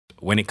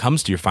when it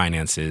comes to your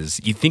finances,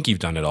 you think you've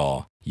done it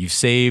all. You've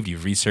saved,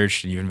 you've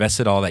researched, and you've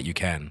invested all that you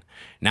can.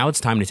 Now it's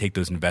time to take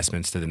those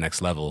investments to the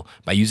next level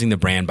by using the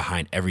brand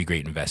behind every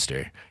great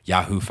investor,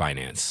 Yahoo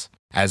Finance.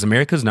 As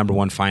America's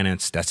 #1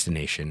 finance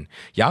destination,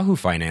 Yahoo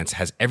Finance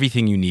has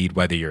everything you need,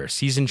 whether you're a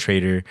seasoned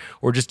trader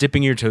or just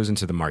dipping your toes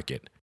into the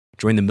market.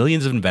 Join the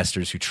millions of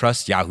investors who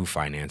trust Yahoo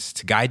Finance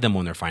to guide them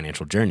on their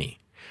financial journey.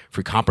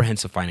 For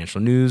comprehensive financial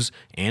news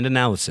and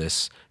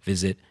analysis,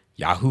 visit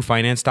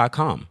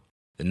yahoofinance.com,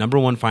 the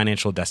 #1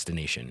 financial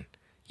destination,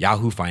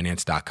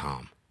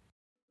 yahoofinance.com.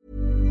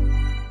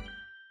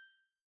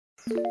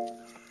 本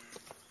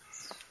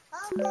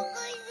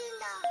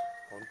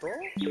当？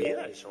見え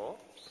ないでしょ？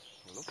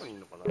どこにいる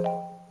のかな？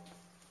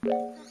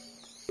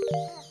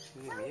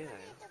全然見えないよ。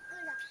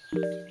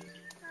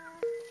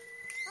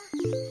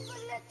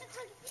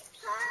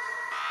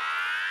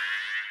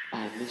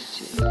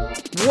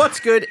What's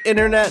good,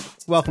 Internet?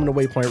 Welcome to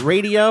Waypoint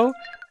Radio,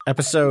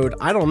 episode,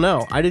 I don't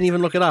know. I didn't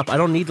even look it up. I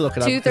don't need to look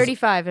it up.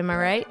 235, am I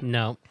right?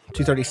 No.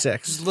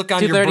 236. Look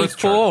on your birth chart.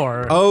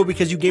 234. Oh,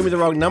 because you gave me the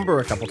wrong number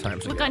a couple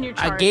times ago. Look on your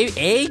I chart. gave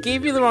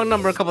you the wrong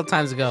number a couple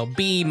times ago.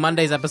 B,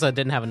 Monday's episode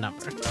didn't have a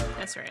number.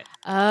 That's right.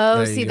 Oh,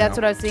 There see, you that's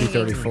go. what I was thinking.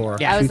 234.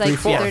 Yeah. I was like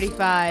 234.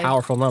 235.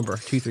 Powerful number,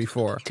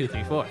 234.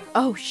 234.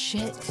 Oh,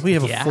 shit. We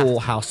have a Yeah. full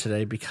house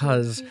today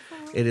because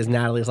it is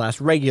Natalie's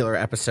last regular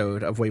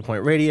episode of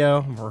Waypoint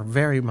Radio. We're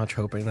very much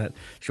hoping that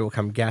she will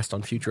come guest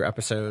on future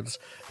episodes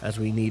as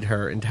we need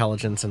her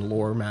intelligence and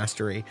lore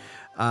mastery.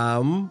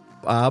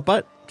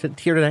 But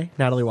here today,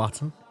 Natalie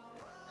Watson.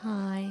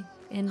 Hi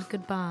and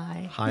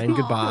goodbye. Hi and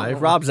goodbye.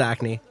 Rob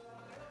Zachney.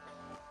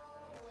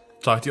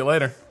 Talk to you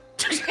later.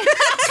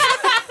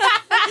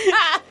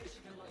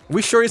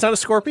 We sure he's not a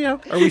Scorpio?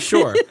 Are we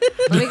sure?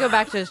 Let me go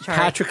back to his chart.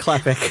 Patrick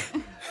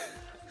Klepek.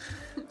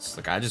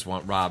 Look, I just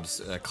want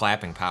Rob's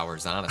clapping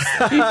powers,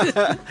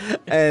 honestly.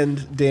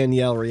 And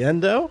Danielle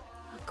Riendo.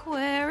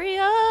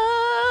 Aquarius.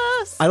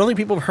 I don't think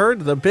people have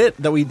heard the bit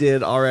that we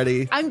did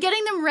already. I'm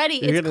getting them ready.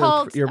 You're It's getting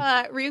called your-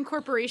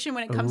 reincorporation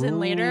when it comes in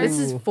later. This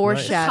is Nice.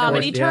 foreshadowing.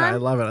 Comedy Yeah, term? I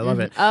love it. I love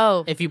it.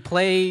 Oh, If you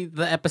play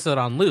the episode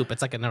on loop,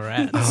 it's like it never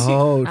ends.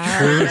 Oh,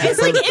 true. It's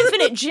like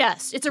Infinite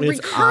Jest. It's a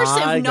recursive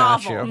I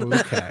got novel. you.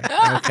 Okay.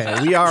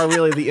 Okay. We are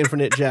really the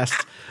infinite jest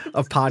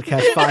of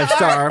podcast.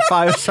 Five-star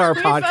podcast,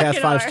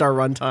 fucking 5-star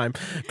runtime.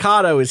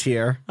 Kato is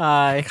here.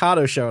 Hi.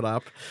 Kato showed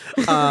up.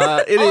 It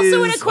Also is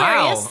an Aquarius.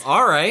 Wow,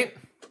 all right.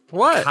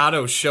 what?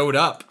 Kato showed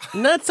up.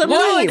 That's a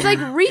no, meme. it's like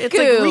Riku. It's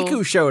like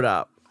Riku showed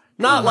up.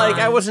 Not like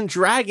I wasn't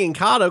dragging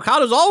Kato.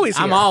 Kato's always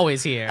here. I'm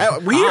always here.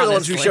 We are the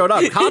ones who honestly. showed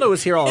up. Kato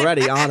was here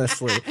already,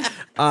 honestly.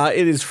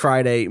 It is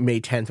Friday, May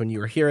 10th when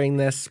you are hearing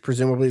this.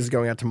 Presumably this is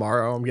going out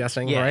tomorrow, I'm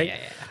guessing, Yeah, right?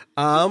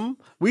 yeah.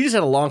 We just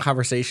had a long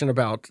conversation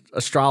about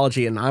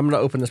astrology, and I'm going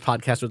to open this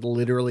podcast with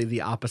literally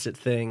the opposite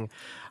thing.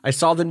 I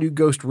saw the new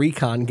Ghost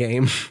Recon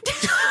game.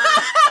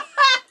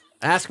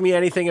 Ask me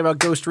anything about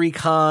Ghost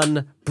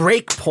Recon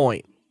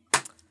Breakpoint.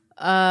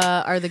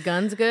 are the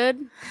guns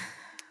good?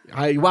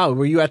 Wow,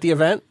 were you at the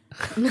event?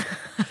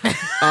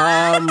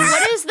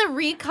 What is the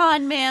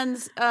Recon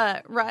Man's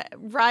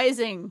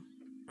rising?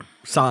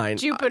 Sign.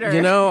 Jupiter.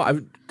 You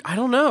know, I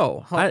don't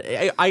know.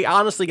 I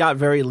honestly got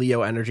very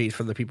Leo energies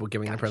from the people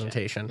giving the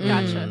presentation.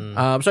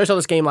 Gotcha. So I saw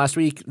this game last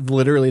week,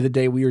 literally the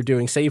day we were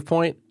doing Save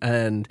Point,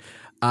 and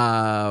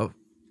I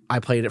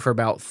played it for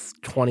about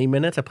 20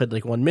 minutes. I played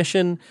like one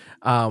mission,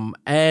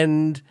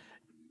 and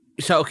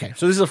so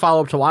this is a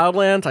follow-up to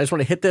Wildlands. I just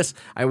want to hit this.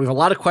 We have a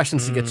lot of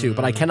questions to get to,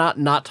 but I cannot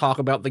not talk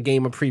about the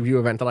game of preview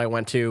event that I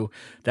went to.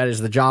 That is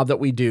the job that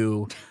we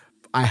do.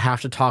 I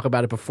have to talk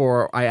about it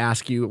before I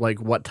ask you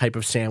like what type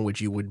of sandwich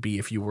you would be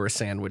if you were a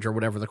sandwich or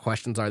whatever the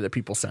questions are that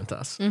people sent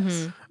us.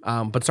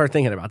 But start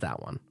thinking about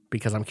that one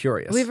because I'm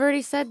curious. We've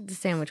already said the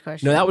sandwich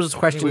question. No, that was a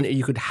question that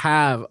you could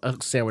have a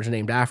sandwich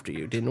named after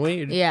you, didn't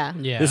we? Yeah.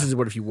 Yeah. This is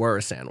what if you were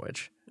a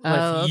sandwich.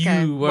 Oh, If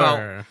okay. you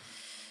were.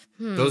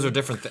 Those are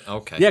different things.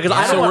 Okay. Yeah, because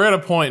I So don't. we're at a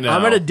point now.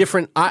 I'm at a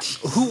different.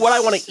 What I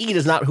want to eat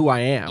is not who I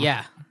am.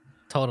 Yeah,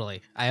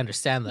 totally. I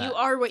understand that. You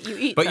are what you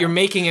eat. But though. you're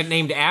making it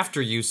named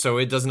after you, so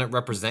it doesn't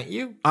represent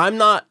you? I'm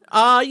not.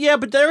 Yeah,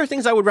 but there are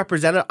things I would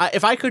represent.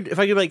 If I could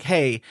be like,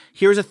 hey,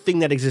 here's a thing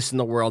that exists in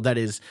the world that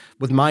is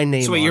with my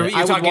name. So wait, on you're it,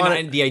 I would talking want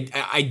about the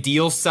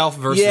ideal self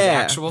versus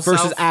actual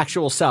versus self?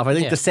 actual self. I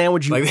think Yeah. the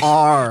sandwich you Like,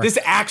 are. This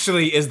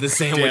actually is the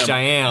sandwich Damn. I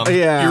am.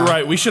 yeah, You're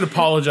right. We should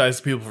apologize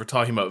to people for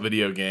talking about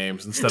video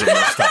games instead of more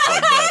stuff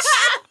like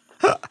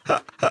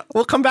this.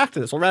 We'll come back to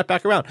this. We'll wrap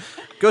back around.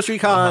 Ghost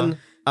Recon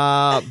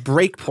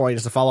Breakpoint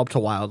is the follow-up to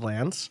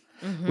Wildlands,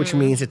 which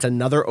means it's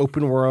another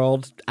open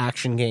world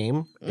action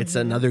game. It's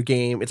another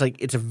game.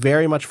 It's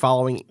very much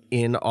following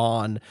in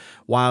on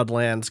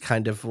Wildlands,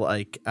 kind of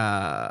like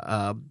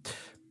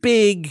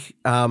big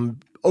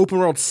open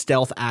world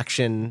stealth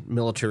action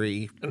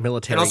military And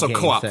also game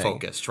co-op thing.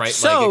 focused, right?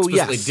 So, like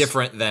explicitly yes.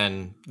 different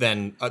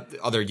than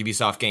other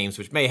Ubisoft games,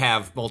 which may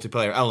have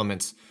multiplayer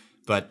elements,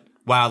 but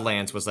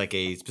Wildlands was like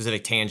a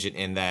specific tangent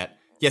in that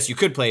yes, you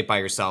could play it by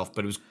yourself,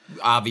 but it was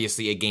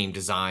obviously a game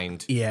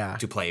designed Yeah.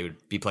 to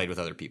be played with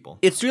other people.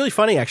 It's really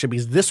funny actually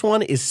because this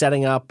one is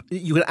setting up.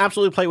 You can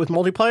absolutely play with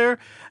multiplayer,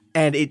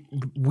 and it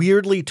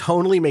weirdly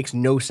tonally makes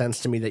no sense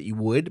to me that you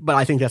would. But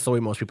I think that's the way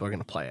most people are going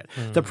to play it.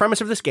 The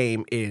premise of this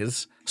game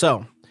is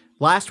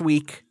last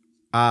week,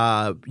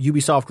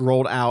 Ubisoft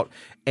rolled out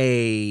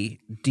a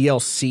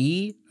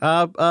DLC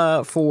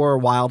for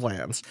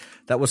Wildlands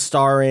that was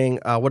starring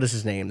what is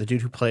his name? The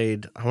dude who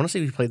played. I want to say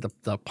he played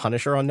the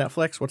Punisher on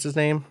Netflix. What's his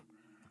name?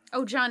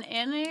 Oh, John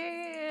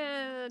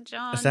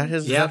John. Is that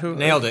his? Yeah, Is that who?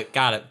 nailed it.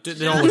 Got it.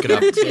 Don't look it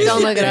up.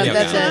 Don't look it up. Yeah,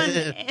 That's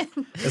yeah. it.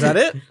 Is that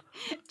it?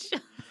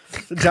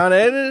 John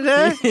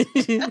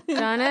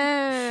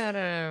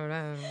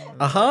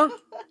Uh-huh.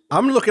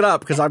 I'm gonna look it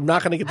up because I'm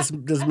not gonna get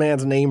this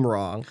man's name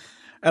wrong.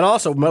 And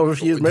also, what if Is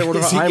he I'm going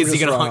just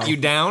to wrong? hunt you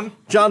down?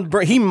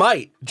 He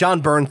might.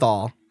 John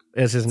Bernthal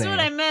is his That's name. what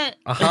I meant.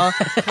 John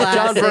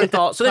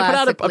Bernthal. So they put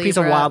out a piece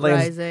of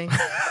Wildlands.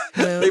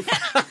 They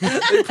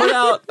put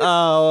out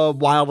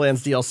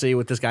Wildlands DLC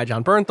with this guy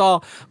John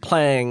Bernthal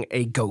playing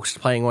a ghost,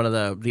 playing one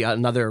of the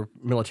another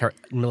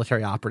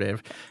military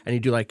operative, and you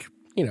do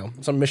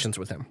some missions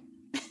with him.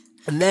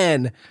 And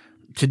then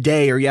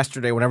today or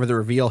yesterday, whenever the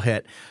reveal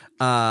hit,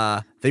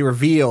 they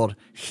revealed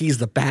he's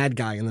the bad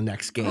guy in the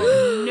next game.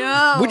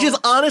 No. Which is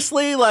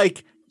honestly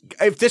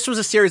if this was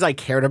a series I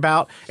cared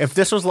about, if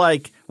this was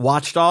like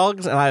Watch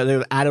Dogs and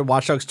they added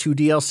Watch Dogs 2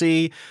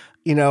 DLC,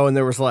 and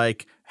there was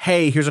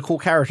hey, here's a cool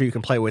character you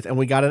can play with, and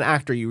we got an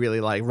actor you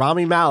really like.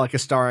 Rami Malek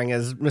is starring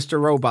as Mr.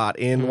 Robot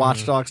in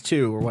Watch Dogs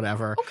 2 or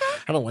whatever. Okay.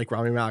 I don't like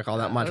Rami Malek all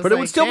that much, but it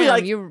would still be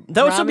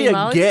that would still be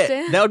a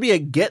get. That would be a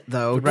get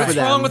though. What's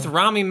wrong with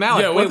Rami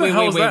Malek? Yeah, what the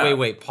hell is that?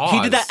 Wait. Pause.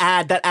 He did that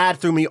ad. That ad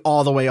threw me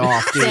all the way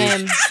off, dude.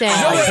 Same. Just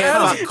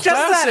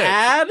that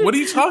ad. What are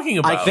you talking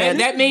about? I can't.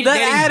 That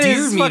ad endeared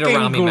is me to fucking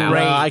Rami great.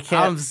 Malek. I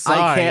can't. I'm sorry.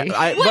 I can't.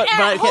 What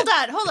ad? I Hold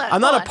can't- on.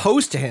 I'm not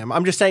opposed to him.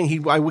 I'm just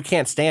saying we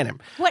can't stand him.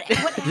 What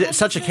ad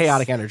Such a is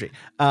chaotic energy.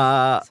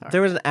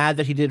 There was an ad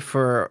that he did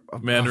for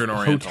Mandarin a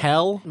Oriental.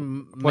 hotel.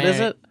 What is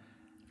it?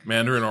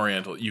 Mandarin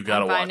Oriental. You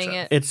gotta watch Finding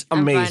it. it. It's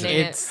I'm amazing.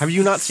 finding it. Have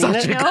you not seen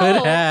Such it? a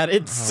good ad.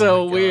 It's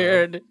so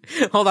weird.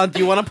 Hold on. Do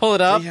you want to pull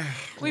it up?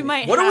 We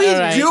might What are have we it.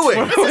 Right.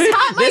 doing? This is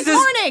Hot Mic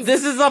Morning.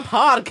 This is a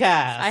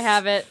podcast. I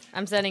have it.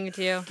 I'm sending it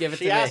to you. Give it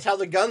She to asked me. how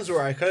the guns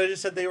were. I could have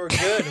just said they were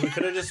good. We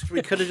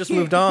could have just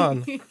moved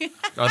on.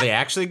 Are they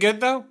actually good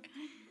though?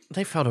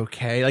 They felt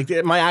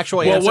okay. My actual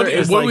Well, answer what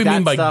is do we that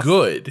mean by stuff-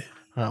 good?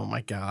 Oh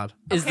my god.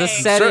 Is the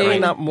Okay. setting Certainly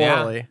not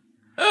morally.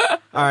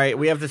 All right,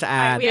 we have this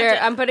ad. We have Here,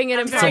 to- I'm putting it in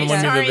I'm front very of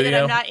Someone you. do the sorry that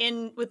video. I'm not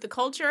in with the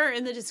culture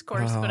in the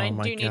discourse, but I Oh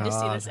my do need to see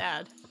God. this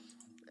ad.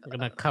 I'm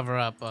gonna cover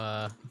up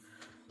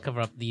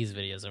these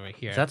videos over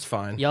here. That's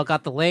fine. Y'all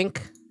got the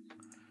link?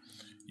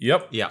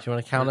 Yep. Yeah. Do you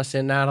want to count us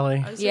in,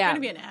 Natalie? Is there Yeah. going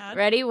to be an ad?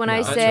 Ready? When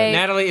I That's say right.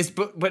 Natalie is,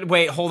 but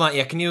wait, hold on.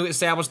 Yeah, can you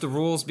establish the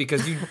rules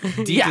because you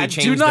deeply Yeah, do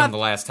changed not- them the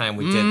last time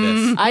we did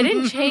this. I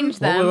didn't change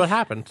them. What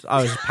happened? Oh,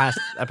 it was past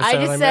episode. I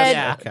just missed?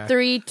 said Okay.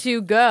 3,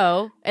 2,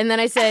 go, and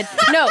then I said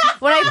no.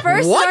 When I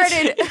first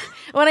started,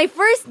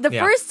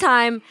 Yeah. first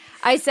time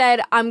I said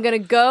I'm gonna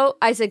go.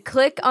 I said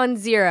click on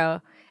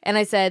 0, and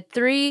I said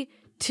 3,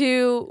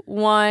 2,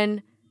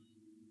 1,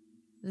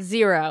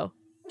 0.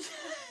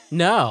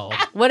 No.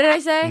 What did I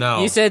say?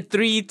 No. You said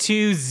 3,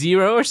 2,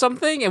 0 or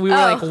something, and we were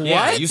Oh. like, "What?"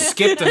 Yeah, you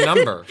skipped a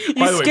number.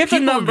 By the way, skipped a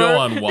people who number. go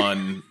on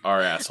one are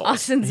assholes.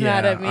 Austin's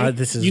mad at me.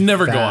 This is You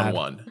never go bad. on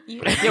one.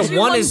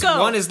 Yeah,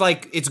 one is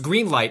like it's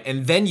green light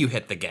and then you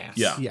hit the gas.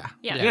 Yeah. Yeah.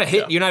 Yeah.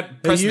 You're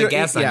not pressing You- the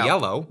gas on yeah.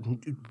 yellow.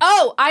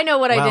 Oh, I know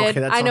what I Well, did. okay,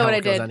 that's I not know how what it I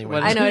goes did. anyway.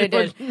 I know what I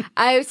did.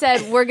 I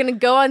said we're gonna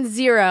go on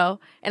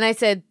 0, and I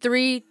said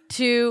 3,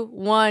 2,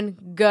 1,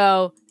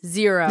 go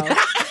 0.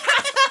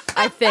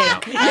 I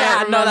think.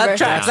 Yeah, no, that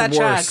tracks. That That's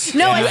tracks.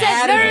 No, I You said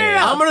added no.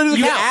 it. I'm gonna do the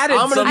You count. added I'm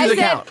gonna something. do I the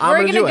said count. I'm we're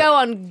gonna gonna do it. go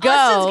on go,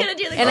 Austin's gonna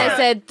do the and I count.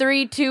 said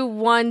 3, 2,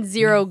 1,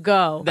 0,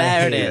 go.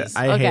 There it hate is.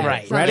 I Okay, hate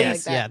Right. it. something Ready?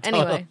 like that. Yeah,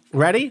 Anyway, totally.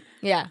 Ready?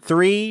 yeah.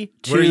 3,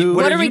 What are you- 2.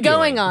 What are we you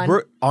going doing? on?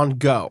 We're on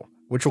go,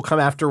 which will come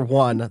after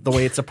 1, the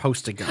way it's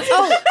supposed to go.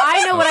 Oh,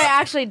 I know what I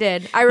actually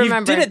did. I You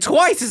remember. did it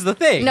twice is the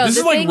thing. No, This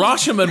the is like thing,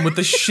 Rashomon with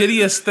the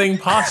shittiest thing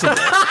possible.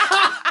 the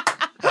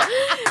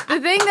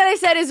thing that I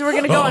said is we're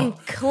gonna go on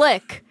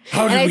click.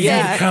 How and did I we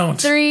said even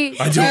count? 3,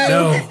 I don't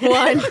know. 2,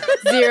 1,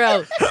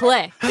 0,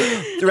 click.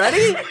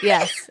 Ready?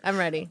 Yes, I'm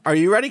ready. Are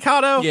you ready,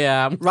 Kato?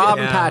 Yeah. Rob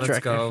and Yeah, Patrick.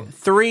 let's go.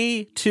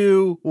 3,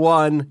 2,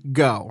 1,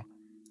 go.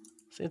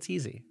 It's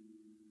easy.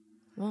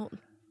 Well,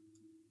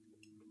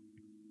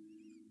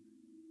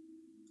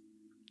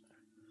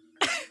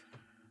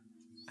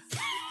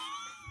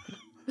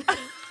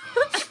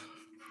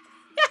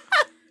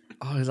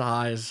 Oh, his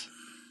eyes.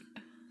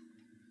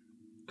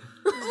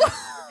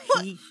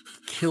 He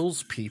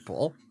kills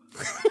people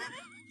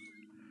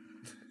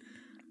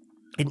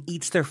and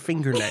eats their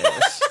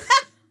fingernails.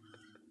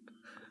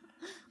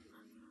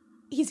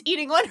 He's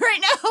eating one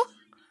right now.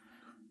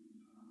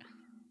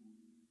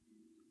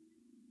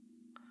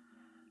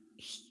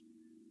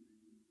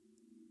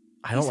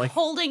 I don't He's like.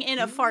 holding in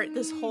a fart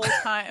this whole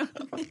time.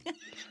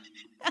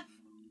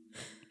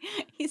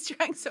 He's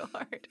trying so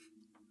hard.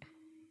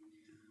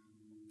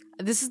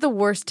 This is the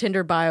worst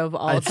Tinder bio of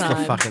all It's time.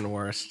 the fucking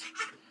worst.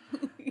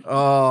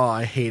 Oh,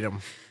 I hate him.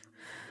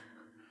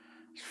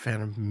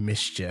 Fan of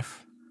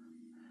mischief.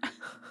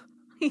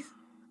 He's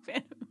a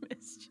fan of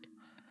mischief.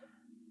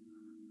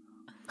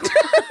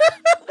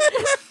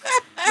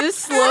 This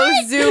slow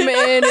zoom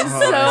in is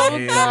so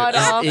god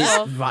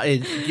awful.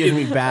 It gives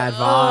me bad vibes.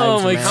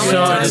 Oh my man. How many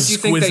So times do you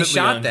think they exquisitely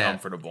shot that?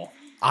 uncomfortable.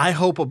 I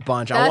hope a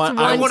bunch. That's I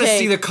I one want to take.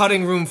 see the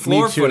cutting room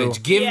floor too.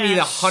 footage. Give me the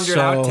Yes. 100 so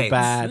outtakes.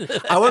 bad.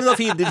 I want to know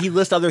if did he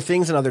list other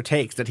things and other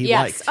takes that he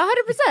Yes, liked.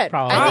 100%.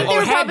 Probably. I think Oh, they it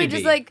were had probably to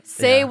just be. like,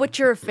 say Yeah. what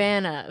you're a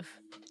fan of.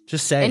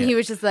 Just say And it. he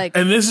was just like,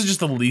 And this is just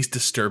the least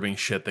disturbing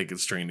shit they could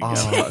string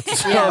together.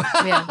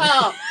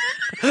 yeah.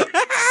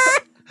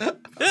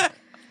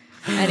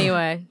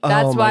 Anyway,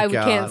 that's Oh my why we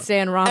God. can't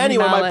stand Rami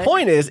Anyway, my Malek.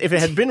 point is, if it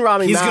had been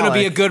Rami He's Malek, going to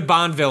be a good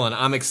Bond villain.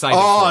 I'm excited.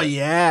 Oh for it.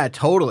 yeah,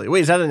 totally.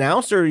 Wait, is that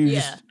announced or you Yeah.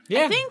 just?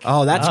 Yeah. I think.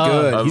 Oh, that's Oh,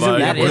 good. I He's gonna like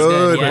be a that is good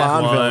good, yeah.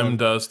 Bond Lime villain.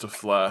 does to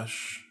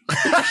Flash.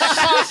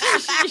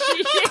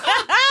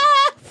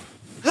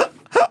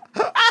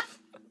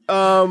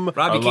 Robbie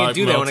I can't like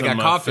do that when I melting got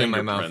coffee in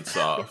my mouth. fingerprints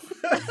off.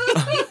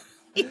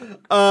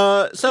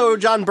 So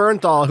John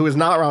Bernthal, who is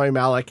not Rami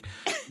Malek,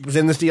 was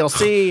in this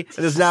DLC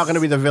and is now going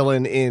to be the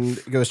villain in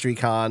Ghost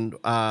Recon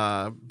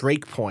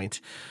Breakpoint.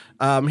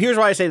 Here's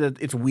why I say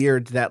that it's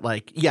weird that,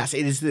 like, yes,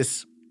 it is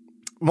this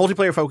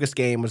multiplayer focused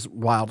game was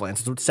Wildlands.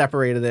 It's what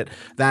separated it.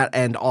 That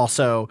and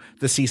also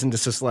the cease and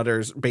desist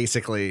letters.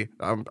 Basically,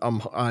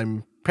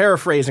 I'm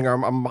paraphrasing or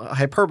I'm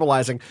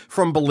hyperbolizing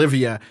from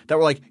Bolivia that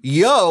were like,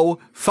 "Yo,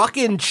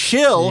 fucking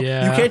chill!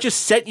 Yeah. You can't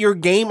just set your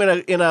game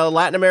in a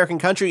Latin American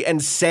country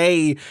and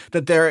say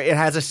that it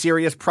has a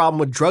serious problem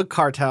with drug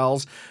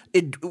cartels.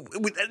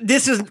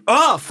 This is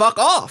fuck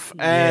off!"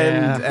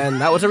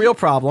 And that was a real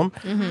problem.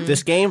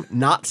 This game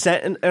not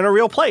set in a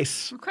real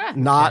place. Okay.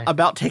 Not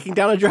about taking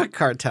down a drug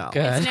cartel.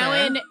 Good. It's now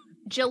in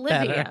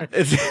Jalivia.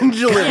 It's in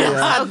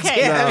Jalivia.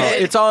 Okay. No,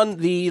 good. it's on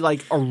the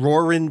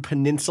Auroran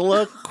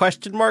Peninsula?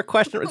 Question.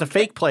 It's a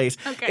fake place.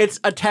 Okay. It's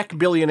a tech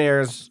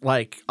billionaire's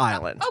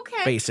island.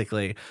 Okay.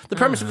 Basically, the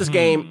premise of this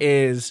game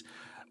is: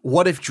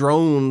 what if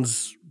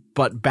drones,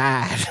 but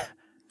bad?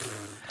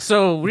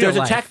 So real There's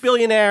life. a tech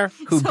billionaire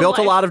who So built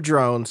a life. lot of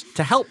drones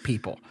to help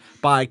people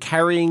by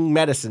carrying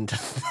medicine to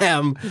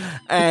them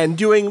and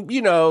doing,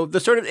 the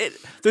sort of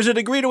there's a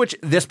degree to which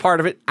this part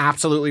of it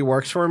absolutely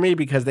works for me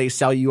because they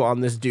sell you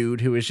on this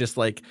dude who is just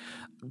like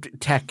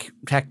tech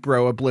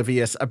bro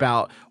oblivious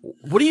about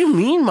what do you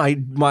mean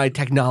my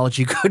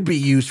technology could be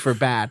used for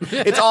bad.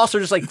 It's also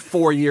just like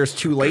 4 years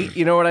too late,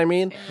 you know what I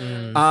mean?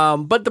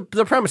 But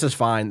the premise is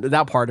fine,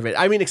 that part of it.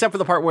 I mean, except for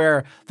the part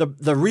where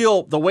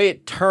the way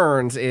it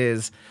turns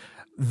is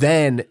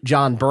then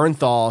John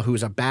Bernthal,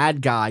 who's a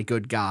bad guy,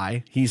 good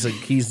guy.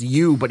 He's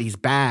you, but he's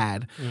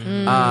bad.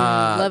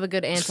 Love a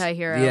good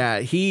anti-hero.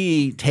 Yeah,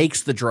 he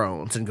takes the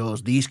drones and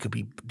goes, these are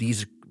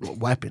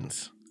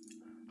weapons.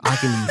 I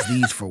can use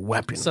these for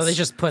weapons. So they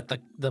just put the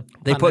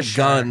they put Punisher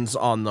guns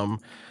on them.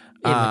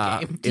 in the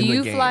game. Do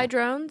you fly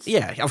drones?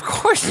 Yeah, of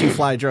course you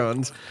fly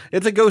drones.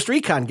 It's a Ghost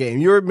Recon game.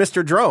 You're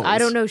Mr. Drones. I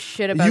don't know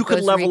shit about You could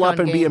Ghost level up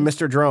Recon and be a games.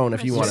 Mr. Drone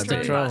if you wanted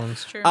Mr. to.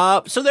 Drones. True.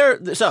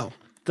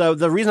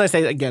 The reason I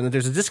say again that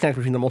there's a disconnect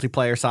between the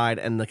multiplayer side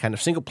and the kind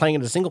of playing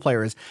it as a single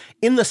player is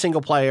in the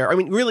single player. I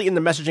mean, really in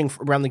the messaging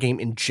around the game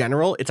in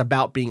general, it's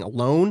about being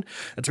alone.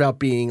 It's about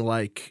being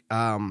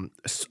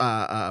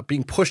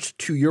being pushed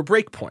to your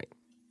break point.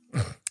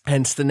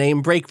 Hence the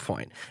name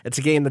Breakpoint. It's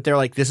a game that they're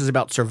like, this is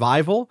about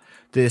survival.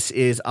 This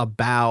is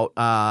about,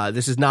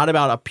 this is not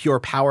about a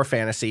pure power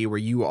fantasy where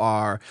you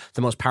are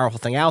the most powerful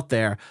thing out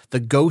there. The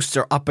ghosts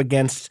are up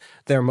against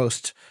their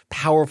most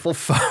powerful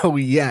foe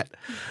yet,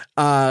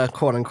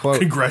 quote unquote.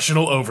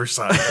 Congressional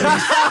oversight.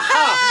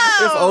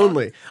 If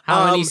only.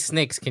 How many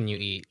snakes can you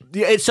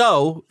eat?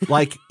 So,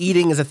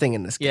 eating is a thing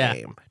in this Yeah.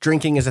 game.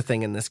 Drinking is a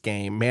thing in this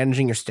game.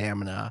 Managing your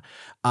stamina.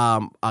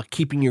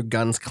 Keeping your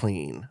guns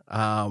clean.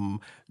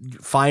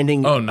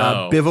 Finding Oh,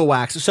 no.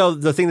 bivouacs. So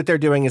the thing that they're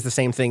doing is the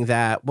same thing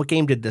that what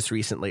game did this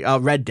recently?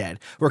 Red Dead.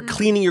 Where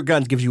cleaning your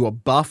guns gives you a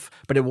buff,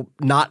 but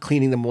not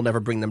cleaning them will never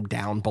bring them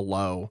down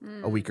below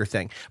a weaker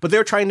thing. But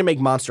they're trying to make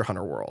Monster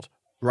Hunter World,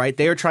 right?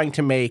 They are trying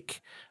to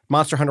make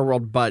Monster Hunter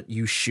World, but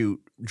you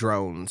shoot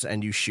drones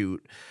and you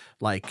shoot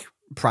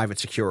private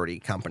security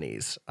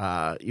companies,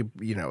 et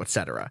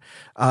cetera.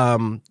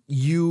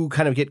 You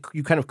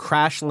kind of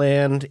crash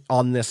land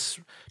on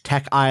this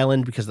tech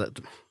island because the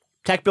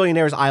tech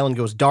billionaire's island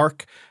goes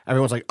dark.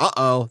 Everyone's like,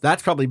 uh-oh,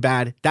 that's probably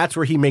bad. That's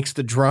where he makes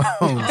the drones.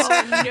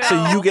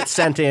 So you get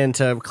sent in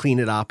to clean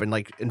it up and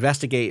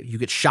investigate. You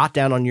get shot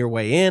down on your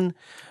way in.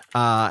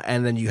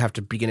 And then you have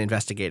to begin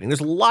investigating. There's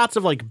lots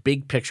of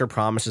big picture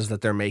promises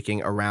that they're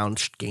making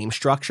around game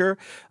structure.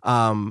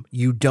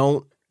 You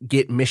don't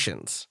get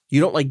missions.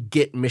 You don't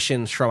get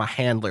missions from a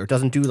handler. It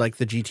doesn't do the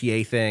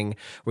GTA thing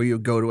where you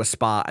go to a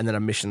spot and then a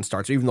mission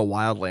starts, or even the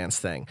Wildlands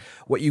thing.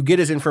 What you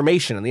get is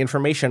information, and the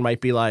information might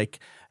be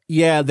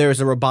yeah, there's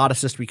a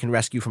roboticist we can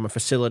rescue from a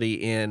facility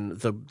in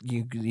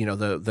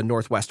the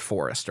Northwest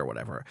Forest or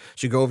whatever.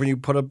 So you go over and you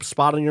put a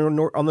spot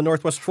on the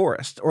Northwest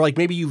Forest, or like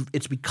maybe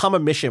it's become a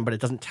mission, but it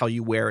doesn't tell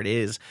you where it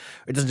is.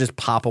 It doesn't just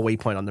pop a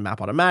waypoint on the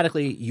map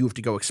automatically. You have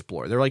to go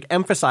explore. They're like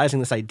emphasizing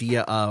this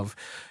idea of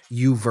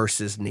you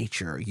versus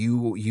nature.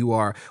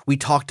 We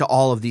talk to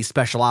all of these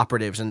special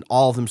operatives, and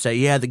all of them say,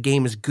 yeah, the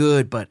game is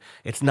good, but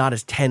it's not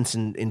as tense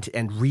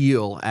and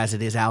real as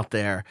it is out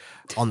there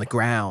on the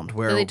ground.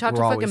 Where Do they talk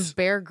to fucking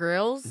Bear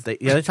Grylls? They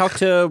talk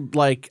to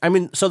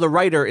so the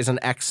writer is an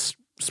ex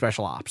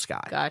special ops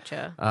guy.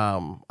 Gotcha.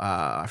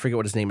 I forget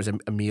what his name is.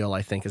 Emil,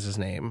 I think, is his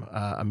name.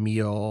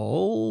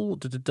 Emil.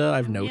 I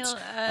have notes.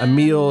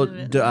 Emil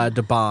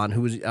Deban,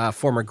 who was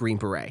former Green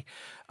Beret.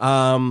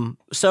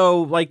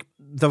 So like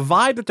the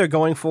vibe that they're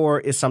going for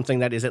is something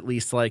that is at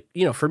least like,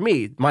 for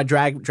me, my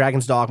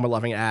Dragon's Dogma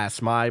loving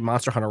ass, my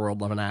Monster Hunter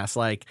World loving ass,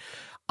 like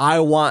I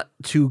want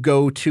to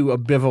go to a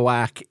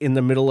bivouac in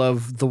the middle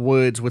of the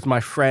woods with my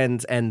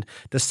friends and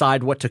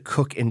decide what to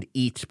cook and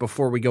eat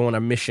before we go on a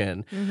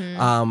mission.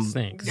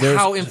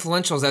 How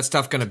influential is that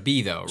stuff going to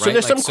be, though? Right? So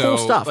there's some cool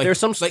stuff. Like, there's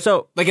some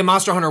like in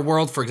Monster Hunter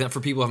World, for example,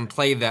 for people who haven't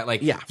played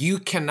that, you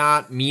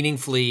cannot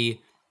meaningfully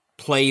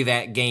play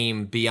that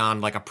game beyond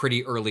like a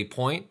pretty early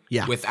point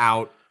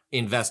without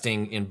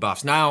investing in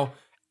buffs. Now,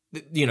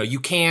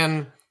 you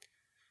can.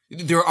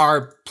 There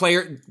are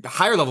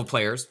higher level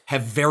players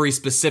have very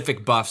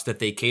specific buffs that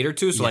they cater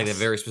to. So like a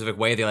very specific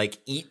way they like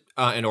eat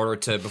in order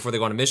to before they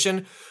go on a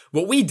mission.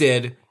 What we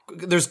did,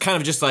 there's kind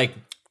of just like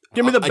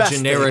give me the best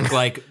generic thing.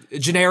 like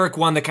generic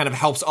one that kind of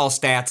helps all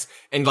stats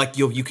and like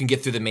you can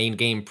get through the main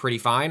game pretty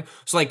fine.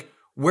 So like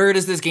where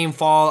does this game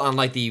fall on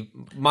like the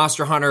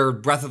Monster Hunter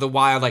Breath of the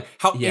Wild? Like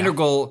how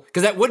integral,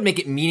 because that would make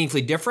it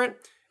meaningfully different.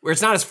 Where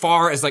it's not as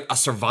far as like a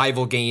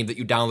survival game that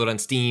you download on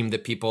Steam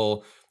that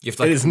people. You have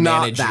to like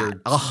manage your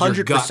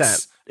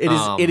 100%.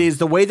 It is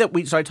the way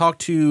that so I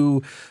talked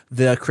to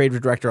the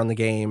creative director on the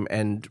game,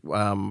 and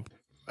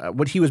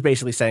what he was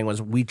basically saying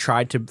was we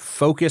tried to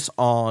focus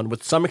on,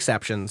 with some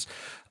exceptions,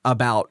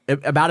 about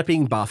it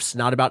being buffs,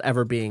 not about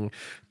ever being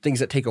things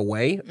that take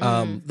away.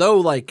 Though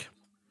like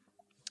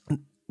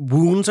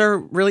wounds are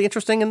really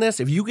interesting in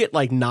this. If you get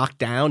like knocked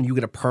down, you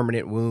get a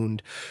permanent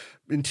wound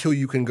until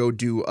you can go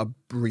do a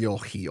real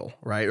heal,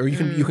 right? Or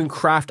you can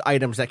craft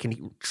items that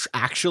can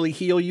actually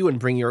heal you and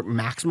bring your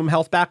maximum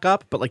health back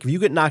up. But like if you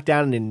get knocked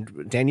down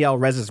and Danielle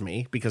reses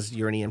me because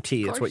you're an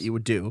EMT, that's what you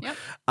would do. Yep.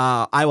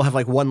 I will have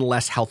like one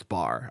less health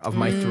bar of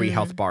my 3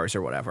 health bars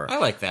or whatever. I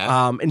like that.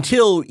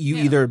 Until you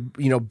either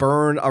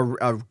burn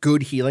a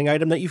good healing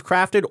item that you've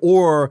crafted,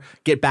 or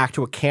get back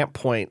to a camp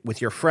point with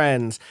your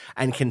friends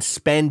and can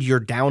spend your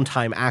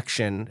downtime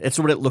action. It's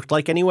what it looked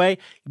like anyway.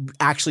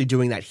 Actually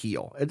doing that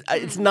heal.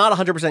 It's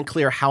not 100%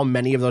 clear how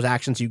many of those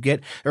actions you get.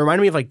 It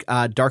reminded me of like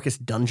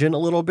Darkest Dungeon a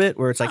little bit,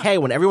 where it's like, hey,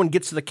 when everyone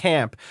gets to the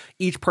camp,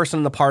 each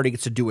person in the party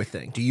gets to do a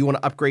thing. Do you want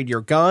to upgrade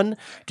your gun?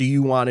 Do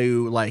you want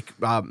to like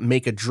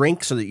make a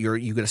drink so that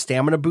you get a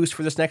stamina boost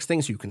for this next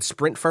thing so you can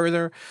sprint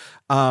further?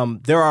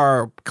 There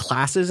are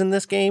classes in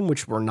this game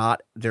which was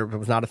not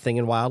a thing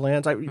in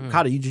Wildlands.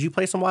 Kata, did you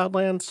play some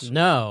Wildlands?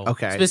 No.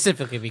 Okay.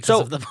 Specifically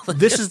because of the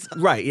this is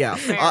right, yeah.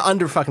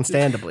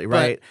 Understandably,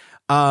 right?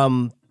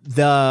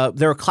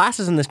 There are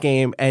classes in this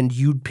game, and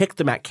you pick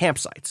them at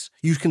campsites.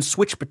 You can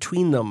switch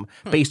between them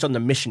based on the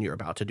mission you're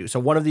about to do.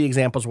 So one of the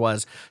examples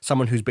was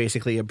someone who's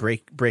basically a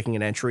breaking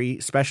and entry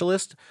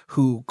specialist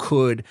who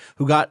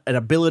got an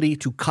ability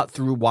to cut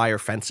through wire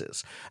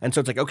fences. And so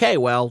it's like, okay,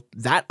 well,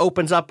 that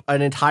opens up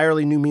an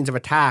entirely new means of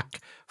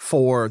attack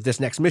for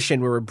this next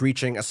mission where we're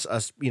breaching a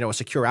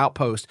secure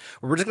outpost,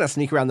 where we're just going to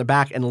sneak around the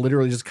back and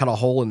literally just cut a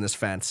hole in this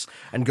fence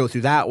and go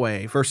through that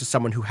way, versus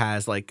someone who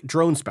has like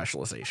drone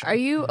specialization. Are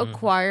you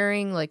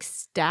acquiring like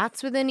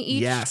stats within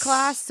each Yes.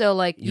 class? So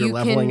like You're you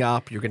leveling can,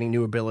 up, you're getting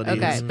new abilities.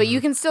 Okay, but you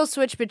can still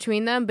switch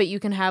between them, but you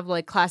can have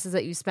like classes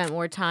that you spent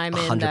more time in.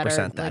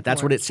 100% that.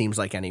 That's what it seems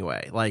like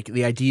anyway. Like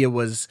the idea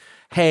was,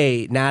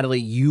 hey, Natalie,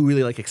 you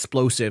really like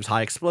explosives,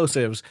 high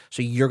explosives,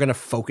 so you're going to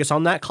focus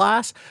on that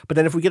class. But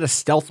then if we get a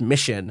stealth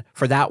mission,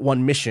 for that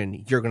one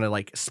mission, you're going to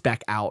like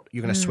spec out.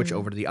 You're going to switch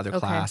over to the other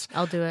class.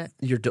 I'll do it.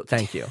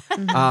 Thank you.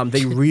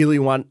 They really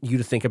want you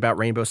to think about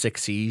Rainbow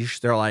Six Siege.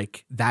 They're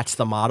like, that's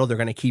the model. They're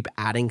going to keep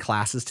adding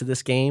classes to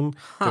this game.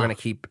 They're going to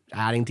keep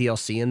adding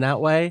DLC in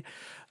that way.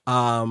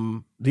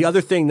 The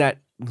other thing that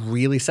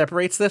really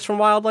separates this from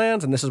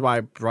Wildlands, and this is why I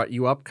brought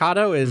you up,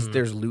 Kato, is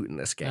there's loot in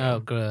this game. Oh,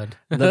 good.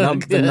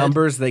 The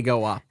numbers, they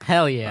go up.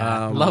 Hell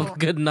yeah. Love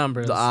good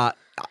numbers.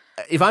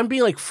 If I'm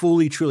being like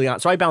fully, truly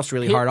honest, so I bounced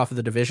really hard off of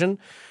The Division.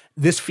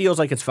 This feels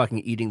like it's fucking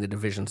eating The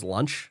Division's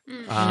lunch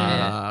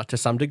to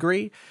some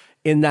degree,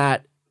 in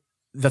that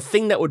the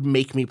thing that would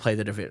make me play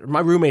The Division,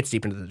 my roommate's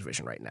deep into The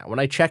Division right now. When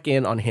I check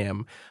in on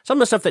him, some of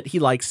the stuff that he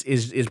likes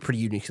is pretty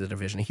unique to The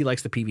Division. He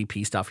likes the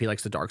PvP stuff. He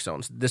likes the Dark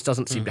Zones. This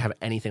doesn't seem to have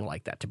anything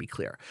like that, to be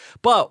clear.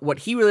 But what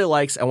he really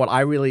likes, and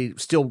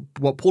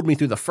what pulled me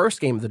through the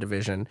first game of The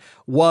Division,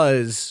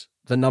 was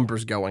the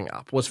numbers going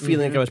up, was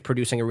feeling like I was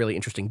producing a really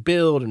interesting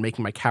build and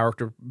making my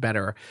character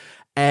better.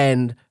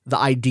 And the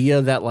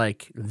idea that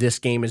like this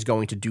game is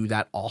going to do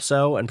that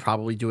also and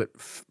probably do it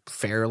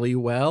fairly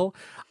well,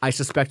 I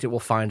suspect it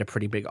will find a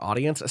pretty big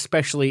audience,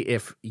 especially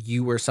if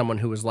you were someone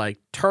who was like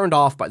turned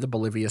off by the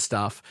Bolivia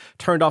stuff,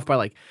 turned off by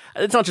like,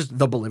 it's not just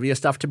the Bolivia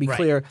stuff to be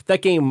clear.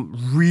 That game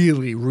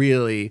really,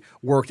 really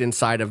worked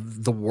inside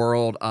of the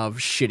world of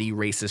shitty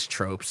racist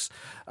tropes,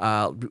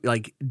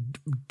 like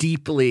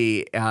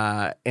deeply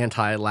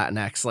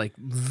anti-Latinx, like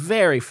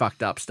very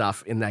fucked up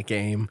stuff in that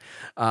game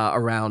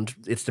around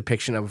its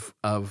depiction of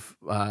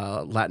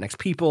Latinx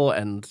people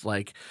and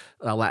like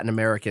Latin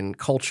American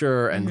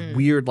culture and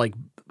weird like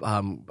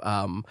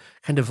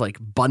kind of like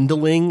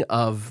bundling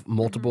of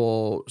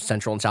multiple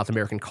Central and South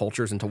American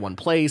cultures into one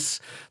place.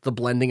 The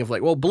blending of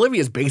like, well, Bolivia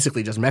is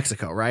basically just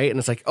Mexico, right? And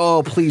it's like,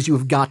 oh, please, you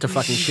have got to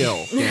fucking chill.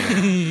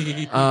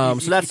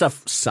 So that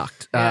stuff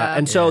sucked.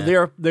 And so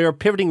they're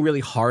pivoting really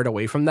hard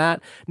away from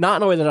that. Not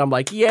in a way that I'm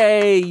like,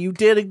 yay, you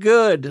did it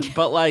good,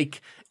 but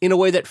like in a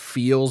way that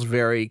feels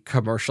very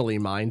commercially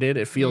minded.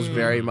 It feels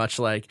very much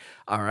like,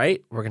 all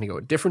right, we're going to go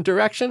a different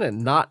direction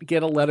and not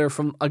get a letter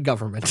from a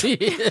government.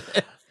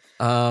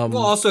 Well,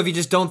 also, if you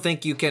just don't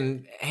think you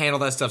can handle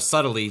that stuff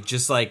subtly,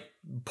 just like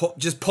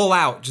pull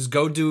out, just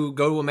go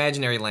to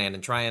Imaginary Land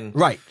and try and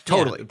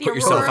totally put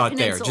yourself out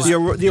there. Just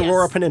the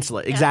Aurora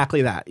Peninsula,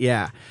 exactly that.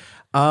 Yeah.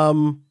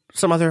 Some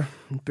other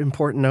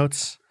important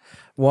notes.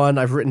 One,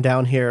 I've written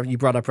down here. You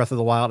brought up Breath of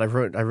the Wild. I've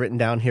written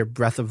down here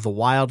Breath of the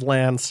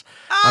Wildlands.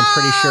 I'm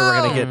pretty sure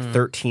we're gonna get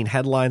 13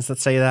 headlines that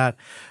say that.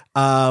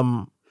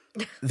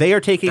 They are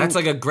taking. That's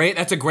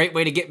a great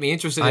way to get me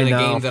interested in a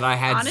game that I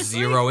had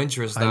zero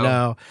interest. Though. I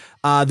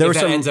know. There if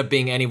that ends up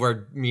being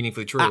anywhere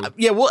meaningfully true.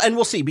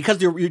 We'll see. Because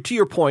to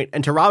your point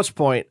and to Rob's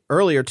point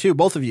earlier too,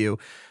 both of you,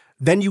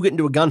 then you get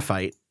into a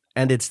gunfight,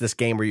 and it's this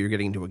game where you're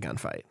getting into a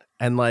gunfight,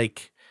 and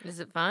like,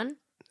 is it fun?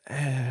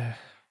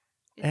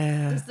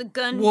 Does the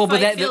gun? Well,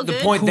 but the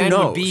point Who then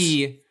knows? would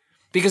be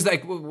because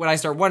like what I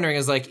start wondering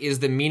is like, is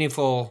the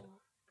meaningful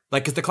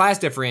like because the class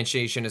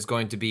differentiation is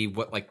going to be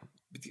what like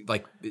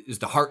is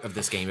the heart of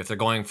this game if they're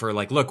going for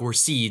like, look, we're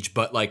Siege,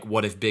 but like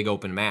what if big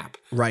open map,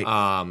 right?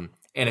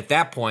 And at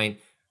that point,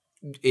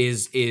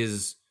 is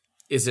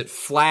it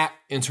flat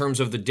in terms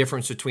of the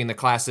difference between the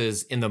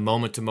classes in the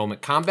moment to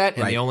moment combat,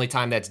 and the only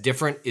time that's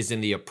different is in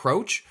the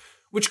approach,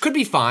 which could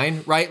be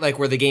fine, right? Like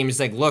where the game is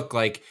like, look,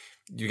 like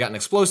you've got an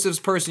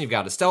explosives person, you've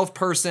got a stealth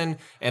person,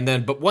 and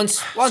then but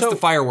once the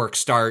fireworks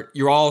start,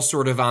 you're all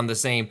sort of on the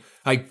same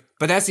like.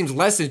 But that seems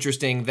less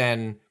interesting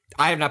than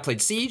I have not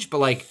played Siege, but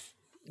like.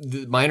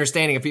 My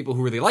understanding of people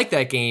who really like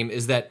that game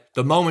is that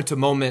the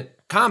moment-to-moment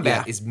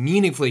combat is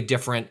meaningfully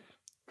different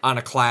on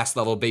a class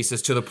level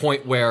basis to the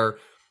point where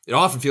it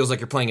often feels like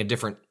you're playing a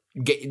different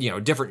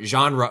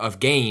genre of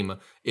game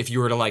if you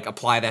were to like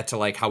apply that to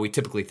like how we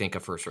typically think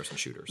of first-person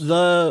shooters.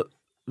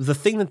 The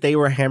thing that they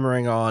were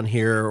hammering on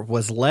here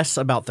was less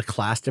about the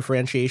class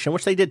differentiation,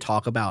 which they did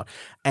talk about,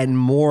 and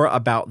more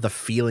about the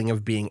feeling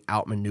of being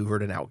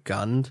outmaneuvered and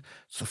outgunned.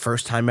 It's the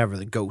first time ever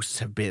the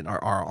ghosts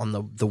are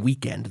on the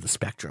weekend of the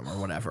spectrum or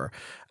whatever.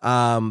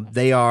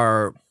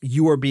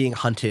 You are being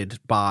hunted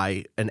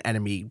by an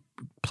enemy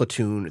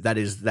platoon that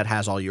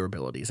has all your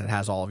abilities, that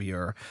has all of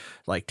your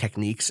like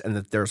techniques, and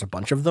that there's a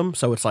bunch of them.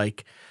 So it's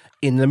like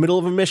in the middle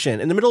of the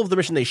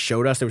mission, they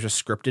showed us there was a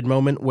scripted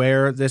moment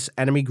where this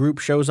enemy group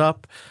shows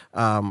up.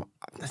 I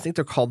think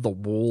they're called the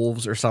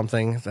Wolves or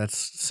something. That's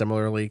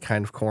similarly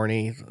kind of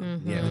corny.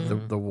 Yeah,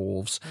 the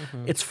Wolves.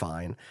 It's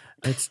fine.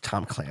 It's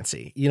Tom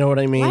Clancy. You know what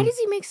I mean? Why does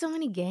he make so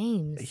many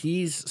games?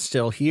 He's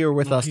still here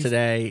with us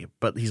today,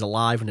 but he's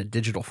alive in a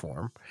digital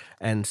form.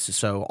 And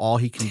so all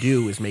he can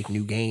do is make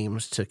new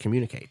games to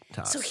communicate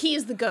to us. So he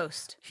is the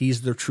ghost. He's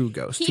the true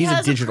ghost. He's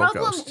a digital ghost. He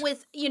has a problem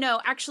with,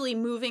 actually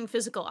moving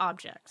physical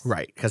objects.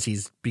 Right,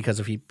 because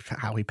of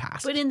how he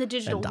passed. But in the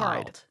digital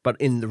world. But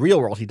in the real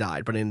world, he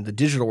died. But in the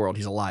digital world,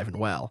 he's alive and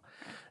well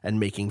and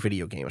making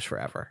video games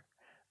forever.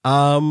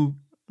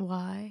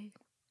 Why?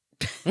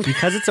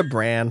 Because it's a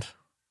brand.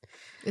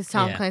 Is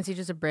Tom Clancy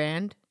just a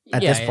brand?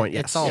 At this point,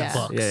 yes. It's all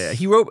books. Yeah.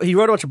 He wrote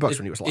a bunch of books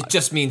when he was alive. It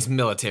just means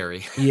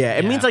military. Yeah,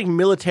 it means like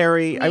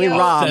military. I mean,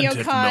 Rob.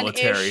 Authentic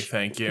military,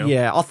 thank you.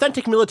 Yeah,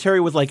 authentic military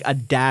with like a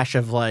dash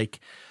of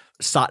like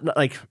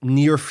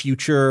near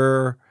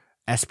future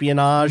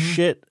espionage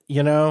shit,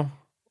 you know?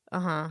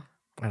 Uh-huh.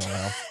 I don't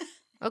know.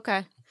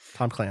 Okay.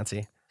 Tom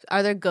Clancy.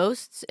 Are there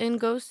ghosts in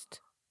Ghost?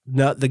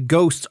 No, the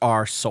ghosts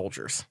are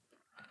soldiers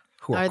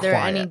who are there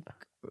quiet. any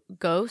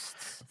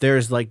ghosts?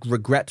 There's like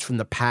regrets from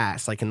the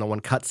past, like in the one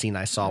cutscene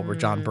I saw where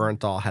John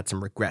Bernthal had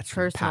some regrets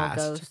from the past.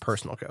 Ghosts.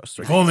 Personal ghosts.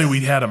 If only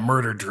we'd had a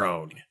murder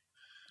drone.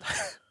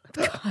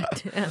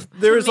 God damn.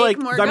 There was like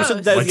more my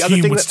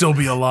team would still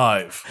be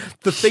alive.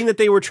 The thing that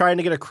they were trying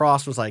to get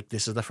across was like,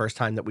 this is the first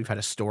time that we've had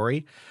a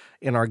story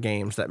in our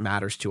games that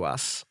matters to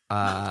us.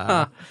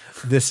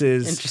 This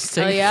is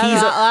interesting. Oh,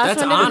 yeah,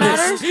 That's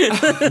honest.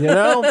 You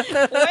know,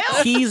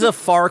 he's a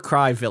Far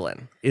Cry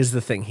villain. Is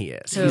the thing he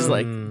is. He's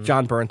like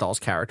John Bernthal's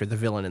character, the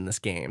villain in this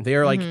game.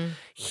 They're like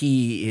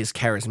he is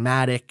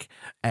charismatic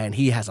and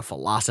he has a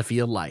philosophy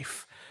of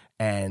life.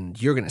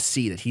 and you're gonna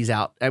see that he's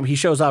out. I mean, he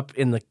shows up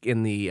in the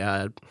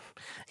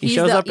he He's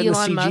shows the up in the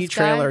Elon CG Musk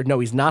trailer. guy? No,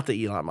 he's not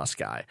the Elon Musk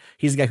guy.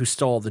 He's the guy who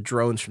stole the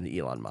drones from the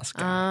Elon Musk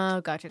guy.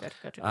 Oh, gotcha.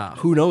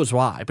 Who knows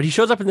why? But he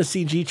shows up in the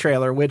CG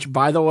trailer, which,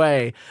 by the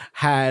way,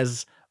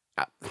 has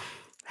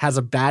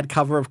a bad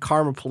cover of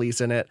Karma Police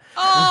in it.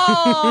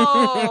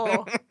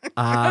 Oh,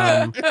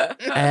 And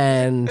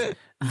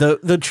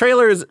the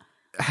trailer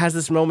has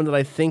this moment that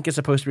I think is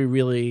supposed to be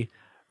really,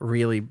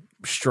 really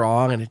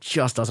strong, and it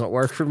just doesn't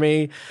work for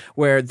me.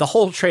 Where the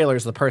whole trailer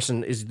is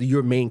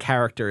your main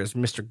character is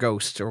Mr.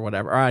 Ghost or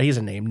whatever. He's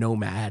a name,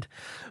 Nomad.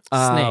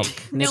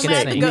 Snake. Nomad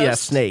Snake. the Yeah,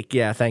 Ghost. Snake.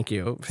 Yeah, thank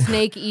you.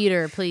 Snake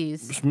Eater,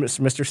 please.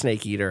 Mr.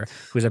 Snake Eater,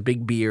 who has a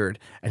big beard,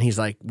 and he's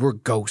like, "We're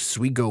ghosts.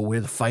 We go where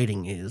the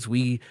fighting is.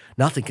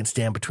 Nothing can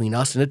stand between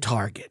us and a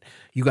target.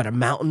 You got a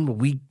mountain, but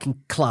we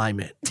can climb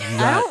it.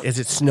 Is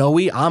it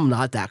snowy? I'm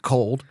not that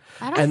cold,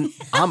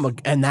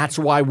 and that's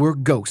why we're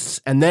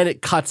ghosts." And then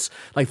it cuts,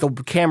 like the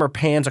camera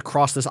pans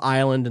across this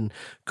island and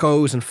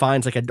goes and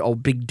finds like a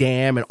big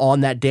dam, and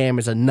on that dam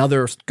is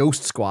another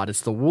ghost squad.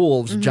 It's the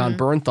Wolves, John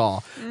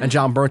Bernthal, and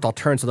John Bernthal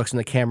turns and looks in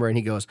the camera and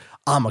he goes,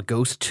 "I'm a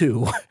ghost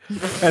too."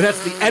 And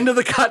that's the end of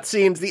the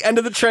cutscenes, the end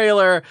of the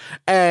trailer,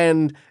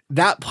 and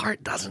that part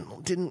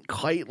didn't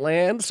quite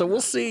land. So we'll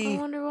see. I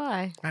wonder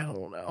why. I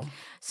don't know.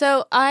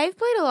 So I've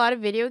played a lot of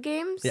video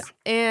games Yeah.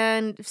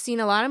 and seen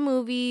a lot of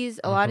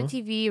movies, a lot of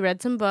TV,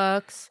 read some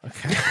books.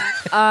 Okay.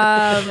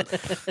 Um,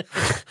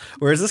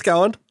 Where's this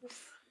going?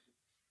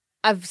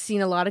 I've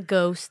seen a lot of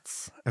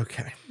ghosts.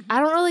 Okay. I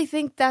don't really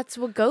think that's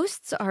what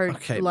ghosts are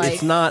Okay. like.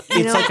 It's not. you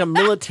It's know? like a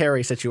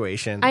military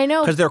situation. I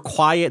know. Because they're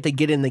quiet. They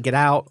get in. They get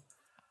out.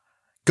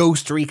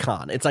 Ghost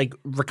recon. It's like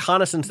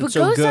reconnaissance. But That's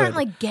so ghosts good. aren't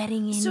like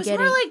getting in. so it's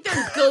getting... more like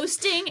they're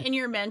ghosting in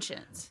your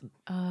mentions.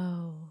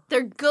 Oh.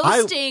 They're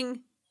ghosting.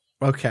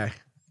 Okay.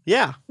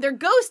 Yeah. They're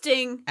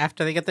ghosting.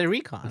 After they get their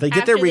recon. They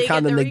get their After they recon,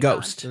 get then their they recon.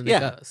 ghost. Then they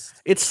Yeah. ghost.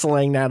 It's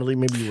slang, Natalie.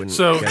 Maybe you wouldn't.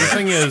 So get the it.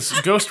 thing is,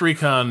 Ghost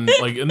Recon,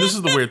 and this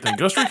is the weird thing.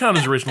 Ghost Recon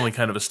is originally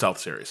kind of a stealth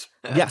series.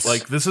 Yes.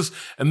 This is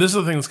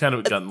the thing that's kind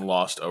of gotten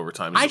lost over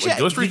time. Is Actually,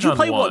 Ghost did you Recon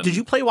play? 1, Did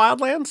you play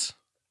Wildlands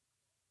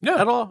Yeah,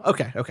 at all?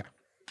 Okay. Okay.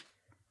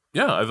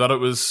 yeah. I thought it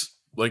was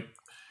like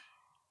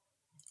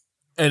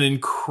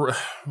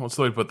what's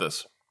the way to put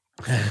this?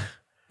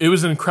 It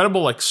was an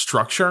incredible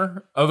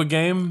structure of a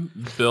game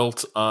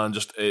built on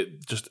just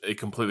a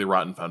completely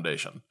rotten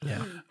foundation.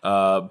 Yeah.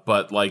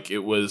 But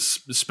it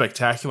was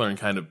spectacular and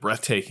kind of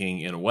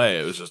breathtaking in a way.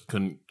 It was just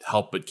couldn't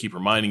help but keep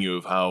reminding you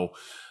of how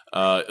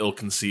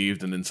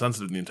ill-conceived and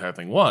insensitive the entire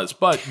thing was.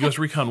 But Ghost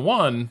Recon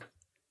 1,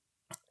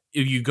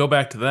 if you go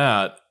back to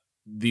that,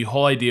 the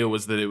whole idea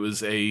was that it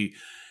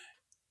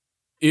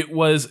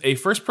was a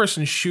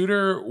first-person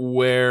shooter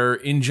where,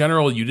 in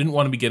general, you didn't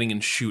want to be getting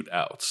in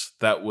shootouts.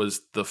 That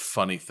was the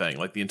funny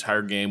thing. The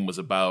entire game was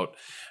about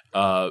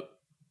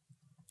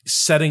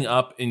setting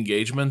up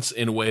engagements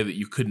in a way that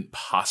you couldn't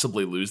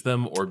possibly lose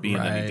them or be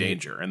in any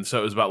danger. And so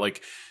it was about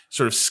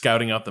sort of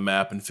scouting out the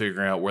map and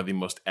figuring out where the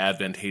most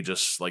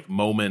advantageous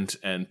moment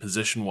and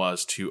position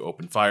was to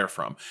open fire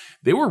from.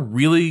 They were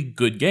really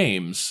good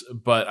games,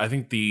 but I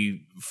think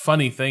the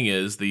funny thing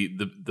is the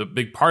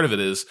big part of it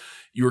is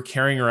you were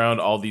carrying around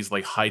all these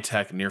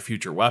high-tech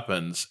near-future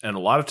weapons, and a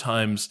lot of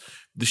times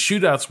the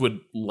shootouts would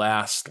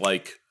last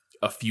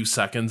a few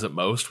seconds at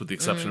most, with the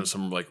exception of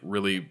some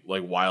really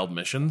wild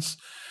missions.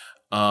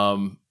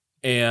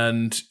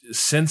 And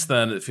since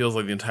then, it feels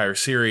like the entire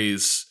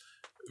series,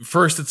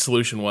 first its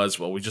solution was,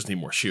 well, we just need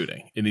more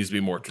shooting. It needs to be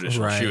more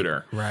traditional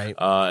shooter. Right.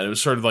 And it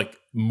was sort of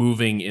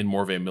moving in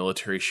more of a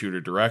military shooter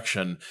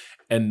direction.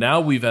 And now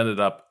we've ended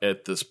up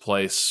at this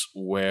place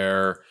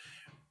where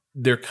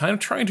they're kind of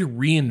trying to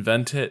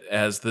reinvent it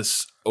as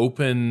this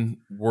open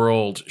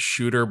world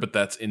shooter, but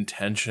that's both in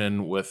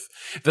tension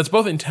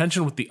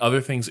with the other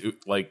things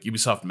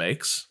Ubisoft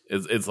makes.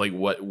 It's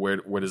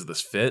where does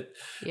this fit?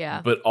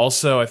 Yeah. But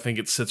also I think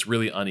it sits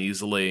really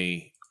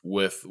uneasily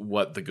with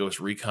what the Ghost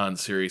Recon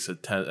series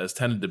has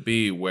tended to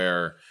be,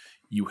 where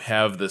you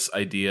have this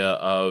idea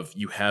of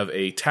you have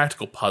a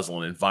tactical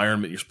puzzle, an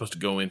environment you're supposed to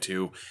go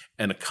into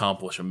and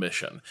accomplish a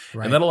mission.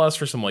 Right. And that allows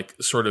for some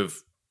sort of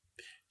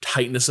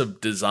tightness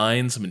of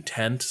design, some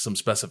intent, some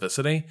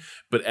specificity.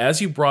 But as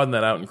you broaden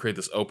that out and create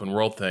this open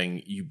world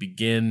thing, you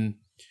begin,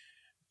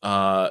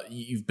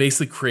 you've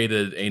basically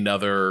created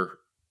another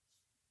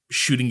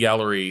shooting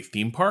gallery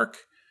theme park,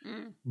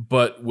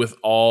 but with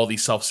all the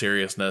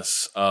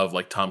self-seriousness of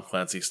Tom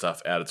Clancy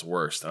stuff at its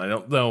worst. And I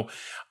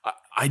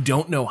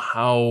don't know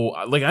how,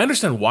 I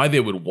understand why they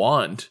would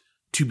want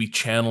to be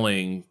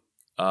channeling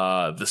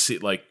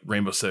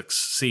Rainbow Six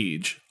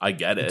Siege. I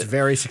get it. It's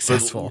very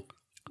successful.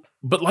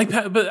 But I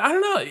don't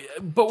know.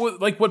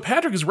 But what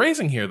Patrick is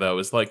raising here, though,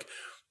 is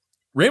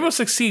Rainbow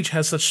Six Siege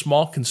has such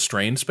small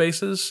constrained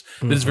spaces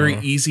that it's very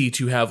easy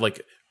to have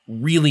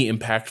really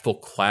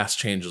impactful class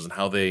changes in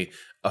how they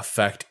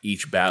affect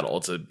each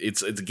battle.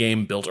 It's a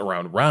game built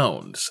around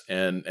rounds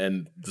and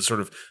the sort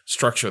of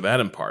structure that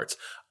imparts.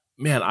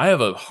 Man, I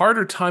have a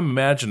harder time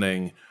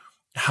imagining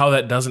how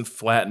that doesn't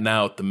flatten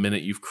out the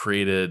minute you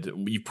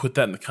put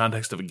that in the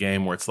context of a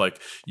game where it's like,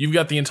 you've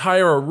got the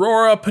entire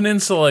Aurora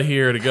Peninsula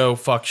here to go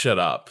fuck shit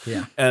up.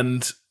 Yeah.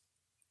 And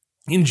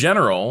in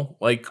general,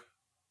 like,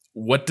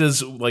 what does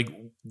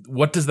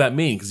that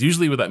mean? Because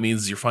usually what that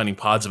means is you're finding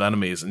pods of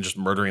enemies and just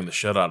murdering the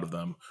shit out of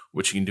them,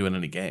 which you can do in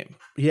any game.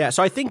 Yeah.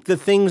 So I think the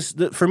things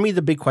that, for me,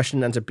 the big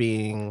question ends up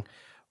being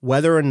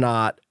whether or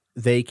not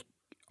they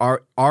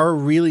are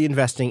really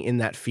investing in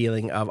that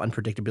feeling of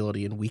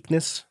unpredictability and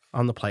weakness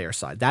on the player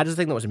side. That is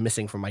the thing that was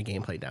missing from my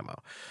gameplay demo,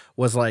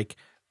 was like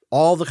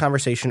all the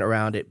conversation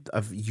around it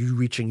of you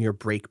reaching your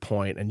break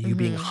point and you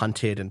being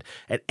hunted, and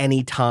at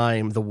any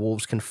time the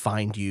wolves can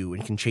find you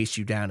and can chase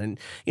you down. And,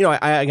 you know,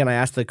 I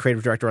asked the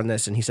creative director on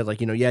this, and he said, like,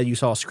 you know, yeah, you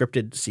saw a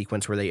scripted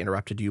sequence where they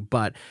interrupted you,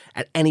 but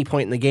at any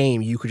point in the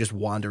game you could just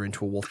wander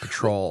into a wolf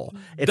patrol,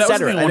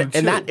 etc.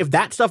 And that, if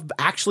that stuff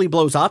actually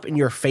blows up in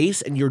your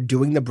face and you're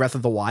doing the Breath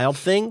of the Wild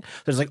thing,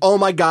 there's like, oh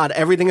my God,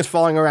 everything is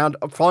falling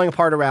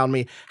apart around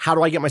me. How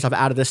do I get myself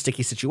out of this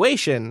sticky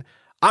situation?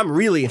 I'm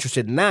really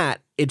interested in that.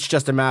 It's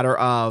just a matter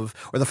of,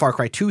 or the Far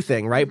Cry 2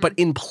 thing, right? But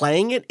in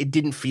playing it, it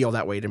didn't feel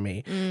that way to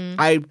me.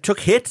 I took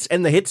hits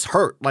and the hits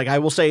hurt. Like, I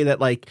will say that,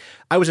 like,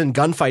 I was in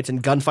gunfights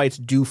and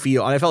gunfights do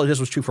feel, and I felt like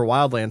this was true for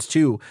Wildlands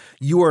too.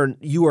 You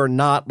are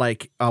not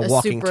like a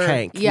walking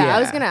tank. Yeah, I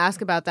was going to ask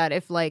about that.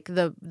 If like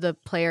the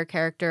player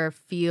character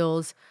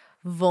feels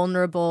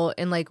vulnerable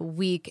and like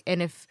weak,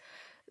 and if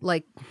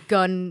like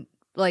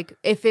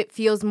if it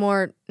feels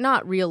more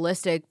not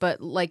realistic,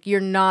 but like you're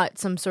not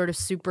some sort of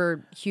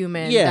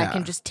superhuman that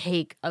can just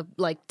take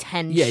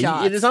 10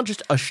 shots. It is not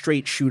just a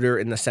straight shooter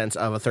in the sense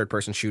of a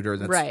third-person shooter.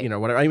 That's you know,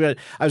 whatever. I mean,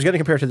 I was going to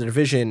compare it to the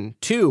Division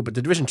 2, but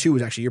the Division 2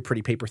 was actually, you're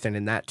pretty paper thin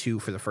in that too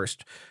for the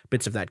first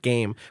bits of that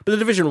game. But the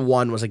Division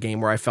 1 was a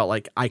game where I felt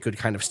like I could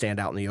kind of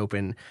stand out in the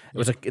open.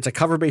 It's a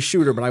cover-based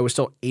shooter, but I was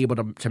still able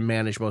to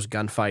manage most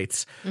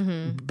gunfights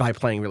by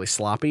playing really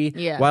sloppy.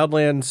 Yeah.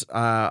 Wildlands,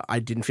 I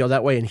didn't feel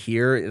that way. And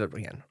here,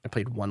 again, I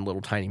played one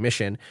little tiny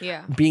mission.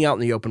 Yeah. Being out in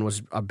the open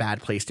was a bad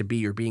place to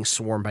be, or being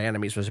swarmed by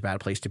enemies was a bad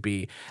place to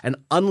be. And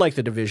unlike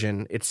the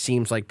Division, it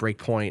seems like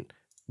Breakpoint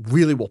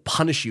really will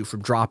punish you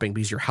from dropping,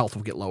 because your health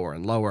will get lower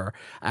and lower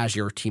as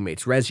your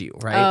teammates res you,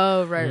 right?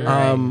 Oh,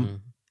 right.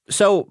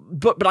 So,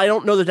 but I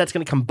don't know that that's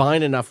going to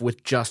combine enough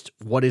with just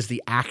what is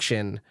the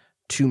action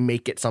to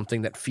make it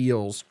something that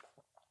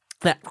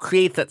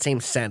creates that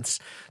same sense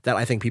that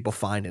I think people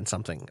find in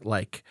something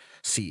like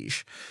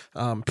Siege.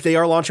 But they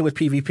are launching with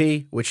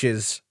PvP, which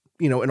is,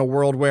 you know, in a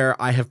world where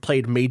I have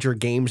played major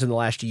games in the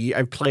last year.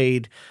 I've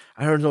played,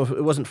 I don't know if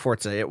it wasn't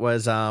Forza. It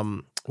was,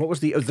 what was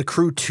the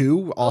Crew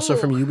 2, also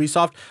from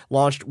Ubisoft,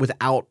 launched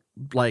without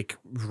like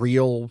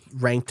real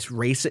ranked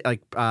racing,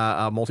 like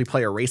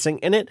multiplayer racing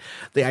in it.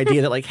 The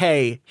idea that like,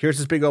 hey, here's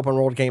this big open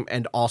world game,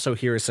 and also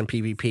here is some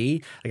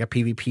PvP, like a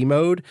PvP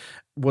mode,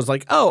 was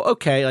like, oh,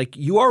 okay, like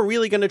you are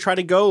really going to try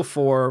to go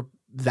for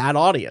that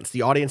audience,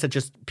 the audience that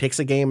just picks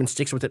a game and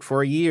sticks with it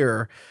for a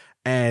year.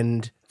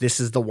 And this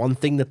is the one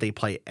thing that they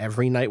play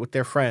every night with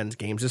their friends,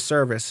 games as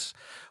service,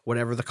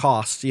 whatever the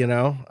cost, you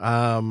know?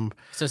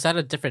 So is that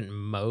a different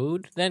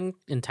mode then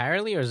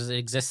entirely, or does it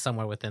exist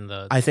somewhere within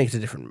the... I think it's a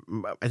different,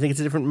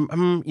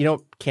 you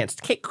know, can't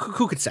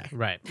who could say?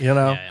 Right. You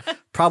know? Yeah.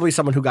 Probably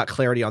someone who got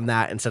clarity on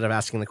that instead of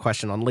asking the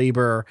question on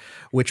labor,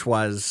 which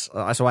was,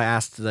 so I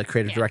asked the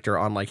creative director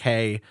on like,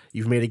 hey,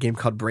 you've made a game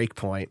called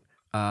Breakpoint.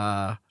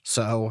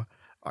 So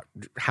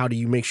how do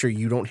you make sure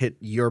you don't hit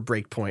your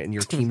break point and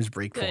your team's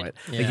break point?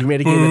 Like, you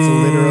made a game that's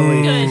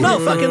literally no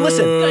fucking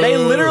listen. They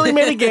literally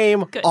made a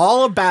game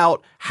all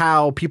about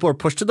how people are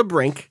pushed to the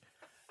brink.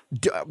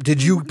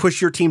 Did you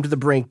push your team to the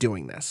brink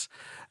doing this?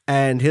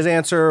 And his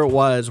answer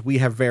was, we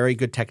have very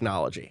good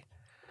technology.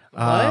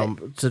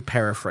 To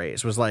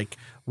paraphrase, was like,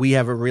 we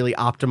have a really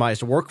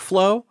optimized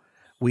workflow.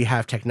 We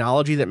have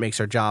technology that makes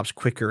our jobs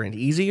quicker and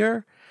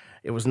easier.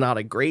 It was not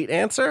a great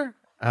answer.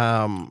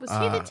 Was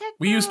he the tech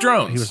We use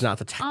drones. He was not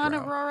the tech on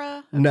bro.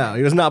 Aurora? No,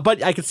 he was not.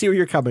 But I could see where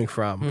you're coming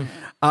from.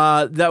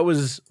 That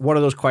was one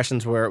of those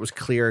questions where it was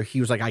clear. He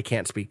was like, I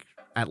can't speak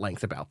at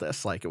length about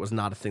this. Like, it was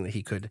not a thing that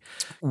he could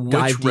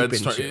dive deep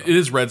into. It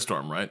is Red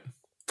Storm, right?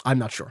 I'm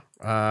not sure.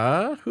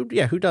 Who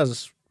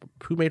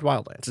made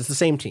Wildlands? It's the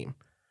same team.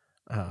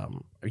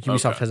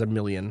 Ubisoft has a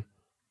million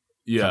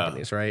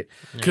companies, right?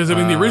 Because I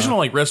mean, the original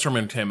like Red Storm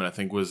Entertainment, I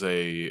think, was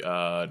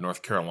a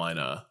North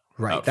Carolina.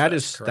 Right,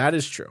 outfit. that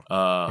is true.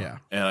 And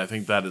I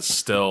think that is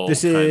still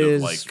this kind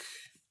is of like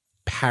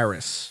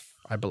Paris,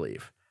 I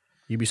believe.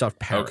 Ubisoft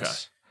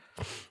Paris.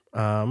 Okay.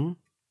 I'm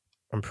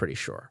pretty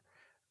sure.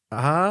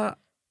 Yeah.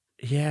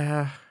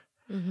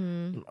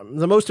 Mm-hmm.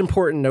 The most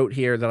important note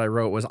here that I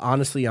wrote was,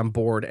 honestly, I'm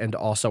bored, and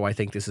also I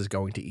think this is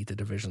going to eat the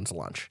Division's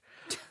lunch.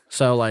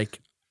 So, like,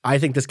 I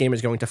think this game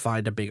is going to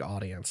find a big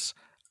audience.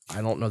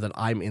 I don't know that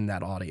I'm in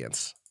that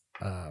audience.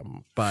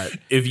 But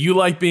if you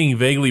like being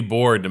vaguely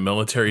bored in a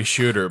military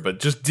shooter, but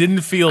just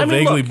didn't feel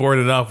vaguely bored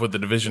enough with the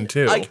Division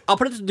 2. I'll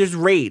put it. There's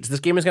raids. This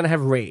game is going to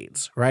have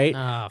raids, right?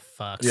 Oh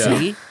fuck. Yeah.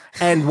 See,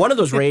 and one of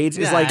those raids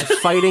is like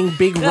fighting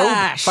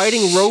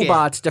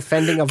robots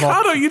defending a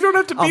volcano. Kato, you don't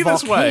have to be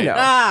this way.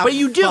 But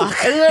you do.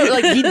 And,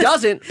 like he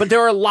doesn't. But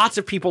there are lots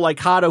of people like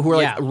Kato who are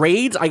like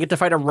raids. I get to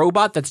fight a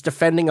robot that's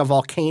defending a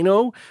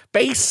volcano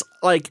base.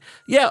 Like,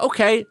 yeah,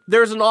 okay.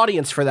 There's an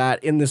audience for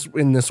that in this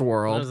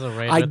world.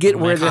 I get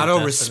where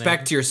Kato,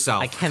 respect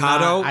yourself. I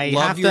cannot. Kato,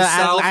 love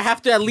yourself. I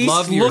have to at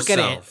least look at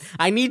it.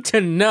 I need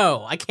to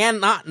know. I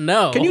cannot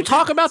know. Can you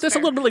talk about this a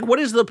little bit? Like, what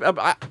is the?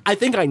 I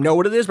think I know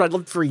what it is, but I'd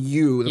love for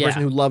you, the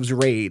person who loves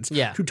raids,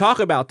 to talk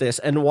about this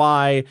and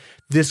why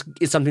this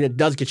is something that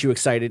does get you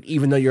excited,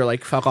 even though you're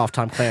like, fuck off,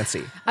 Tom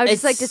Clancy. I would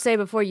just like to say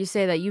before you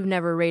say that you've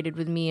never raided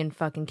with me in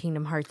fucking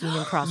Kingdom Hearts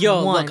Union Cross.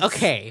 Look,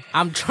 okay,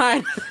 I'm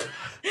trying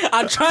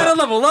to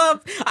level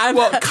up.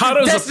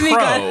 Kato's Destiny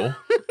a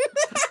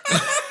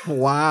pro.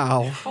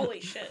 Wow.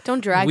 Holy shit.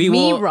 Don't drag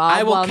me,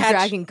 Rob, while I'm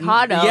dragging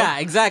Kato. Yeah,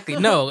 exactly.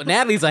 No,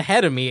 Natalie's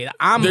ahead of me.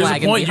 I'm There's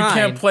lagging a point behind.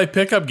 you can't play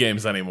pickup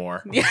games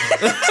anymore.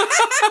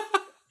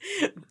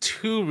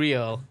 Too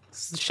real.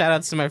 Shout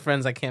outs to my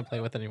friends I can't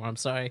play with anymore. I'm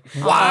sorry.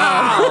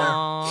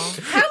 Wow.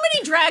 How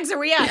many drags are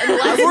we at in the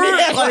last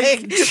We're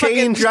like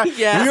chain drag.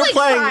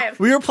 Yeah.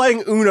 We were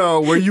playing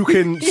Uno where you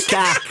can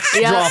stack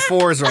draw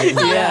fours right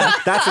now. Yeah.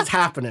 That's what's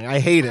happening. I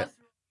hate it.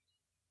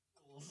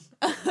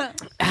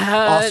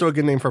 Also a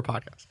good name for a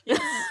podcast.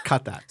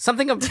 Cut that.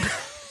 Something of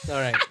all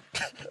right.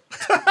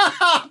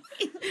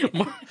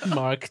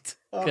 Marked.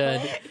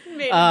 Good.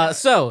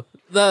 So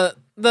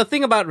the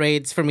thing about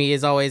raids for me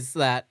is always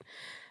that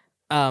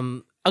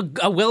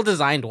a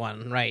well-designed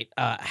one, right,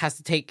 has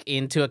to take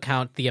into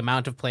account the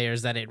amount of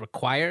players that it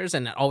requires,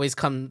 and it always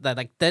comes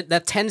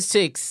that tends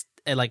to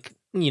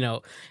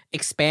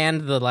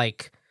expand the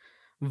like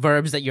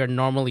verbs that you're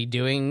normally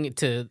doing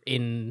to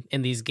in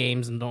these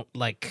games, and don't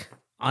like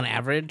on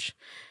average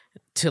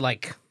to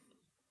like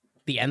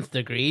the nth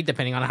degree,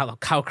 depending on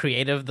how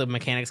creative the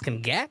mechanics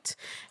can get,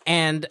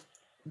 and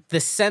the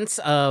sense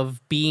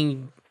of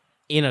being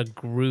in a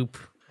group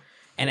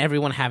and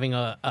everyone having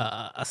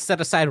a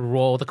set-aside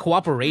role. The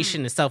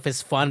cooperation itself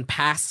is fun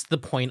past the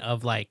point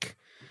of, like,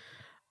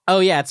 oh,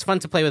 yeah, it's fun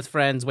to play with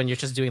friends when you're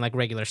just doing, like,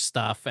 regular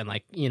stuff. And,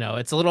 like,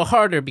 it's a little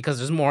harder because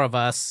there's more of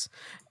us.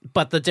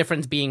 But the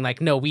difference being, like,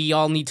 no, we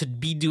all need to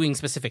be doing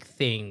specific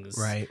things.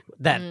 Right.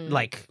 That,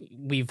 like,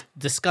 we've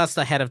discussed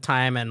ahead of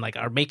time and, like,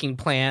 are making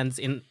plans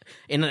in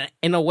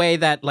a way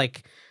that,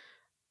 like,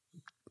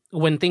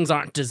 when things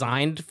aren't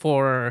designed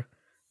for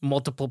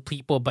multiple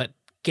people but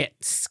get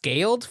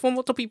scaled for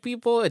multiple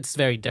people, it's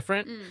very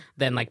different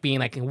than like being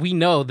like, we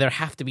know there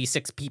have to be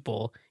 6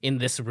 people in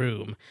this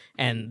room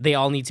and they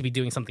all need to be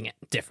doing something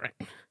different,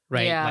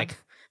 right? Yeah. Like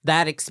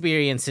that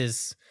experience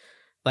is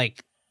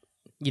like,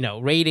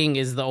 raiding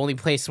is the only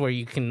place where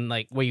you can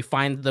like where you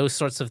find those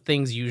sorts of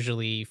things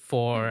usually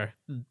for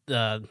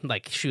the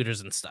like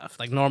shooters and stuff.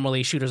 Like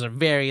normally shooters are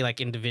very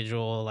like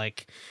individual,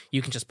 like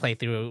you can just play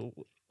through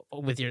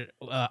with your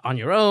on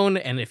your own,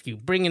 and if you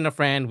bring in a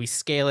friend, we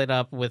scale it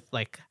up with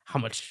like how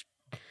much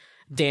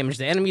damage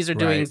the enemies are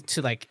doing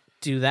to like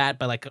do that.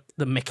 But like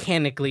the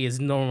mechanically is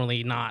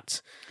normally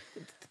not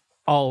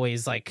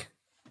always like,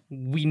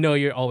 we know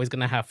you're always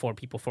gonna have 4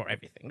 people for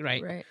everything,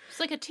 right? Right. It's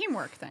like a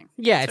teamwork thing.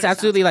 Yeah, it's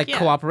absolutely like Yeah.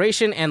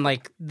 cooperation and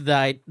like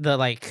the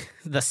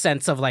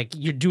sense of like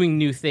you're doing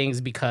new things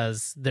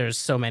because there's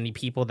so many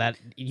people that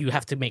you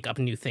have to make up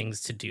new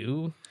things to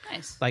do.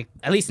 Nice. Like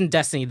at least in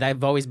Destiny,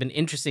 they've always been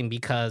interesting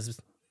because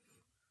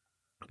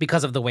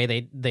of the way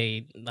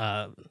they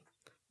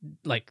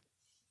like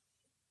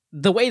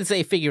the way that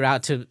they figure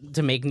out to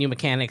make new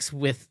mechanics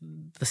with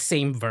the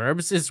same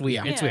verbs is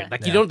weird. Yeah. It's weird.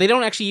 Like Yeah. they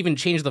don't actually even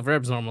change the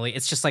verbs normally.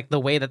 It's just like the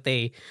way that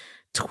they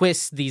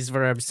twist these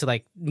verbs to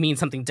like mean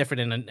something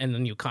different in a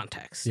new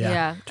context.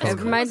 Yeah.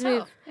 totally. It reminds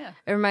me. Yeah.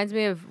 It reminds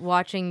me of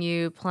watching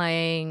you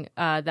playing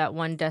that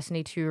one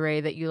Destiny 2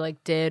 raid that you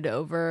like did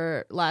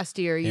over last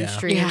year. You Yeah.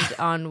 streamed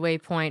on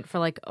Waypoint for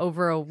like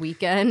over a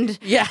weekend.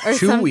 Yeah. Or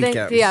 2 something.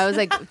 weekends. Yeah, it was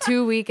like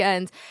 2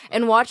 weekends.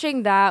 And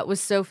watching that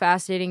was so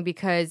fascinating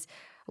because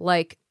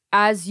like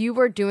as you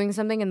were doing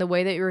something and the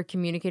way that you were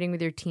communicating with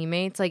your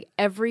teammates, like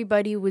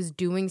everybody was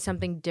doing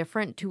something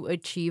different to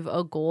achieve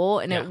a goal.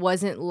 And it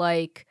wasn't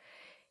like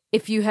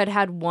if you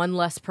had one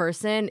less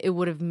person, it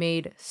would have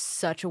made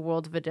such a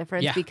world of a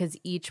difference because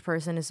each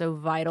person is so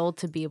vital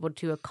to be able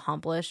to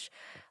accomplish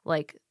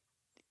like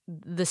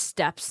the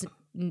steps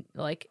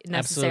like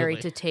necessary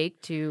Absolutely. to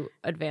take to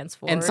advance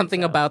forward. And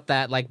something about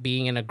that, like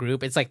being in a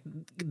group, it's like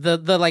the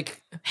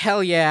like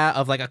hell yeah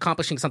of like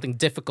accomplishing something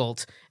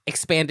difficult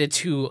expanded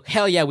to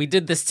hell yeah, we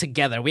did this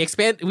together. We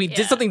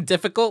did something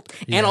difficult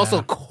and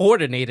also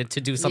coordinated to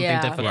do something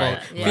Yeah. difficult.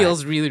 Right. Yeah.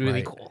 Feels really,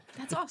 really cool.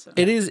 That's awesome.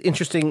 It is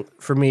interesting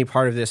for me.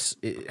 Part of this,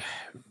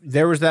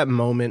 there was that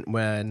moment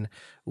when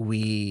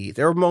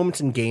there were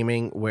moments in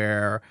gaming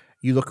where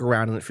you look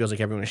around and it feels like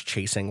everyone is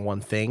chasing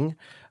one thing.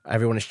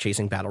 Everyone is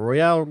chasing Battle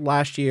Royale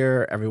last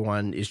year.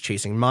 Everyone is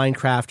chasing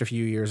Minecraft a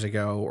few years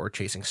ago, or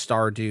chasing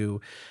Stardew.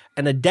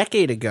 And a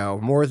decade ago,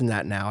 more than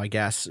that now, I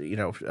guess,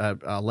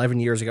 11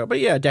 years ago, but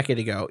yeah, a decade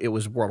ago, it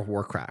was World of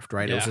Warcraft,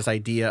 right? Yeah. It was this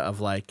idea of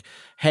like,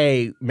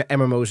 hey,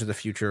 MMOs are the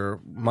future,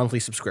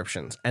 monthly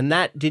subscriptions. And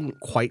that didn't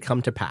quite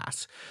come to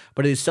pass.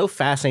 But it is so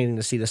fascinating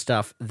to see the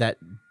stuff that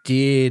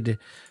did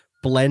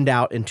blend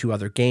out into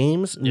other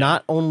games,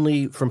 not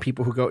only from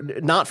people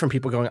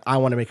going, I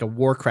want to make a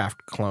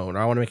Warcraft clone, or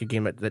I want to make a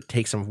game that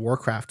takes some of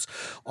Warcraft's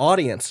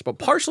audience, but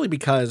partially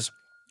because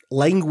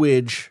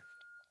language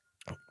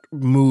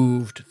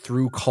moved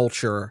through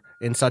culture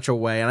in such a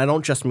way, and I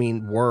don't just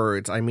mean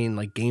words, I mean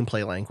like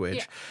gameplay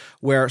language,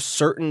 where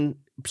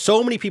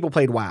so many people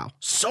played WoW,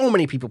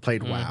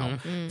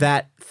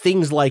 that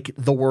things like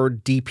the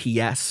word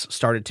DPS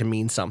started to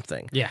mean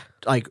something. Yeah.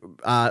 Like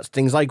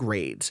things like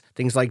raids,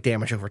 things like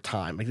damage over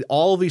time, like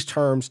all of these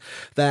terms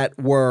that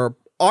were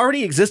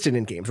already existed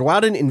in games. WoW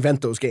didn't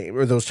invent those games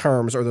or those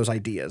terms or those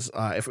ideas,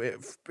 if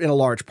in a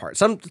large part.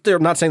 They're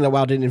not saying that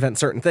WoW didn't invent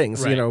certain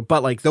things, right,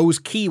 but like those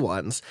key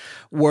ones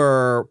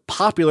were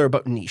popular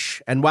but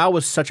niche. And WoW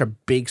was such a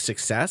big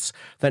success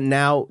that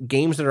now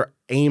games that are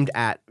aimed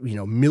at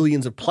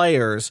millions of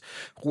players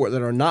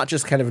that are not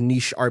just kind of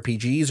niche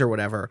RPGs or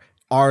whatever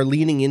are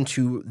leaning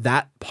into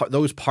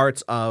those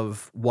parts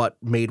of what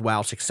made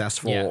WoW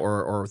successful,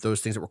 or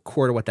those things that were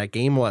core to what that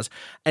game was.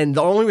 And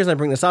the only reason I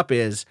bring this up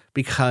is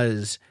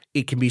because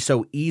it can be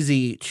so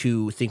easy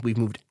to think we've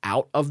moved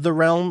out of the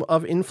realm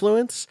of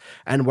influence.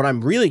 And what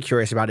I'm really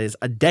curious about is,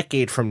 a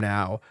decade from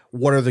now,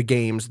 what are the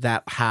games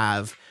that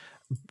have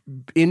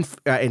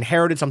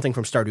inherited something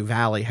from Stardew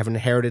Valley, have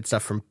inherited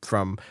stuff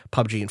from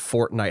PUBG and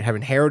Fortnite, have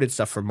inherited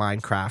stuff from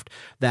Minecraft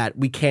that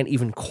we can't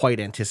even quite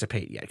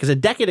anticipate yet. Because a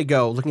decade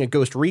ago, looking at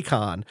Ghost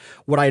Recon,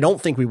 what I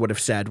don't think we would have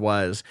said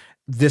was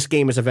this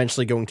game is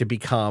eventually going to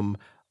become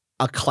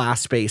a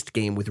class-based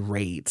game with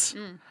raids.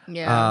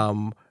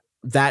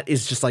 That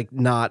is just like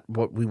not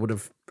what we would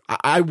have.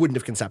 I wouldn't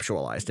have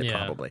conceptualized it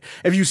probably.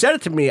 If you said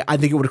it to me, I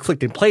think it would have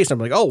clicked in place. I'm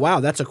like, oh, wow,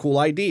 that's a cool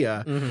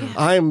idea. Mm-hmm.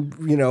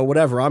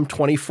 I'm, I'm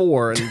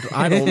 24 and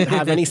I don't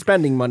have any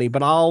spending money,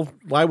 but I'll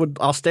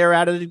stare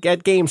at it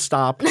at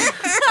GameStop.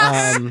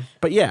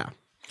 But yeah,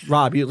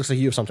 Rob, it looks like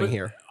you have something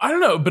here. I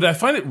don't know, but I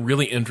find it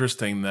really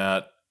interesting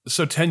that,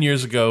 10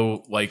 years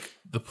ago, like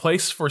the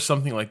place for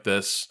something like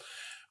this,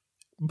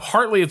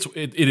 partly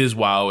it is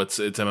WoW, it's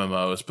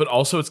MMOs, but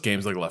also it's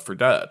games like Left 4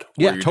 Dead,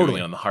 where you're doing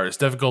it on the hardest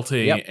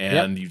difficulty,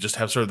 you just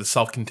have sort of the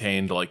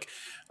self-contained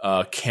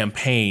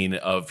campaign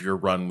of your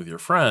run with your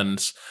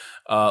friends.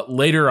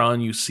 Later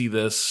on, you see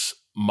this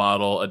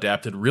model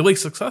adapted really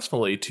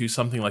successfully to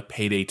something like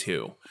Payday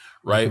 2,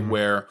 right? Mm-hmm.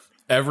 Where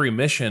every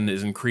mission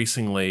is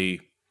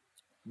increasingly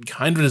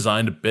kind of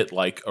designed a bit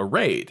like a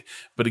raid,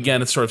 but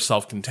again, it's sort of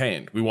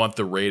self-contained. We want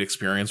the raid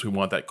experience. We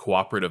want that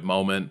cooperative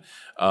moment.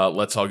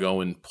 Let's all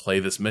go and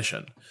play this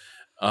mission.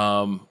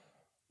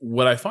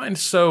 What I find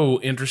so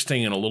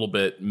interesting and a little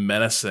bit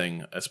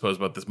menacing, I suppose,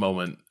 about this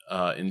moment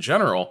in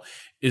general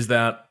is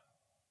that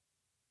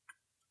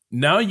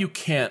now you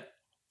can't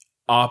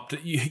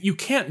you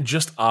can't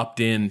just opt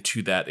in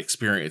to that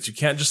experience. You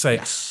can't just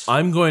say,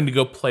 I'm going to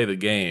go play the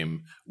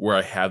game where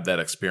I have that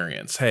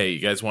experience. Hey, you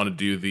guys want to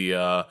do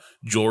the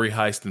jewelry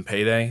heist in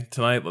Payday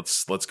tonight?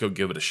 Let's go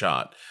give it a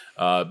shot.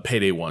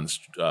 Payday 1's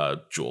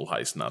jewel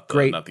heist, not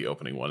the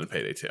opening one in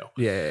Payday 2.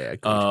 Yeah.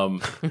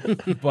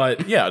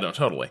 But yeah, no,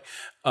 totally.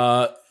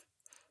 But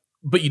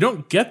you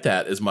don't get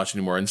that as much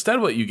anymore. Instead,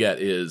 what you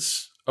get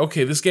is,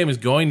 okay, this game is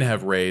going to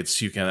have raids,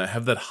 so you can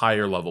have that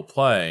higher level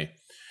play.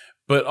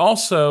 But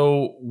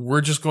also,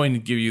 we're just going to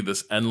give you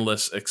this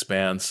endless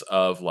expanse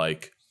of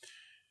like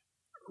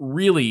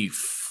really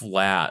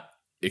flat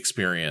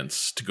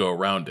experience to go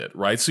around it,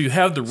 right? So you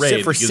have the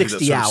raid for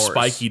 60 hours,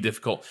 spiky,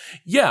 difficult.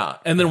 Yeah,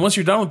 and then once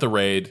you're done with the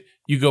raid,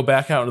 you go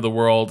back out into the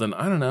world and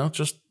I don't know,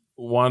 just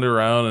wander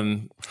around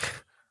and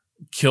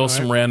kill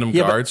some random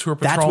guards who are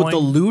patrolling. That's what the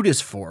loot is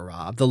for,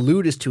 Rob. The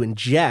loot is to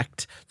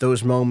inject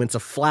those moments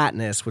of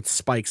flatness with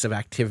spikes of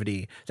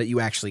activity that you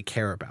actually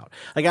care about.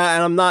 Like,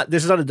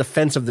 this is not a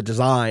defense of the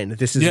design.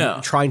 This is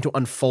trying to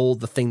unfold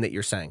the thing that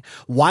you're saying.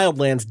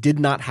 Wildlands did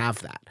not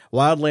have that.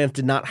 Wildlands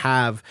did not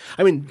have,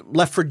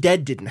 Left 4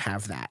 Dead didn't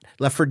have that.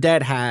 Left 4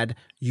 Dead had,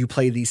 you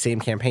play these same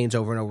campaigns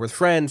over and over with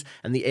friends,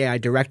 and the AI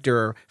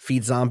director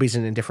feeds zombies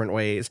in different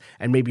ways,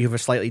 and maybe you have a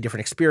slightly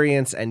different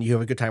experience, and you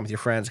have a good time with your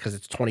friends because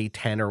it's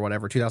 2010 or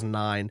whatever,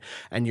 2009,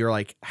 and you're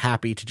like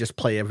happy to just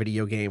play a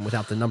video game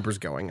without the numbers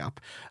going up.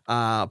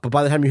 But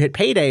by the time you hit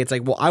Payday, it's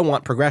like, well, I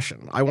want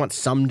progression. I want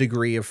some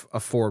degree of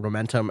forward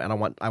momentum, and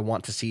I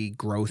want to see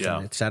growth,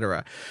 and et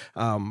cetera.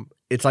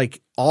 It's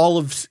like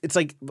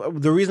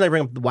the reason I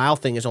bring up the WoW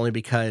thing is only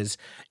because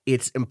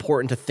it's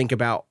important to think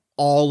about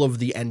all of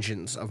the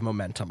engines of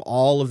momentum,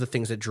 all of the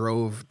things that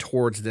drove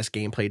towards this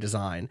gameplay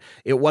design.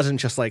 It wasn't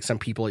just like some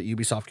people at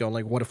Ubisoft going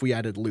like, what if we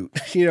added loot?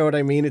 You know what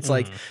I mean? It's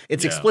like,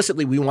 it's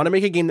explicitly, we want to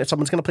make a game that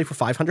someone's going to play for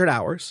 500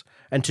 hours.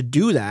 And to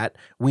do that,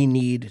 we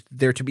need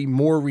there to be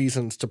more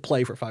reasons to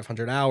play for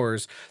 500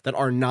 hours that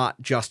are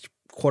not just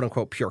quote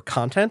unquote pure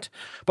content,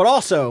 but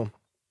also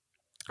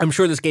I'm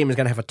sure this game is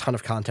going to have a ton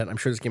of content. I'm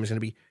sure this game is going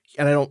to be,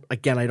 and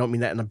I don't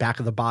mean that in the back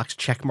of the box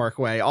checkmark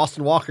way.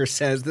 Austin Walker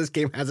says this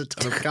game has a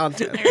ton of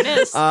content. There it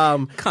is.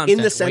 In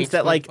the sense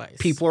that like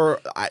people are,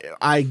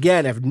 I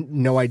again have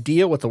no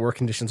idea what the work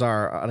conditions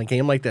are on a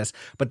game like this,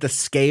 but the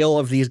scale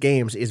of these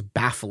games is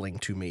baffling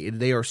to me.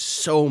 They are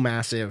so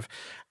massive.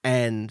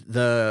 And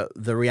the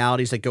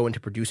realities that go into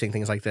producing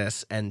things like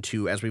this, and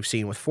to, as we've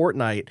seen with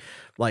Fortnite,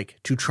 like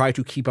to try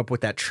to keep up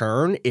with that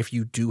churn, if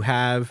you do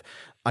have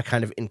a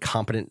kind of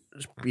incompetent,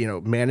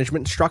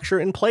 management structure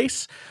in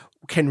place,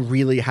 can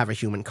really have a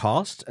human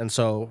cost. And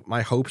so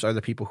my hopes are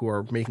the people who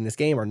are making this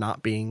game are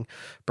not being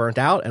burnt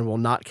out and will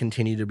not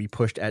continue to be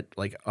pushed at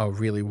like a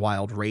really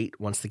wild rate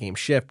once the game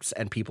shifts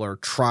and people are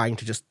trying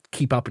to just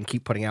keep up and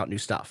keep putting out new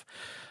stuff.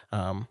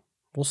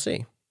 We'll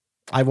see.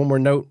 I have one more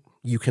note.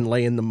 You can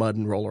lay in the mud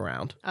and roll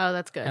around. Oh,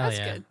 that's good. That's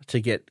good. To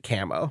get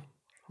camo.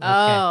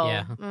 Oh,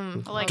 yeah.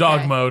 I like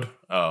Dog that. mode.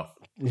 Oh.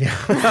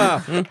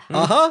 Yeah.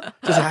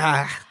 Just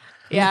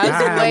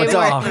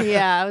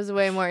I was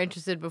way more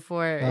interested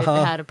before it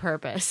had a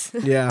purpose.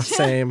 Yeah,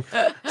 same.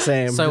 So what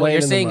Laying you're in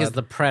the saying is mud.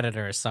 the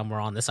Predator is somewhere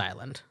on this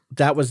island.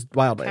 That was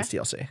Wildlands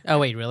DLC. Oh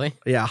wait, really?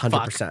 Yeah,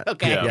 100%.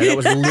 Okay. Yeah. Yeah, that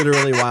was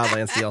literally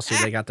Wildlands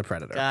DLC. They got the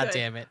Predator. God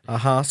damn it.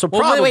 So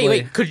Well, probably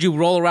wait. Could you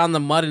roll around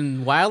the mud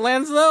in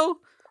Wildlands though?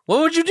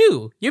 What would you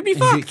do? You'd be you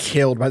fucked. get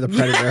killed by the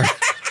Predator.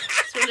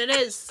 That's what it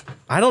is.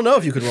 I don't know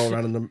if you could roll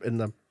around in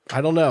the I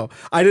don't know.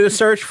 I did a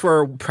search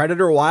for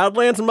Predator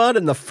Wildlands mud,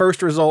 and the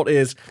first result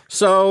is,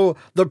 so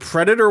the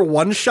Predator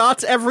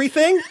one-shots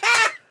everything?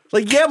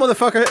 Like, yeah,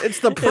 motherfucker,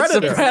 it's the Predator.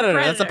 It's the Predator.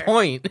 That's the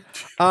point.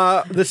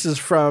 This is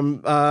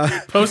from...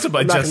 Posted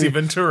by Jesse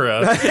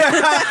Ventura.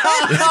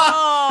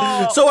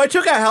 So I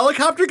took a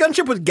helicopter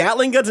gunship with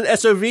Gatling guns and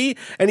SOV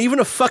and even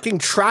a fucking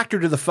tractor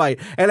to the fight.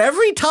 And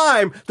every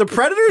time, the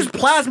Predator's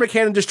plasma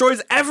cannon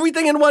destroys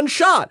everything in one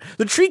shot.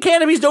 The tree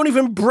canopies don't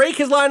even break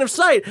his line of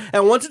sight.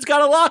 And once it's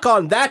got a lock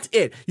on, that's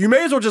it. You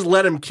may as well just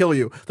let him kill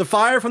you. The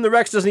fire from the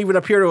Rex doesn't even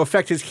appear to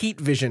affect his heat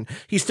vision.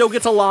 He still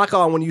gets a lock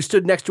on when you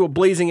stood next to a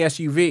blazing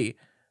SUV.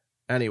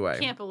 Anyway.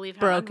 Can't believe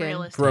how Broken.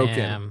 unrealistic.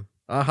 Broken.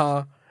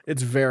 Damn.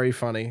 It's very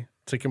funny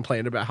to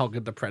complain about how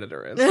good the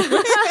Predator is.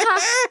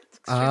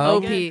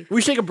 OP.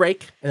 We should take a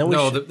break. And then we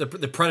No, should-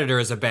 the Predator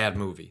is a bad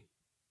movie.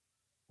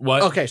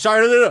 What? Okay,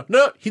 sorry,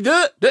 no.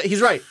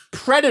 He's right.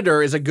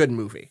 Predator is a good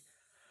movie.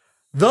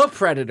 The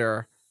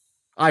Predator,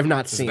 I've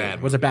not seen.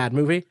 bad Was a bad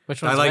movie.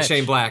 Which I one's like which?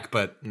 Shane Black,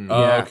 but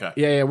Oh, yeah. okay.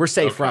 Yeah, we're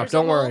safe, Rob.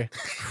 Don't worry.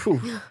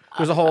 Whew.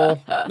 There's a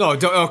hole. no,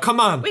 don't, oh come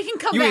on. We can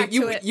come you, back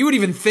you, to it. You would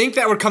even think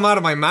that would come out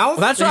of my mouth?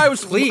 Well, that's why I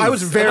was. Please. I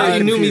was very. I thought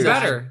you knew me confused.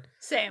 better.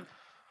 Same.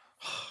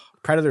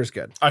 Predator's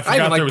good. I I forgot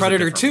even there like was a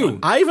Predator different 2. one.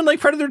 I even like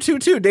Predator 2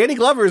 too. Danny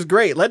Glover is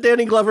great. Let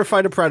Danny Glover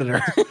fight a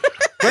predator.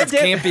 That's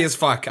campy as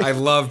fuck. I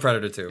love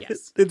Predator 2.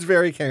 It's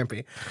very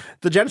campy.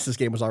 The Genesis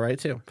game was all right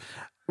too.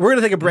 We're going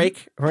to take a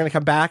break. We're going to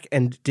come back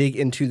and dig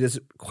into this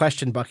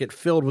question bucket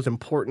filled with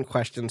important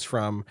questions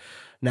from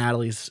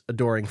Natalie's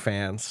adoring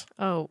fans.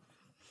 Oh,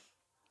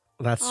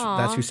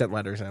 That's who sent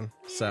letters in.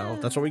 So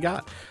that's what we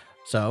got.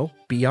 So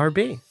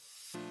BRB.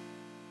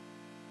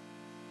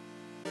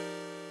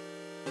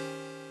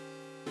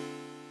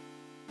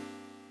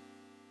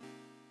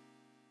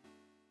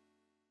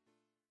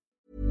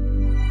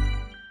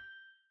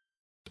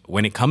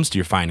 When it comes to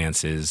your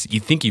finances, you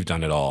think you've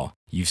done it all.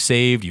 You've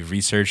saved, you've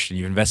researched, and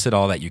you've invested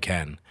all that you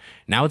can.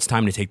 Now it's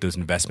time to take those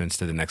investments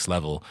to the next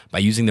level by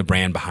using the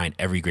brand behind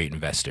every great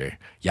investor,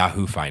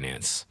 Yahoo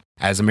Finance.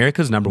 As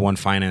America's #1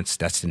 finance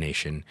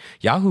destination,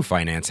 Yahoo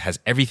Finance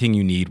has everything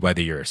you need,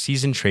 whether you're a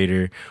seasoned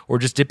trader or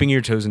just dipping your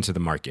toes into the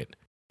market.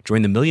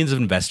 Join the millions of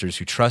investors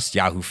who trust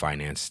Yahoo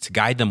Finance to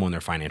guide them on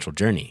their financial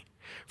journey.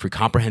 For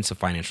comprehensive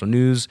financial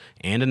news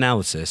and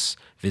analysis,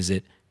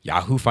 visit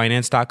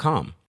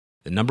yahoofinance.com.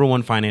 The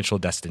 #1 financial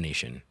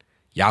destination,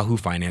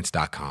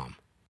 yahoofinance.com.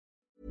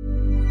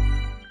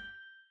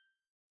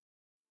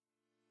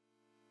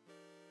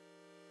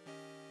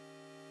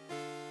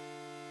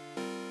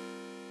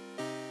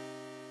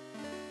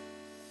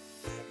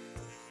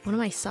 one of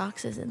my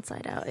socks is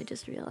inside out. I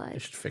just I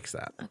realized. should fix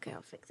that. Okay,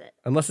 I'll fix it.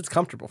 Unless it's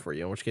comfortable for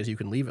you, in which case you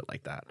can leave it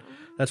like that.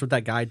 That's what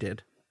that guy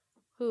did.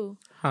 Who?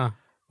 Huh.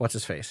 What's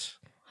his face?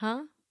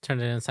 Huh? Turn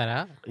it inside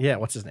out. Yeah,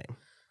 what's his name?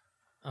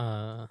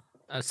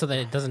 So that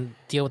it doesn't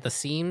deal with the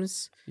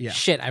seams. Yeah.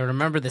 Shit, I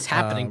remember this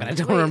happening, but I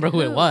don't remember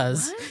who it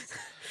was.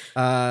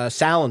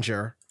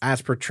 Salinger,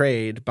 as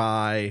portrayed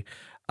by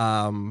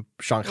Sean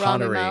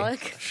Connery.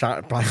 Malek?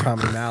 By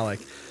Rami Malek.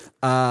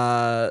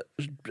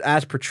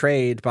 As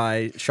portrayed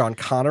by Sean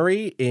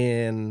Connery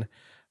in,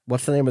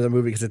 what's the name of the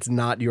movie? Because it's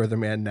not You're the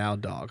Man Now,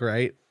 Dog,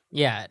 right?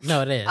 Yeah,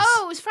 no, it is.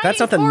 Oh, it was Friday That's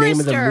not the name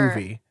of the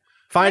movie.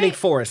 Finding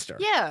Forrester.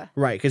 Yeah.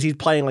 Right, because he's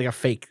playing like a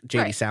fake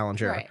J.D. Right,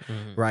 Salinger. right.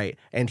 Right.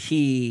 And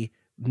he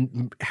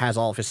has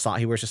all of his socks.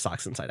 He wears his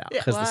socks inside out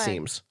because the Why?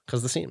 seams.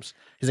 Because the seams.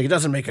 He's like, it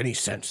doesn't make any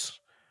sense.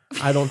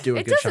 I don't do a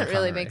It good doesn't Sean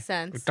really Connery. make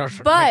sense. It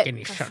doesn't But make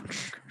any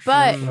sense.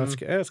 That's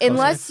close.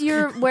 unless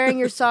you're wearing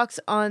your socks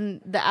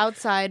on the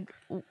outside,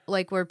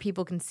 like where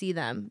people can see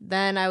them,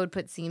 then I would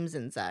put seams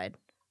inside.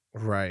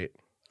 Right.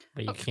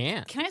 But you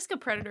can't. Can I ask a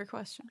Predator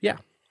question? Yeah.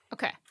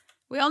 Okay.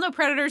 We all know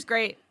Predator's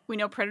great. We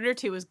know Predator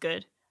 2 is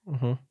good.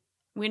 Mm-hmm.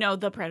 We know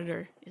The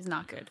Predator is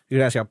not good. You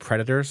could ask about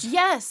Predators.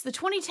 Yes, the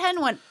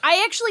 2010 one.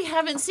 I actually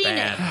haven't seen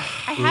it.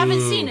 I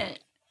haven't seen it.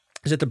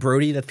 Is it the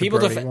Brody? That's the People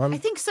Brody def- one? I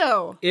think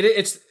so.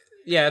 It's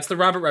the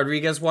Robert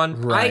Rodriguez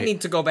one. Right. I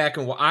need to go back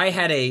and I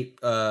had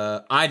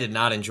I did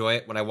not enjoy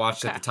it when I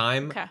watched it at the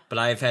time. Okay. But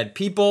I've had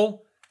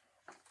people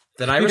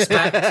that I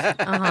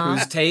respect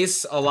whose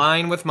tastes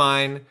align with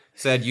mine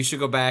said you should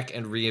go back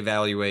and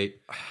reevaluate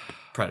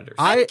Predators.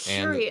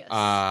 Curious.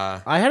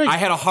 I I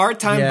had a hard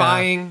time Yeah.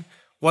 buying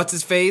what's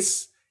his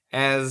face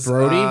as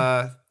Brody?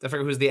 I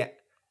forget who's the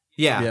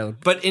Yeah.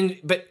 But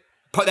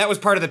that was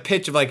part of the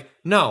pitch of like,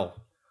 no,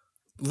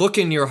 look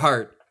in your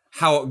heart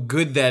how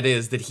good that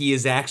is that he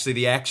is actually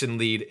the action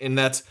lead, and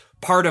that's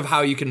part of how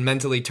you can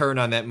mentally turn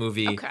on that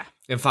movie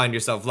and find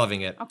yourself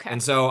loving it. Okay.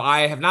 And so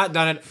I have not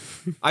done it.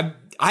 I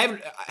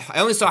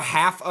only saw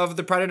half of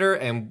The Predator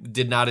and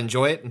did not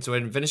enjoy it, and so I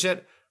didn't finish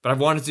it. But I've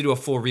wanted to do a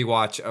full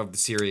rewatch of the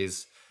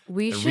series.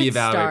 We and should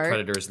reevaluate start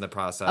Predators in the a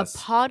process.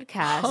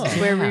 podcast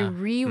where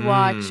we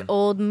rewatch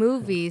old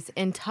movies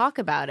and talk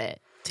about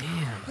it.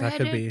 That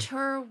could be.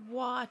 Predator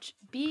watch.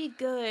 Be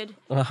good.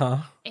 Uh-huh.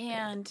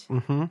 And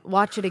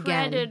Watch it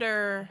again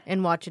Predator.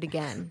 and watch it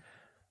again.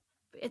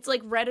 It's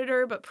like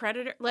Redditor, but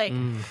Predator. Like,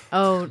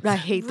 Oh, I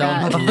hate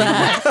that.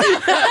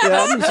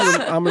 Yeah,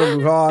 I'm gonna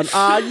move on.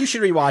 You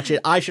should rewatch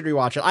it. I should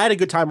rewatch it. I had a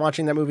good time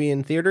watching that movie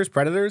in theaters,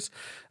 Predators,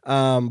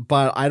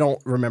 but I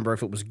don't remember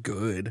if it was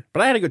good.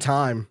 But I had a good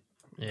time.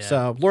 Yeah.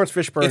 So Lawrence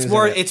Fishburne. It's is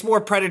more in it. It's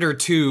more Predator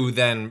 2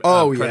 than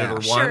Oh, yeah. Predator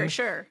 1.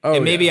 sure. Oh,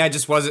 And maybe yeah. I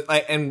just wasn't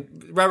like,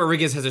 and Robert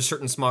Rodriguez has a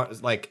certain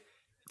smart, like,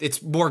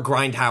 it's more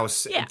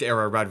Grindhouse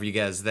era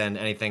Rodriguez than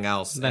anything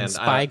else. Than and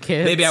Spy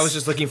Kids. Maybe I was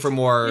just looking for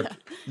more.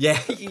 Yeah,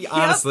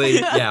 honestly,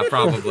 yeah,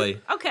 probably.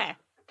 Okay.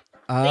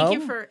 Thank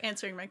you for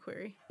answering my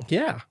query.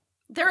 Yeah.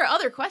 There are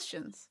other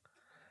questions.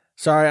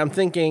 Sorry, I'm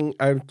trying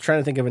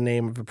to think of a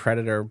name of a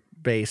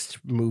Predator-based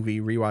movie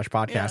rewatch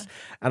podcast,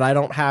 and I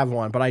don't have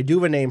one, but I do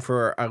have a name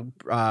for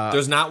a.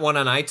 There's not one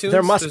on iTunes.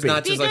 There must There's be.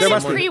 Not just You like guys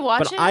someone-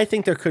 pre-watch but it? I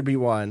think there could be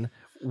one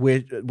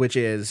which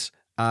is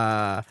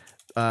about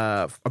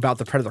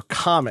the Predator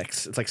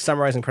comics. It's like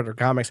summarizing Predator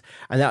comics,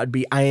 and that would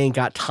be "I ain't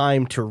got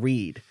time to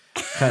read,"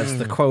 because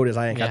the quote is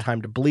 "I ain't got Yeah.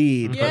 time to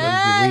bleed," but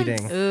Yes! we'd be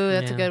reading Ooh,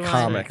 that's a good one.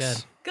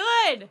 comics.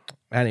 Good.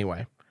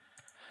 Anyway,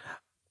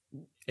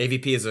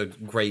 AVP is a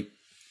great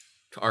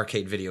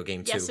arcade video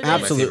game too. Yes, it One is.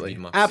 of my favorite absolutely, beat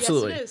 'em ups.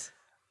 absolutely. Yes, it is.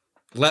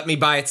 Let me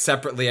buy it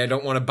separately. I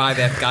don't want to buy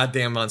that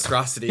goddamn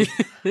monstrosity.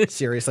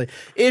 Seriously.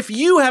 If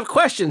you have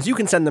questions, you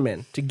can send them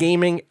in to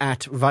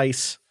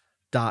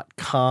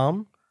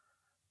gaming@vice.com.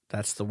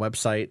 That's the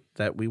website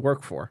that we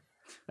work for.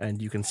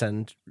 And you can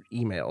send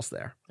emails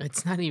there.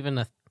 It's not even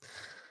a.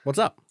 What's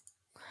up?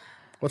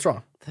 What's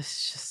wrong?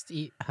 That's just.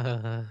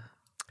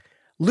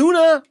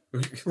 Luna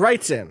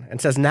writes in and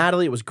says,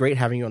 Natalie, it was great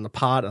having you on the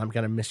pod, and I'm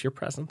going to miss your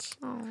presence.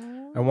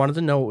 I wanted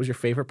to know what was your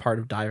favorite part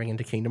of diving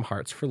into Kingdom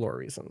Hearts for lore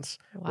reasons.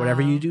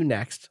 Whatever you do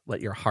next,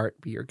 let your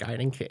heart be your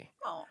guiding key.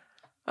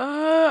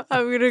 I'm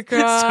gonna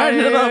cry Starting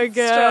it off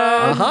again.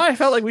 Uh-huh. I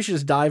felt like we should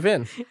just dive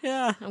in.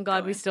 Yeah. I'm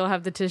glad we still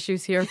have the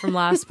tissues here from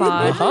last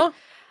pod.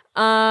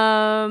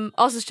 Uh-huh.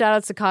 Also, shout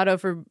out Staccato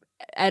for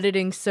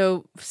editing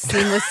so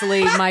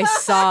seamlessly my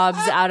sobs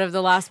out of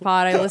the last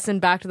pod. I listened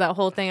back to that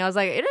whole thing. I was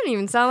like, it didn't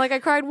even sound like I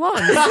cried once.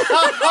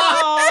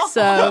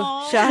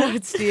 So shout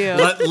outs to you.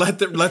 let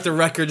the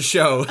record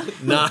show.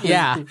 Not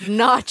Yeah.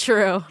 Not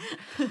true.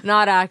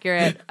 Not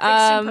accurate. Fixed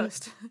in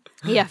post.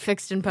 Yeah,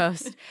 fixed in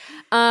post.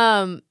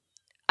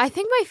 I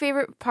think my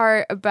favorite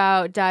part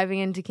about diving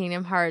into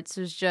Kingdom Hearts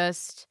was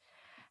just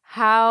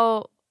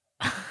how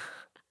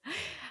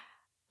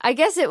I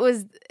guess it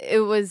was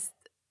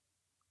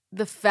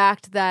the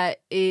fact that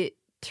it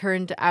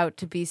turned out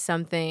to be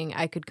something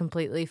I could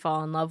completely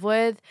fall in love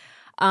with.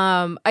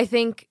 I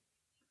think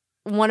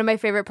one of my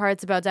favorite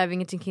parts about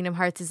diving into Kingdom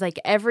Hearts is like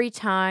every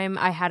time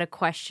I had a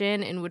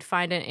question and would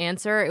find an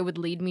answer, it would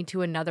lead me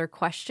to another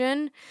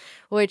question,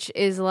 which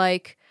is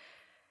like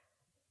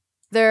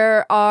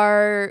there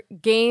are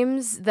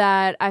games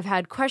that I've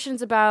had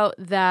questions about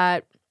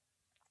that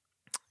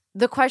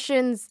the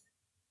questions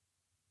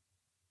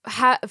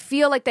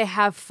feel like they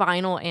have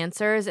final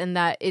answers and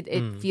that it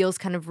feels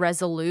kind of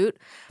resolute,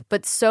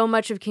 but so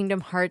much of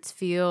Kingdom Hearts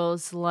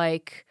feels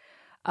like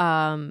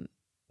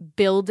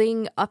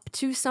building up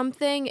to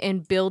something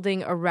and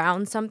building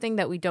around something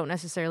that we don't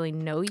necessarily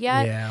know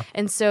yet. Yeah.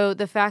 And so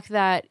the fact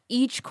that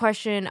each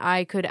question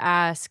I could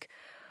ask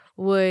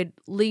would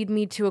lead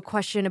me to a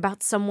question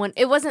about someone.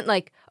 It wasn't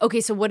like,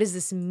 okay, so what does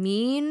this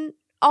mean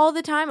all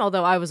the time?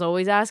 Although I was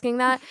always asking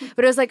that.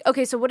 But it was like,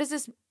 okay, so what does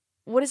this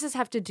what does this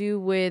have to do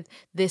with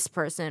this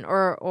person,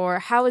 or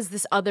how is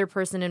this other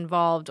person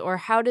involved, or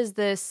how does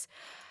this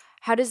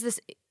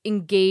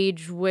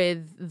engage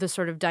with the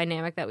sort of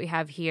dynamic that we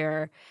have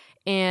here?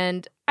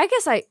 And I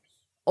guess I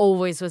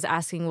always was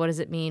asking, what does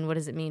it mean? What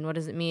does it mean? What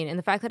does it mean? And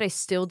the fact that I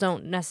still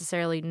don't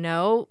necessarily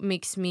know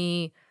makes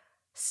me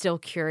still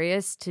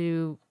curious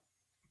to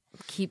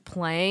keep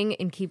playing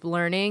and keep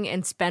learning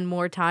and spend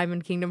more time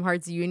in Kingdom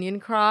Hearts Union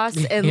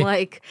Cross. And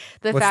like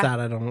the what's fact that?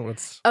 I don't know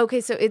what's.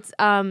 Okay, so it's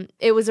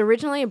it was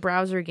originally a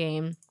browser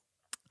game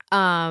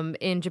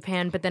in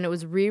Japan, but then it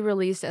was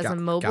re-released as a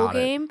mobile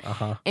game.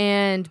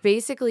 And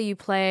basically you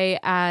play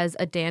as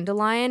a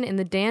dandelion, and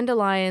the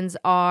dandelions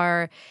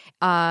are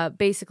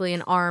basically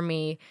an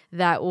army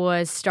that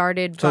was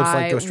started So by it's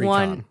like Ghost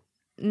one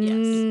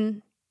Yes.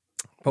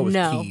 But with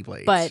no,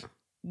 Keyblades. but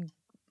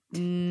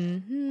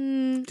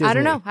I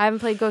don't know. I haven't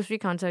played Ghost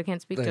Recon, so I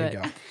can't speak there to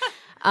you it.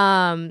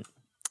 go.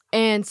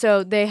 And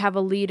so they have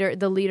a leader.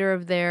 The leader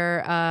of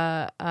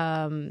their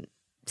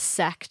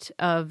sect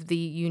of the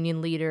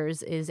Union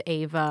leaders is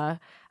Ava.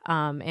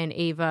 And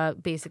Ava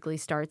basically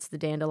starts the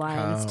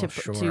dandelions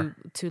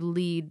to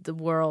lead the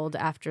world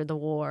after the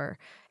war.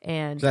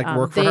 And Does that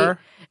work for her?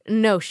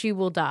 No, she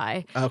will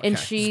die. Okay. And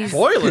she's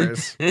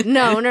Spoilers.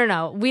 No.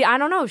 I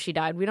don't know if she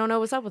died. We don't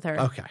know what's up with her.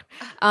 Okay.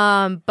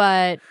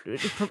 But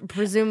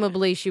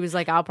presumably she was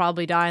like, I'll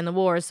probably die in the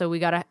war, so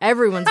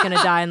everyone's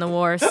gonna die in the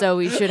war, so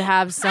we should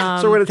have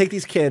some. So we're gonna take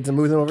these kids and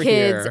move them over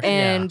here.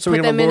 And so we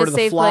put have them a in Lord a of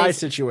the safe Fly place,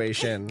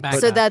 situation,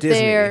 so that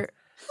Disney.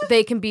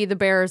 they can be the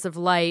bearers of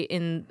light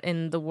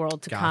in the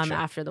world to come Gotcha.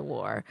 after the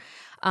war.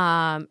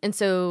 And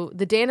so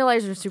the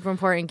dandelions are super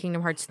important in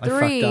Kingdom Hearts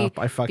 3.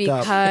 I fucked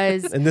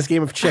because up. In this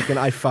game of chicken,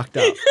 I fucked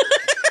up.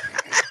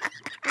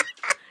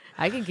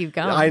 I can keep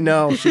going. I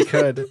know, she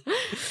could.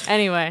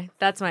 Anyway,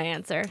 that's my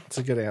answer. It's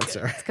a good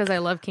answer. It's because I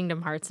love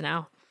Kingdom Hearts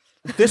now.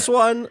 This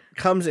one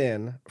comes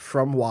in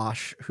from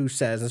Wash, who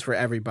says, it's for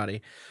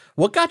everybody.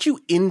 What got you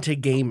into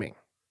gaming?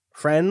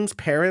 Friends,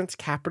 parents,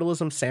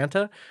 capitalism,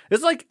 Santa?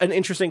 It's like an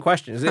interesting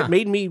question. It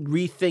made me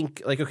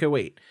rethink, like, okay,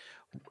 wait.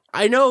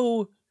 I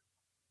know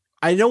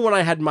when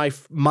I had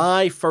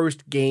my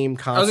first game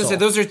console. I was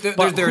gonna say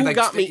they're who like,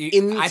 got me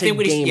into I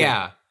think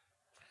gaming?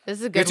 This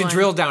is a You good have to one.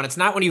 drill down. It's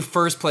not when you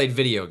first played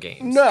video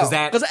games. No,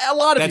 because a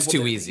lot of that's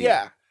people too did. easy.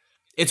 Yeah,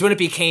 it's when it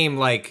became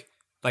like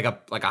a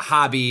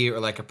hobby or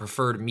like a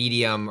preferred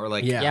medium or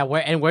like Yeah.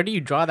 Where do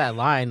you draw that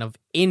line of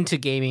into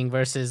gaming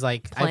versus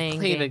like Playing I've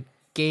played game.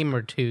 a game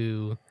or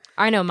two?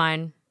 I know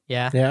mine.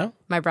 Yeah.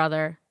 My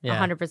brother, Yeah.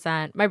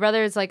 100%. My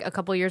brother is like a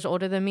couple years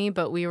older than me,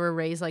 but we were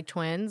raised like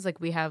twins. Like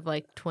we have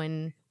like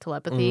twin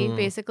telepathy,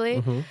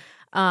 basically.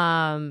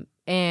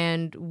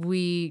 And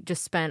we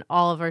just spent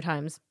all of our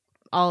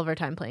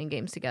time playing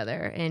games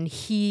together. And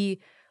he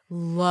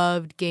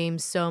loved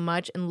games so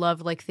much and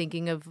loved like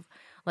thinking of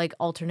like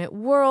alternate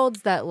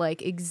worlds that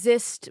like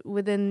exist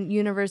within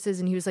universes.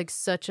 And he was like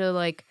such a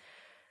like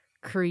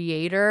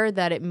creator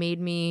that it made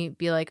me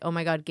be like, oh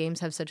my god,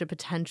 games have such a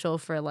potential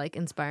for like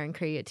inspiring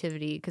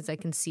creativity because I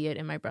can see it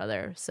in my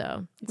brother.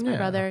 So it's my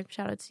brother.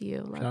 Shout out to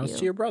you. Love shout out you.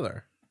 to your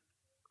brother.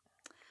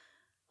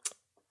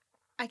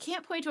 I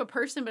can't point to a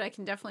person, but I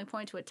can definitely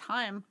point to a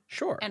time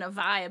Sure. and a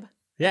vibe,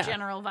 Yeah.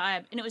 general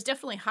vibe. And it was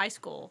definitely high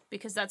school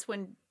because that's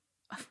when,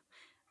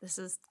 this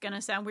is going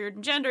to sound weird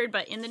and gendered,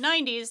 but in the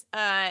 90s,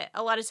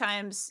 a lot of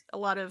times, a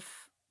lot of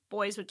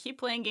boys would keep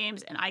playing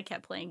games and I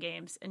kept playing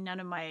games and none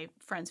of my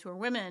friends who are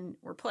women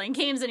were playing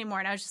games anymore.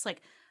 And I was just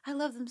like, I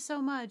love them so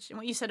much. And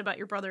what you said about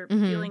your brother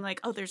feeling like,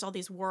 oh, there's all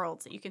these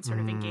worlds that you can sort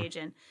of engage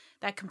in,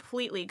 that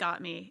completely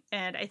got me.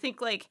 And I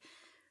think like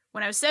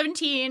when I was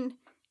 17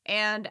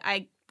 and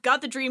I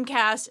got the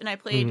Dreamcast and I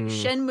played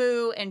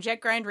Shenmue and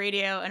Jet Grind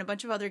Radio and a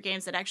bunch of other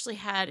games that actually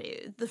had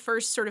the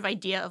first sort of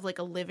idea of like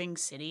a living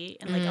city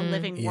and like a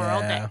living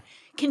world that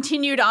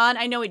continued on.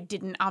 I know it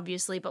didn't,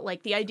 obviously, but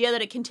like the idea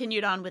that it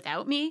continued on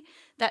without me,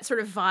 that sort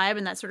of vibe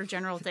and that sort of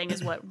general thing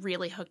is what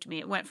really hooked me.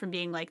 It went from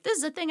being like, this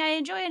is a thing I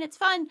enjoy and it's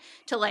fun,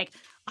 to like,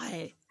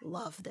 I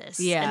love this.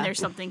 Yeah. And there's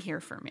something here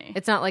for me.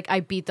 It's not like I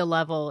beat the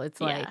level. It's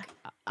Yeah.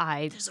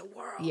 like There's a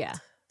world. Yeah.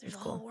 There's a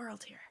whole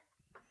world here.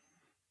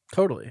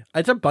 Totally.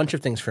 It's a bunch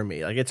of things for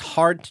me. Like it's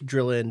hard to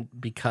drill in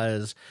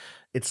because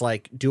it's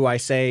like, do I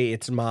say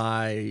it's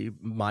my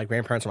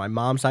grandparents on my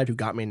mom's side who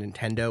got me a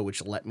Nintendo,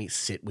 which let me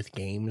sit with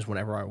games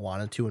whenever I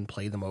wanted to and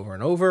play them over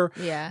and over?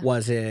 Yeah.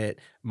 Was it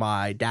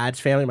my dad's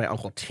family? My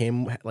Uncle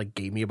Tim like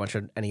gave me a bunch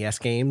of NES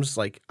games.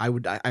 Like I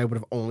would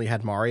have only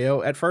had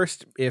Mario at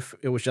first if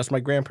it was just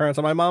my grandparents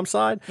on my mom's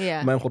side.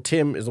 Yeah. My Uncle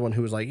Tim is the one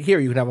who was like, here,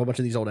 you can have a bunch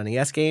of these old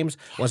NES games.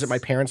 Yes. Was it my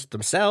parents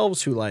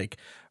themselves who like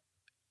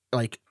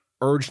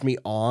urged me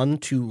on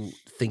to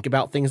think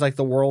about things like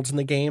the worlds in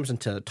the games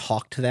and to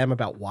talk to them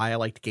about why I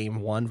liked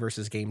game 1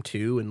 versus game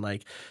 2 and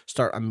like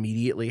start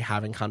immediately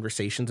having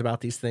conversations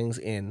about these things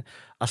in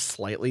a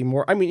slightly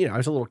more, I mean, you know, I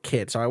was a little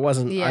kid, so I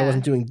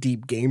wasn't doing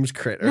deep games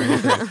crit or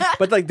anything,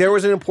 but like there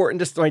was an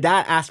important, my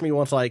dad asked me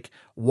once, like,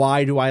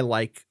 why do I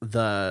like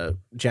the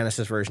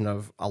Genesis version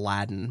of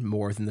Aladdin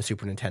more than the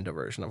Super Nintendo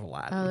version of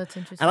Aladdin? Oh, that's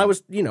interesting. And I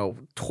was,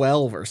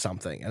 12 or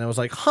something. And I was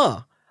like,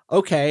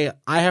 okay,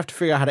 I have to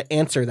figure out how to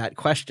answer that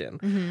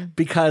question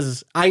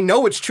because I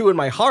know it's true in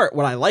my heart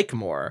what I like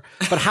more.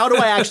 But how do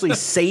I actually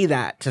say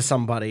that to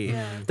somebody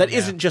that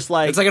isn't just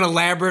like... It's like an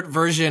elaborate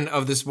version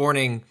of this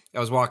morning. I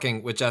was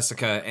walking with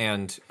Jessica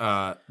and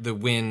the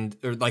wind,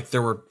 or like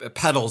there were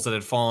petals that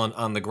had fallen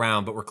on the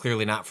ground but were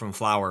clearly not from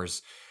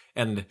flowers.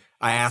 And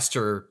I asked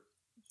her,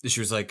 she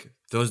was like,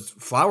 those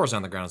flowers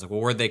on the ground. I was like,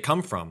 well, where'd they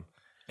come from?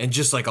 And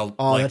just like a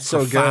that's so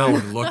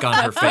profound good. look on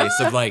her face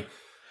of like...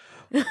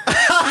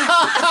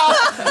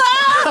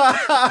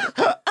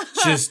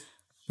 just,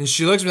 and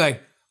she looks at me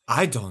like,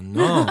 I don't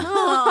know.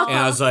 And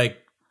I was like,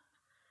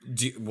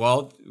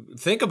 well,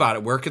 think about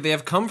it. Where could they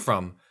have come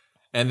from?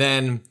 And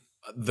then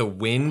the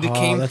wind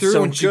came through,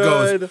 so and she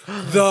good. goes,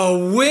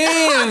 the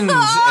wind. And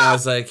I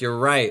was like, you're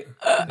right.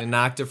 And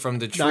knocked it from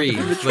the tree.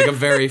 Like a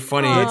very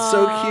funny, It's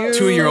so cute.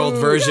 2-year-old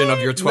version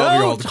of your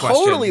 12-year-old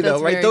question. Totally, though,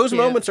 That's right? very Those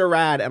cute. moments are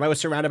rad, and I was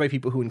surrounded by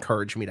people who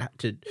encouraged me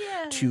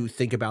to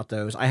think about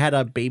those. I had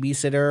a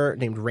babysitter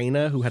named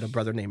Raina who had a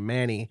brother named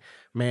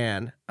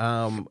Man,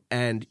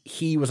 and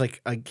he was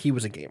like he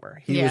was a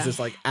gamer. He was this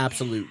like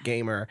absolute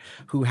gamer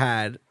who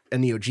had a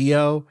Neo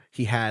Geo.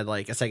 He had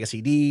like a Sega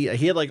CD.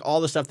 He had like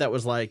all the stuff that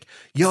was like,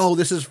 yo,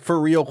 this is for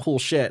real cool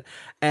shit.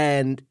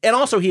 And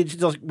also he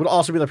would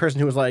also be the person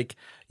who was like,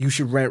 you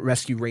should rent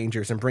Rescue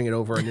Rangers and bring it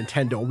over on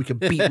Nintendo and we could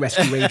beat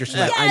Rescue Rangers so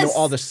that I know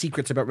all the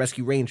secrets about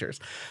Rescue Rangers.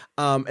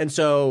 And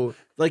so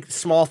like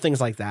small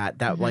things like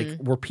that like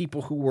were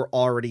people who were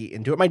already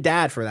into it. My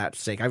dad, for that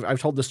sake, I've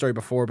told this story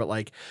before, but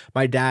like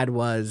my dad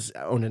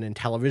owned an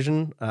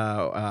Intellivision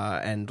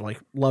and like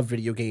loved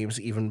video games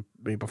even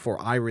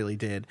before I really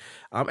did.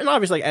 And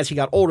obviously like, as he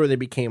got older, they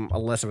became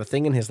less of a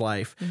thing in his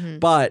life.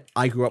 But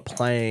I grew up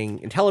playing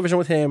Intellivision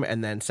with him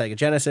and then Sega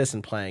Genesis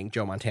and playing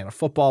Joe Montana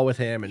football with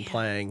him and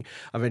playing,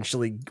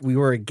 eventually we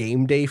were a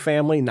Game Day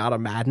family, not a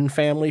Madden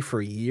family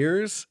for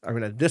years. I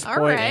mean, at this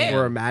point,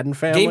 we're a Madden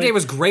family. Game Day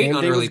was great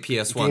on early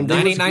PS1.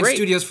 99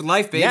 Studios for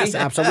life, baby. Yes,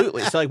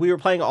 absolutely. So like we were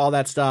playing all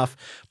that stuff,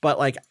 but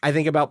like I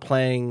think about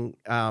playing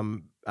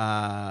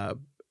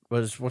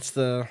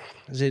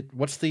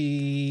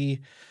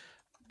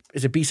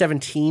is it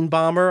B-17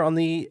 bomber on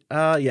the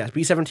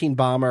B-17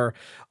 bomber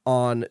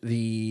on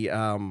the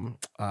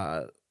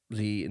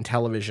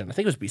Intellivision. I think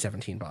it was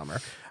B-17 bomber.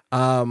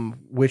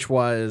 Which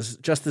was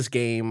just this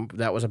game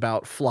that was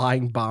about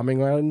flying bombing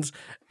runs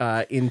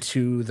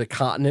into the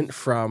continent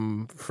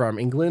from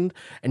England,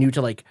 and you had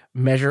to like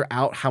measure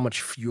out how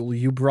much fuel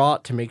you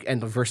brought to make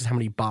and versus how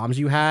many bombs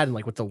you had and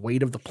like what the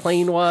weight of the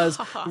plane was.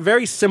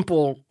 Very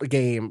simple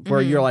game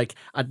where you're like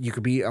you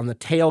could be on the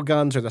tail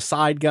guns or the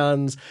side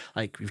guns,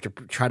 like you have to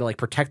try to like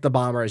protect the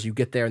bomber as you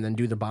get there and then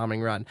do the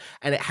bombing run.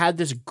 And it had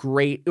this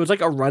it was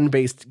like a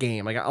run-based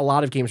game. Like a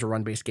lot of games were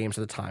run-based games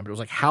at the time, but it was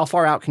like how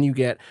far out can you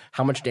get,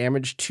 how much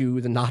damage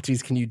to the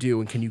Nazis can you do,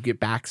 and can you get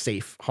back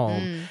safe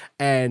home?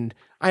 And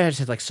I just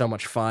had like so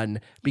much fun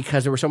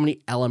because there were so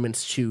many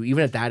elements to,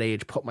 even at that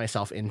age, put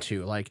myself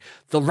into. Like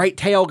the right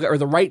tail or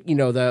the right,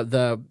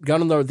 the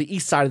gun on the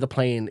east side of the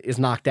plane is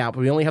knocked out,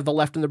 but we only have the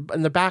left and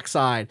the back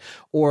side.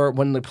 Or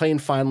when the plane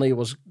finally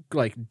was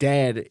like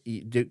dead,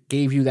 it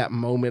gave you that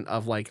moment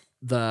of like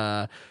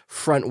the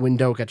front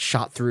window got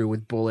shot through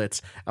with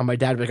bullets, and my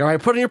dad would be like, all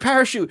right, put on your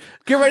parachute,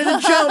 get ready to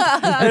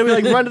jump. And we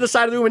like run to the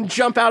side of the room and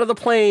jump out of the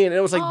plane. And it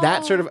was like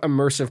that sort of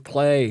immersive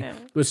play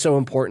was so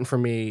important for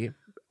me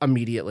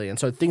immediately. And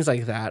so things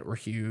like that were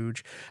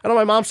huge. And on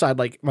my mom's side,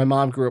 like my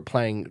mom grew up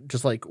playing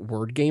just like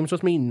word games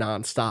with me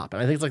nonstop.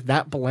 And I think it's like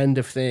that blend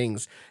of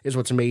things is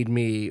what's made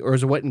me, or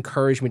is what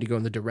encouraged me to go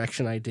in the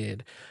direction I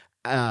did.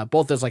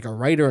 Both as like a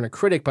writer and a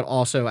critic, but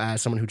also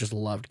as someone who just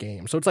loved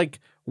games. So it's like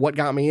what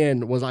got me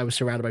in was I was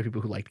surrounded by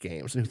people who liked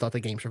games and who thought that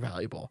games were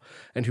valuable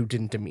and who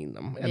didn't demean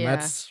them. And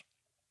that's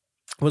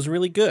was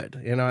really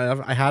good.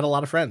 I had a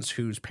lot of friends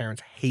whose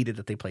parents hated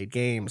that they played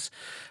games.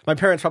 My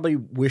parents probably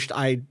wished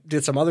I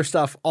did some other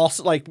stuff,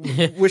 also like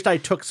wished I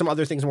took some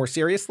other things more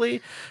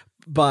seriously,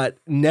 but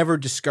never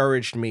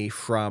discouraged me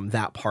from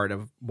that part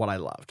of what I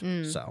loved.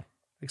 So,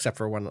 except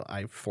for when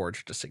I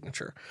forged a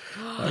signature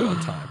at one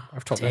time.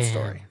 I've told that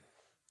story.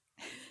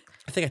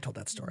 I think I told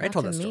that story.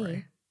 Not to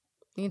me.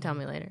 You can tell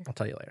me later. I'll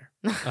tell you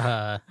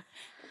later.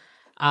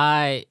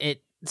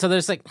 So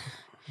there's like,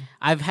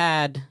 I've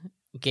had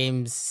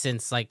games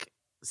since like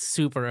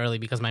super early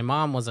because my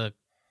mom was a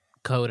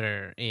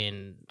coder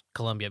in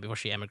Colombia before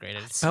she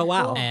emigrated. Oh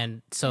wow!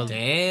 And so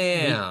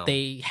damn,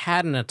 they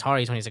had an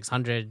Atari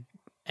 2600,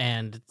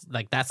 and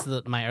like that's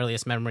my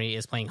earliest memory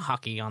is playing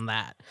hockey on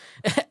that.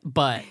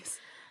 But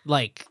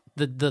like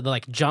the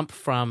like jump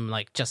from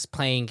like just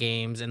playing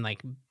games and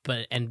like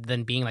and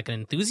then being like an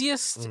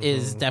enthusiast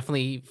is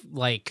definitely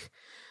like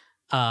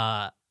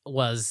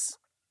was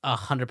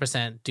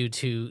 100% due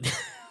to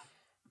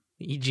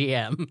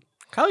EGM.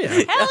 Hell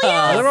yeah!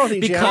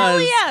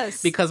 Hell yeah!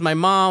 Because my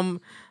mom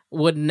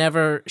would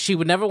never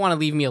want to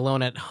leave me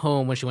alone at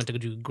home when she went to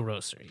do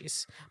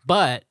groceries,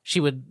 but she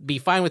would be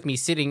fine with me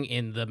sitting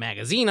in the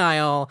magazine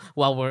aisle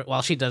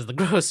while she does the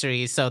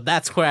groceries. So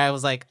that's where I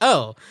was like,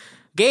 oh,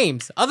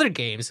 other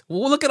games.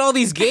 Well, look at all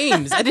these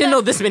games. I didn't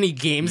know this many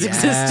games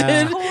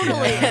existed.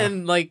 Totally.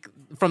 And like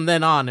from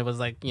then on, it was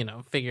like, you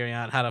know, figuring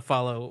out how to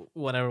follow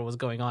whatever was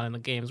going on in the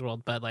games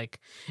world. But like,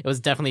 it was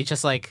definitely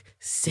just like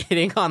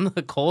sitting on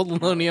the cold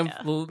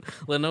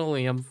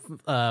linoleum,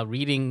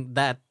 reading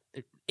that.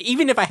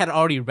 Even if I had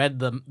already read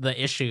the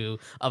issue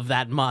of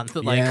that month,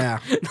 like,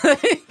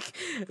 like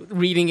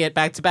reading it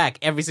back to back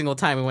every single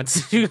time we went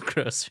to do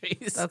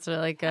groceries. That's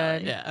really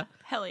good. Yeah.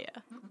 Hell yeah.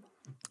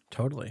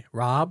 Totally.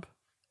 Rob,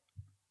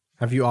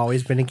 have you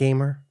always been a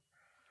gamer?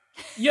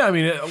 Yeah, I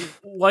mean,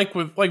 like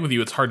with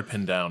you, it's hard to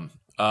pin down.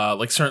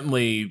 Like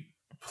certainly,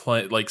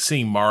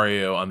 seeing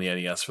Mario on the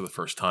NES for the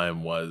first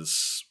time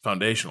was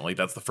foundational. Like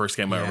that's the first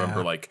game I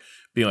remember like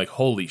being like,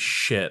 holy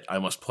shit, I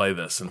must play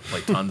this and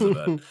play tons of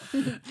it.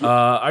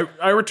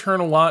 I return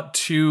a lot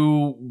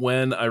to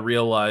when I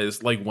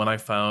realized, like when I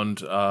found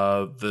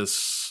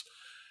this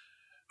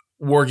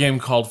war game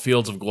called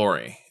Fields of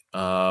Glory,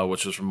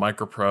 which was from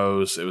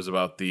Microprose. It was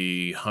about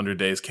the 100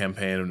 Days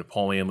campaign of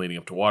Napoleon leading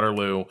up to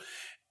Waterloo.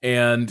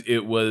 And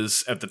it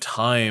was, at the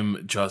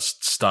time,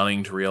 just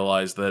stunning to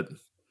realize that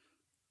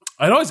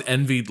I'd always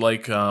envied,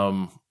 like,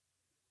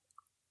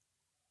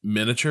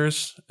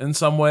 miniatures in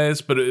some ways,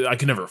 but I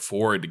could never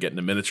afford to get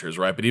into miniatures,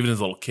 right? But even as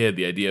a little kid,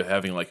 the idea of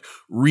having like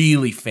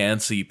really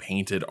fancy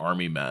painted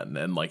army men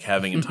and like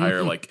having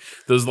entire like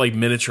those like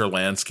miniature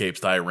landscapes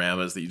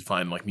dioramas that you'd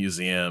find in like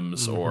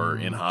museums or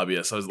in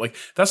hobbyists, I was like,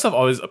 that stuff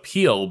always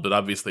appealed, but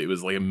obviously it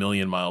was like a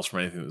million miles from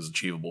anything that was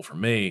achievable for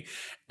me.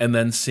 And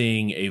then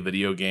seeing a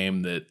video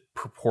game that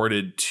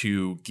purported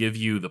to give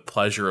you the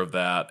pleasure of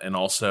that, and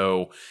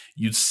also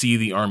you'd see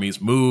the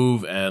armies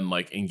move and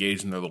like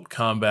engage in their little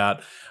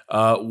combat,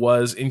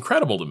 was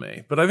incredible to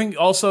me. But I think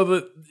also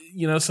that,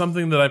 you know,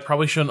 something that I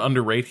probably shouldn't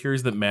underrate here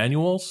is that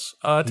manuals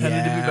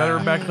tended to be better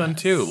back then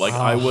too. Like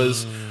I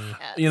was,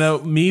 you know,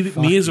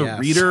 me as a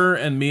reader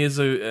and me as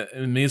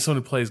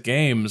someone who plays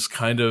games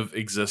kind of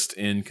exist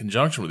in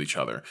conjunction with each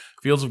other.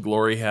 Fields of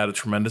Glory had a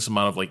tremendous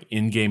amount of like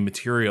in-game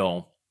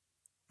material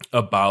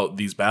about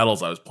these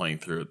battles I was playing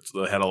through.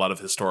 It had a lot of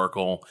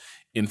historical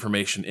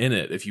information in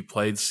it. If you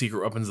played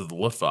Secret Weapons of the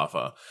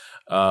Luftwaffe,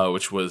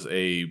 which was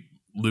a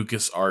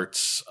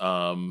LucasArts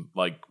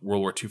like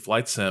World War II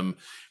flight sim,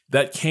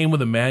 that came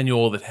with a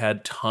manual that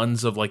had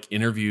tons of like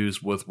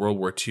interviews with World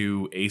War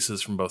II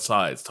aces from both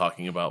sides,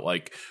 talking about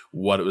like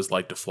what it was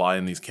like to fly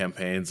in these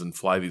campaigns and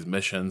fly these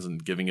missions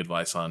and giving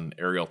advice on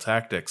aerial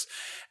tactics.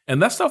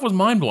 And that stuff was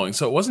mind-blowing.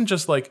 So it wasn't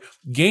just like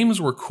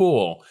games were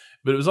cool,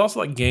 but it was also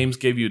like games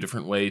gave you a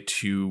different way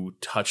to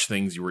touch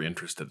things you were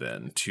interested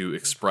in, to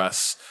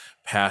express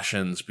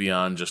passions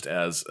beyond just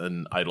as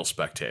an idle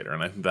spectator.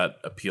 And I think that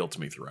appealed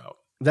to me throughout.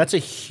 That's a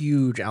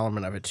huge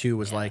element of it too,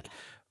 was like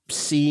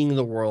seeing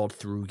the world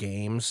through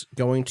games,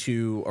 going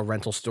to a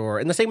rental store,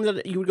 and the same way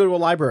that you would go to a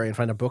library and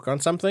find a book on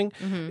something.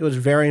 It was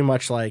very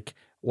much like,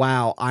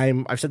 wow,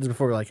 I've said this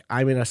before, like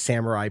I'm in a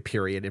samurai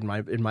period in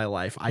my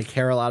life. I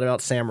care a lot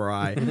about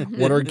samurai.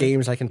 What are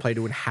games I can play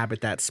to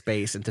inhabit that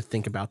space and to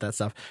think about that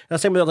stuff? And the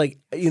same way, like,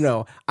 you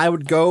know, I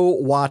would go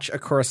watch a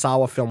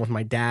Kurosawa film with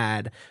my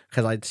dad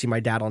because I'd see my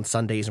dad on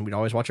Sundays and we'd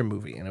always watch a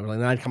movie. And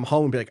then I'd come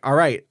home and be like, all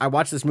right, I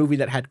watched this movie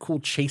that had cool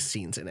chase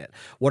scenes in it.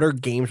 What are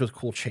games with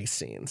cool chase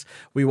scenes?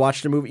 We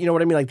watched a movie, you know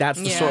what I mean? Like that's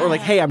the sort, or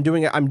like, hey, I'm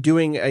doing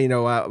you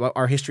know,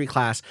 our history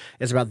class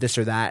is about this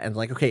or that. And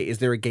like, okay, is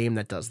there a game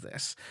that does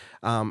this?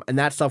 And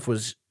that stuff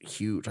was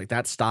huge. Like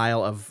that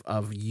style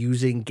of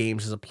using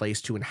games as a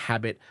place to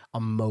inhabit a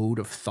mode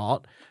of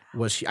thought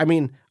was, I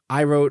mean,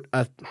 I wrote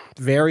a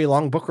very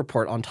long book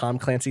report on Tom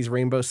Clancy's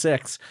Rainbow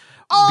Six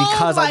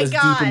because I was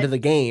deep into the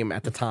game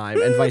at the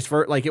time, and vice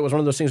versa. Like it was one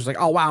of those things. Like,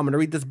 oh wow, I'm going to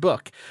read this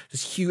book.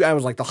 This huge. I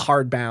was like the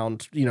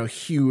hardbound, you know,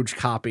 huge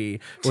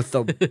copy with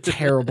the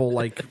terrible,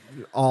 like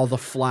all the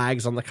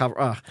flags on the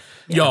cover.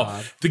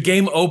 The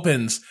game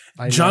opens.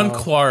 John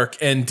Clark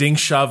and Ding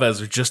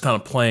Chavez are just on a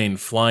plane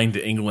flying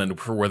to England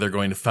for where they're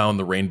going to found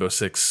the Rainbow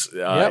Six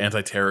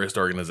anti-terrorist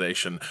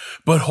organization.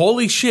 But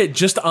holy shit,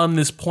 just on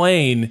this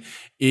plane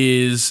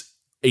is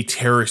a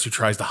terrorist who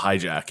tries to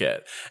hijack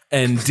it.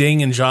 And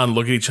Ding and John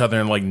look at each other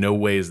and like, no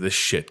way is this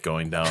shit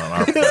going down on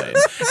our plane.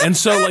 And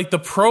so like the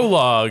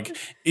prologue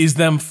is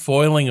them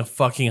foiling a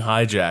fucking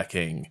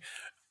hijacking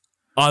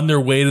on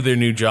their way to their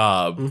new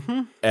job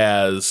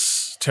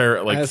as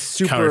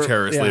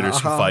counter-terrorist leaders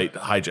who fight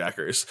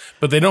hijackers.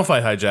 But they don't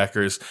fight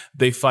hijackers.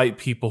 They fight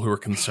people who are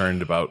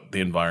concerned about the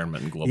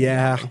environment and global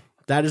warming.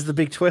 That is the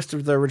big twist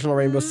of the original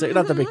Rainbow Six.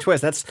 Not the big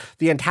twist. That's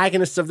the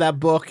antagonists of that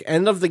book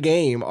and of the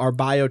game are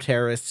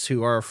bioterrorists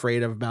who are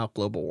afraid about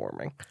global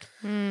warming.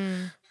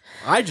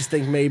 I just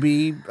think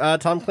maybe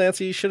Tom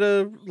Clancy should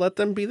have let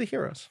them be the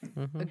heroes.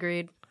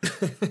 Agreed.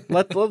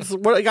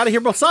 I got to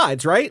hear both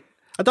sides, right?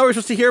 I thought we were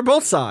supposed to hear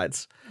both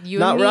sides. We're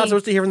not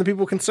supposed to hear from the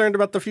people concerned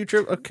about the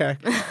future. Okay,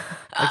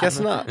 I guess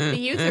not. The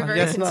youth are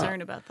very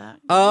concerned about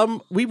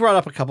that. We brought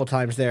up a couple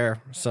times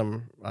there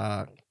some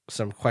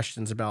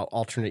questions about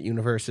alternate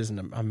universes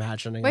and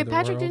imagining. Wait, other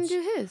Patrick worlds.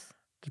 didn't do his.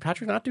 Did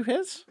Patrick not do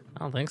his? I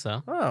don't think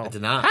so. Oh, I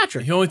did not.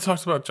 Patrick. He only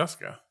talks about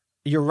Jessica.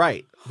 You're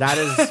right.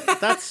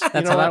 That's how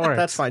that works.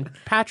 That's fine.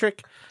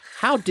 Patrick,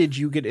 how did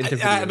you get into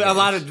video games? A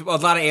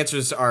lot of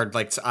answers are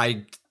like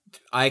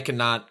I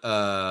cannot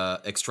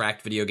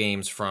extract video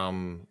games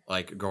from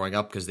like growing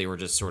up because they were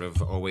just sort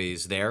of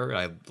always there.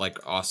 I like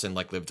Austin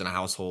lived in a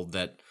household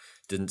that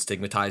didn't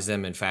stigmatize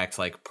them. In fact,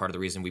 like part of the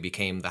reason we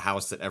became the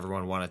house that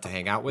everyone wanted to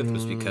hang out with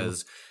was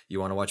because you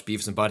want to watch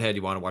Beavis and Butthead,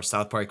 you want to watch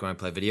South Park, you want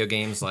to play video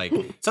games. Like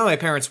some of my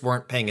parents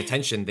weren't paying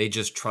attention. They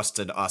just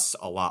trusted us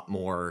a lot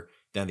more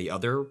than the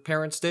other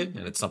parents did.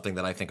 And it's something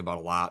that I think about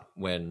a lot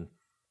when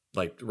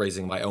like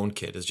raising my own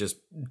kid, is just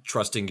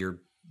trusting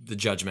the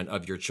judgment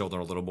of your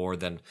children a little more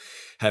than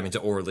having to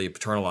orally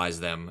paternalize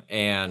them.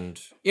 And,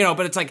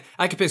 but it's like,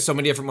 I could pick so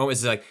many different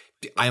moments. It's like,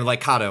 I'm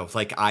like Kato.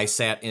 Like I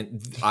sat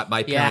in,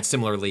 my parents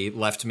similarly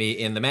left me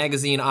in the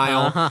magazine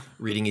aisle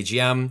reading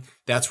EGM.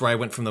 That's where I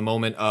went from the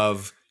moment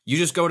of, you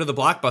just go to the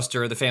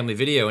Blockbuster or the Family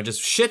Video and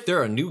just, shit,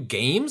 there are new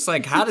games?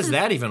 Like, how does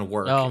that even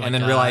work? And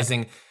then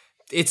realizing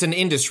it's an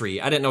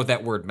industry. I didn't know what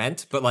that word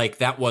meant, but like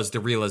that was the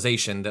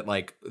realization that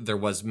like there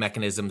was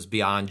mechanisms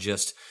beyond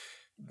just,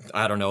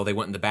 I don't know, they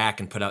went in the back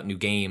and put out new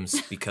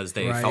games because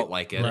they felt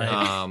like it.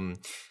 Right.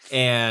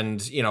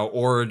 And,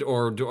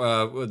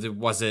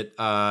 was it,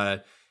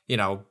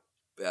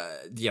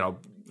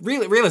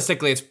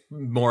 realistically, it's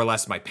more or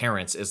less my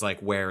parents is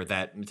like where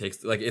that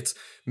takes, like it's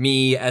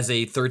me as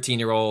a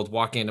 13-year-old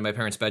walking into my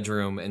parents'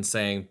 bedroom and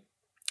saying,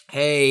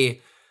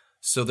 hey,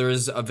 so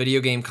there's a video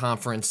game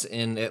conference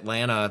in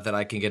Atlanta that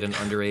I can get an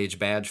underage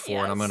badge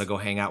for, and I'm going to go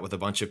hang out with a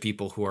bunch of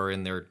people who are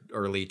in their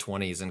early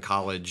 20s in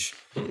college.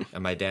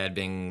 And my dad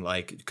being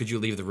like, could you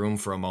leave the room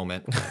for a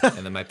moment?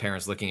 And then my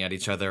parents looking at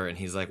each other, and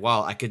he's like,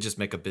 well, I could just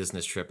make a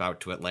business trip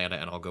out to Atlanta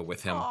and I'll go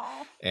with him. Aww.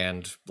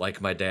 And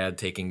like my dad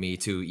taking me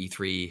to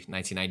E3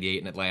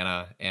 1998 in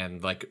Atlanta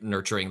and like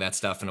nurturing that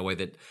stuff in a way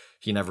that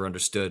he never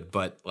understood,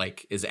 but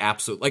like is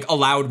absolute, like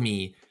allowed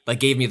me, like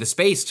gave me the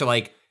space to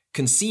like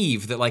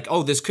conceive that like,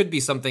 oh, this could be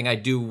something I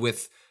do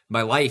with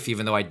my life,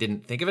 even though I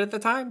didn't think of it at the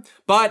time.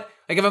 But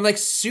like if I'm like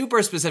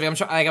super specific, I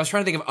was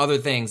trying to think of other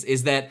things,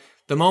 is that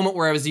the moment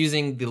where I was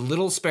using the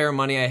little spare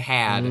money I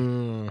had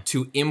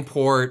to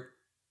import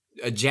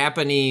a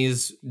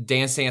Japanese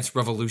Dance Dance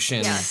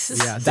Revolution. Yes.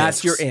 Yeah,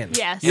 that's your in.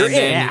 Yes. You're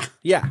in.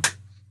 Yeah.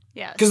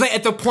 Yes. Because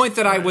at the point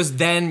that I was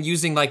then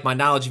using like my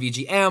knowledge of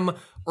EGM,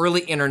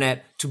 early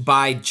internet, to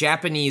buy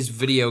Japanese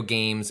video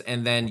games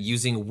and then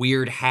using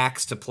weird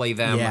hacks to play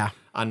them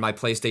on my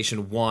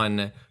PlayStation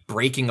 1,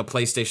 breaking a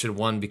PlayStation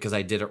 1 because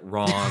I did it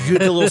wrong. You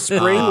had the little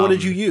spring? What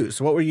did you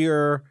use? What were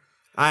your...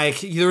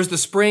 There was the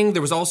spring.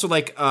 There was also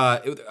like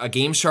a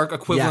Game Shark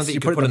equivalent that you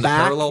could put in the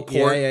parallel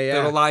port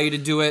that would allow you to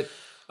do it.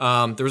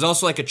 There was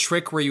also like a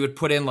trick where you would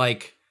put in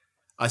like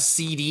a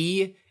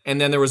CD,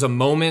 and then there was a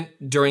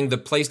moment during the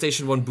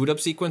PlayStation 1 boot up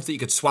sequence that you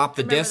could swap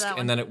the disc,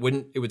 and then it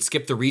would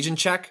skip the region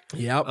check.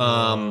 Yep.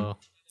 And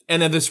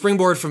then the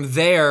springboard from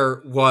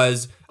there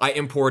was I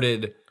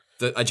imported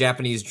a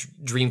Japanese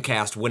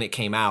Dreamcast when it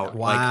came out,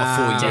 like a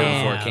full year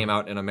before it came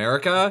out in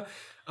America.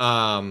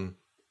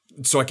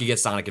 So I could get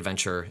Sonic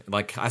Adventure.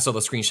 Like I saw the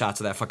screenshots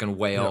of that fucking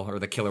whale or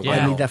the killer whale.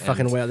 I need that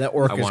fucking whale. That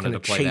orc is going to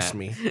chase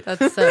me.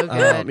 That's so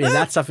good.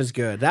 That stuff is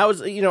good. That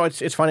was,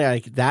 it's funny.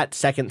 Like that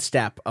second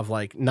step of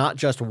like not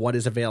just what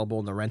is available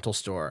in the rental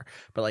store,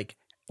 but like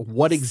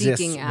what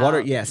exists. Seeking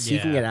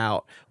it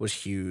out was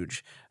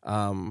huge.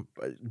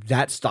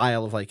 That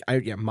style of like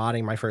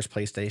modding my first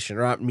PlayStation,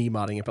 or not me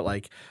modding it, but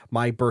like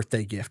my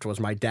birthday gift was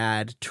my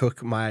dad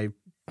took my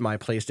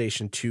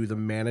PlayStation to the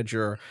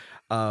manager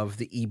of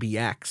the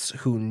EBX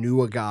who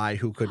knew a guy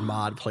who could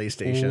mod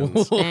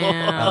PlayStations.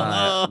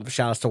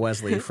 Shout outs to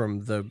Wesley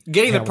from the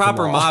getting the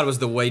proper mod was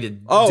the way to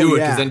do it,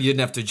 because then you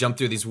didn't have to jump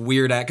through these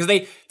weird because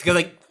like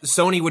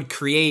Sony would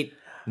create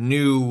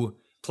new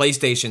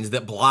PlayStations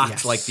that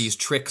blocked like these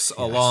tricks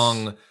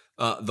along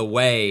the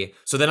way.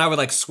 So then I would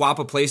like swap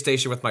a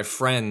PlayStation with my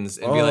friends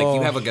and be like,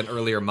 you have like an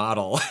earlier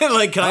model.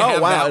 Like, can I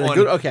have that one?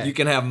 Okay. You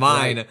can have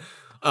mine. Right.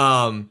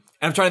 And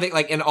I'm trying to think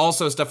like, and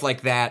also stuff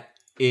like that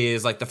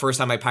is like the first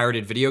time I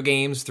pirated video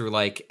games through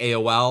like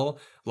AOL,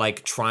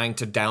 like trying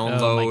to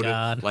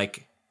download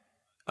like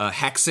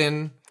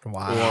Hexen or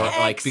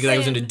like, because I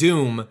was into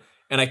Doom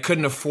and I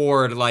couldn't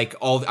afford like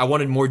I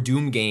wanted more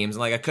Doom games, and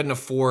like I couldn't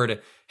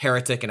afford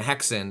Heretic and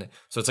Hexen.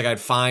 So it's like I'd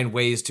find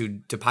ways to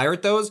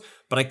pirate those,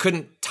 but I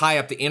couldn't tie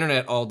up the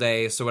internet all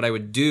day. So what I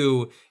would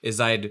do is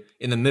I'd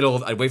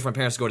wait for my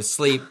parents to go to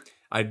sleep.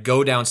 I'd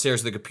go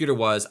downstairs where the computer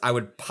was. I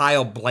would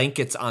pile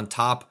blankets on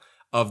top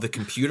of the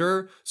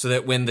computer so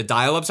that when the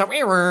dial-ups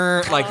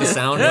like the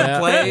sound would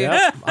play,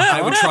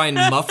 I would try and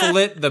muffle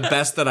it the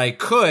best that I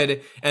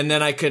could, and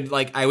then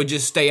I would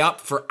just stay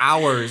up for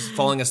hours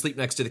falling asleep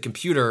next to the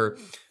computer,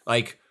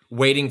 like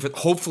waiting for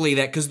hopefully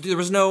that, because that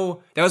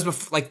was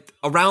before, like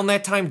around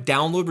that time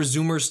download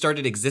resumers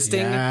started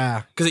existing,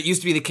 because it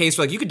used to be the case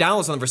where like you could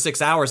download something for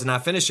 6 hours and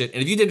not finish it,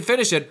 and if you didn't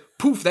finish it,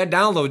 poof, that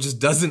download just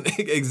doesn't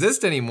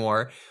exist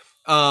anymore.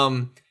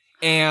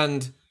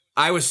 And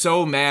I was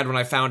so mad when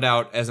I found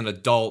out as an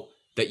adult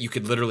that you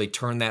could literally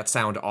turn that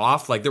sound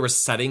off. Like there were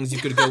settings you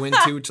could go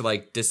into to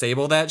like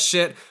disable that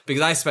shit,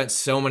 because I spent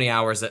so many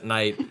hours at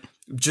night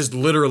just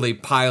literally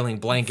piling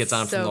blankets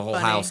on from the whole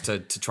house to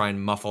try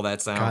and muffle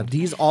that sound.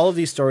 God, all of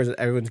these stories that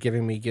everyone's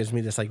giving me gives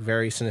me this like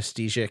very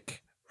synesthesic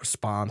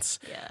response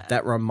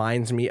that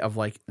reminds me of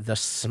like the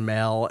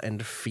smell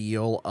and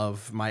feel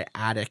of my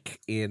attic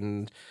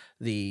in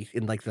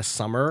like the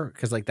summer,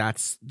 because like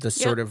that's the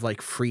sort of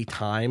like free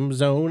time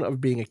zone of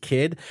being a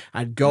kid.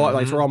 I'd go out,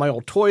 like it's where all my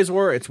old toys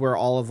were. It's where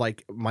all of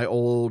like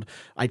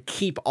I'd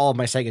keep all of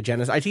my Sega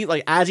Genesis. I think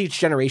like as each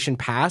generation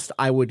passed,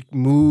 I would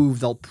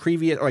move the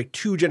previous or like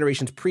 2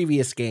 generations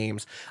previous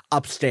games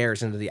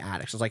upstairs into the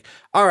attic. So it's like,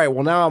 all right,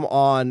 well now I'm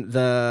on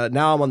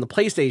the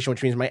PlayStation,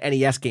 which means my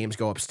NES games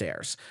go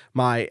upstairs.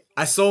 I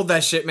sold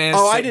that shit, man.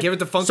 Give it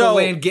to Funko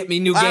Land, get me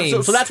new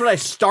games. So that's what I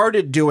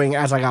started doing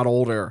as I got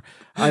older.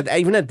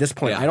 Even at this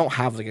point, I don't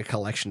have like a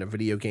collection of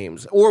video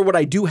games. Or what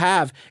I do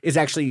have is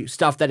actually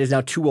stuff that is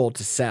now too old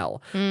to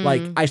sell.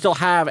 Like I still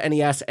have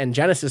NES and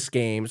Genesis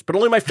games, but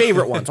only my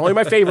favorite ones.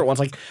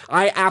 Like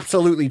I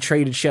absolutely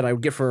traded shit. I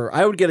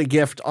would get a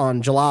gift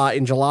in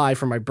July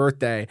for my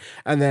birthday,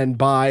 and then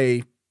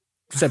by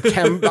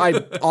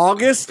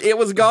August it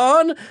was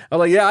gone. I'm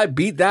like, yeah, I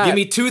beat that. Give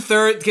me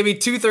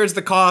 2/3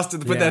 the cost to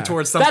put that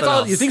towards something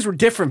else. Things were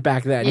different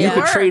back then. You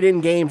could trade in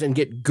games and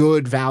get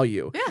good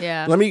value.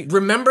 Yeah. Let me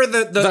remember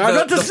the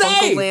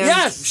Funko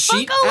Land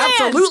sheet.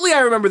 Absolutely, I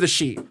remember the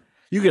sheet.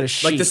 You get a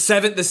sheet, like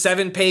the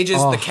 7 pages,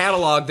 the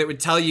catalog that would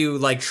tell you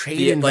like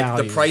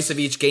the price of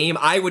each game.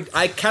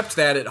 I kept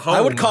that at home. I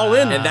would call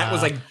in, and that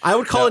was like I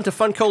would call into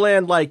Funko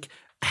Land like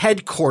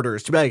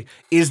headquarters to be like,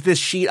 is this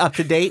sheet up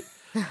to date?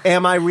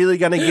 Am I really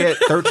going to get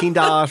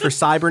 $13 for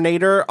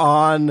Cybernator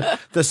on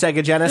the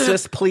Sega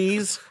Genesis,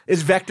 please?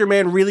 Is Vector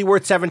Man really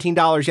worth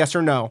 $17, yes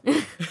or no?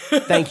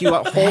 Thank you.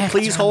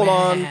 Please hold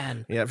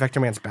on. Yeah, Vector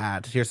Man's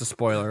bad. Here's the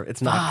spoiler.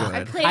 It's not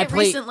good. I played it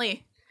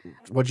recently.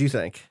 What'd you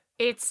think?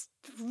 It's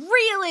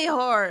really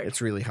hard.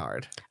 It's really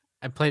hard.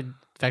 I played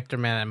Vector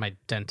Man at my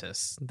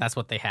dentist. That's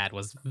what they had,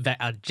 was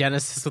a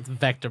Genesis with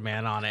Vector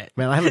Man on it.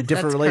 Man, I have a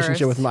different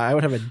relationship with I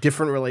would have a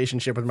different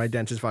relationship with my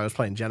dentist if I was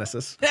playing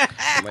Genesis.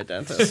 My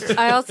dentist.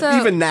 I also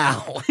even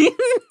now.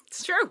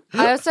 It's true.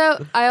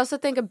 I also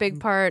think a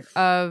big part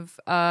of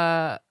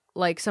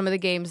like some of the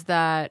games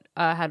that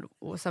had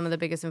some of the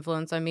biggest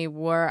influence on me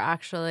were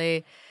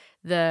actually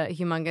the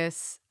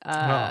humongous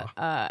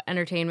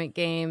entertainment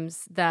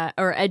games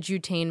or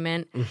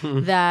edutainment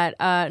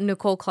that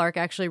Nicole Clark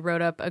actually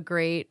wrote up a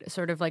great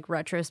sort of like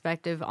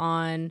retrospective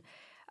on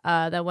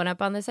that went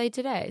up on the site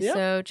today. Yep.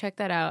 So check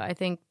that out. I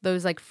think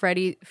those like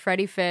Freddie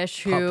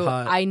Fish, who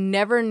I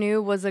never knew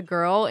was a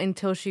girl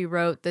until she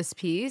wrote this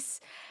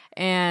piece.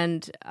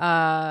 And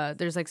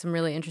there's like some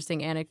really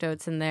interesting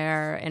anecdotes in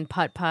there, and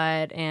Putt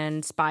Putt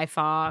and Spy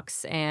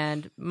Fox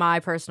and my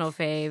personal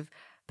fave,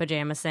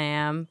 Pajama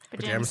Sam.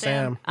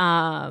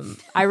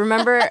 I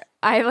remember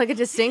I have like a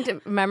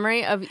distinct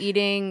memory of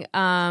eating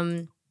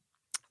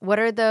what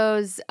are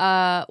those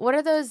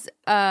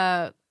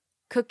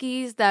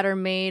cookies that are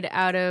made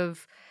out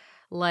of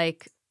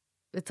like,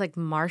 it's like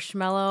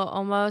marshmallow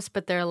almost,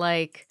 but they're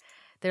like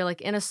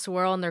in a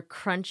swirl and they're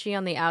crunchy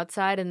on the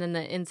outside, and then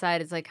the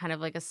inside is like kind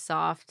of like a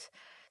soft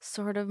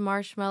sort of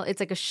marshmallow. It's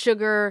like a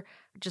sugar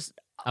just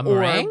a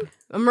meringue?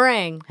 A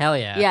meringue. Hell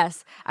yeah.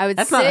 Yes.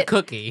 That's not a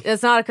cookie.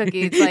 It's not a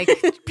cookie. It's like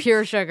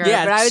pure sugar.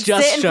 Yeah, but I would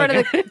just sit in front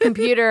of the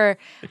computer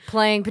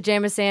playing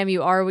Pajama Sam,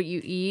 You Are What You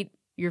Eat,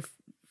 Your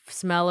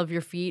Smell of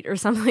Your Feet or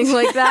something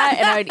like that.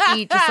 And I would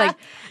eat just like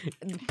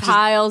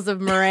piles of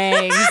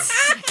meringues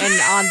and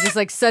on just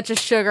like such a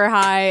sugar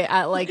high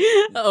at like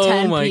 10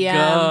 Oh my p.m.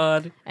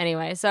 God.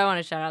 Anyway, so I want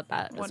to shout out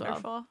that Wonderful.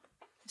 as well.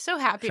 So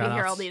happy to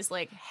hear all these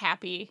like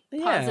happy,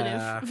 positive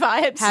Yeah.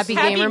 vibes, Happy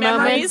gamer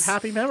memories.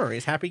 Happy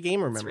memories. Happy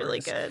gamer memories. It's really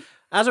good.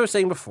 As I was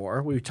saying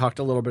before, we talked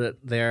a little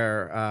bit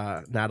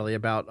there, Natalie,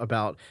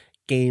 about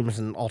games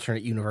and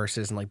alternate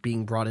universes and like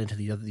being brought into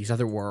these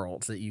other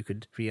worlds that you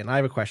could be in. I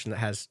have a question that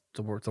has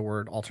the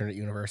word alternate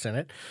universe in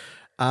it.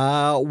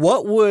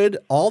 What would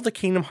all the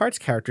Kingdom Hearts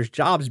characters'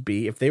 jobs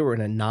be if they were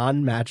in a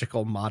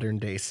non-magical modern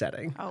day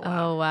setting?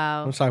 Oh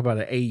wow. Let's talk about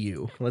an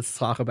AU. Let's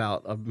talk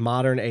about a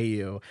modern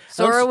AU.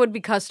 Sora would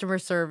be customer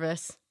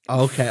service.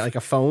 Okay, like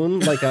a phone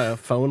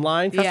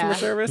line customer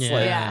service?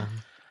 Yeah.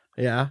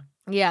 Yeah.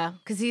 Yeah,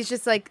 because he's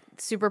just like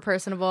super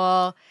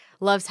personable,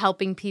 loves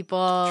helping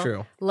people,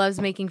 True. Loves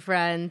making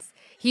friends.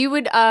 He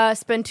would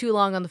spend too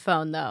long on the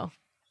phone though,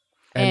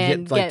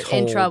 and get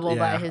in trouble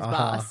by his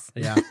boss.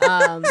 Yeah.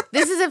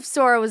 This is if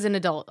Sora was an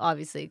adult,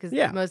 obviously, because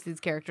most of these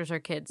characters are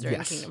kids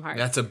during Kingdom Hearts.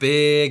 That's a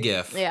big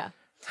if. Yeah.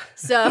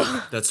 So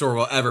that Sora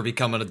will ever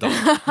become an adult.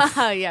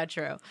 Yeah,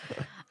 true.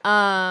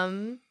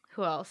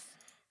 Who else?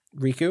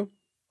 Riku?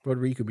 What would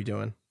Riku be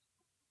doing?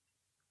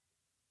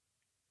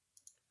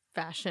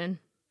 Fashion.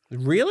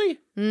 Really?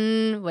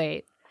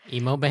 Wait.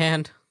 Emo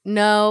band?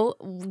 No,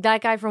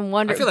 that guy from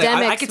Wonder. I feel like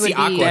I could see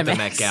Aqua at the Demix.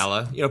 Met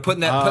Gala. You know,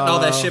 putting all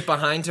that shit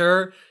behind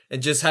her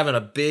and just having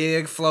a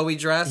big flowy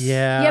dress.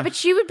 Yeah. Yeah, but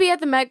she would be at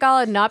the Met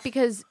Gala not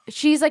because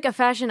she's like a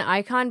fashion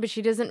icon, but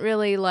she doesn't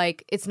really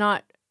like. It's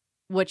not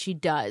what she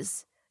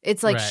does.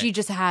 It's like Right. she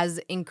just has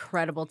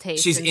incredible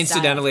taste. She's and style.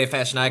 incidentally a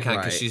fashion icon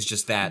because Right. she's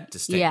just that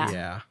distinct. Yeah.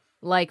 Yeah.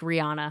 Like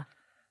Rihanna.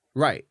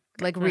 Right.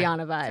 Like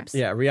Rihanna vibes.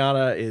 Yeah.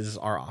 Rihanna is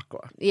our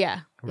Aqua.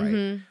 Yeah. Right.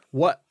 Mhm.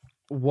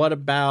 What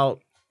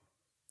about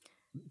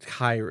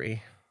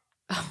Kyrie?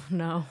 Oh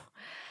no.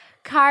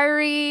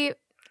 Kyrie.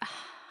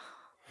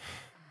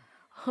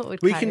 What would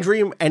We Kyrie- can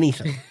dream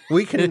anything.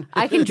 We can.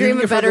 I can you dream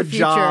a give her better the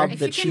job If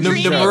that you she can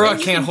dream it, deserves. Nomura then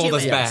you can't can hold do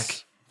us it.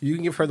 back. You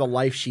can give her the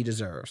life she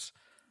deserves.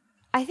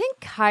 I think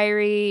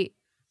Kyrie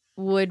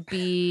would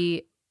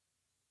be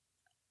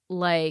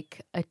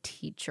like a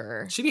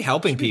teacher. She'd be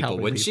helping She'd be people,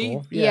 helping wouldn't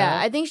people. she? Yeah,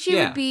 I think she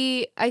Yeah. would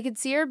be. I could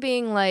see her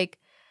being like.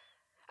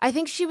 I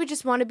think she would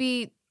just want to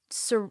be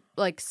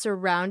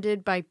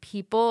surrounded by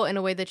people in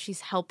a way that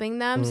she's helping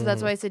them. So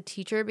that's why I said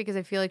teacher, because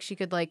I feel like she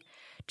could like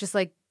just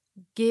like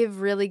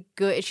give really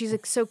good. She's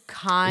like so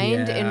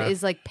kind Yeah. and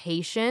is like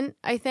patient,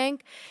 I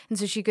think, and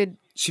so she could.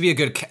 She'd be a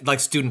good like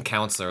student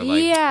counselor.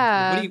 Like,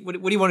 Yeah.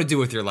 What do you want to do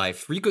with your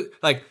life?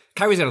 Like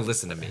Kyrie's got to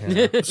listen to me.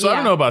 So I Yeah.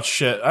 don't know about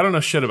shit. I don't know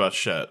shit about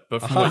shit.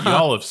 But from what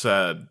y'all have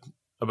said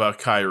about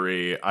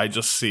Kyrie, I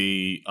just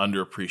see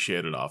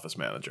underappreciated office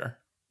manager.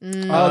 Oh,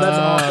 that's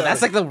awesome.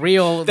 That's like the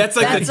real. That's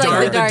like That's the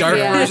like dark, the dark,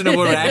 yeah. version of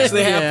what would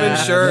actually happen.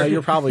 Yeah, Sure. no,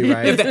 you're probably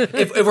right.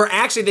 if we're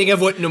actually thinking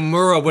of what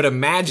Nomura would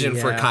imagine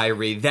for Yeah.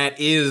 Kyrie, that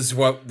is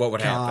what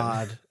would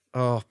happen. God.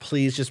 Oh,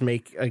 please just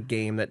make a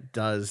game that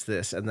does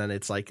this, and then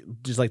it's like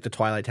just like the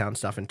Twilight Town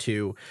stuff in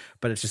 2,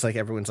 but it's just like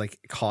everyone's like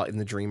caught in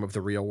the dream of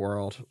the real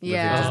world. living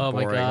Yeah. just Oh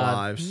my boring god.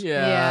 lives.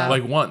 Yeah.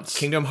 Like once.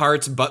 Kingdom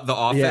Hearts, but The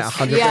Office. Yeah,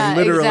 100%. Yeah,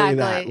 literally exactly,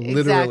 that.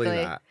 Literally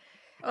exactly.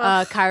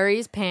 that.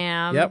 Kyrie's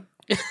Pam. Yep.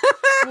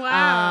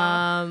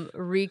 Wow.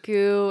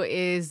 Riku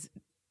is.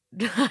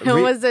 I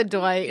almost said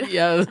Dwight.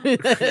 Yeah.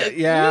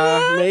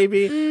 Yeah,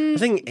 maybe. I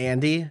think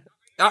Andy.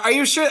 Are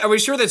you sure? Are we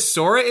sure that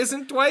Sora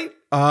isn't Dwight?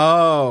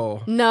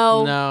 Oh.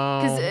 No,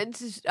 No.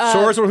 because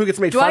Sora's the one who gets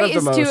made Dwight fun of the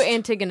is most.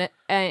 too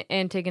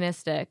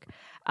antagonistic.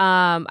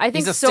 I think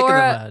He's a stick in the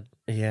Sora. mud.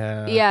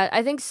 Yeah. Yeah,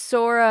 I think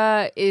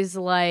Sora is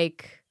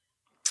like.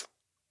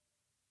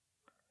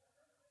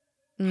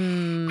 I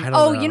don't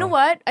Oh, know. you know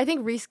what? I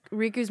think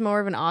Riku's more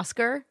of an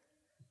Oscar.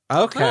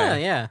 Okay. Oh,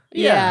 yeah.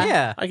 Yeah.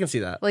 Yeah. I can see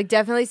that. Like,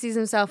 definitely sees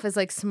himself as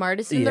like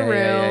smartest in the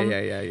Yeah, room.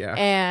 yeah.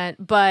 And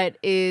but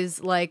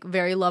is like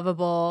very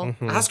lovable.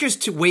 Mhm.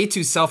 Oscar's way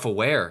too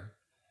self-aware.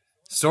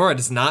 Sora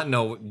does not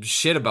know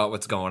shit about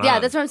what's going Yeah,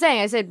 on. that's what I'm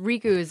saying. I said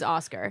Riku is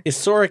Oscar. Is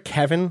Sora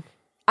Kevin?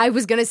 I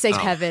was gonna say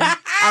Kevin.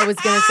 I was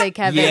gonna say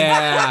Kevin.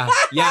 Yeah.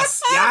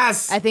 Yes.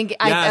 Yes. I think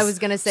I Yes. was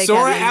gonna say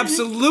Sora Kevin.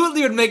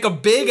 absolutely would make a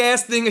big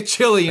ass thing of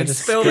chili and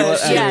just spill spill that it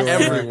shit Yes.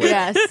 everywhere.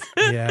 Yes.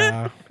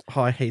 Yeah.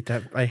 Oh, I hate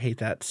that. I hate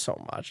that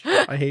so much.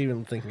 I hate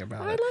even thinking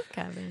about I it. love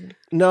Kevin.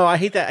 No, I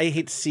hate that. I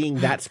hate seeing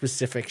that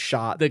specific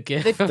shot. The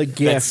gift. the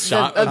gift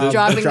shot Of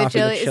dropping the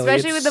chili, chili.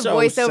 especially with It's the so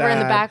voiceover in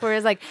the sad. back where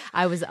it's like,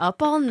 I was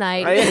up all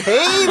night. I hate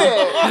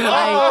it.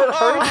 Oh, it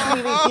hurts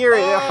me to hear it.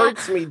 It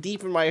hurts me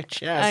deep in my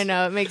chest. I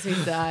know, it makes me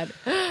sad.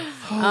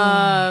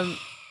 I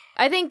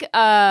think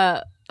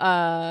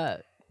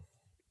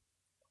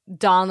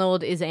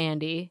Donald is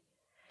Andy.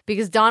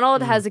 Because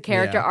Donald has a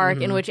character yeah.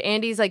 arc in which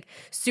Andy's like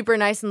super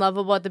nice and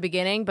lovable at the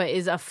beginning, but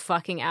is a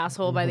fucking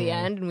asshole by the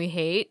end, and we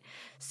hate.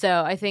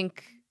 So I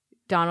think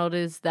Donald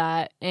is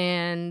that.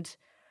 And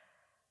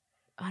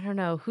I don't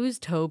know, who's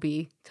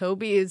Toby?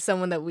 Toby is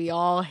someone that we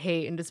all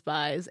hate and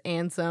despise.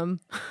 Ansem.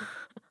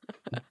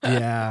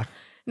 Yeah.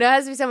 No, it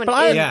has to be someone.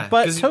 But, Yeah,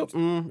 but 'cause-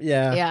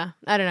 yeah. Yeah,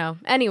 I don't know.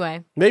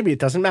 Anyway, Maybe it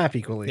doesn't map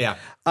equally. Yeah.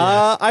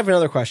 I have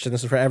another question.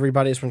 This is for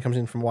everybody. This one comes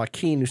in from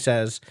Joaquin, who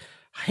says,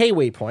 "Hey,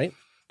 Waypoint,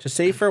 to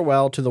say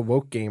farewell to the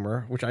woke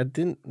gamer," which I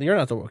didn't. You're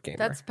not the woke gamer.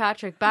 that's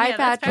Patrick. Bye, Yeah,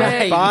 that's Patrick.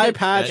 Patrick. Bye,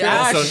 Patrick. Yeah,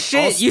 Ah, also-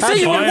 shit. You said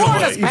you would Finally.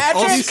 warn us,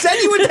 Patrick. You said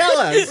you would tell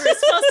us. We're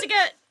supposed to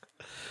get.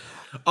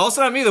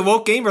 Also, not me. The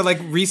woke gamer like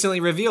recently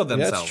revealed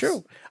themselves. That's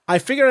true. I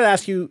figured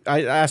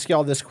I'd ask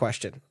y'all this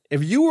question: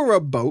 if you were a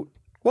boat,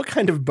 what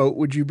kind of boat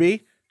would you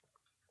be?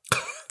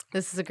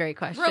 This is a great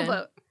question.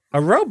 Rowboat.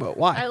 A rowboat.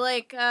 Why? I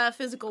like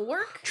physical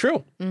work.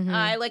 True.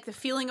 I like the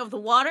feeling of the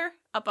water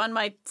up on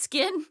my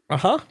skin. Uh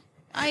huh.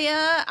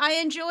 I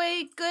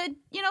enjoy good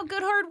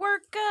hard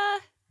work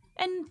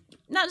and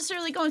not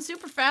necessarily going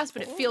super fast,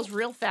 but it feels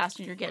real fast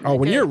when you're getting. Oh, like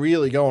when a- you're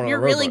really going, You're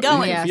on a really rowboat, you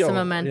going. can Yeah, feel some it.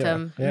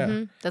 momentum. Yeah.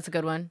 Mhm. That's a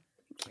good one.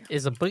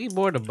 Is a boogie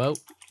board a boat?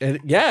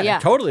 Yeah, Yeah.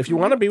 totally. If you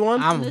want to be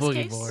one, I'm a this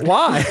boogie case? board.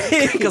 why?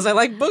 Because I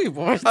like boogie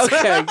boards.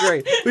 Okay,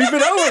 great. We've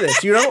been over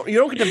this. You don't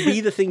get to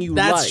be the thing you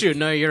That's like. true.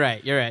 No, you're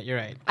right. You're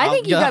right. I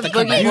think you you'll got have to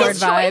come boogie back. board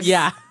vibes.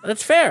 Yeah.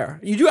 That's fair.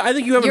 You do. I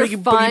think you have You're a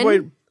boogie fun. boy,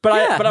 but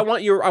Yeah.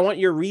 I want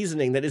your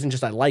reasoning that isn't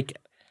just I like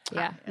it.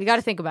 Yeah, you got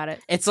to think about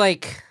it. It's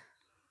like.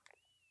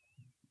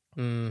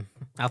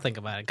 I'll think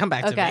about it. Come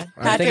back to Okay, me. think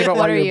Patrick, about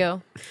what why are you-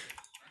 you?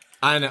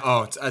 I know.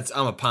 Oh,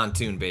 I'm a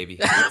pontoon baby.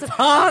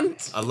 Pond.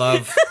 I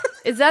love.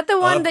 Is that the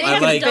one that you I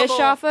can like- fish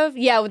Double. off of?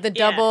 Yeah, with the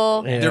Yeah.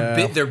 double. Yeah.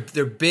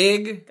 They're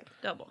big.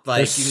 double.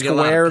 Like They're you can get a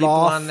lot of squared people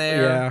off. on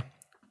there. Yeah,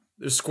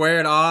 They're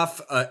squared off.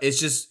 It's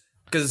just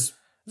because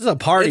this is a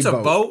party it's a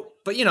boat. boat,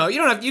 but you don't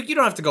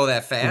have to go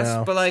that fast.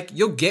 No. But like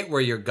you'll get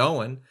where you're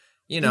going.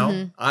 You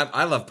know,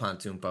 I love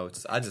pontoon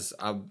boats. I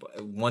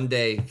one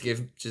day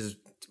just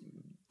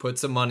put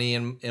some money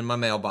in my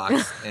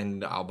mailbox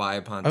and I'll buy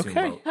a pontoon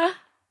boat.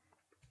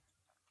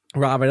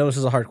 Rob, I know this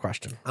is a hard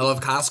question. I love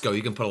Costco.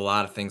 You can put a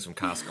lot of things from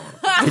Costco on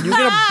it. Can you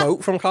get a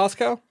boat from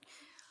Costco?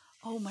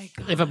 Oh my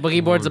god! If a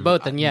boogie board's a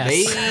boat, then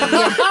yes.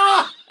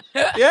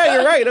 Yeah,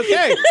 you're right.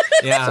 Okay.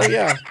 Yeah. So,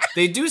 yeah.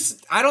 They do.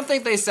 I don't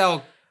think they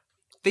sell.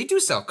 They do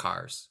sell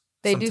cars.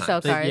 They do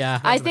sell cars. Yeah.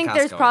 I Depends on think the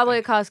there's Costco, I probably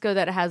think. a Costco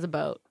that has a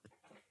boat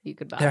you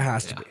could buy. There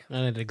has to be.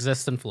 And it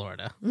exists in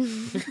Florida.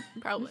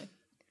 Probably.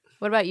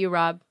 What about you,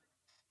 Rob?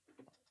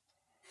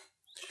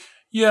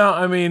 Yeah,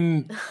 I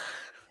mean,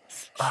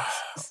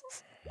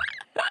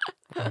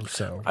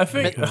 So I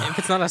think If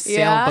it's not a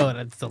Yeah. sailboat,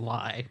 it's a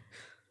lie.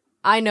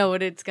 I know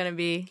what it's gonna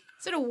be.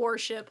 Is it a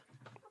warship?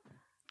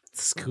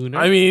 Schooner.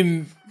 I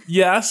mean,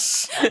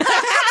 yes.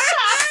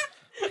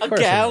 a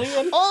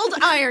galleon. Old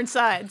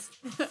Ironsides.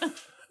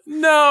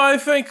 No, I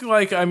think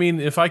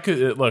if I could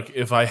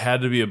if I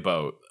had to be a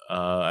boat,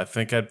 I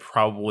think I'd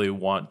probably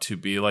want to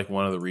be like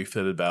one of the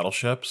refitted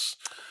battleships,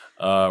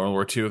 World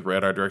War II with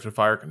radar directed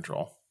fire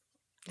control.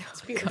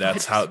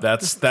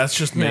 That's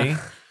just me.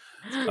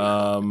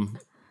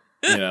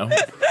 You know,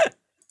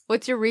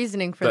 What's your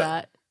reasoning for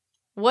that?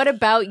 What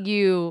about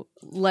you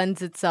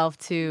lends itself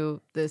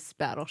to this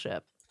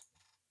battleship?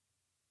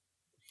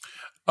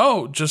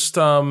 oh, just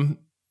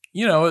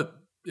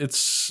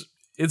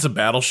it's a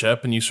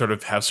battleship, and you sort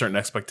of have certain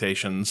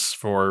expectations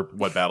for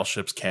what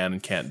battleships can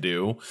and can't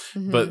do.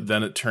 But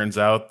then it turns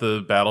out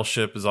the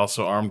battleship is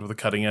also armed with a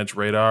cutting edge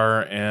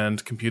radar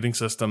and computing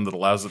system that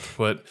allows it to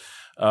put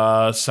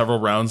several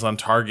rounds on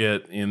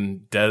target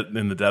in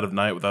the dead of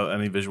night without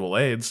any visual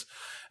aids,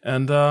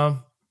 and it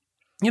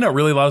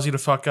really allows you to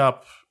fuck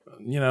up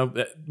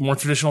more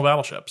traditional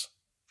battleships.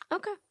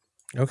 Okay.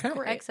 okay.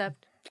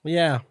 Except,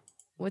 Yeah.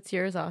 what's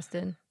yours,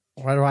 Austin?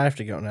 Why do I have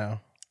to go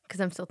now?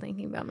 Because I'm still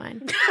thinking about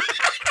mine.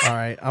 All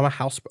right. I'm a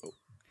houseboat.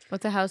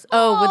 What's a house?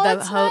 Oh, with the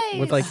that's nice.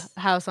 With like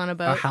house on a a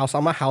boat. house.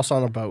 I'm a house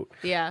on a boat.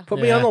 Yeah. Put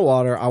me on the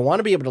water. I want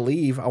to be able to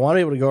leave. I want to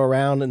be able to go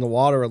around in the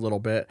water a little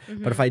bit.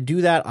 But if I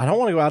do that, I don't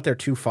want to go out there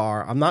too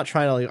far. I'm not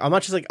trying to. I'm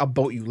not just like a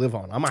boat you live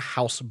on. I'm a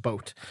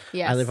houseboat.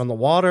 Yes. I live on the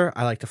water.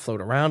 I like to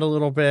float around a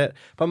little bit,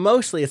 but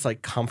mostly it's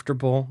like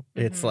comfortable.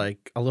 It's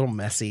like a little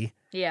messy.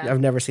 Yeah. I've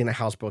never seen a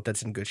houseboat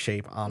that's in good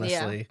shape.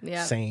 Honestly,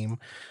 Yeah. Same.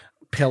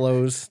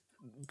 Pillows.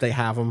 They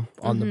have them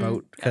on the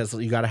boat because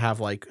you got to have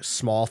like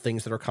small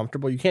things that are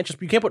comfortable. You can't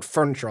put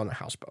furniture on the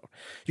houseboat.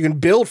 You can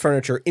build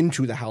furniture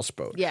into the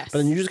houseboat. Yes. But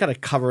then you just got to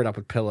cover it up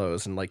with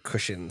pillows and like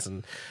cushions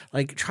and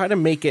like try to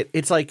make it.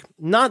 It's like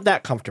not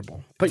that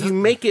comfortable, but you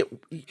make it.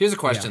 Here's a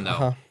question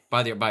Yeah,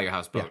 though. Buy your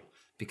houseboat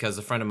because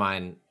a friend of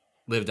mine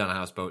lived on a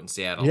houseboat in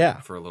Seattle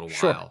for a little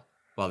while.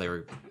 While they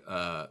were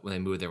when they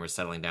moved, they were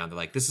settling down. They're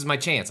like, "This is my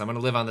chance. I'm going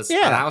to live on this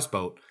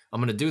houseboat. I'm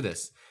going to do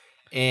this."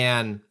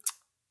 And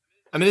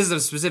I mean, this is a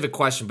specific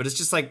question, but it's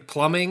just like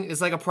plumbing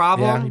is like a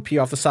problem. Yeah, you pee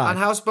off the side on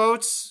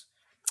houseboats.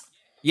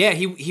 Yeah,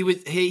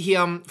 he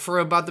for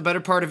about the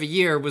better part of a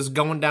year was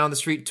going down the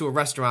street to a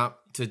restaurant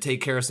to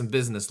take care of some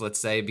business, let's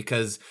say,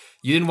 because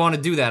you didn't want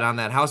to do that on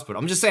that houseboat.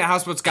 I'm just saying, a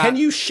houseboat's got. Can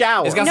you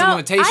shower? It's got some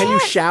limitations. Can you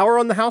shower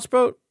on the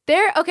houseboat?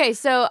 Okay,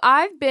 so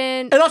I've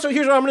been. And also,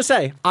 here's what I'm going to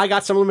say. I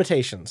got some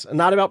limitations.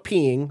 Not about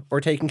peeing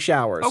or taking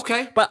showers.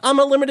 Okay. But I'm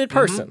a limited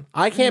person.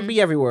 I can't be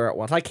everywhere at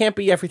once. I can't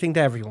be everything to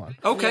everyone.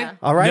 Okay. Yeah.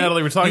 All right?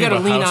 Natalie, we're talking You got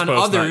to about lean on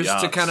houseboats, not others to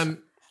yachts. kind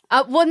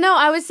of. Well, no,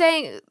 I was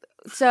saying.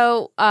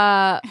 So,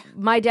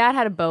 my dad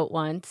had a boat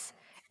once,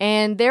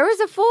 and there was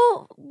a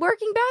full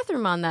working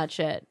bathroom on that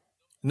shit.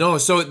 No,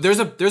 so there was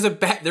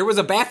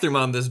a bathroom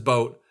on this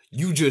boat.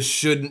 You just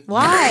shouldn't.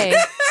 Why?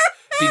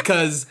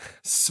 Because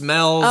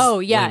smells. Oh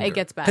yeah, linger. it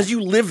gets bad. Because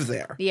you live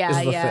there. Yeah,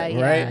 is the yeah, thing,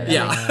 yeah, right? that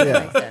Yeah.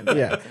 makes sense.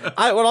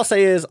 Yeah. What I'll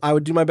say is I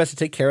would do my best to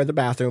take care of the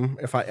bathroom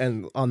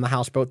and on the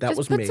houseboat. That Just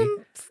was put me.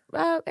 some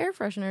air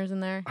fresheners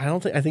in there. I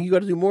think you got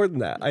to do more than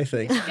that. I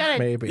think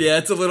maybe. Yeah,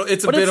 it's a But bit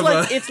it's of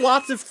like a. it's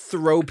lots of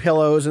throw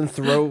pillows and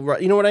throw.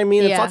 You know what I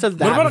mean? It's Yeah. lots of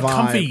that. What about a vibe.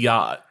 comfy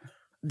yacht?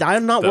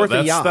 I'm not worth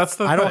a that's- yacht. that's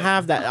the I don't thing.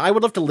 have that. I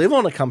would love to live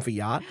on a comfy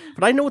yacht,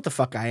 but I know what the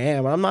fuck I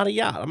am. I'm not a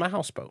yacht. I'm a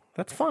houseboat.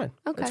 That's fine.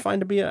 Okay. It's fine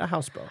to be a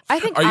houseboat.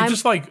 I think Are you I'm.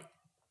 just like,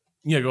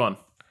 yeah, go on.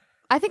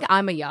 I think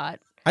I'm a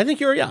yacht. I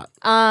think you're a yacht.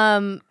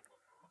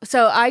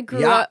 So I grew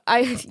Yacht.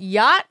 up.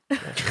 Yacht.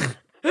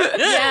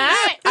 Yeah,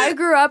 I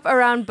grew up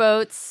around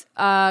boats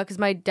because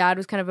my dad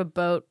was kind of a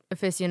boat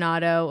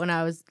aficionado when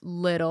I was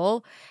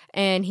little,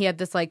 and he had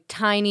this like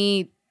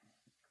tiny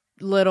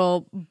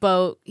little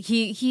boat.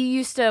 He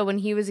used to, when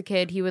he was a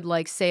kid, he would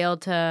like sail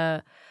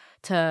to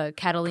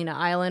Catalina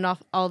Island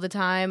all the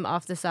time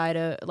off the side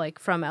of like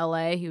from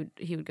LA.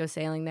 He would go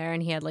sailing there,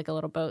 and he had like a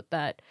little boat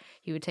that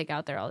he would take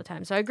out there all the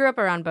time. So I grew up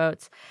around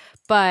boats,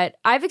 but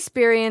I've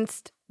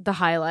experienced the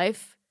high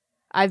life.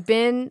 I've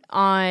been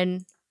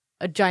on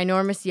a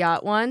ginormous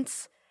yacht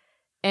once,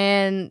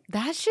 and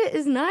that shit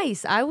is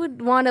nice. I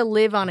would want to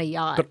live on a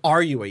yacht. But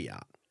are you a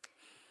yacht?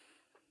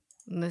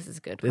 This is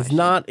a good. It's question.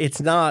 not.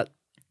 It's not.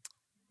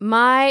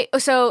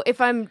 So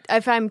if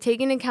I'm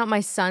taking into account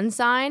my sun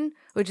sign,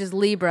 which is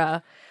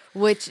Libra,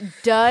 which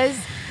does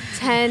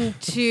tend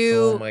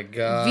to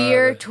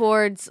veer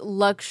towards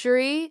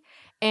luxury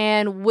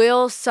and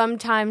will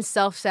sometimes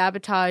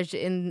self-sabotage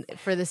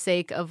for the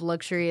sake of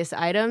luxurious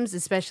items,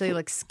 especially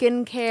like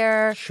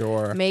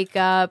skincare,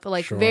 makeup,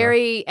 like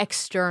very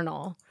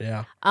external.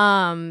 Yeah.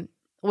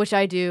 Which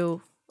I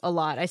do a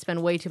lot. I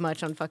spend way too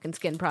much on fucking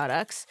skin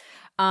products.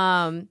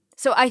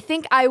 So I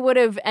think I would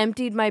have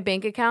emptied my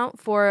bank account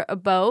for a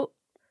boat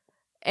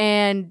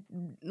and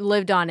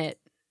lived on it.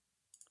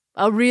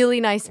 A really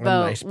nice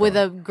boat with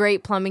a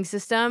great plumbing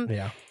system.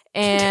 Yeah.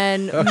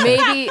 And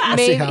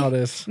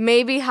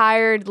maybe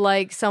hired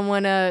like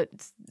someone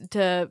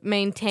to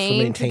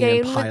maintain and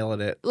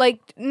pilot it.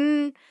 Like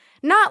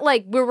not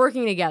like we're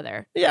working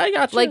together. Yeah, I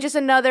got you. Like just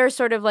another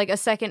sort of like a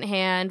second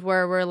hand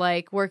where we're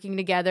like working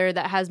together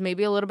that has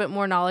maybe a little bit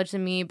more knowledge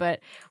than me, but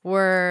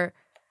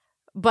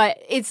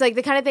it's like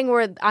the kind of thing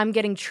where I'm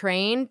getting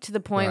trained to the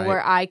point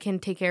where I can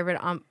take care of it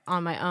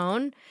on my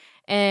own.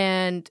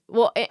 And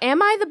well,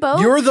 am I the boat?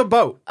 You're the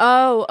boat.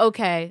 Oh,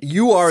 okay.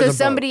 You are the boat. So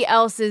somebody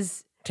else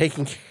is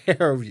taking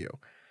care of you.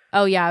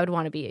 Oh yeah, I would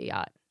want to be a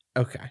yacht.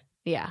 Okay.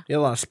 Yeah. You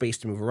have a lot of space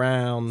to move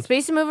around. You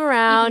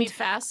can be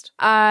fast.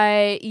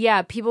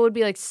 People would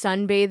be like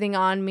sunbathing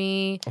on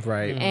me.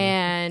 Right.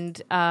 And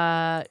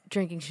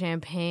drinking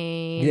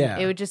champagne. Yeah.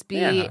 It would just be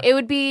it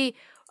would be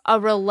a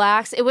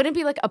relaxed, it wouldn't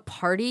be like a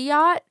party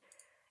yacht.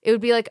 It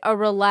would be like a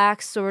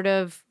relaxed sort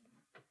of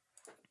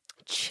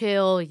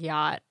chill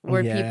yacht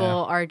where people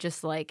are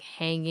just like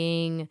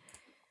hanging,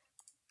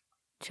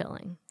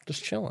 chilling.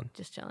 Just chilling.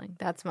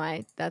 That's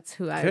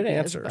who I Good would be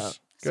answers. as a boat.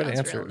 Good Sounds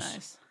answers. real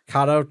nice.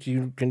 Kato,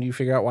 can you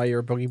figure out why you're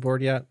a boogie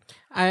board yet?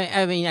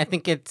 I mean, I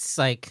think it's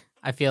like,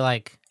 I feel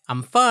like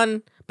I'm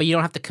fun, but you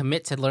don't have to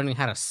commit to learning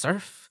how to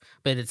surf,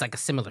 but it's like a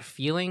similar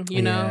feeling,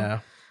 you know? Yeah.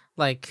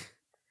 Like,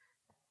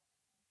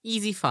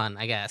 easy fun,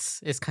 I guess,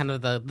 is kind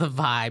of the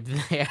vibe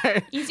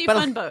there. Easy But,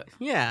 fun boat.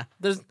 Yeah.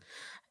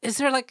 Is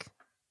there like,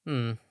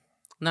 no,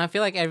 I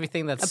feel like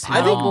everything that's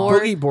I think small-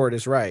 boogie board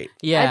is right.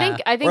 Yeah. I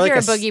think Or like you're a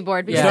a boogie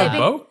board because Is I that a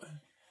think boat?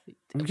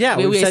 Yeah,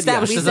 We said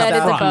established yes. we said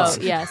it's a Come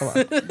boat.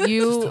 Yes,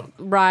 you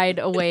ride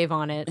a wave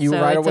on it. You so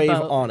ride a it's wave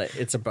boat. on it.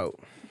 It's a boat.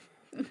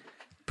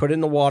 Put it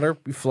in the water.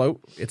 You float.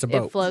 It's a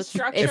boat. It floats.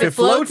 Structure. If If it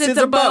floats, it's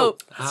a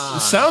boat.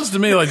 Sounds to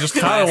me like just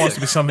kind of wants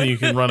to be something you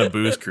can run a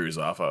booze cruise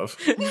off of.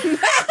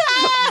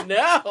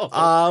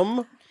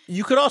 No.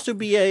 You could also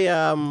be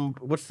a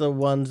what's the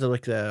ones that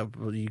like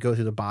you go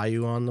through the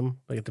bayou on them,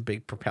 like the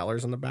big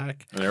propellers on the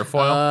back. An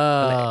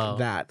airfoil?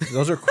 That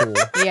those are cool.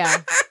 Yeah,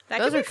 That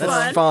those could are be fun.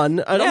 That's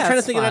fun. I'm Yeah, trying to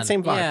it's think of that fun.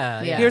 same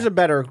vibe. Yeah. Here's a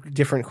better,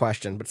 different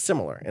question, but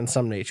similar in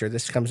some nature.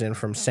 This comes in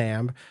from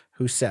Sam,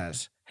 who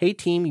says, "Hey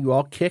team, you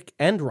all kick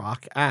and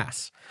rock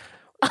ass."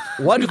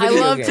 What I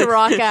video love game? to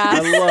rock ass.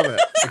 I love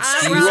it.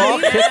 You all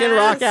kick and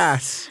rock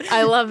ass.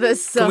 I love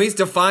this so. Can we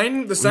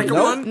define the second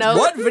one? No.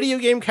 What video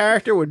game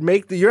character would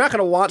make you're not going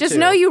to want Just to.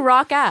 know you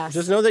rock ass.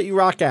 Just know that you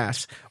rock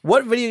ass.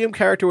 What video game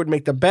character would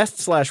make the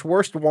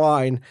best/worst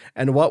wine,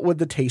 and what would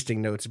the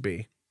tasting notes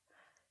be?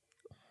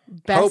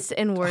 Best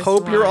and worst.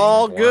 Hope you're wine.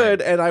 all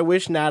good, and I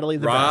wish Natalie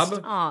the Rob?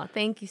 best. Aw,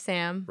 thank you,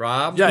 Sam.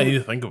 Rob? Yeah, I need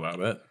to think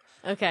about it.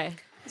 Okay.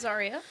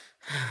 Zaria.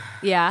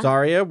 Yeah.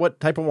 Zaria, what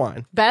type of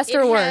wine? Best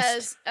or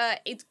worst?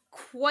 It's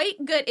quite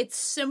good. It's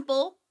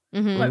simple,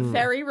 Mm-hmm. but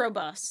very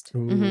robust.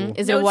 Ooh.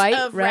 Is it Notes white?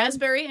 of Red?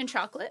 raspberry and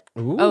chocolate.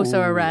 Oh,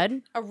 so a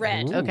red? A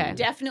red. Ooh. Okay.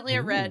 Definitely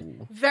a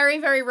red. Very,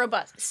 very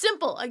robust.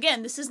 Simple.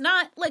 Again, this is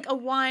not like a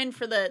wine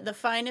for the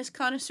finest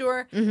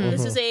connoisseur.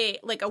 This is a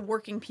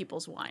working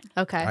people's wine.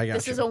 Okay. I got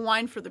This is a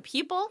wine for the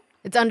people.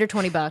 It's under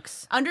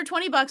 $20. Under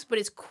 $20, but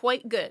it's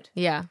quite good.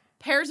 Yeah.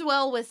 Pairs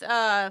well with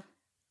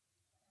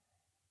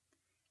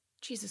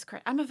Jesus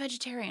Christ. I'm a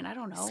vegetarian. I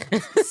don't know.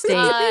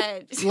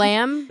 Steak.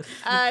 Lamb?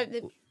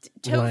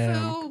 Tofu.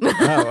 Lamb.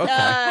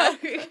 Oh,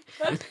 okay.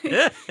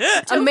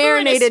 Tofu A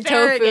marinated and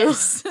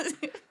asparagus.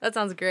 That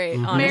sounds great,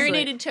 honestly.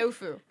 Marinated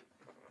tofu.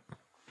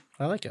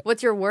 I like it.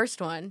 What's your worst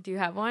one? Do you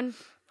have one?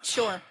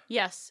 Sure.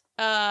 Yes.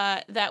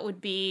 That would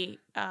be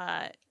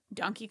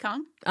Donkey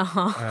Kong,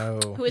 Uh-huh.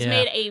 Oh. who has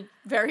made a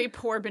very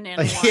poor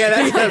banana wine. Yeah,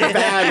 that's a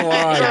bad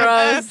one.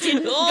 Gross.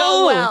 Didn't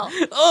go well.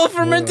 Oh,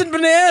 fermented It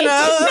banana. did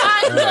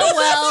not go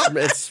well.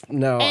 It's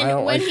no, I And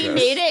don't when like he this.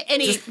 made it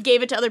and he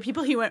gave it to other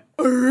people, he went,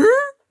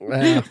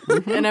 Yeah.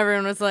 And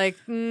everyone was like,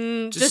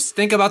 Just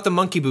think about the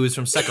monkey booze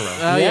from Sekiro.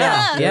 Oh,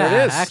 yeah. There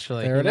it is.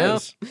 Actually. there you it know?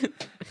 is.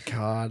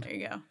 God. there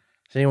you go.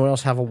 Does anyone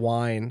else have a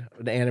wine,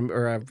 an anime,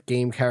 or a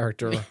game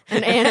character,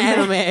 an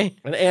anime.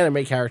 an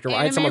anime character?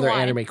 I had some Anime other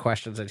wine. anime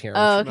questions in here.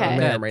 Oh, which okay. I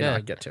may or Good, may good.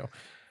 not get to.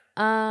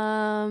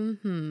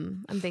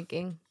 I'm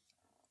thinking.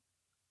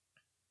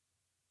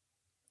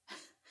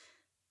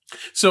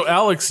 So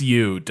Alex,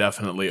 you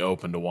definitely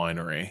opened a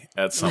winery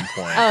at some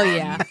point. Oh,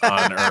 yeah.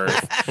 on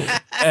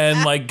Earth,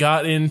 and like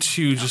got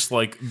into just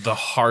like the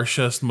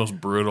harshest, most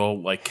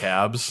brutal like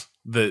cabs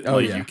that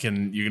yeah. you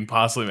can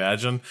possibly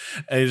imagine.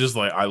 And he's just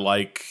like, I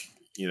like,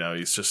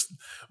 he's just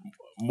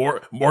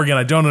Morgan,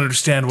 I don't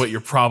understand what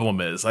your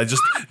problem is.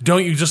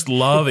 Don't you just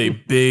love a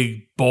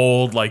big,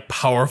 bold, like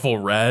powerful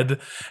red?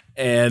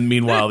 And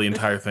meanwhile, the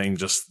entire thing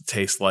just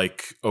tastes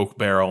like oak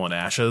barrel and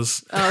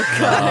ashes. Oh,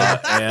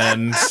 God.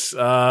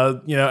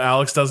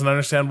 Alex doesn't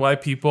understand why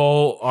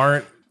people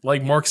aren't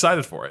like more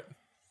excited for it.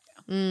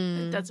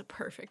 That's a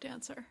perfect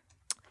answer.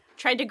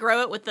 Tried to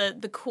grow it with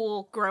the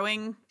cool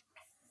growing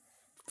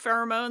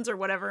pheromones or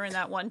whatever in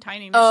that one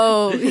tiny mission.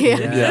 Oh,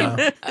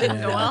 yeah.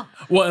 Didn't go well.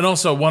 Well, and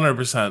also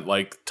 100%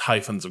 like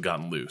Typhons have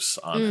gotten loose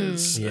on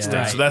his estate.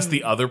 Right. So that's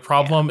the other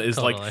problem is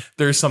totally. like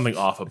there's something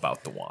off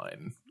about the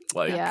wine.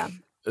 Like Yeah.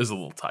 there's a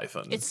little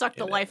Typhon. It sucked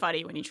the in life out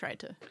of you when you tried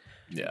to.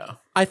 Yeah.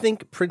 I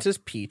think Princess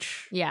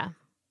Peach Yeah.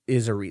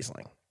 is a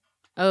Riesling.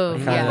 Oh,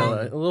 Kind yeah. of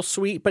a little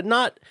sweet, but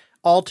not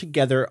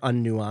altogether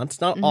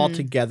unnuanced, not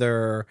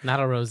altogether. Not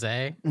a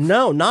rosé.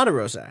 No, not a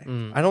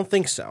rosé. I don't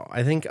think so.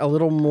 I think a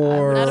little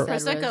more. Not a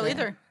Said Prosecco rosé.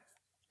 either.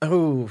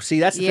 Oh,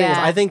 see, that's the thing. Is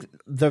Yeah. I think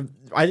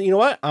you know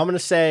what? I'm gonna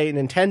say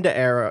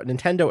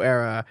Nintendo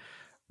era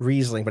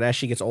Riesling, but as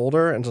she gets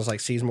older and just like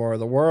sees more of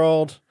the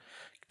world,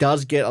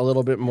 does get a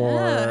little bit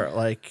more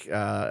like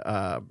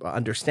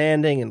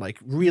understanding and like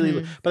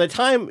really. By the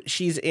time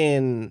she's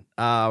in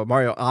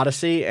Mario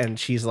Odyssey and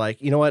she's like,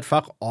 you know what?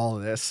 Fuck all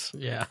of this.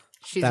 Yeah.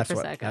 She's That's a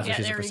what. Prosecco. That's Yeah, what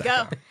she's there a we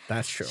Prosecco. go.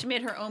 That's true. She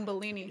made her own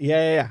Bellini.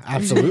 Yeah.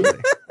 Absolutely,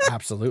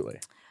 absolutely.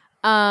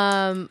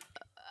 I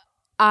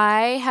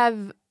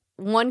have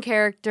one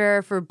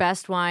character for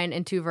best wine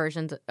and two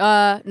versions.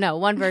 No,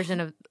 one version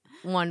of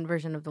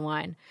the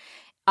wine.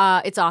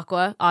 It's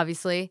Aqua,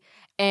 obviously,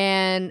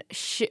 and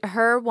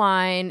her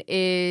wine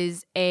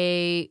is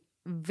a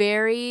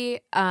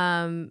very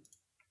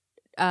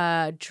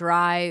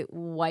dry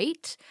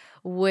white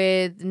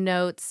with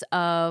notes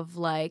of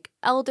like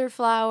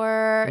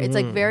elderflower. It's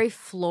like very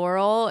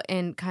floral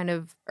and kind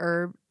of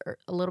herb,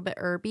 a little bit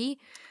herby.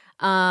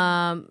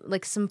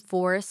 Like some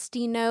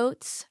foresty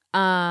notes.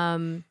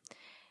 And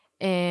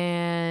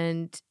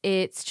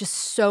it's just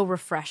so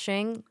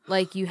refreshing.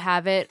 Like you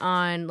have it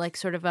on like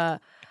sort of a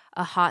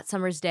hot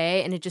summer's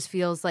day and it just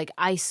feels like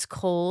ice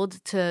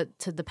cold to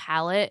the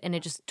palate and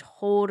it just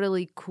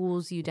totally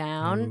cools you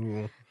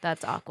down.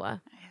 That's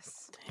Aqua.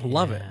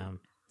 Love it.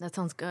 That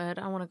sounds good.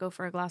 I want to go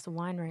for a glass of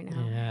wine right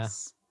now. Yeah.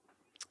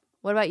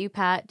 What about you,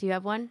 Pat? Do you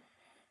have one?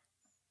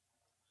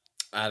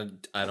 I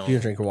don't. You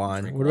drink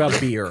wine. What about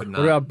beer? Could What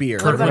not. about beer?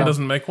 Kirkland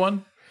doesn't make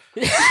one?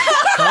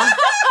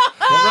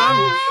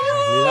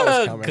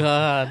 Oh,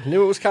 God.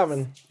 Knew it was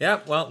coming.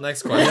 Yeah. Well,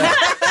 next question.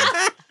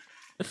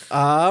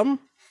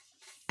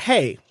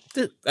 Hey,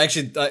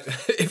 Actually,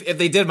 if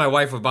they did, my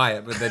wife would buy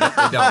it, but they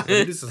don't.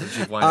 This is a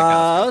cheap wine.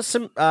 That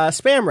some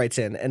Spam writes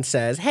in and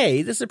says,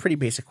 "Hey, this is a pretty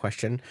basic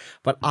question,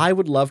 but I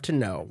would love to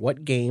know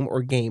what game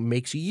or game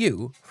makes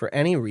you, for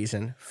any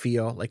reason,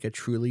 feel like a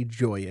truly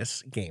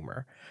joyous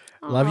gamer.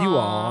 Love you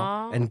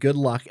all, and good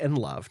luck and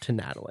love to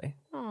Natalie."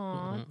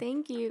 Aw,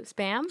 thank you.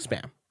 Spam?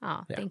 Spam.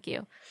 Oh, Yeah. thank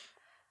you.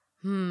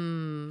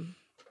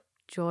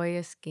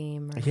 Joyous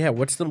gamer. Yeah,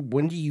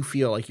 when do you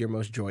feel like your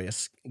most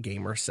joyous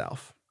gamer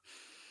self?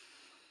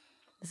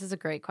 This is a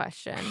great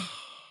question.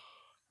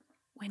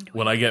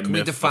 When I get Can we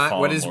Myth the define-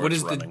 Fallen what is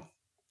Lords the- running.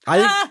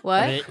 I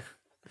What?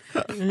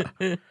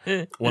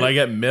 When I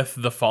get Myth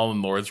the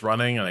Fallen Lords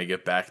running and I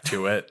get back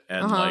to it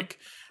and like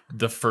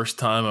the first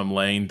time I'm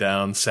laying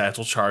down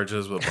satchel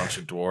charges with a bunch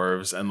of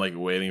dwarves and like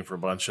waiting for a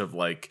bunch of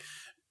like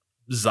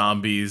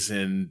zombies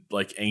in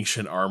like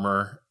ancient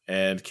armor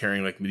and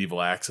carrying like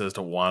medieval axes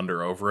to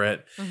wander over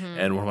it.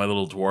 And one of my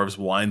little dwarves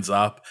winds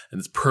up and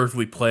it's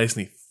perfectly placed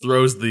and he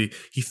throws the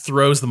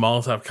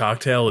Molotov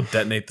cocktail to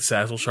detonate the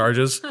satchel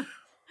charges.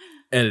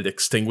 And it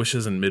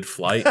extinguishes in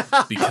mid-flight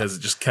because it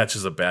just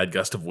catches a bad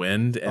gust of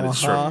wind and it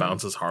sort of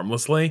bounces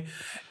harmlessly.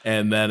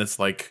 And then it's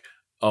like,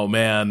 oh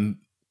man,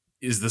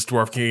 is this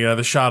dwarf going to get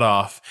another shot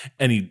off?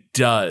 And he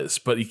does,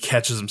 but he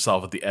catches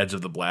himself at the edge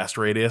of the blast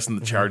radius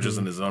and the charges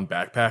in his own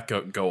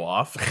backpack go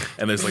off.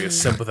 And there's like a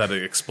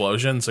sympathetic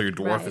explosion. So your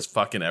dwarf is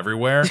fucking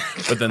everywhere,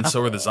 but then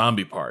so are the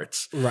zombie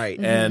parts. right.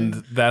 And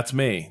that's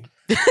me.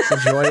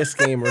 The joyous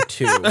gamer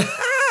too.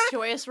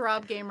 Joyous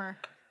Rob gamer.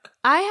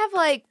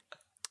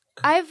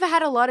 I've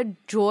had a lot of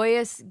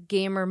joyous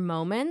gamer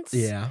moments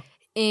Yeah.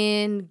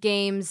 in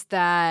games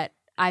that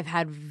I've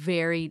had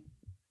very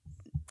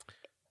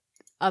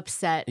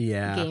upset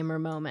gamer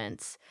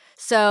moments.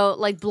 So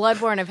like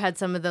Bloodborne, I've had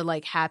some of the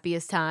like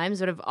happiest times,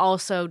 but I've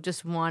also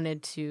just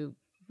wanted to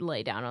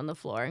lay down on the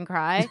floor and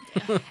cry.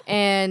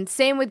 And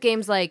same with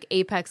games like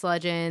Apex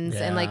Legends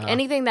and like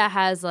anything that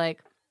has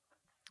like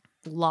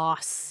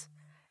loss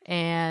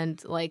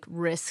and like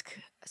risk.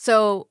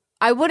 So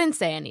I wouldn't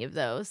say any of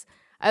those.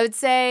 I would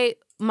say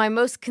my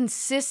most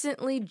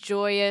consistently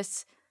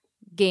joyous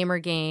gamer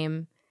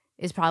game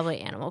is probably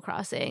Animal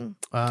Crossing.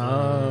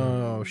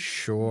 Oh,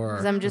 sure.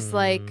 'Cause I'm just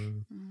like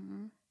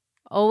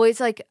always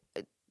like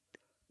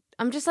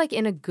I'm just like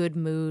in a good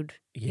mood.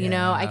 You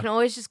know, I can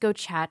always just go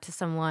chat to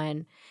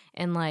someone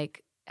and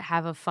like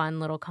have a fun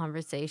little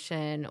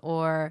conversation,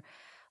 or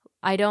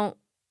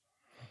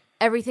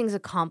everything's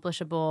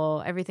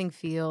accomplishable. Everything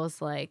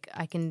feels like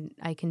I can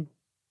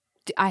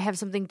I have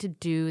something to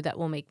do that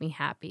will make me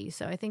happy.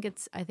 So I think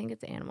it's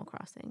Animal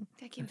Crossing.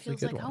 That game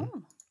feels like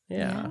home.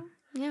 Yeah.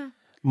 Yeah.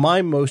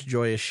 My most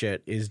joyous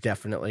shit is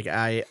definitely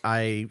I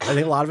think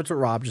a lot of it's what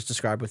Rob just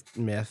described with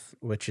Myth,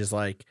 which is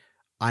like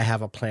I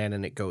have a plan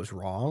and it goes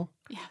wrong.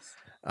 Yes.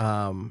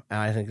 And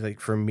I think like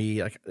for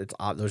me, like it's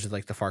those are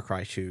like the Far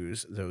Cry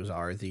 2s, those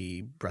are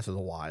the Breath of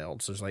the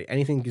Wild. So it's like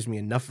anything that gives me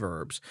enough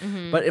verbs.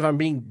 But if I'm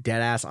being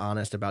dead ass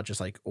honest about just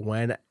like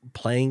when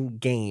playing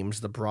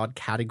games, the broad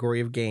category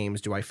of games,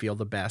 do I feel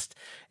the best?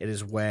 It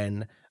is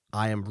when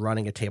I am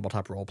running a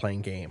tabletop role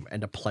playing game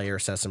and a player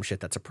says some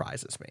shit that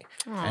surprises me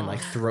and like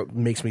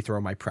makes me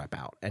throw my prep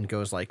out and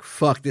goes like,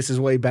 fuck, this is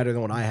way better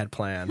than what I had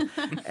planned.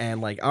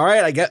 And like, all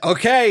right, I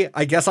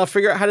guess I'll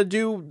figure out how to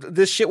do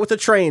this shit with a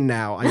train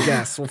now. I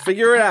guess we'll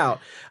figure it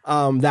out.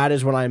 That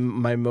is when I'm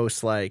my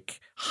most like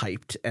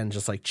hyped and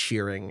just like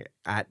cheering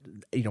at,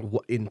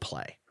 in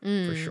play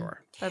for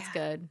sure. That's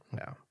good.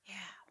 Yeah.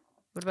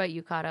 What about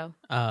you, Kato?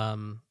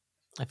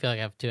 I feel like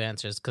I have two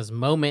answers because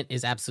moment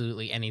is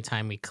absolutely any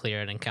time we clear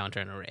an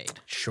encounter in a raid.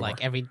 Sure.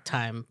 Like every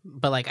time.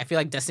 But like I feel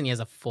like Destiny has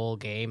a full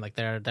game. Like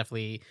there are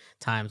definitely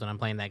times when I'm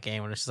playing that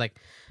game where it's just like,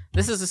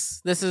 this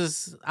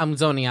is I'm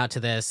zoning out to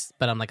this,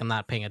 but I'm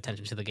not paying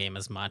attention to the game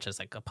as much as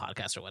like a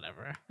podcast or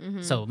whatever.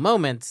 So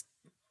moments,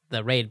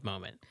 the raid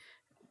moment.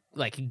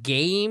 Like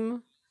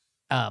game,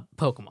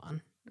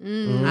 Pokemon.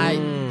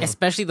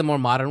 Especially the more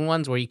modern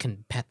ones where you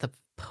can pet the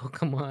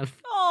Pokemon.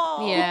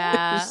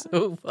 Yeah.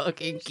 So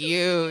fucking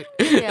cute.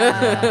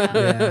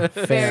 Yeah.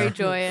 Fair. Very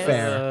joyous.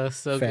 Fair.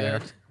 So Fair.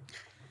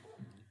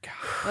 good.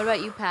 What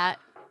about you, Pat?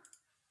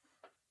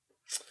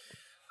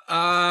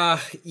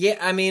 Yeah,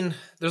 I mean,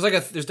 there's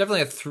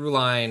definitely a through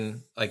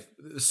line. Like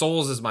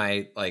Souls is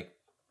my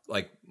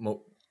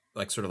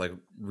sort of like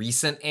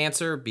recent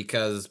answer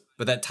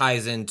but that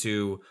ties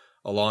into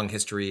a long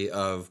history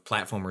of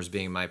platformers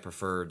being my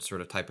preferred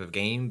sort of type of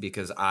game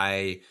because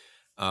I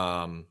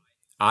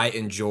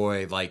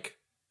enjoy like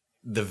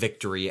the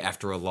victory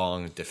after a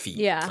long defeat.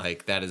 Yeah.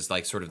 Like that is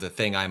like sort of the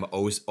thing I'm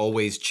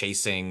always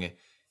chasing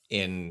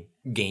in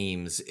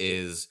games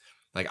is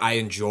like I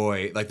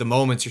enjoy like the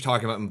moments you're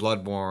talking about in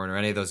Bloodborne or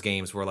any of those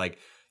games where like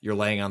you're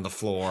laying on the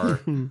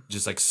floor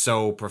just like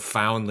so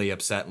profoundly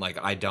upset and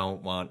like I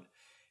don't want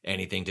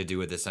anything to do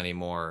with this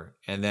anymore.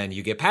 And then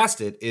you get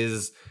past it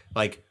is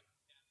like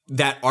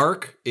that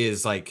arc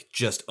is like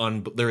just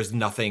there is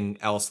nothing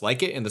else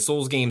like it. And the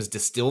Souls games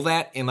distill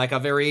that in like a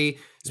very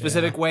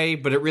specific way,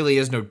 but it really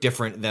is no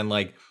different than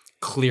like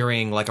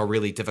clearing like a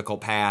really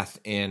difficult path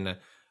in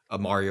a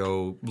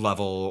Mario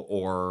level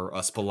or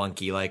a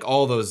Spelunky. Like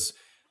all those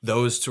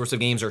sorts of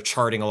games are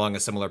charting along a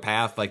similar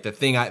path. Like the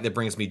thing that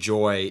brings me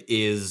joy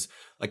is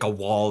like a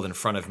wall in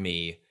front of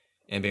me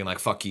and being like,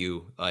 fuck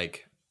you.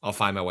 Like I'll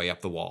find my way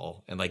up the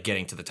wall and like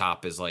getting to the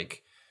top is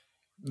like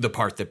the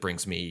part that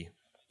brings me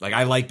like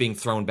I like being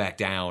thrown back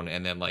down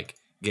and then like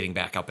getting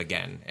back up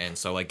again. And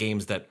so like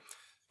games that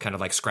kind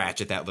of like scratch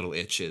at that little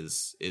itch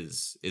is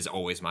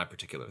always my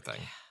particular thing.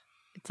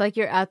 It's like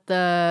you're at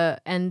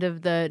the end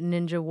of the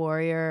Ninja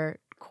Warrior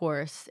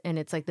course and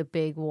it's like the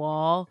big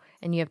wall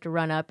and you have to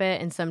run up it.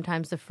 And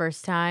sometimes the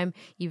first time,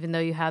 even though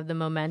you have the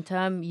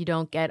momentum, you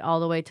don't get all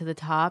the way to the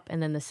top.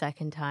 And then the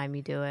second time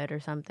you do it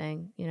or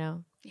something, Yeah.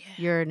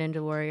 You're a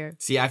Ninja Warrior.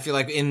 See, I feel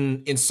like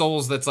in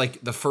Souls, that's like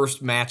the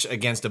first match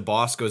against a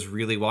boss goes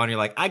really well, and you're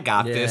like, I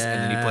got this.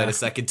 And then you play it a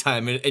second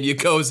time, and it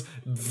goes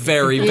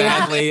very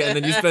badly. And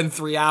then you spend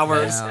 3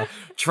 hours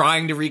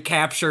trying to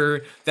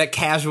recapture that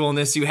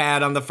casualness you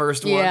had on the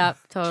first one. Yeah,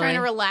 totally. Trying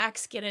to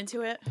relax, get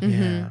into it.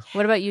 Yeah.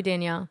 What about you,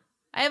 Danielle?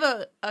 I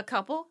have a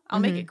couple. I'll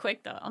make it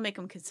quick, though. I'll make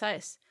them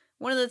concise.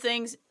 One of the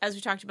things, as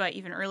we talked about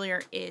even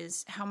earlier,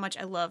 is how much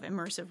I love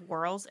immersive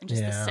worlds and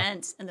just the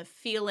sense and the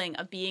feeling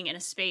of being in a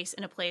space,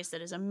 in a place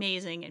that is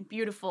amazing and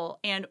beautiful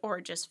and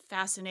or just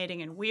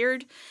fascinating and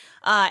weird.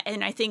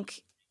 And I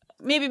think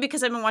maybe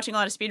because I've been watching a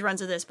lot of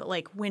speedruns of this, but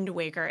like Wind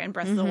Waker and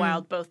Breath of the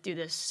Wild both do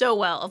this so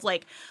well of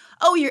like,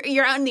 oh,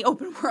 you're out in the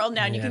open world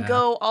now and you can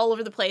go all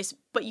over the place,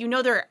 but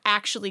there are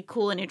actually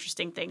cool and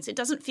interesting things. It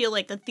doesn't feel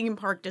like the theme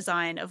park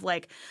design of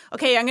like,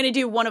 okay, I'm going to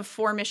do one of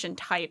 4 mission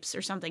types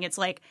or something. It's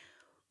like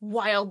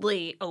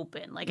wildly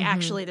open. Like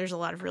actually there's a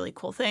lot of really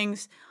cool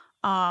things.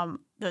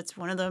 That's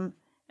one of them.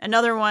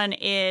 Another one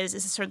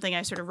is something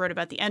I sort of wrote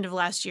about the end of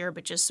last year,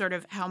 but just sort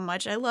of how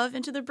much I love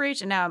Into the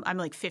Breach. And now I'm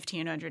like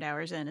 1,500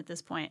 hours in at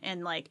this point.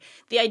 And like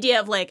the idea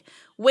of like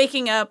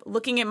waking up,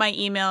 looking at my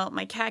email,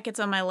 my cat gets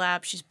on my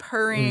lap, she's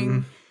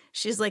purring,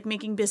 she's like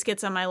making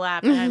biscuits on my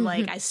lap. And I'm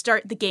like, I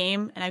start the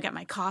game and I've got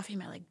my coffee,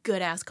 my like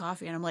good ass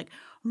coffee. And I'm like,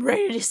 I'm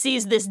ready to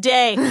seize this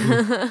day.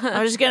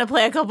 I'm just going to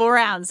play a couple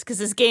rounds because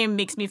this game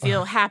makes me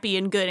feel happy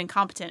and good and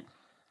competent.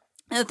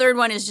 And the third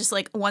one is just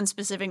like one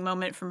specific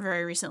moment from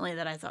very recently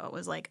that I thought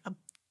was like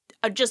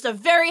just a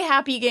very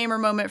happy gamer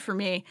moment for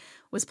me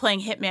was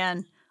playing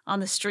Hitman on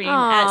the stream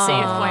at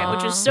Save Point,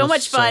 which was so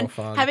much fun.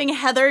 Having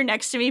Heather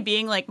next to me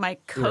being like my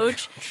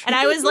coach. And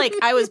I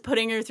was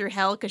putting her through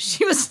hell because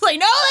she was like,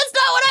 no, that's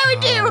not what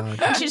I would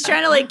do. And she's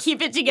trying to like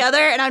keep it together.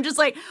 And I'm just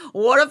like,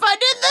 what if I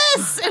did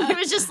this? And it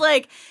was just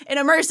like an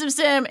immersive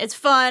sim. It's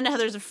fun.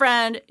 Heather's a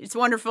friend. It's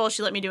wonderful.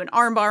 She let me do an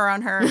armbar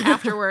on her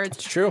afterwards.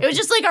 It's true. It was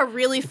just like a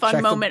really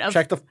fun moment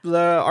check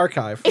the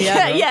archive.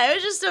 Yeah, it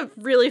was just a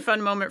really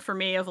fun moment for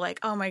me of like,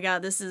 oh my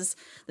God, this is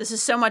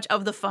so much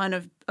of the fun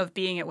of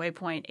being at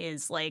Waypoint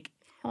is like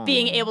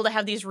being able to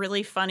have these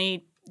really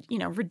funny,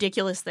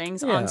 ridiculous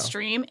things on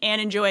stream and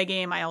enjoy a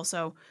game. I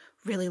also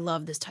really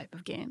love this type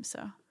of game.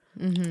 So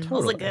it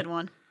was a good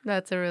one.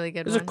 That's a really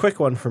good one. There's a quick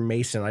one from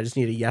Mason. I just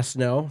need a yes,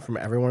 no from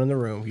everyone in the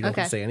room. You don't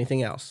have to say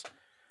anything else.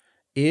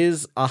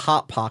 Is a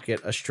Hot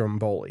Pocket a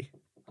Stromboli?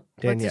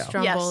 Danielle. What's a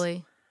Stromboli?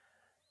 Yes.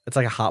 It's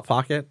like a Hot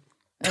Pocket.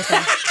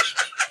 Okay.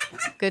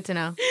 Good to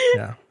know.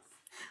 Yeah.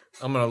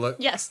 I'm going to look.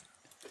 Yes.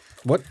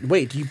 What?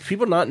 Wait, do you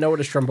people not know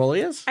what a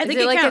Stromboli is? I think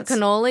it like counts. a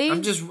cannoli.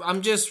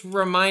 I'm just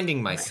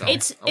reminding myself.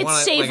 It's I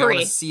savory.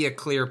 want to see a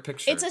clear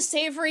picture. It's a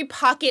savory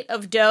pocket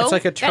of dough it's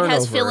like a turnover. that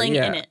has filling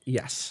in it.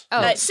 Yes.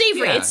 Oh, it's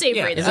savory. Yeah, It's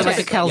savory. yeah. Is it like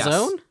a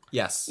calzone?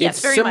 Yes. Yes,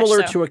 It's very similar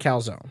much so. to a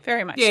calzone.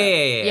 Very much Yeah. so.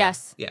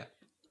 Yes. Yeah.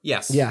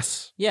 Yes.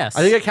 Yes. Yes.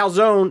 I think a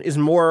calzone is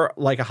more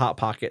like a Hot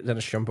Pocket than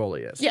a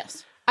Stromboli is.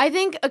 Yes. I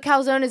think a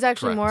calzone is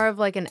actually Correct. more of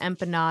like an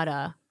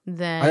empanada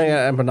than. I think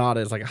an empanada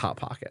is like a Hot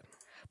Pocket.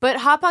 But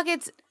Hot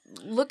Pockets,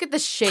 look at the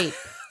shape.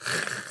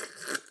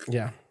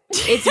 Yeah.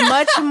 It's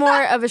much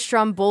more of a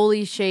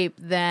Stromboli shape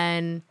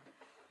than.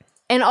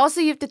 And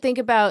also, you have to think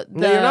about the.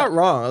 No, you're not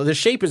wrong. The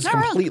shape is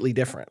completely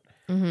different.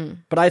 Mm-hmm.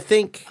 But I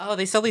think. Oh,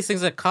 they sell these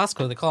things at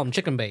Costco. They call them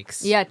chicken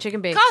bakes. Yeah,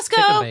 chicken bakes. Costco.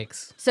 Chicken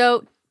bakes.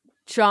 So,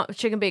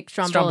 chicken baked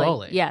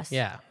Stromboli. Yes.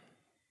 Yeah.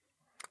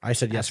 I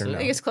said yes Absolutely. or I no.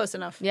 think it's close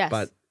enough. Yes.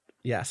 But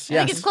yes. I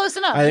think it's close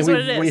enough. I think That's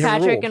what it we is. have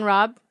Patrick ruled. and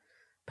Rob.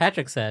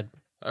 Patrick said.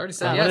 I already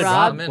said What yes. does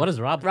Rob- I'm in. What does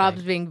Rob Rob's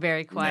think? being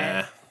very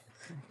quiet.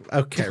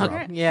 Okay,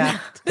 Rob. Yeah.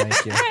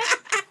 Thank you.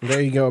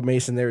 There you go,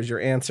 Mason. There's your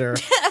answer.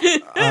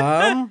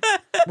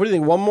 What do you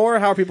think? One more?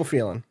 How are people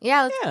feeling?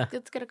 Yeah, Yeah.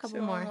 let's get a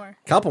couple more.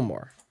 Couple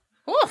more.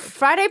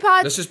 Friday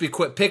pod. Let's just be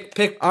quick.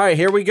 Pick. All right,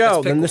 here we go. Let's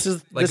pick Then one. this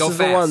is Like, this go is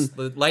fast.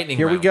 the one. The lightning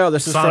Here we round. go.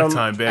 This is Sonic from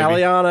time, baby.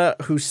 Aliana,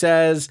 who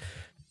says,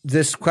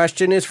 "This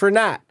question is for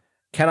Nat.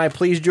 Can I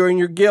please join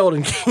your guild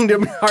in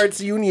Kingdom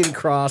Hearts Union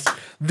Cross?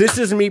 This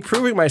is me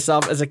proving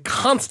myself as a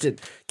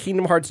constant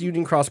Kingdom Hearts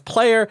Union Cross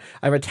player.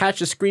 I've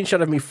attached a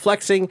screenshot of me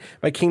flexing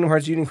my Kingdom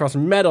Hearts Union Cross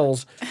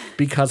medals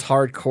because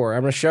hardcore.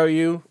 I'm going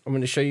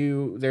to show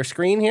you their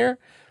screen here.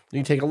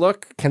 You take a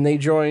look. Can they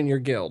join your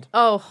guild?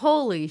 Oh,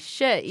 holy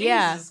shit!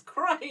 Yeah, Jesus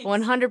Christ.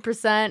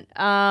 100%.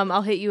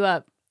 I'll hit you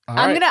up. All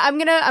I'm right.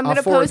 gonna I'll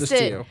forward post this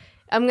to it. you.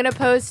 I'm gonna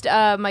post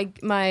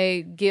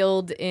my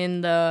guild in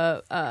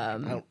the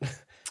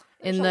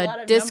a lot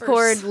of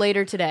Discord numbers.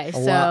 later today. So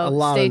a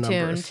lot stay of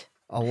numbers. tuned.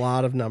 A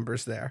lot of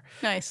numbers there.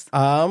 Nice.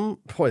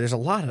 Boy, there's a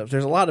lot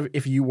of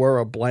if you were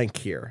a blank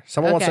here.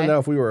 Someone wants to Okay. know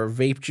if we were a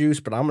vape juice,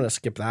 but I'm going to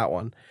skip that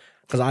one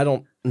because I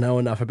don't know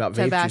enough about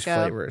vape juice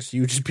Tobacco. flavors.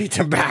 You just be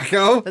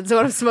tobacco. That's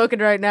what I'm smoking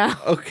right now.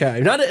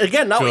 Okay, not what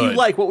you Good.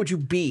 like. What would you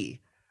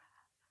be?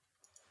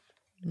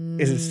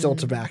 Is it still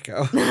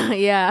tobacco?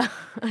 Yeah,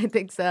 I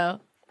think so.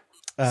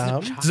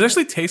 Does it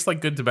actually taste like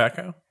good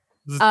tobacco?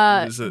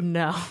 Is it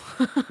No.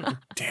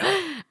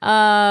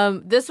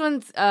 damn? This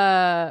one's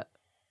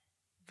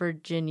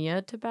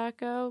Virginia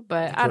tobacco,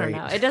 but I don't Great.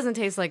 know. It doesn't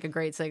taste like a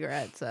great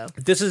cigarette, so.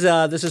 This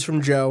is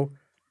from Joe,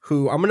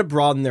 who I'm going to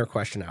broaden their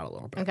question out a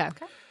little bit. Okay.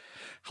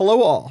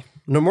 Hello, all.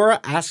 Nomura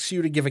asks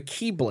you to give a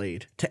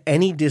Keyblade to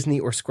any Disney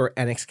or Square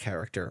Enix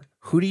character.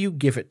 Who do you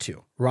give it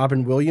to?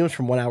 Robin Williams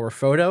from 1 Hour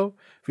Photo?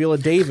 Viola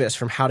Davis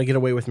from How to Get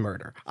Away with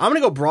Murder? I'm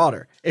going to go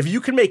broader. If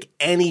you can make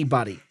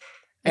anybody,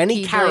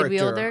 any Keyblade character,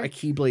 wielder? a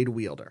Keyblade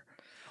wielder,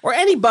 or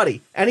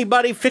anybody,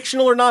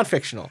 fictional or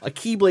non-fictional, a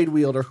Keyblade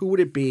wielder, who would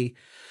it be?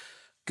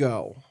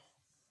 Go.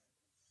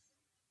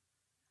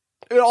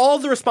 And all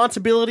the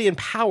responsibility and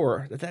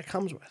power that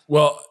comes with.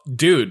 Well,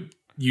 dude,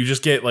 you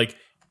just get like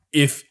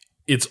if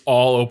it's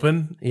all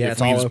open. Yeah, if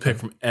it's we all just open. pick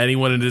from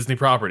anyone in Disney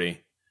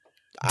property,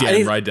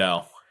 Dan I-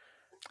 Rydell.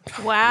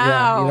 Wow.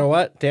 Yeah, you know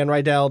what? Dan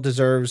Rydell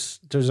deserves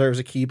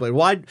a Keyblade.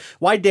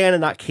 Why Dan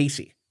and not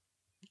Casey?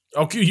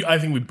 Okay, I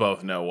think we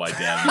both know why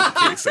Dan and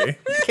Casey.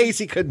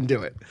 Casey couldn't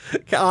do it.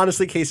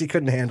 Honestly, Casey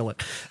couldn't handle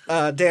it.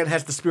 Dan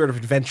has the spirit of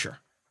adventure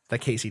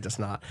that Casey does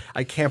not.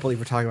 I can't believe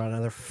we're talking about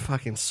another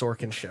fucking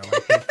Sorkin show. I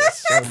hate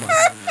this so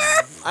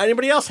much.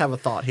 Anybody else have a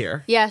thought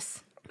here?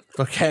 Yes.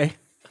 Okay.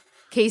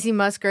 Casey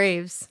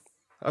Musgraves.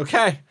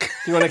 Okay. Do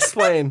you want to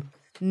explain?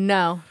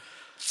 No.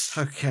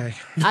 Okay.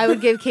 I would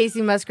give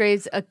Casey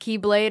Musgraves a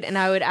Keyblade, and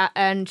I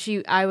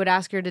would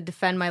ask her to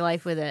defend my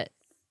life with it.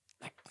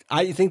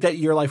 I think that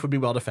your life would be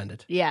well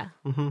defended. Yeah.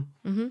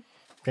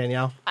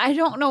 Danielle? I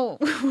don't know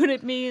what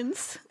it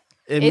means.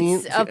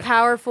 It's a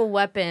powerful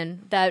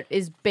weapon that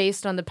is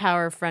based on the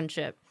power of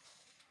friendship.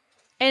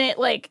 And it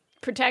like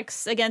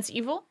protects against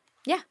evil.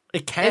 Yeah.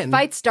 It can. It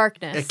fights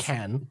darkness. It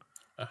can.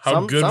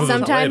 How good was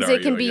sometimes blade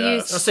it can are be you, I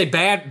used- guess? Let's say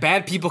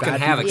bad people can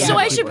have it. people So Yeah.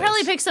 I should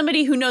probably pick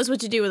somebody who knows what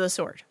to do with a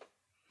sword.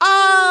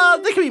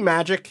 They could be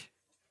magic.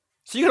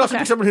 So you can also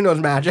pick someone who knows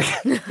magic.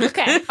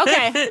 Okay.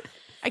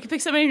 I can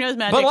pick somebody who knows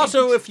magic. But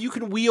also, if you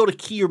can wield a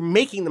key, you're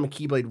making them a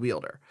Keyblade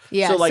wielder.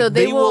 Yeah, so, like,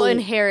 they will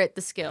inherit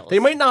the skills. They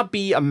might not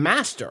be a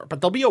master,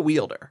 but they'll be a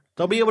wielder.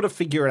 They'll be able to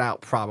figure it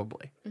out,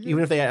 probably.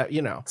 Even if they,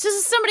 So this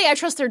is somebody I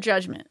trust their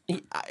judgment.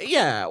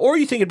 Yeah, or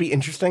you think it'd be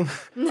interesting.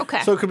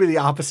 Okay. So it could be the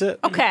opposite.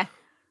 Okay.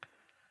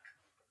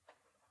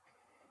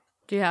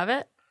 Do you have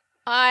it?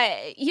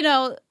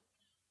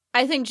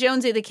 I think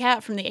Jonesy the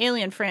cat from the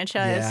Alien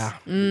franchise. Yeah.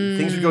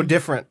 Things would go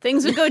different.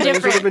 Things would go Things would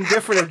have different. been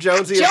different if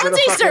Jonesy had been a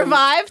Jonesy fucking...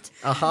 survived.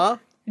 Uh-huh.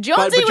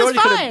 Jonesy but was Jonesy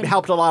could fine. have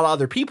helped a lot of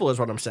other people, is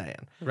what I'm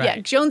saying. Right. Yeah,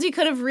 Jonesy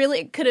could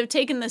have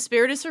taken the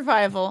spirit of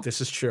survival, This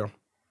is true.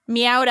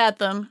 meowed at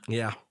them,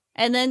 Yeah.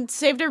 and then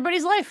saved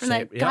everybody's life from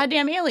that Yep.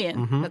 goddamn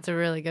alien. That's a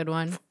really good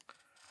one.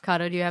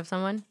 Kato, do you have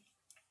someone?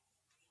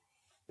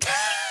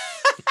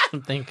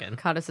 I'm thinking.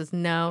 Kato says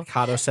no.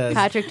 Kato says...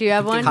 Patrick, do you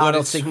have one?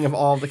 Kato's thinking of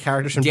all the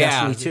characters from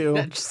Yeah. Destiny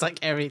 2. Just like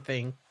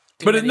everything.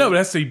 But it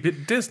has to be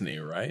Disney,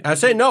 right? I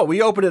say no.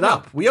 We open it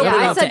up. We open Yeah,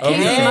 it I up said to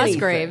Casey anything.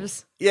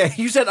 Musgraves. Yeah,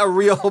 you said a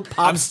real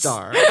pop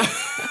star.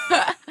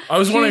 I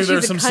was wondering if there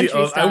was she's a some. country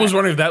I star. was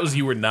wondering if that was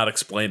you were not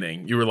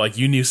explaining. You were like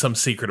you knew some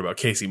secret about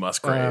Casey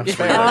Musgraves.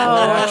 fair.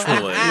 But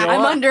actually,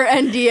 I'm under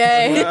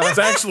NDA. it's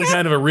actually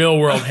kind of a real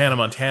world Hannah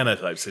Montana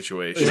type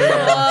situation.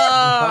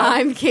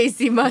 I'm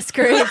Casey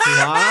Musgraves.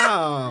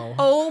 Wow.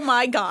 Oh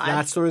my god,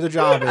 That's where the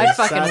job is. I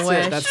fucking That's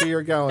wish. It. That's where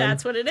you're going.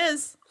 that's what it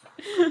is.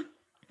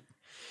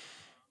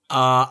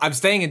 I'm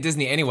staying in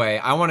Disney anyway.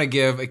 I want to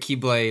give a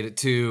Keyblade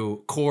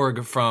to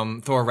Korg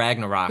from Thor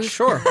Ragnarok.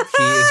 Sure.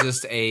 He is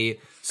just a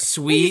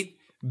sweet,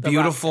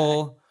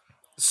 beautiful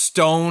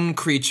stone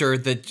creature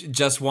that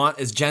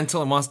is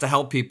gentle and wants to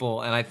help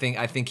people. And I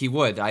think he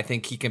would. I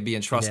think he can be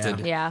entrusted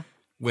Yeah,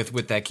 with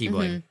that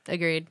Keyblade.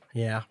 agreed.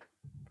 Yeah.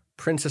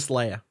 Princess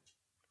Leia.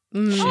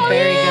 Very good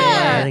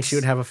one. I think she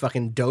would have a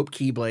fucking dope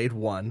Keyblade,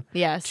 1.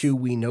 Yes. 2,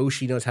 we know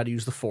she knows how to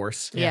use the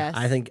Force. Yes.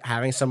 I think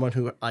having someone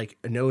who like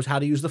knows how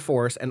to use the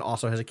Force and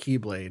also has a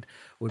Keyblade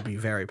would be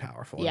very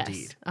powerful Yes,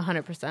 indeed.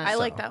 100%. I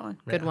like that one.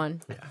 Good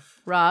one. Yeah.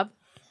 Rob?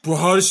 Bro,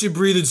 how does she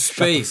breathe in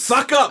space?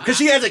 Fuck up, because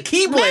she has a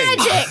Keyblade.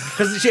 Magic!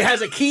 Because she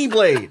has a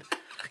Keyblade.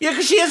 Yeah,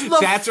 because she has the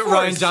That's what Force.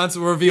 Ryan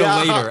Johnson will reveal Yeah.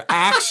 later.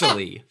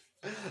 Actually,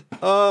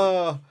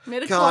 God,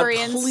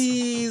 Midichlorians.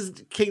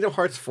 please, Kingdom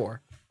Hearts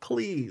 4.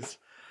 Please.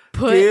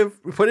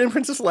 Put Put in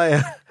Princess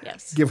Leia.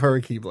 Yes. Give her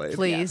a Keyblade.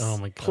 please. Oh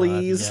my god.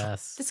 Please.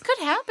 Yes. This could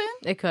happen.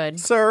 It could.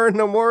 Sir,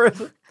 no more. it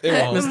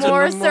won't.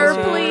 More, sir,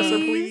 Sir,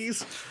 please.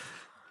 please.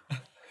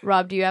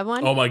 Rob, do you have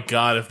one? Oh my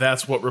god! If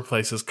that's what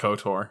replaces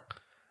KOTOR.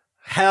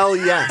 Hell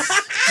yes.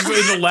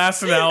 In the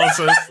last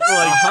analysis,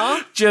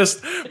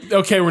 just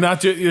okay. We're not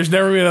doing. There's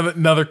never been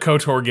another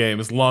KOTOR game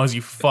as long as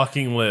you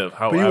fucking live.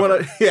 But you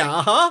want to,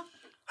 yeah,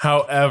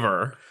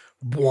 However,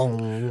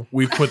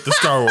 we put the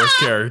Star Wars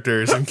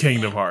characters in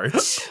Kingdom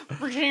Hearts.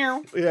 Yeah.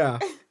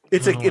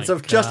 It's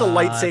just a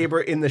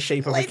lightsaber in the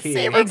shape of a key.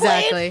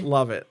 Exactly.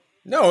 Love it.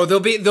 No,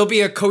 there'll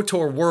be a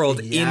KOTOR world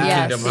in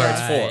Yes. Kingdom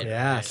Hearts 4.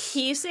 Yes.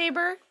 Key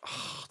saber.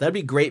 That'd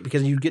be great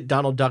because you'd get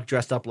Donald Duck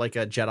dressed up like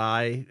a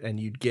Jedi and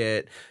you'd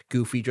get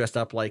Goofy dressed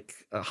up like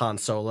a Han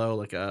Solo,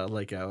 like a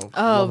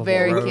lovable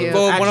very rogue. cute.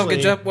 Well,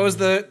 Actually, what was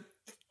the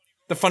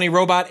funny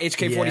robot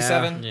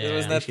HK-47? Yeah.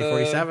 Was that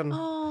HK-47.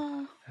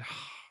 Oh.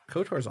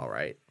 KOTOR's all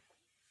right.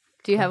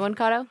 Do you have one,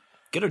 Kato?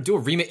 do a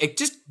remake?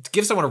 Just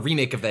give someone a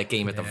remake of that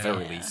game at the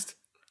very least.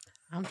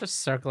 I'm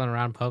just circling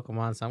around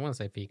Pokemon, so I'm gonna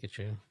say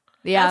Pikachu.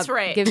 Yeah, That's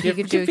right. Give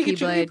Pikachu a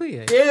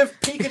Keyblade. Give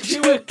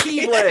Pikachu a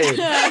Keyblade.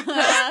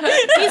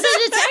 He's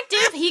a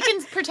detective. He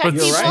can protect But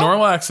people.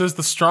 Snorlax is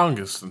the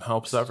strongest and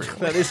helps everyone.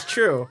 That is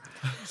true.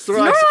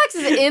 Snorlax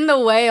is in the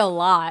way a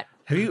lot.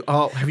 Have you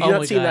not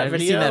my seen God, that have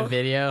video? you seen that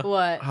video?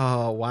 What?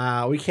 Oh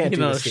wow, we can't You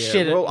do know, this here.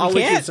 shit, Well, I'll we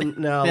link you can't? some.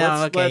 No,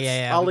 let's, okay,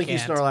 yeah, I'll we link you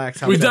can't.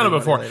 Snorlax. We've done it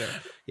before. Later.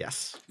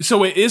 Yes. So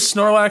wait, is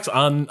Snorlax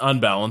on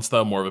balance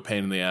though more of a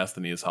pain in the ass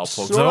than he is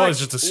helpful? Because I always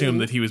just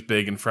assumed that he was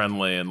big and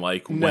friendly and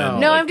like when No.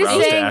 No, like, I'm just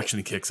roused to saying- action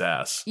he kicks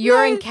ass.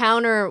 Your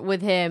encounter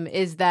with him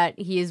is that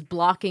he is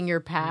blocking your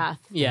path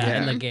Yeah,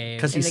 in the game.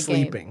 Because in he's the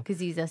game. sleeping. Because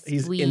he's a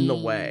He's in the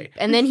way.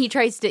 And then he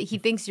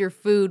thinks you're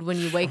food when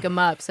you wake him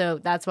up, so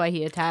that's why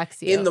he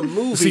attacks you. In the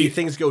movie, See-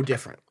 things go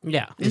different.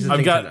 Yeah. Is the I've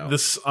thing to know. got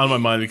this on my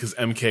mind because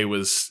MK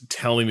was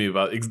telling me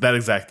about that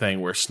exact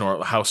thing where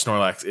how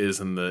Snorlax is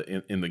in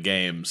the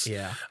games.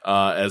 Yeah.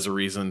 As a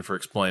reason for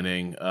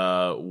explaining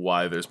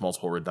why there's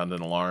multiple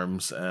redundant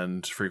alarms,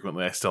 and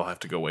frequently I still have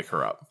to go wake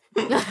her up.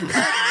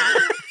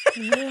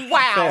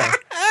 Wow.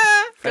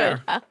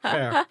 Fair.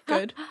 Fair.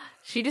 Good.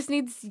 She just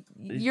needs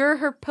you're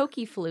her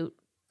pokey flute.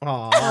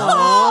 Aw.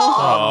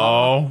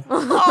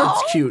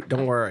 Oh, It's cute.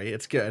 Don't worry.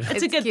 It's good.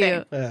 It's a good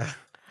cute. thing.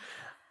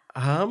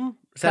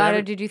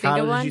 Kato, did you think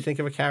of one? Did you think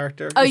of a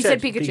character? Oh, you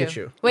said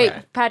Pikachu. Wait,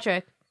 Right.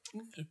 Patrick.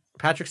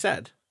 Patrick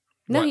said.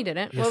 No, What? he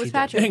didn't. Yes, what he was did.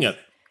 Patrick? hang on.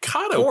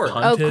 Kato Korg.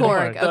 punted. Oh,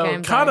 Korg. though. Okay,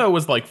 I'm Kato sorry.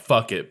 was like,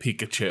 fuck it,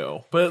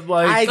 Pikachu. But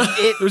like,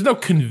 there's no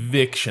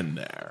conviction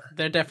there.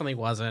 There definitely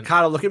wasn't.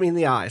 Kata, look at me in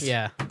the eyes.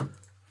 Yeah.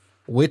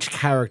 Which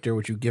character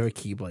would you give a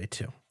Keyblade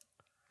to?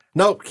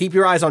 No, keep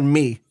your eyes on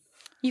me.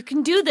 You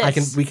can do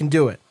this. We can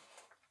do it.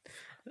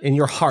 In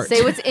your heart.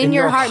 Say what's in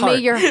your heart. May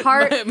your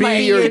heart be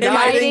your your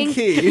guiding guiding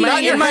key. Not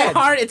In your my head.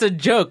 heart, it's a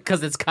joke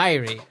because it's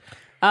Kyrie.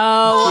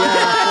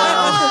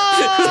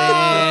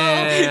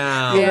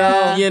 Damn.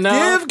 Yeah. You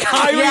know? Give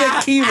Kyrie a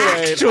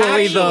Keyblade.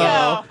 Actually,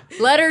 though.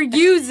 Let her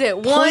use it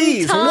one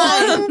Please,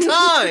 time. one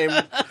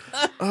time.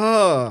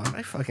 Oh,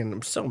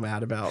 I'm so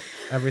mad about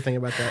everything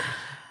about that.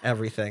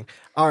 Everything.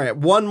 All right,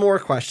 one more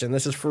question.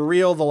 This is for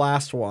real, the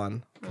last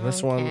one.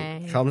 This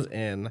one comes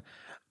in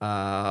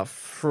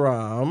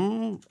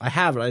from, I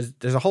have it.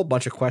 There's a whole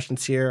bunch of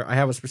questions here. I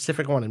have a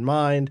specific one in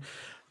mind.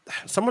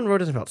 Someone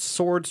wrote us about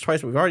swords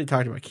twice, but we've already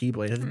talked about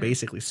Keyblade. It's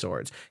basically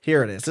swords.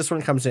 Here it is. This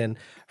one comes in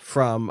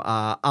from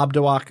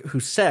Abdawak, who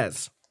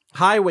says,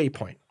 "Hi,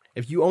 Waypoint.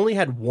 If you only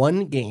had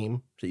one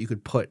game that you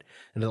could put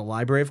into the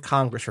Library of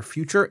Congress for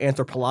future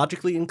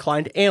anthropologically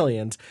inclined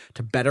aliens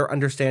to better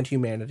understand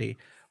humanity,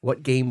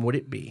 what game would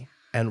it be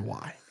and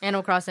why?"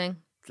 Animal Crossing.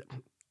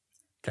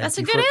 That's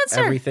a you good for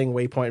answer. Everything,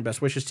 Waypoint.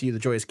 Best wishes to you, the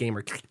joyous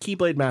gamer,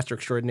 Keyblade Master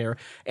Extraordinaire,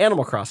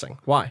 Animal Crossing.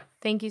 Why?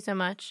 Thank you so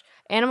much.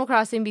 Animal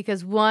Crossing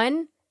because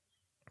 1,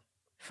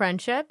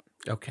 friendship.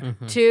 Okay.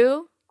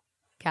 2,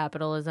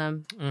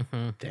 capitalism.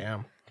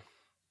 Damn.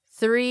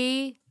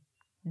 3,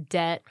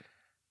 debt.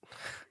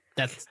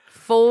 That's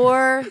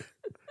 4,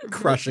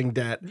 Crushing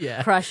debt.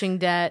 yeah. crushing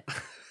debt.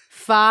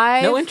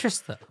 5, No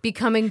interest though.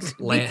 becoming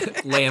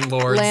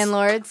Landlords.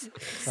 landlords.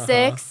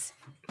 6,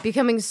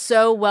 becoming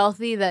so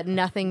wealthy that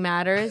nothing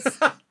matters.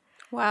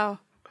 Wow.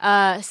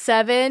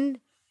 7,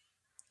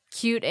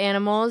 cute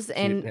animals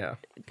and Yeah.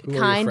 Who are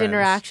your kind friends?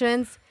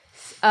 interactions.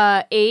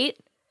 8,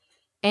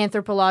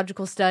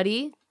 anthropological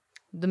study,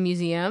 the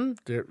museum,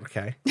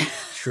 Okay.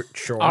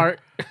 Sure.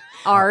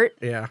 Art.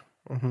 Yeah.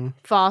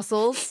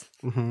 fossils,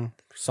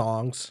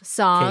 Songs.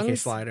 songs. KK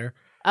Slider.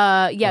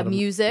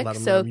 Music. let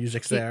 'em So know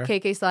music's there.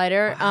 KK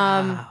Slider.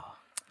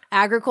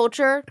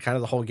 Agriculture Kind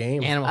of the whole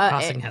game. Animal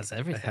Crossing has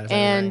everything. Has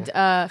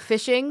and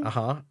fishing.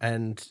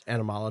 And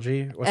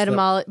etymology. What's Bugs.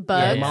 etymology?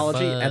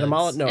 bugs.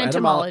 Entomology.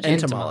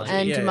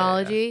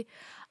 Entomology.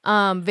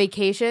 Yeah.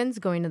 Vacations,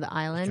 going to the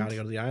island. Gotta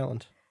go to the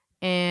island.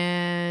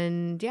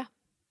 And yeah.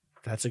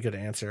 That's a good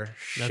answer.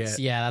 That's, Shit.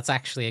 yeah, that's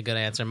actually a good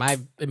answer. My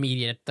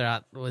immediate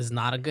thought was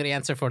not a good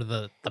answer for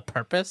the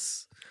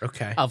purpose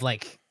Okay. of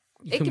like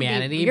It can be-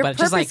 humanity, your but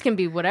purpose just like can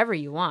be whatever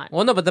you want.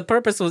 well, no, but the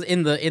purpose was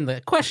in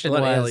the question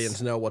Let was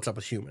aliens know what's up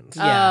with humans.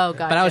 Yeah, Oh,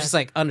 but I gotcha. was just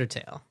like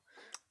Undertale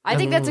I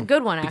think that's a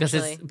good one, because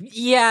actually. it's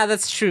yeah,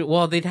 that's true.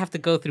 Well, they'd have to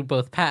go through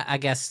both I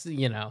guess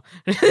you know.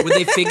 Would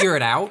they figure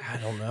it out? I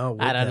don't know.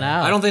 I don't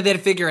know. I don't think they'd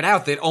figure it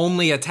out. They'd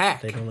only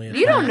attack. They'd only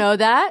You don't know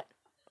that.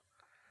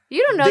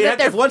 You don't know They'd that have-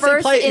 their if once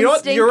first they play, you know what?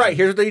 instinct. You're right.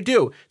 Here's what they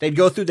do. They'd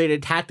go through, they'd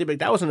attack, they'd be like,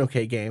 that was an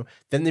okay game.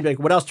 Then they'd be like,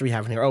 what else do we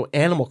have in here? Oh,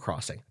 Animal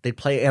Crossing. They'd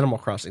play Animal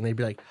Crossing. They'd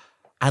be like,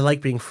 I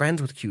like being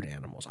friends with cute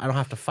animals. I don't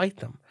have to fight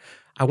them.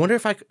 I wonder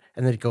if I could,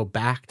 and they'd go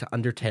back to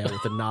Undertale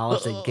with the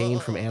knowledge they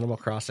gained from Animal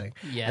Crossing.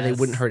 And they Yes.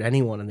 wouldn't hurt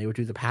anyone, and they would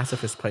do the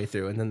pacifist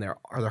playthrough, and then their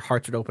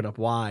hearts would open up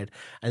wide,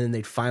 and then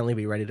they'd finally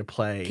be ready to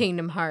play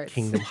Kingdom Hearts.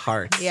 Kingdom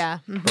Hearts. Yeah.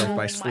 Birth by Oh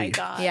my Sleep.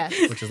 God. Yes.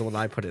 Which is the one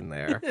I put in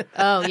there.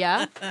 Oh,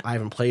 yeah? I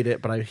haven't played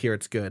it, but I hear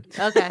it's good.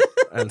 Okay.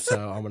 And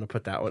so I'm gonna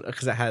put that one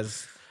because it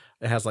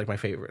has like my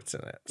favorites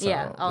in it. So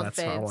Yeah, all the that's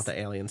how I faves. want the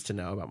aliens to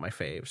know about my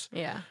faves.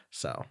 Yeah.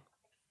 So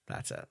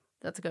that's it.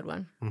 That's a good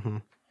one.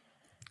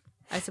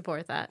 I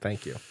support that.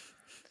 Thank you.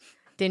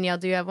 Danielle,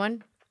 do you have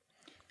one?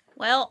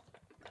 Well,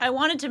 I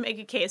wanted to make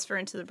a case for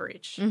Into the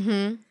Breach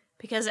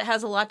because it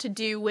has a lot to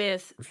do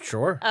with,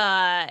 Sure.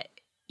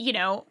 you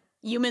know,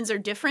 humans are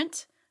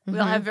different. We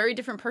all have very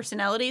different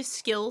personalities,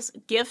 skills,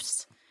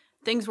 gifts,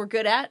 things we're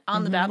good at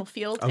on the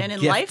battlefield and in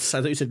gifts. life.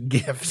 I thought you said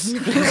gifts. We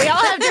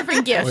all have different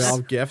we gifts. all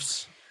have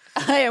gifts.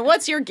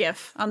 What's your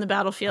gift on the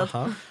battlefield?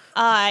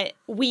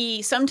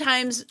 We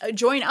sometimes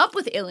join up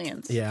with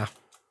aliens Yeah.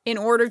 in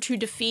order to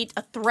defeat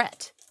a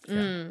threat.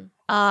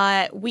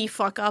 We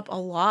fuck up a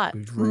lot.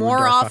 We've ruined More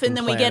our often fucking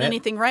than we get planet.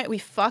 anything right, we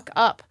fuck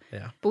up.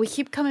 Yeah. But we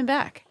keep coming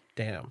back.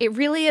 Damn. It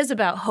really is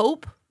about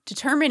hope,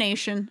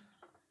 determination.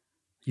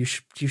 You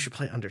should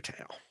play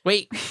Undertale.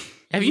 Wait,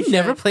 have you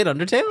never played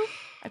Undertale?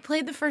 I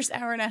played the first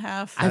hour and a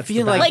half. I That's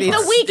feel the like like the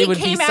it's- week it would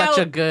came be out, such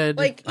a good.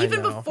 like I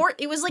even know. before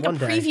it was like One a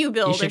day. preview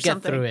build you or should get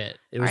something. through it.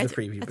 It was I the thi-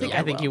 preview I build. think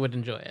I think will. you would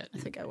enjoy it. I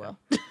think I will.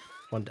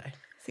 One day.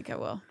 I think I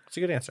will. It's a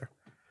good answer.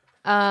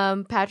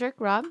 Patrick,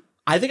 Rob?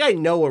 I think I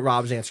know what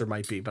Rob's answer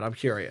might be, but I'm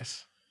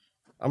curious.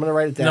 I'm gonna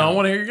write it down. No, I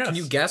want to hear your guess. Can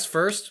you guess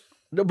first?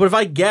 No, but if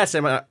I guess,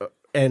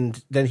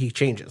 and then he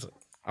changes it,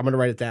 I'm gonna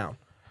write it down.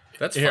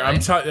 That's Here, fine.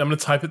 I'm going to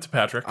type it to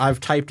Patrick. I've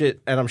typed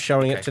it and I'm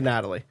showing it Okay. to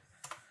Natalie.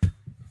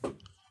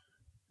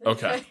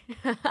 Okay.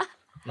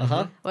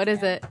 What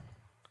is it?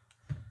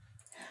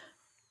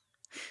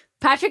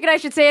 Patrick and I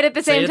should say it at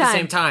the Say same it at time. the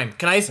same time.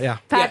 Can I? Yeah.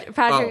 Patrick.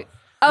 Oh.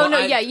 Oh, Well, no,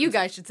 I- yeah, you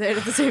guys should say it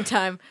at the same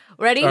time.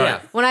 Ready?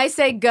 right. When I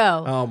say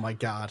go. Oh my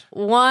God.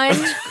 1.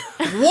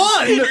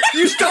 1?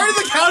 You started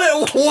the count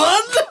at 1?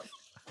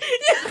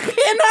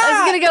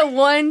 I was going to go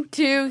 1,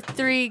 2,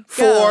 3,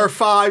 go. 4,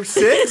 5,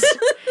 6.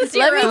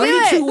 Let me do 3,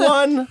 it. 2,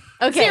 1.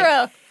 Okay.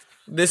 0.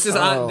 This is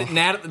let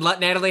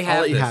Natalie I'll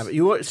have let you this. have it.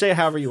 You say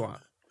however you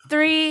want.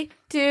 3,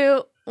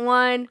 2,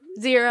 1,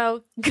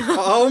 0, go.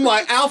 Oh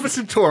my, Alpha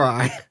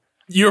Centauri.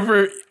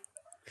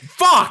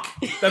 Fuck!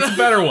 That's a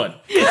better one.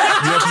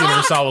 Europa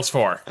Universalis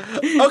 4.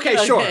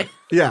 Okay, sure.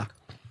 Yeah.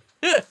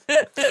 Because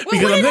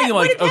I'm thinking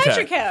What like, did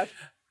Patrick okay. have?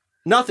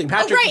 Nothing.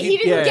 Patrick. Right, he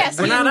didn't guess.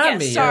 We're He not didn't on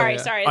guess. me. Sorry,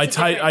 Yeah. sorry. I It's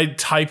a different-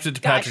 typed it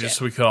to Patrick Gotcha. just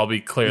so we could all be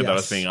clear that I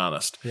was Yes. being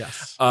honest.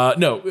 Yes.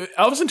 No,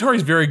 Alpha Centauri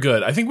is very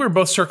good. I think we were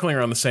both circling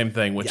around the same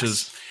thing, which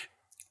is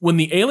when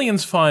the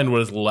aliens find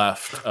what is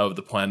left of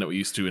the planet we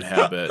used to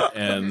inhabit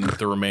and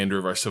the remainder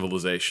of our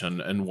civilization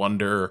and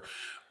wonder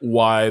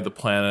why the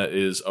planet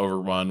is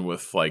overrun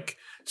with like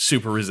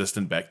super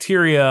resistant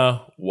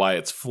bacteria, why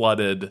it's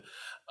flooded,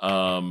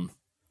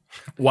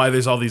 why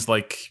there's all these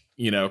like,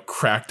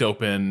 cracked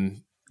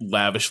open,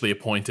 lavishly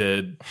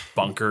appointed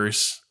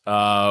bunkers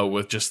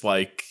with just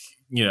like,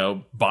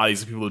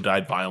 bodies of people who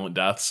died violent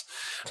deaths.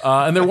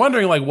 And they're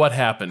wondering like what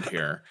happened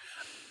here.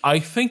 I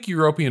think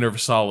Europa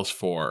Universalis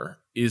 4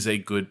 is a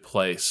good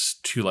place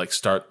to like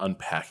start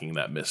unpacking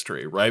that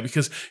mystery, right?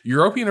 Because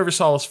Europa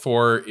Universalis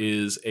 4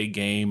 is a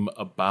game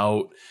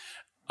about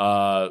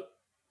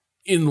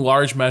in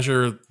large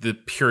measure the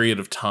period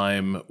of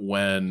time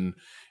when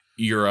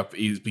Europe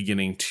is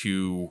beginning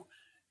to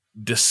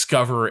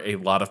discover a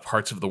lot of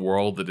parts of the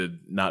world that had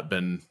not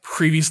been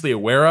previously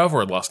aware of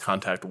or had lost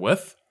contact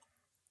with.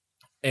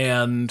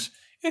 And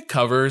it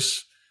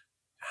covers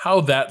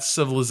how that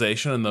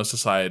civilization and those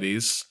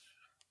societies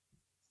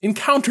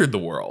encountered the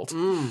world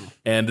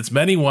and its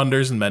many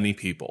wonders and many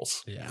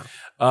peoples. Yeah.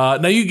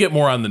 Now you get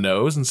more on the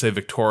nose and say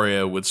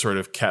Victoria would sort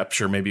of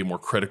capture maybe a more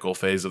critical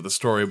phase of the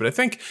story, but I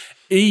think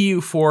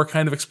EU4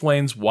 kind of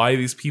explains why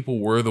these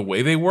people were the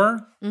way they were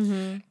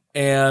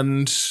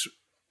and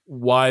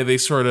why they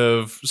sort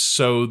of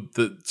sowed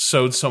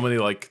so many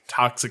like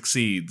toxic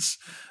seeds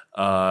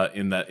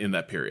in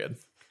that period.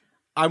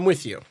 I'm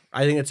with you.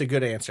 I think it's a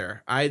good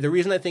answer. The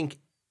reason I think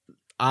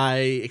I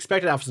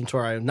expected Alpha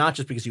Centauri, not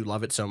just because you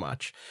love it so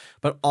much,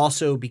 but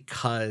also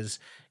because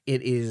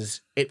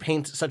it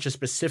paints such a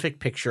specific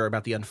picture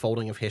about the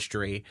unfolding of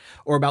history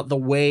or about the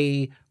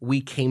way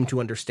we came to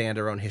understand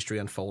our own history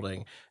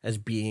unfolding as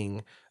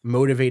being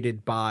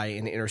motivated by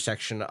an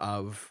intersection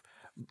of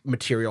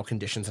material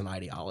conditions and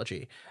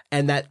ideology,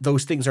 and that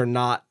those things are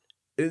not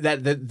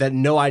that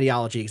no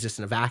ideology exists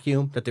in a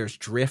vacuum, that there's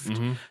drift,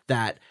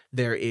 that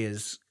there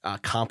is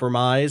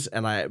compromise,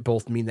 and I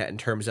both mean that in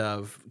terms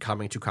of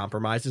coming to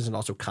compromises and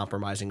also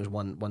compromising as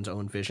one's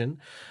own vision,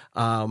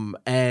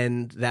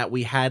 and that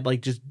we had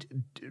like just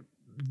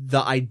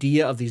the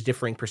idea of these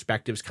differing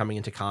perspectives coming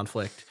into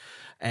conflict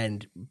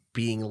and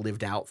being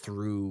lived out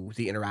through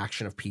the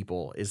interaction of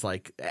people is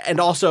like,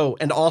 and also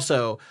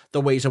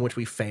the ways in which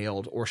we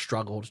failed or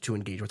struggled to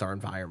engage with our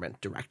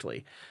environment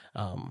directly.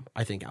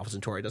 I think Alpha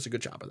Centauri does a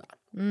good job of that.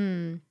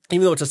 Even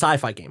though it's a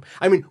sci-fi game.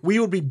 I mean, we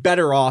would be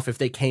better off if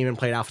they came and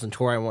played Alpha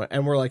Centauri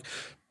and we're like,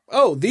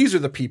 oh, these are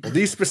the people.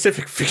 These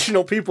specific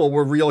fictional people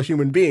were real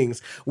human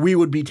beings. We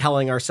would be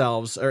telling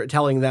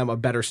them a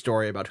better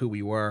story about who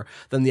we were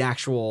than the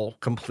actual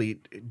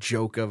complete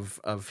joke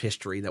of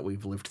history that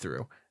we've lived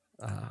through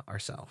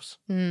ourselves.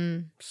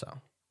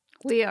 So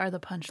We are the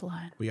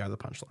punchline. we are the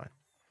punchline.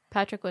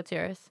 Patrick, what's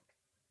yours?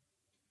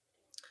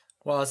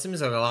 Well, it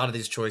seems like a lot of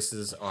these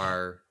choices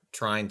are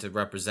trying to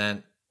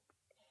represent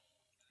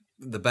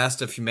the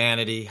best of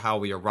humanity, how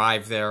we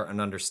arrive there, an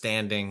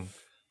understanding,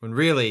 when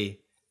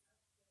really,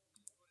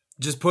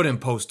 just put in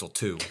Postal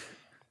 2.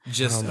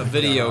 Just a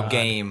video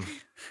game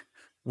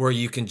where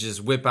you can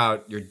just whip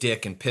out your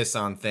dick and piss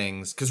on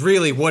things. Because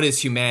really, what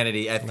is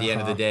humanity at the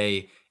end of the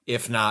day,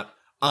 if not,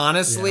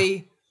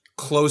 honestly,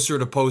 closer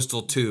to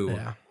Postal 2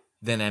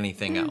 than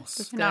anything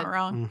else? You're not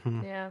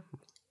wrong. Yeah.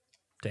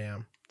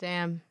 Damn.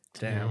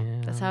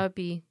 Damn. That's how it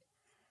be.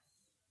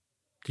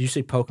 Did you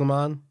say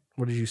Pokemon?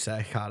 What did you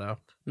say, Kato?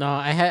 No,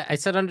 I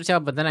said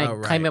Undertale, but then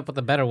I came up with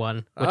a better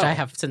one, which I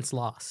have since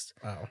lost.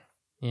 Oh.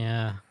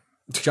 Yeah.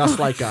 Just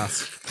like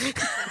us.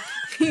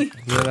 You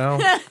know?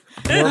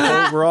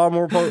 We're all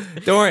more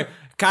Don't worry.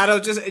 Kato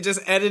just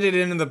edit it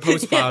into the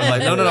post file.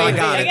 Like, no, I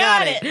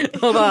got it.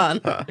 Hold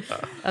on.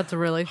 That's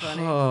really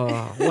funny.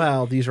 Oh,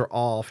 well, these are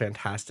all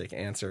fantastic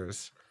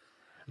answers.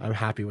 I'm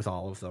happy with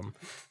all of them.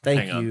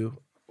 Thank you.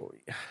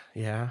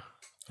 Yeah.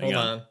 Hold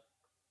on.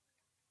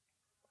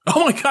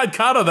 Oh my God,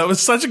 Kato, that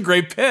was such a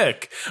great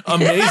pick.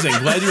 Amazing.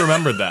 Glad you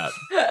remembered that.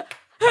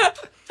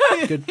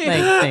 Good.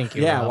 Thank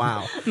you. Yeah, Rob.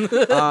 wow.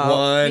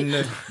 One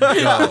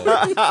go.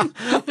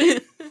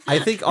 I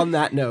think on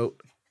that note,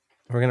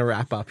 we're going to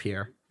wrap up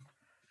here.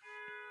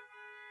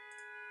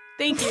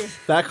 Thank you.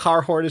 That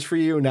car horn is for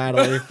you,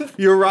 Natalie.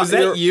 You're right. Was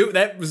that you?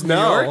 That was New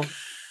York?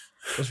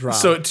 It was Rob.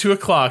 So at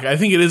 2:00, I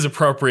think it is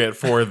appropriate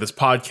for this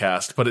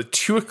podcast, but at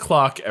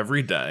 2:00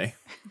 every day,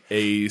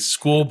 a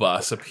school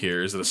bus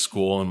appears at a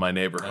school in my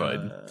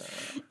neighborhood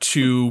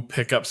to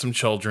pick up some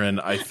children.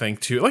 I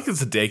think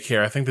it's a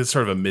daycare. I think there's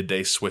sort of a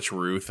midday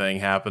switcheroo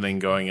thing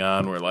going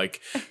on where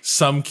like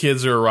some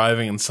kids are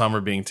arriving and some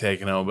are being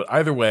taken home. But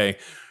either way,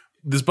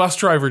 this bus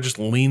driver just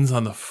leans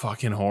on the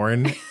fucking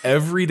horn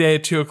every day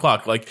at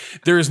 2:00. Like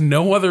there is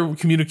no other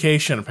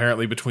communication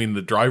apparently between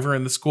the driver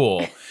and the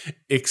school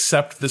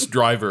except this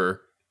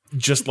driver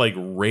just like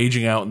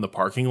raging out in the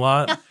parking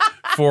lot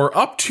for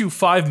up to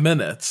 5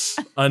 minutes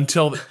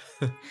until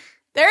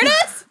there it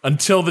is.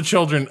 until the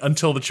children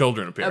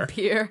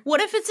appear.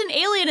 What if it's an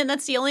alien and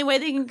that's the only way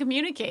they can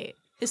communicate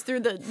is through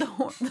the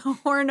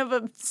horn of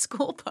a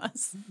school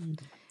bus?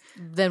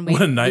 Then we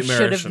what a should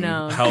nightmarish have and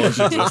known. hellish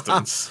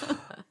existence.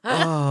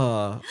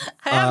 I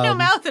have no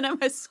mouth and I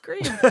must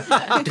scream.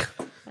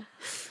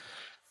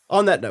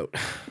 On that note,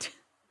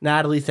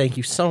 Natalie, thank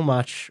you so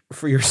much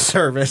for your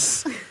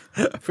service,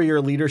 for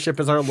your leadership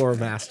as our lore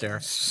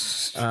master,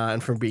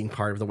 and for being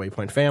part of the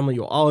Waypoint family.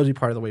 You'll always be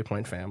part of the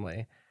Waypoint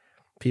family.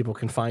 People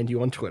can find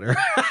you on Twitter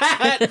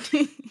at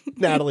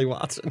Natalie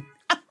Watson.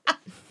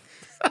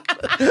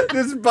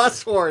 This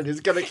bus horn is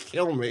going to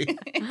kill me.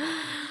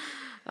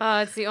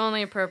 It's the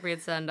only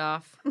appropriate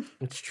send-off.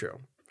 It's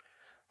true.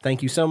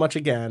 Thank you so much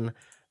again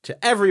to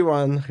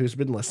everyone who's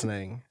been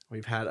listening.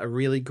 We've had a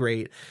really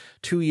great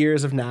 2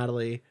 years of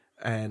Natalie,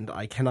 and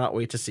I cannot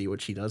wait to see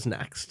what she does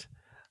next.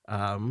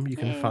 You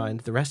can find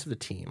the rest of the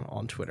team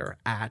on Twitter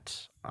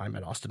I'm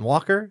at Austin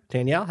Walker.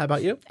 Danielle, how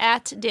about you?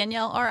 At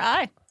Danielle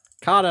R.I.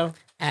 Kato.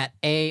 At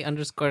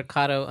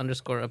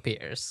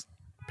 @A_Kato_appears.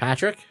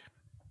 Patrick.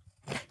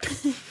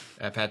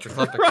 At Patrick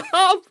Klepek.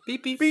 Rob.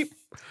 Beep, beep. Beep.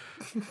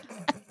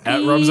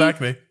 At Rob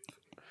Zachney.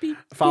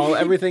 Follow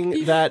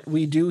everything that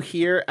we do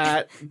here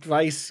at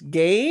Vice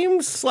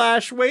Games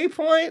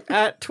 /Waypoint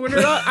at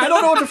Twitter. I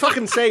don't know what to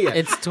fucking say yet.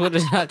 It's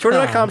Twitter.com.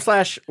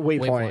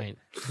 Twitter.com/Waypoint.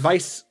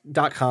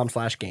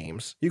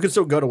 Vice.com/games. You can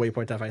still go to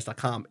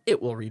waypoint.vice.com.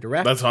 It will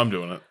redirect. That's how I'm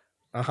doing it.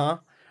 Uh-huh.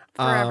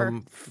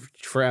 Forever.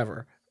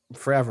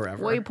 Forever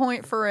ever.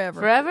 Waypoint forever.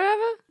 Forever,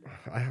 ever?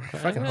 I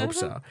fucking hope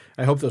so.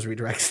 I hope those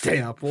redirects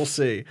stay up. We'll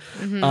see.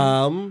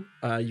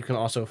 Mm-hmm. You can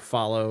also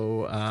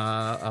follow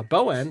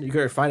Bowen. You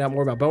can find out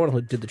more about Bowen,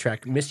 who did the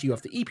track Miss You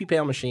off the EP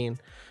Pale Machine,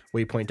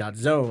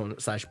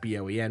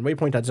 waypoint.zone/BOEN.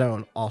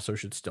 Waypoint.zone also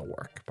should still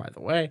work, by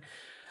the way.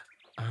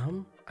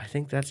 I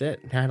think that's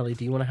it. Natalie,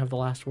 do you want to have the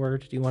last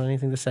word? Do you want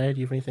anything to say? Do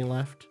you have anything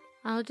left?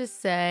 I'll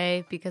just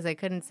say, because I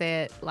couldn't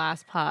say it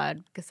last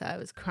pod because I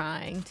was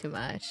crying too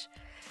much,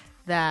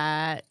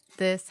 that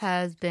this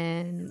has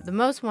been the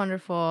most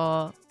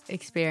wonderful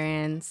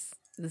experience.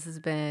 This has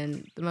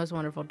been the most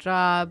wonderful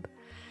job.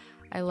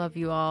 I love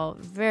you all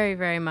very,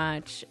 very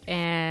much.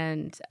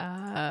 And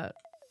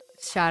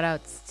shout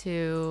outs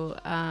to,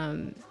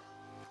 I'm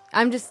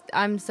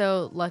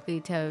so lucky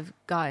to have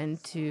gotten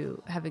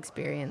to have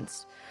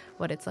experienced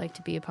what it's like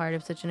to be a part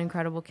of such an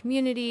incredible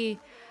community.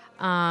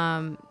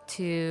 I'm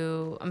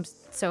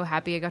so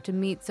happy I got to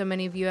meet so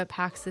many of you at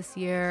PAX this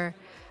year.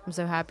 I'm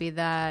so happy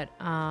that,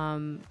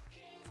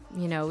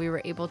 we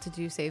were able to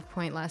do Save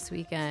Point last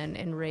weekend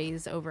and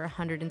raise over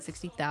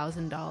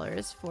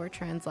 $160,000 for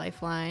Trans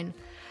Lifeline.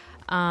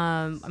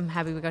 I'm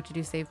happy we got to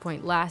do Save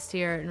Point last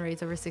year and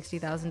raise over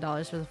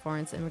 $60,000 for the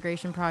Florence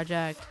Immigration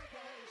Project.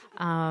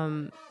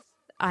 I'm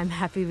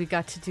happy we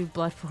got to do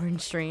Bloodborne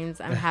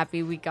streams. I'm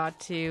happy we got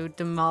to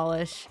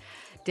demolish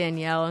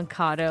Danielle and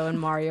Kato and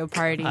Mario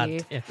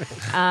Party.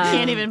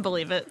 Can't even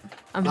believe it.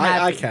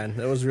 I can.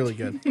 It was really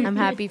good. I'm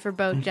happy for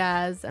Boat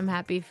Jazz. I'm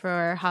happy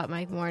for Hot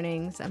Mic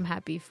Mornings. I'm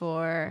happy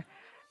for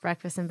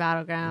Breakfast and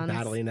Battlegrounds.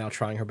 Natalie now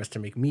trying her best to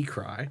make me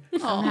cry.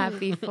 I'm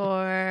happy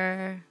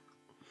for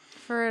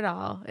it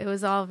all. It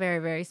was all very,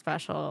 very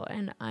special,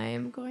 and I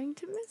am going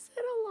to miss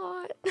it a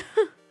lot.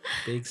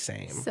 Big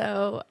same.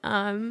 So,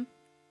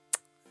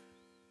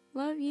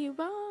 love you.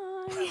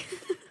 Bye.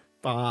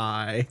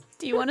 Bye.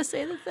 Do you want to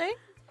say the thing?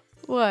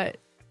 What?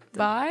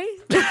 Bye?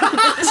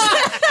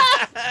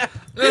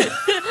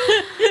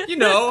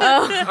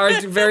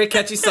 Our very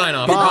catchy sign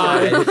off.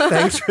 Bye.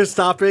 Thanks for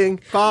stopping.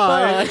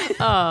 Bye.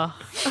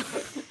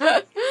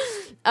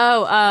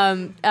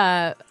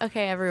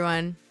 Okay,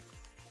 everyone.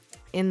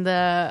 In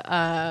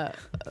the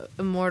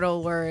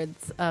immortal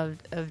words of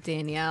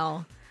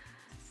Danielle,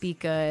 be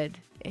good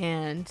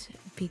and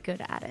be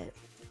good at it.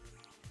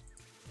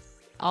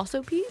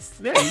 Also peace?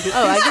 Yeah, you did,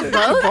 I did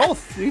both?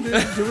 both. You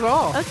did do it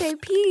all. Okay,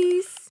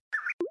 peace.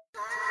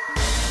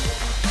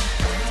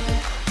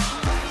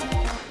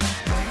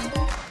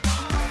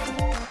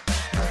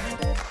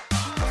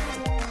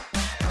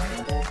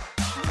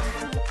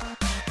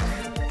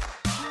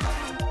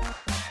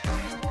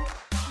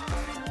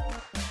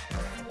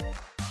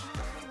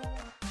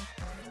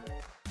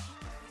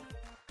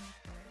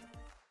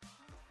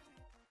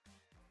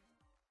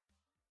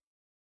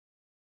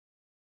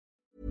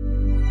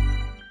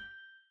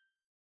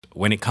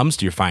 When it comes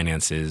to your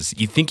finances,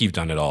 you think you've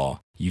done it all.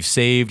 You've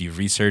saved, you've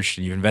researched,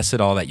 and you've invested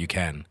all that you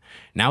can.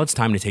 Now it's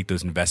time to take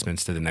those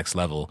investments to the next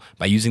level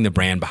by using the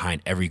brand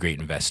behind every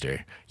great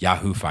investor,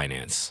 Yahoo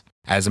Finance.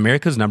 As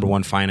America's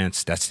 #1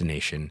 finance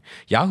destination,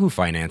 Yahoo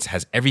Finance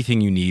has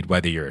everything you need,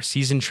 whether you're a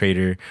seasoned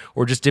trader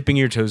or just dipping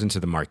your toes into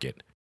the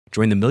market.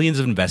 Join the millions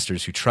of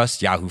investors who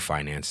trust Yahoo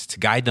Finance to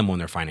guide them on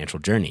their financial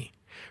journey.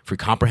 For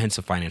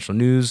comprehensive financial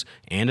news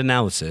and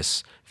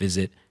analysis,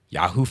 visit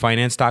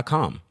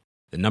yahoofinance.com,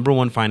 the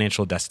 #1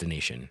 financial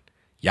destination,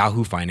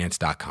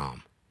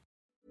 yahoofinance.com.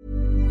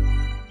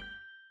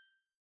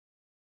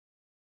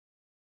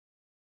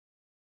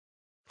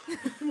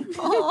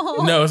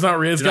 No, it's not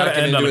real. It's You're got not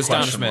to end gonna on do a question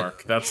astonishment.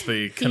 mark. That's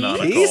the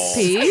canonical.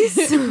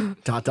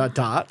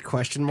 Peace. ...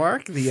 Question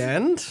mark. The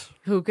end.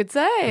 Who could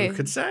say? Who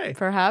could say?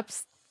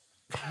 Perhaps.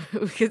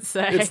 Who could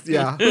say? Who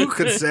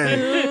could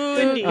say?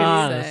 Who could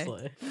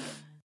Honestly.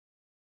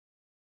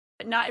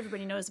 But not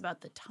everybody knows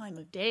about the time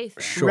of day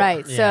thing. Sure.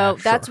 Right. Yeah, So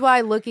that's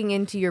why looking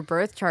into your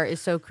birth chart is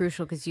so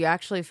crucial because you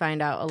actually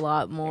find out a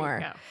lot more. There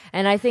you go.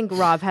 And I think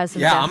Rob has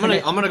some. Yeah, I'm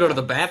definite- gonna go to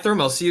the bathroom.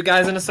 I'll see you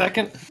guys in a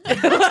second. I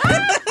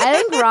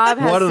think Rob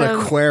has What an some.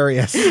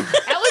 Aquarius.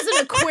 That was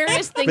an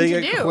Aquarius thing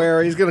Big to do.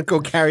 Aquarius. He's gonna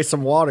go carry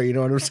some water. You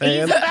know what I'm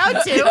saying? He's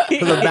about to.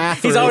 To the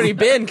bathroom. He's already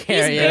been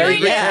carrying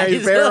burying it. Yeah, it. he's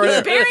He's burying He's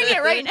it. burying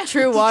it right now.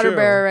 True water True.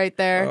 bearer right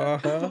there.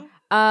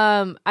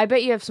 Uh-huh. I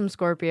bet you have some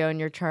Scorpio in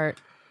your chart.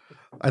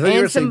 I thought you were And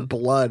gonna say some-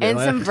 blood. And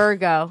some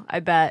Virgo, I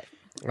bet.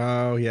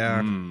 Oh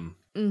yeah.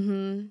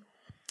 Mm-hmm.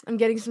 I'm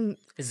getting some.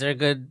 Is there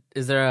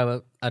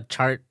a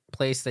chart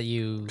place that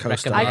you Co-star.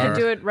 recommend? I could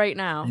do it right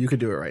now. You could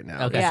do it right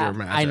now. Okay. That's Yeah. your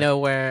magic.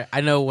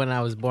 I know when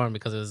I was born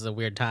because it was a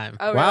weird time.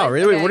 Oh, Wow,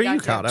 really? Okay, What are I you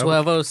got caught?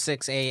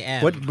 12:06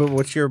 a.m.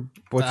 What's your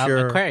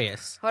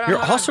Aquarius? Hold on, You're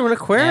hold on. also an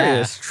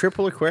Aquarius,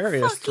 triple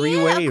Aquarius, Fuck 3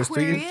 yeah, waves,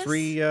 Aquarius.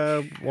 three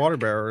water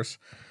bearers.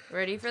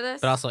 Ready for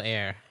this? But also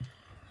air.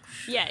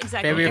 Yeah,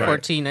 exactly. February Right.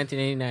 14,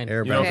 1989.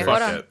 Airbender. You know, Okay, fuck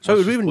hold on. it. So Let's do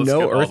we just- even know let's get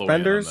all the way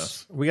in on Earthbenders?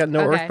 this. We got no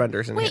Okay.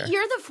 Earthbenders in Wait, here.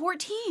 you're the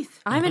 14th.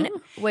 I'm an.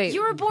 Wait.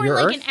 You were born You're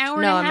like Earth? an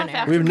hour No, and I'm a an half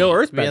air. after We have no me.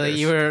 Earthbenders. Really?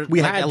 You were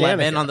We like had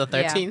 11 Danica. on the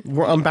 13th?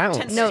 We're unbalanced.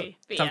 Tends No. to be,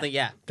 but Something,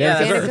 yeah.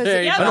 Danica's that's Earth.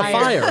 very Yeah, On a good.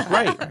 fire,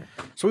 right?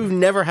 So we've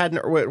never had an.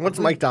 What's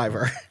Mike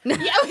Diver? Yeah,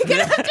 we're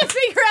gonna have to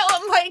figure out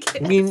what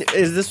Mike I mean,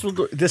 is this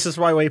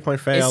why Waypoint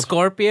Is failed?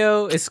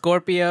 Scorpio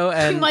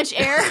and too much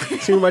air.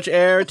 Too much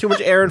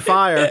air and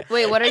fire.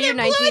 Wait, what are you? it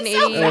blew itself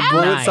 1980. It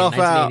blew itself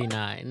out.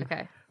 1989.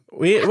 Okay.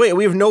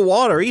 We have no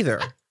water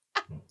either.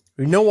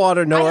 We have no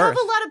water, no I have earth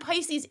a lot of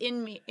Pisces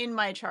in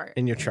my chart.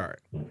 in your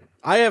chart.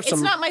 I have It's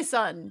some. not my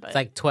sun, but It's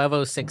like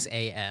 12:06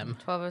 a.m.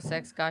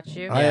 12:06. Got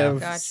you. I have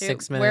got you.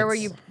 6 Where were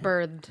minutes. you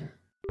birthed?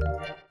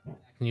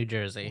 New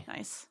Jersey.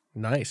 nice.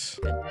 Nice.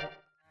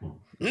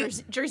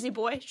 Jersey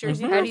boy.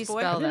 Jersey How do you boy.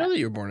 spell I didn't know that? that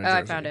you were born in Oh,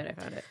 Jersey. I found it.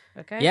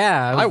 Okay.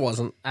 Yeah, I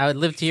wasn't. I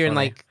lived here in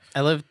Funny.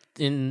 I lived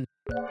in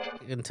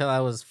until I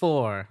was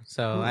 4,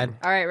 so I All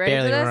right. Ready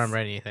barely for this? remember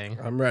anything.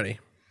 I'm ready.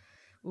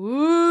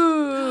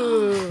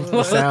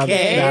 Ooh. Sound-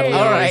 Okay, Natalie all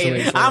always right.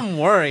 makes it. I'm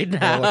worried We're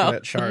now. looking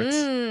at charts.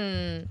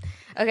 Mm.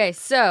 Okay,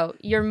 so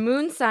your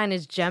moon sign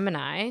is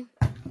Gemini.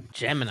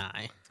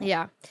 Gemini.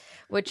 Yeah,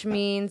 which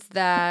means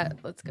that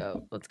let's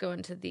go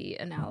into the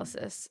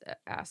analysis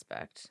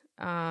aspect.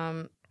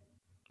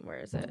 Where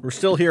is it? We're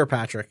still here,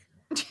 Patrick.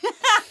 All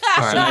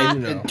right. you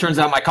know. It turns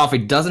out my coffee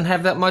doesn't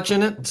have that much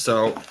in it,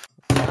 so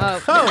Oh,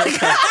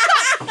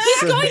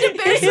 He's going to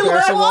bear some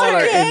Pour some water.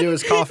 water into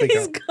his coffee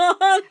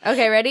cup.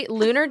 okay, ready?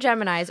 Lunar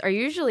Geminis are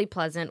usually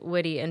pleasant,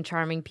 witty, and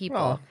charming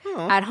people.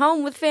 Oh. At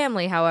home with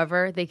family,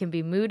 however, they can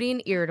be moody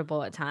and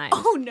irritable at times.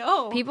 Oh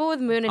no. People with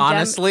moon and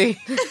Honestly,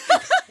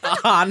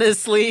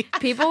 honestly,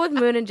 people with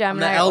moon and I'm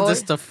the Gemini are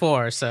eldest of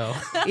 4, so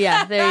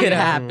yeah, there you it go.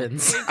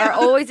 happens. Are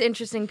always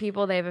interesting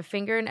people. They have a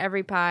finger in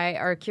every pie,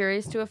 are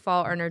curious to a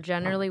fault, and are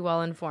generally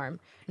well informed.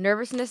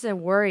 Nervousness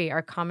and worry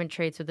are common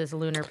traits with this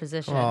lunar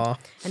position. Aw.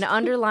 An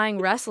underlying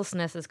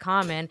restlessness is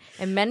common,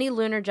 and many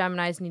lunar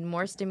Geminis need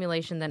more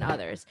stimulation than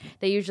others.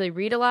 They usually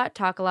read a lot,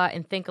 talk a lot,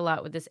 and think a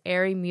lot with this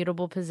airy,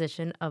 mutable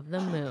position of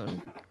the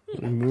moon.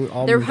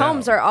 All Their moved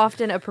homes out. are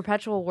often a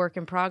perpetual work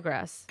in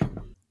progress.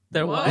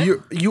 There was.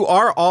 You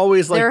are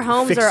always like Their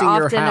homes fixing are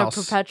your often a house.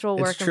 perpetual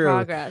It's work in true.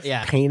 progress.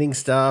 Yeah. Painting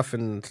stuff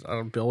and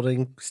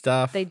building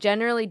stuff. They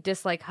generally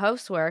dislike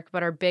housework,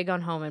 but are big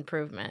on home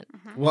improvement.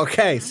 Well,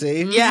 okay,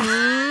 see,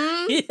 Yeah.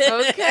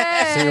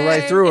 Okay. see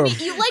right through them.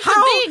 You like How?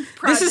 the big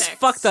projects. This is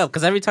fucked up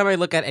because every time I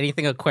look at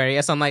anything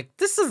Aquarius, I'm like,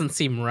 this doesn't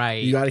seem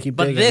right. You gotta keep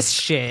But digging. this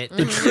shit.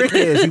 The trick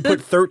is, you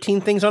put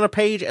 13 things on a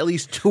page. At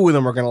least 2 of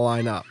them are going to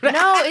line up. No,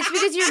 it's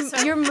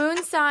because your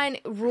moon sign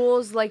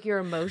rules like your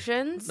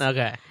emotions,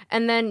 Okay.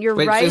 and then your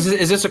wait, right. is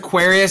this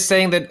Aquarius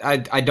saying that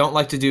I don't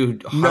like to do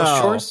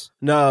house chores?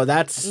 No,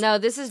 that's No,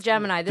 this is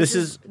Gemini. This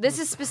is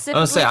specifically.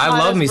 I was gonna say I love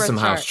Plato's me birth some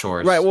chart. house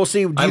chores. right. Well,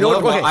 see, do you know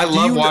love, what, okay, I do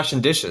love you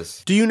washing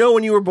dishes. Do you know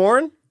when you were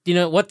born? Do you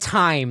know what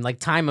time? Like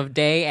time of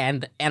day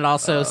and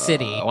also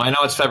city. Well, I know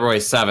it's February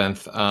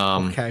 7th.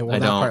 Okay, well, I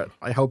that don't. part,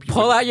 I hope you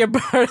Pull out your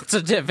birth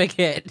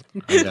certificate.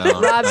 I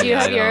don't. Rob, do you Yeah,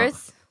 I have don't.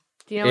 yours?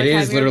 Do you know It what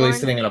time is you were literally born?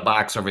 sitting in a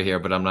box over here,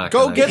 but I'm not.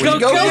 Go gonna get it. Go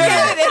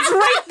get it. It's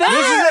right there.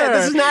 This is it.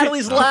 This is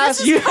Natalie's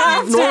last. You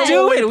have to normal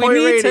do it. We Waypoint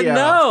need to radio.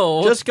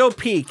 know. Just go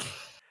peek.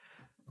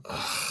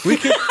 We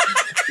could.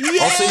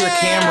 Also, your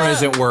camera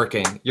isn't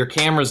working. Your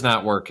camera's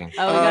not working.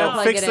 Oh, we gotta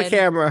plug Fix it the in.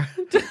 camera.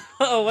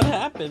 Oh, what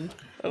happened?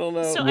 I don't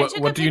know. So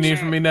What do you need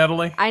from me,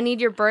 Natalie? I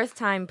need your birth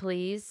time,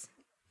 please.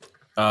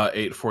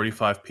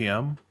 8:45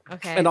 p.m.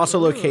 Okay. And also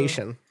Ooh.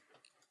 location.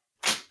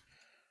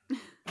 There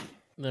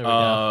we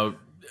go.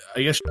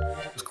 I guess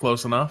it's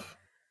close enough.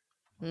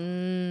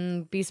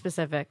 Be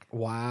specific.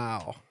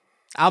 Wow.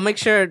 I'll make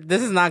sure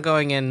this is not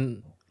going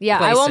in. Yeah,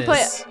 places. I won't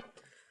put.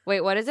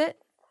 Wait, what is it?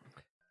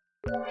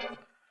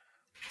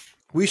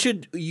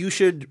 You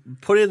should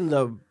put in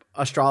the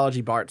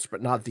astrology parts,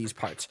 but not these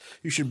parts.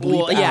 You should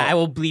bleep Well, yeah, out. I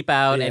will bleep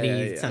out Yeah,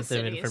 any yeah.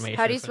 sensitive Cities. information.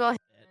 How do you spell?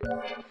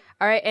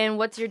 All right, and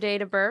what's your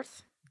date of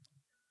birth?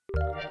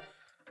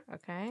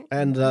 Okay.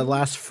 And the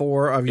last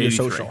 4 of your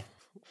 83. social.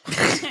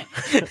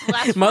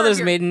 Last Mother's part of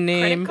your maiden credit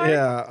name. card?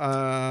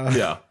 Yeah.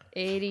 Yeah.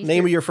 83.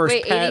 Name of your first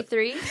Wait, pet.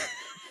 83?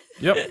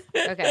 Yep.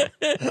 Okay.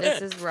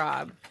 This is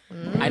Rob.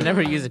 I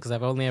never use it because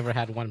I've only ever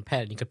had one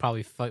pet. You could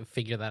probably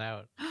figure that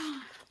out. I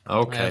had a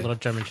Okay. little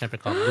German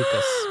Shepherd called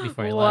Lucas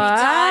before he Wow.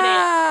 left.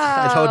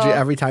 I told you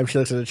every time she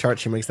looks at the chart,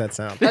 she makes that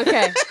sound.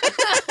 Okay.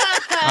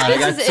 All right, I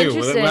got This is 2.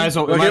 interesting. Might as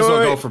well, Okay, might as well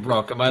wait, go wait. for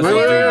broke. I might as Wait,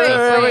 well do wait,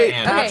 Jeff wait.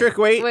 and- Patrick,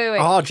 wait. Wait.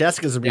 Oh,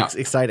 Jessica's Yeah.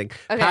 exciting.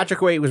 Okay.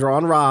 Patrick, wait. We're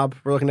on Rob.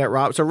 We're looking at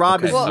Rob. So Rob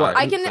Okay. is Well, what?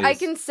 I Please.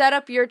 can set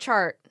up your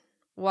chart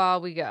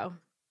while we go.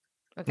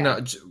 Okay.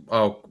 No,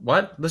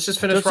 what? Let's just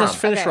finish Let's Rob. just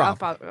finish Okay,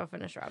 Rob. I'll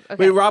finish Rob. Okay.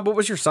 Wait, Rob, what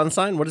was your sun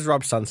sign? What is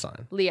Rob's sun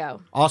sign?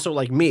 Leo. Also,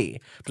 like me.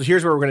 But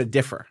here's where we're going to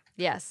differ.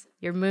 Yes.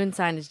 Your moon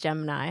sign is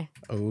Gemini.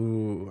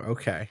 Oh,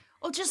 okay.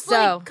 Well, just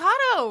So- like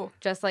Kato.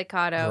 Just like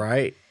Kato.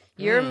 Right.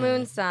 Your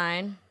moon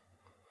sign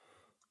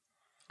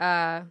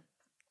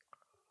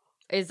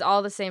is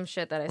all the same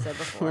shit that I said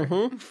before.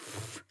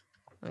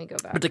 Let me go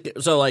back.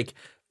 So, like,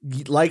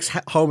 likes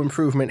home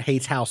improvement,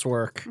 hates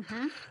housework.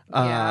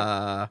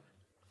 Yeah.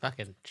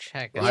 Fucking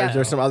check. Yeah.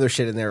 There's some other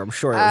shit in there. I'm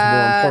sure it was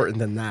more important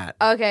than that.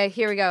 Okay,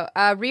 here we go.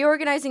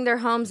 Reorganizing their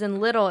homes in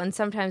little and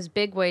sometimes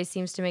big ways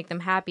seems to make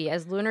them happy,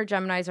 as lunar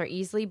Geminis are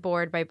easily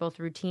bored by both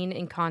routine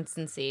and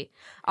constancy.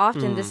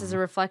 Often, this is a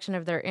reflection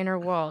of their inner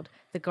world.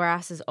 The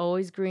grass is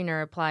always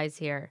greener applies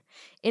here.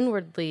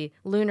 Inwardly,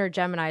 lunar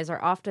Geminis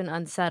are often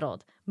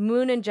unsettled.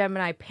 Moon and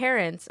Gemini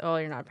parents, oh,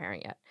 you're not a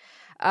parent yet.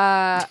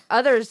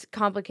 Others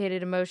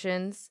complicated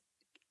emotions.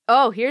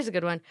 Oh, here's a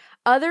good one.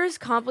 Others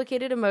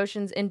complicated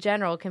emotions in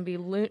general can be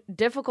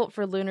difficult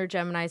for lunar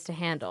Geminis to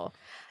handle.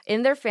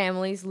 In their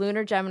families,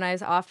 lunar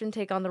Geminis often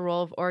take on the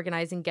role of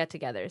organizing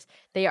get-togethers.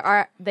 They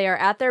are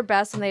at their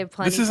best when they have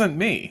This isn't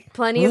me.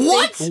 plenty of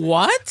What?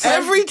 What?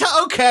 Every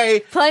time,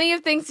 okay. plenty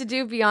of things to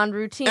do beyond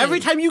routine. Every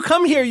time you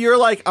come here, you're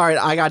like, all right,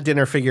 I got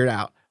dinner figured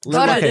out. Hold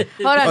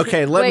on.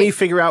 Okay, let Wait. me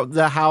figure out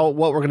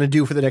what we're gonna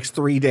do for the next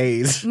 3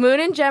 days.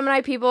 Moon and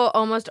Gemini people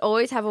almost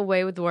always have a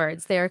way with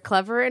words. They are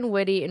clever and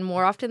witty, and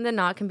more often than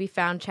not can be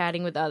found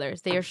chatting with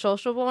others. They are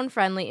sociable and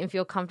friendly and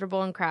feel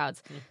comfortable in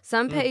crowds.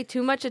 Some pay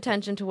too much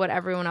attention to what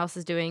everyone else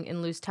is doing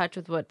and lose touch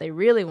with what they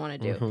really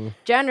want to do.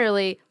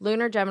 Generally,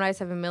 lunar Geminis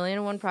have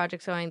 1,000,001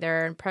 projects going.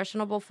 They're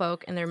impressionable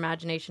folk, and their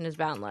imagination is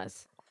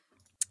boundless.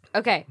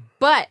 Okay,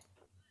 but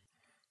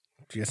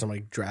Do you get some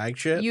like drag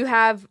shit? you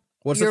have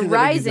What's the your thing that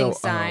make you rising go,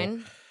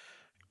 sign.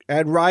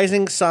 And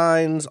rising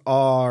signs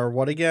are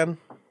what again?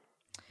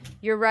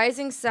 Your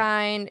rising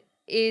sign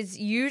is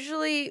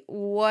usually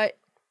what.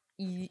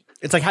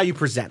 It's like how you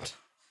present.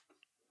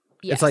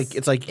 Yes.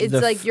 It's like it's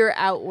the like your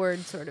outward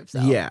sort of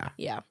self. Yeah.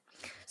 Yeah.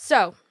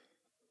 So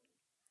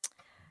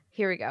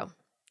here we go.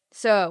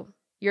 So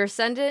your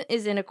ascendant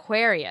is in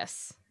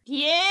Aquarius.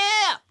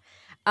 Yeah.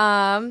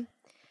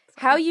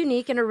 How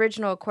unique and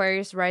original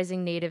Aquarius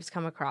rising natives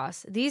come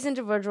across. These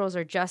individuals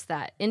are just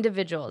that,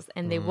 individuals,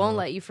 and they won't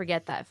let you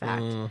forget that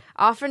fact.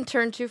 Often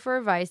turned to for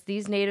advice,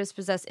 these natives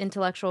possess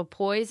intellectual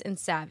poise and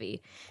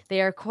savvy.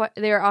 They are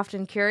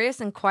often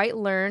curious and quite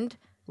learned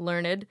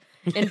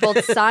in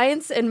both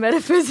science and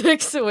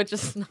metaphysics, which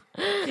is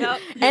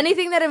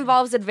anything that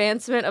involves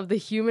advancement of the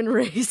human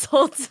race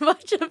holds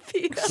much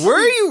appeal. Where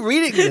are you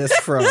reading this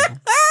from?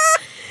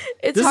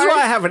 It's This hard. is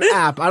why I have an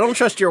app. I don't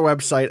trust your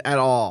website at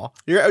all.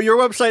 Your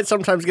website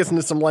sometimes gets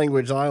into some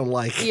language that I don't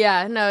like.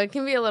 Yeah, no, it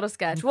can be a little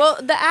sketch. Well,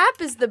 the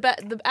app is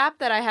the app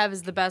that I have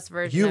is the best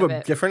version. You have of a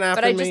it, different app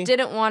but than I just me?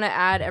 didn't want to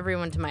add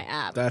everyone to my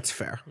app. That's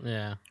fair.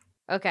 Yeah.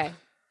 Okay.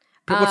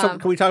 What's up?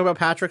 Can we talk about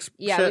Patrick's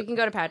Yeah, shit? we can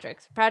go to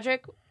Patrick's.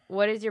 Patrick,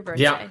 what is your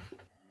birthday? Yeah.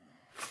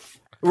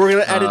 We're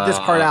going to edit this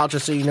part out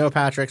just so you know,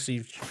 Patrick, so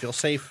you feel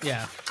safe.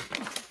 Yeah.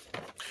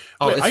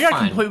 Oh, Wait, it's I got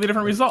fine. a completely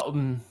different result.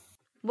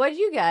 What did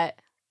you get?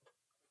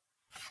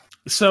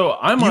 So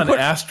I'm on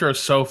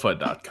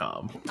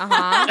astrosofa.com.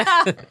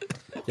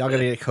 Y'all going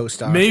to need a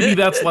co-star. Maybe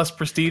that's less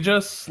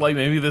prestigious. Like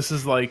maybe this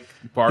is like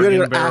You're going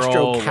to bargain go to Astro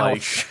barrel. Like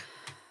Couch.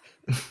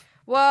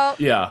 Well,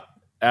 yeah,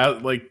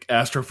 like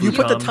Astro. You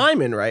put the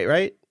time in,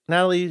 right?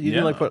 Natalie, you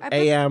didn't like put I put-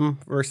 AM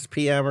versus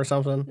PM or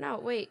something? no,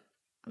 wait.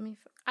 Let me.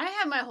 I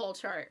have my whole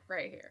chart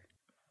right here.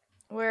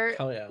 Where?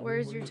 Hell yeah.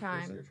 Where's your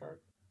time?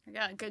 I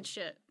got good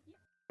shit.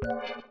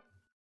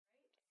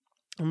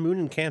 Moon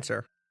and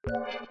Cancer.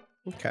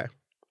 Okay.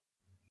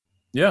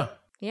 Yeah.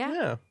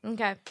 Yeah.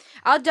 Okay.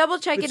 I'll double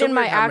check it in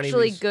my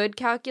actually good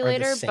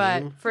calculator,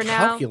 but for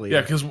now.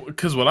 Yeah,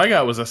 because what I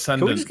got was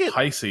Ascendant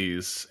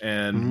Pisces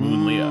and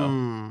Moon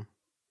Leo.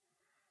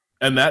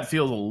 And that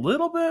feels a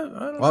little bit.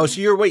 I don't know.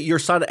 So your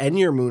sun and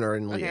your moon are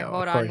in Leo. Okay, hold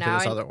on. According Now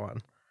to this other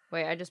one.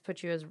 Wait, I just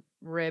put you as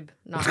rib,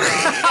 not That's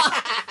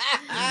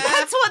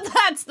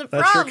the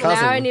That's your problem.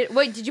 cousin. Now I need.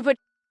 Wait, did you put?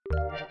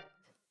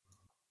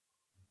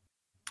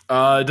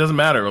 It doesn't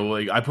matter.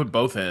 Like I put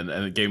both in,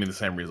 and it gave me the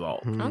same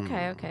result.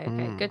 Okay.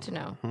 Good to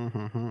know.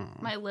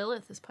 My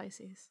Lilith is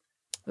Pisces.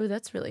 Ooh,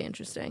 that's really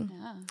interesting.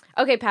 Yeah.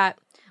 Okay, Pat,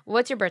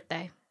 what's your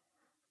birthday?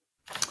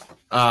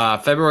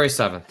 February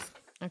 7th.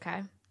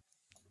 Okay.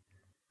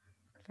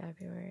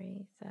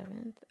 February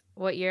 7th.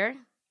 What year?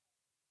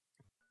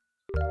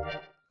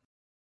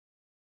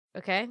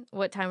 Okay.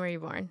 What time were you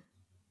born?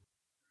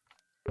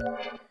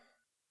 Okay.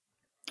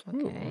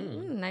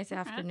 Nice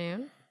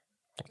afternoon.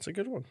 That's a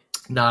good one.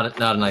 Not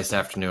a nice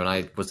afternoon.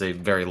 I was a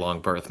very long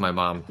birth. My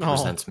mom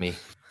resents me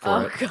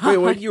for it. God. Wait,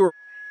 what you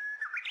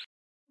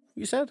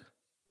said?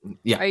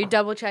 Yeah. Are you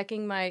double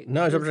checking my?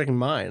 No, I'm double checking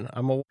mine.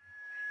 I'm a. Oh,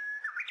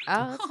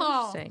 that's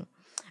interesting.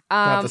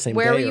 Not the same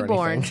where day were you or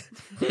born?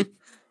 anything.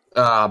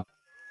 Oh.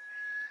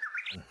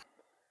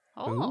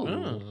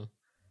 Ooh.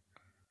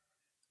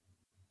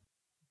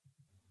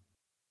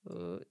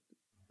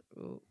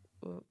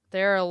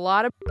 There are a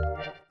lot of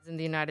in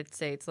the United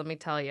States. Let me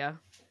tell you.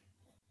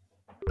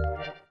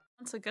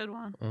 That's a good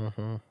one.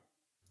 Mm-hmm.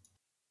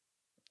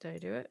 Did I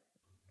do it?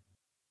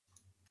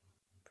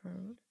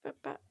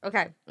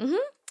 Okay. Ooh.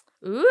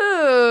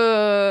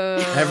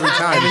 Every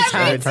time.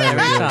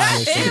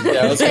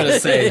 Yeah, I was gonna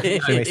say,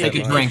 take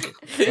a drink.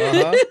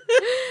 Uh-huh.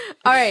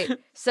 All right.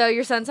 So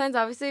your sun sign's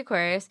obviously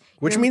Aquarius.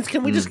 Which means,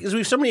 can we just, because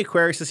we have so many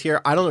Aquariuses here,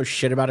 I don't know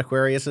shit about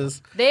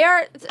Aquariuses. They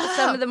are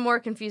some of the more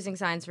confusing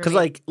signs for me. Because,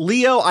 like,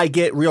 Leo, I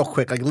get real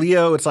quick. Like,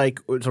 Leo, so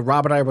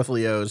Rob and I are both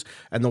Leos,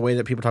 and the way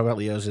that people talk about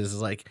Leos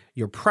is like,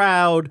 you're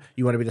proud,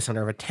 you want to be the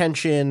center of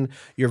attention,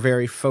 you're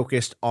very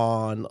focused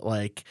on,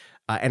 like,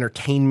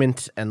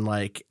 entertainment and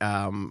like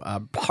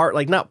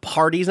not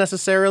parties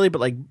necessarily,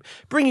 but like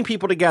bringing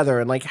people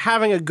together and like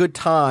having a good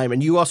time.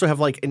 And you also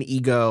have like an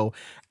ego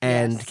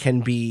and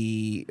can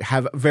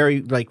have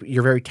very like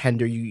you're very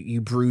tender. You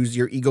bruise,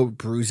 your ego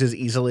bruises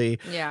easily.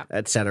 Yeah,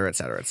 et cetera, et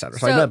cetera, et cetera.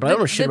 So I know, but I don't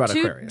know shit about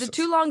Aquarius. The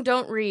too long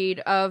don't read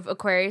of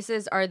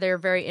Aquariuses are they're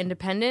very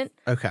independent,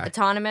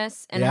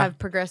 autonomous, and have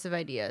progressive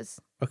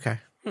ideas. Okay.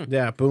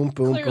 Yeah. Boom.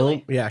 Boom. Clearly.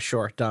 Boom. Yeah.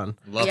 Sure. Done.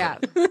 Love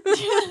it.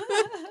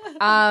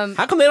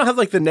 How come they don't have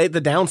like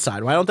the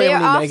downside? Why don't they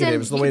have any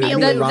negatives? The way that me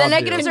and Rob the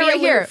negatives do? are right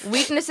here.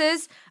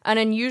 Weaknesses: an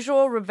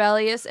unusual,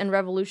 rebellious, and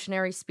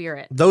revolutionary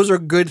spirit. Those are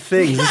good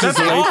things. This is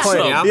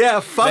awesome. Yeah.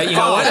 fuck You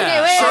know what?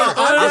 Okay, wait.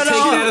 I'll take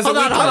that as a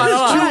weakness.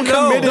 I'm too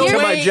committed to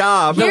my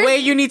job. The way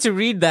you need to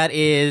read that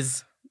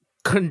is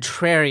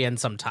contrarian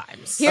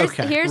sometimes. Here's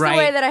the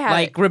way that I have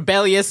like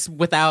rebellious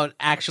without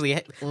actually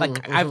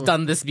like I've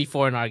done this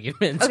before in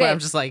arguments where I'm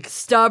just like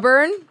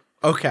stubborn.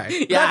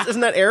 Okay. Yeah.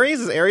 Isn't that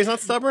Aries? Is Aries not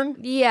stubborn?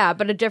 Yeah,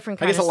 but a different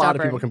kind I guess of a lot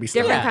stubborn. of people can be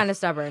stubborn. Different kind of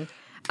stubborn.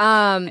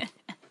 I'm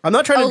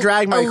not trying to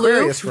drag my aloof.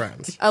 Aquarius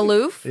friends.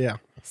 Aloof. Yeah.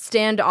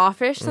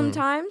 Standoffish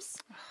sometimes.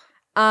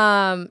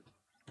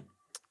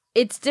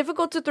 It's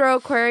difficult to throw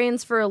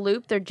Aquarians for a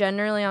loop. They're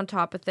generally on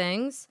top of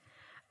things.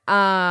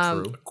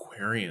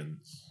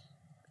 Aquarians.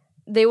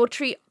 They will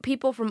treat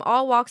people from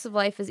all walks of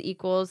life as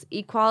equals.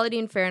 Equality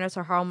and fairness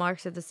are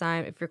hallmarks of the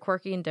sign. If you're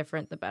quirky and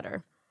different, the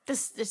better.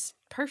 This is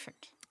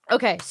perfect.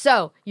 Okay,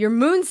 so your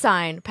moon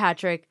sign,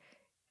 Patrick,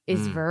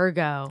 is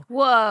Virgo.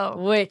 Whoa.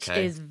 Which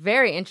is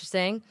very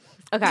interesting.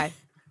 Okay.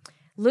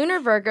 Lunar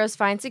Virgos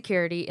find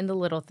security in the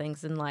little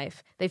things in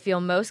life. They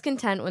feel most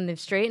content when they've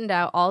straightened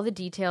out all the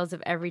details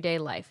of everyday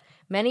life.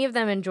 Many of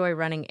them enjoy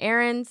running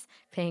errands,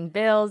 paying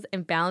bills,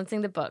 and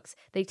balancing the books.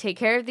 They take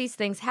care of these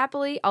things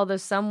happily, although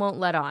some won't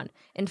let on.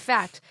 In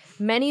fact,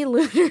 many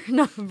lunar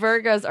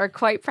Virgos are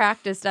quite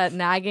practiced at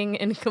nagging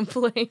and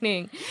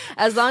complaining.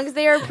 As long as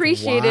they are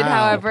appreciated,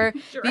 however,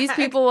 these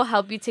people will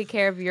help you take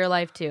care of your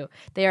life too.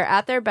 They are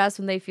at their best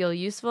when they feel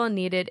useful and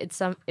needed.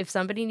 If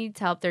somebody needs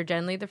help, they're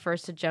generally the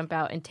first to jump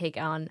out and take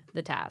on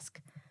the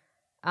task.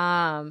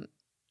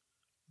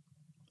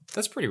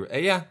 That's pretty,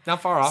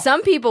 not far off.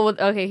 Some people with,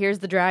 here's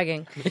the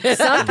dragging.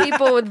 Some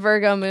people with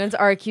Virgo moons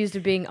are accused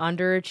of being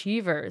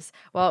underachievers.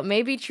 While it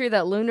may be true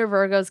that lunar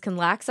Virgos can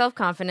lack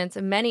self-confidence,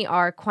 many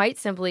are quite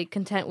simply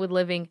content with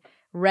living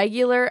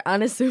regular,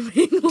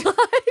 unassuming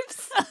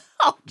lives.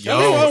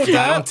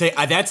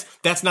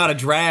 That's not a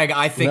drag.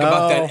 I think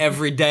about that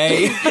every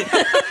day.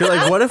 You're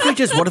like, what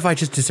if I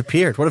just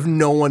disappeared? What if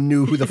no one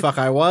knew who the fuck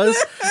I was?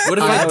 What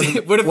if I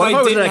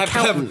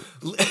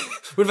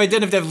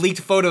didn't have to have leaked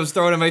photos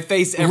thrown in my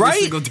face every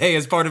single day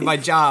as part of my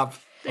job?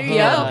 There you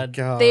Yep.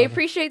 go. They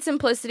appreciate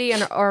simplicity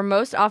and are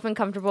most often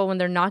comfortable when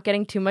they're not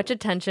getting too much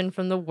attention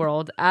from the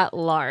world at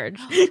large.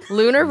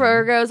 Lunar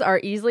Virgos are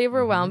easily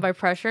overwhelmed by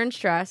pressure and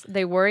stress.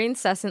 They worry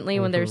incessantly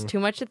when there's too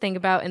much to think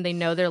about, and they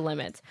know their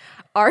limits.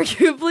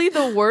 Arguably,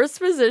 the worst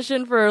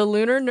position for a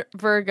lunar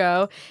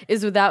Virgo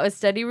is without a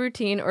steady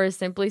routine or a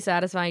simply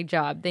satisfying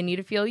job. They need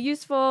to feel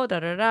useful,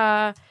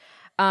 They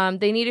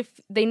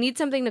need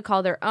something to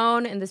call their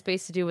own and the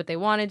space to do what they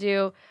want to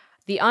do.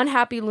 The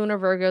unhappy lunar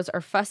Virgos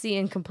are fussy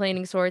and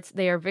complaining sorts.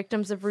 They are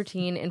victims of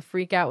routine and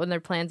freak out when their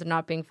plans are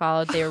not being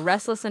followed. They are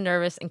restless and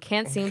nervous and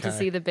can't seem to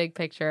see the big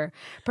picture.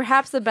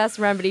 Perhaps the best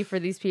remedy for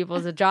these people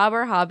is a job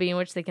or hobby in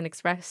which they can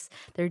express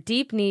their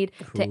deep need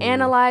to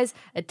analyze,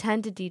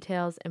 attend to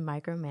details, and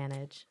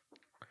micromanage.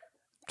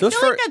 I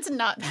feel like that's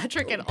not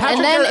Patrick at all.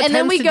 And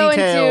then we go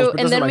details, but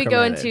into doesn't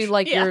micromanage.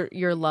 like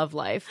your love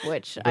life,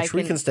 which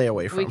we can stay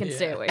away from. We can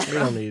stay away from. We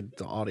don't need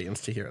the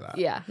audience to hear that.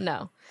 Yeah,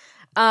 no.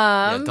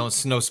 No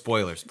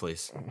spoilers,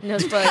 please. No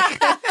spoilers.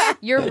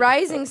 Your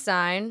rising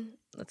sign,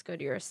 let's go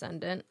to your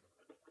ascendant.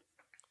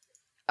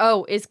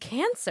 Oh, is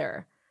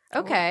Cancer.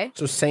 Okay.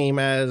 So same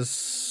as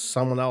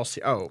someone else.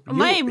 Oh,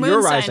 my moon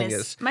your sign rising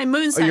is my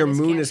moon sign. Oh, your is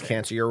moon Cancer. is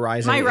Cancer. Your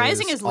rising. My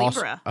rising is also,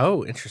 Libra.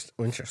 oh,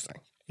 interesting.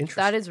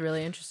 That is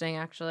really interesting,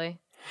 actually.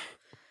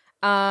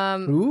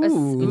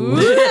 Ooh.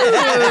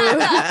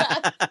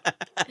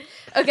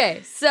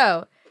 Okay,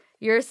 so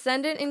your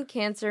ascendant in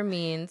Cancer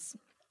means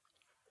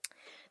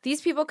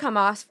these people come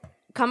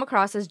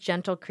across as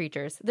gentle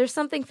creatures. There's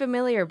something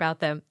familiar about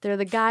them. They're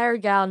the guy or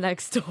gal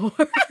next door.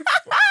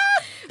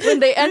 When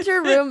they enter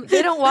a room,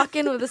 they don't walk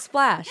in with a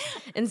splash.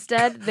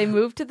 Instead, they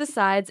move to the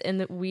sides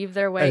and weave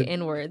their way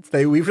inwards.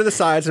 They weave to the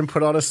sides and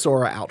put on a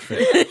Sora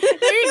outfit.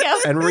 There you go.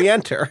 And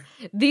re-enter.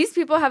 These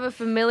people have a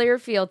familiar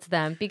feel to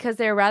them. Because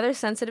they are rather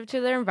sensitive to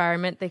their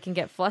environment, they can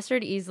get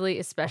flustered easily,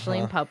 especially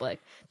in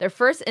public. Their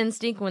first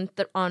instinct when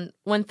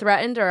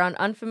threatened or on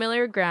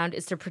unfamiliar ground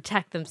is to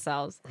protect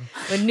themselves.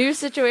 When new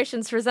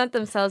situations present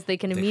themselves, they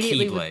can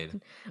immediately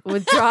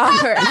withdraw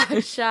or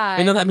act shy.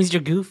 I know that means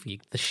you're goofy.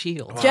 The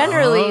shield.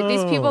 Generally,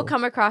 these people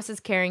come across as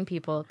caring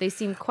people. They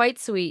seem quite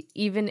sweet,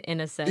 even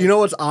innocent. You know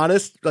what's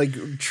honest? Like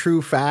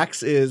true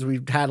facts is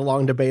we've had a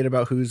long debate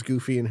about who's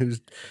Goofy and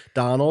who's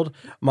Donald.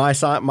 My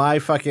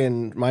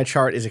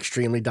chart is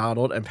extremely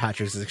Donald and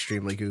Patrick's is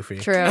extremely Goofy.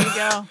 True. There you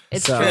go.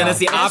 It's So- true. And it's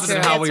the opposite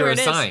of how That's we were where it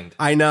is. assigned.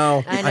 I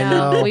know.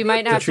 We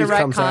might The have to truth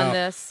comes retcon out.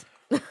 this.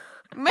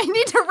 Might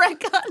need to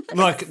retcon.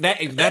 Look,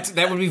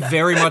 that would be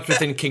very much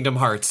within Kingdom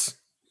Hearts.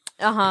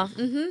 Uh-huh.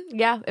 Mm-hmm.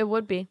 Yeah, it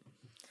would be.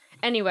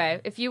 Anyway,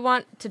 if you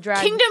want to drag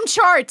Kingdom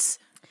Charts.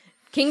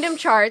 Kingdom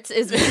Charts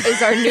is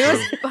our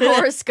newest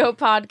horoscope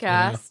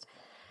podcast.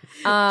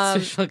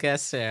 Special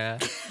guest Sarah.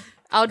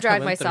 I'll drag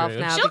Coming myself through.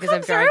 now She'll because come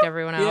I've dragged through.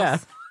 everyone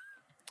else.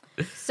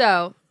 Yeah.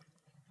 So,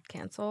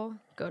 cancel.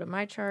 Go to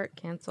my chart.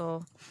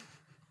 Cancel.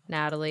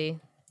 Natalie.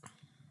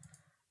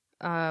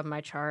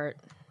 My chart.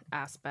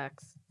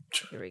 Aspects.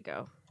 Here we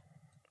go.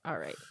 All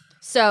right.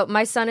 So,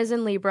 my sun is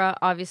in Libra,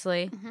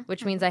 obviously,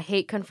 which means I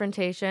hate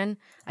confrontation.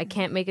 I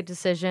can't make a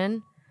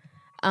decision.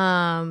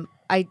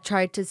 I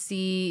tried to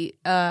see.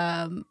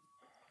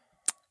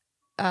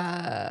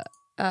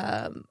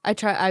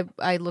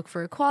 I look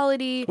for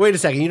equality. Wait a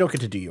second. You don't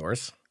get to do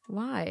yours.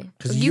 Why?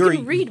 'Cause You you're-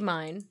 can read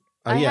mine.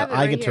 Oh yeah, have it I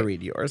right get to here.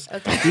 read yours.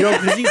 Okay. You know,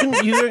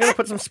 because you're going to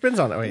put some spins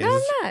on it. Wait, No,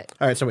 is- I'm not.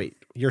 All right, so wait.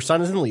 Your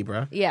sun is in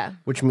Libra, Yeah.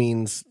 which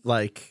means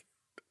like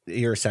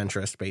you're a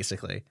centrist,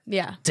 basically.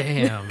 Yeah.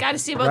 Damn. Got to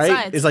see both Right?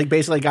 sides. It's like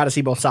basically got to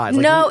see both sides.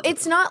 Like, No,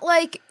 it's not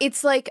like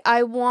it's like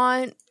I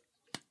want.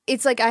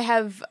 It's like I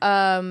have.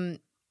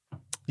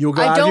 you'll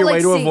go I out of don't your like way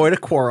to seeing- avoid a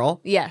quarrel.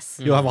 Yes.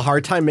 You'll have a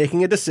hard time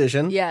making a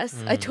decision. Yes.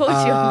 I told you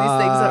all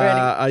these things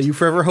already. You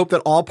forever hope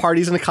that all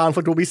parties in a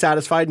conflict will be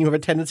satisfied, and you have a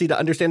tendency to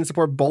understand and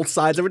support both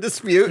sides of a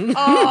dispute,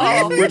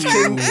 Oh, which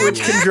can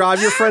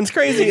drive your friends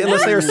crazy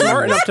unless they are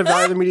smart enough to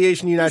value the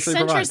mediation you naturally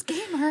provide. centrist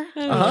gamer.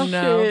 Oh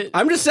no.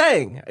 I'm just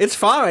saying, it's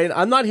fine.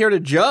 I'm not here to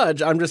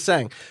judge. I'm just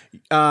saying.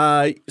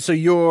 So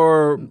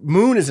your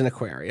moon is in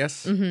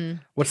Aquarius. Mm-hmm.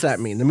 What's that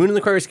mean? The moon in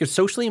Aquarius gives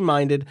socially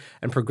minded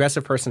and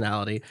progressive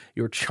personality.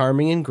 You're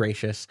charming and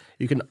gracious.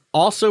 You can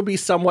also be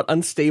somewhat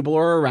unstable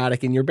or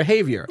erratic in your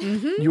behavior.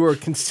 Mm-hmm. You are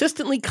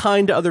consistently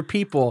kind to other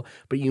people,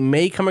 but you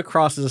may come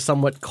across as a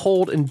somewhat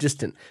cold and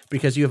distant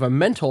because you have a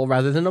mental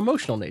rather than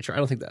emotional nature. I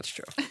don't think that's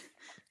true.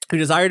 You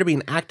desire to be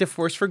an active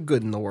force for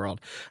good in the world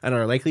and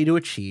are likely to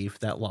achieve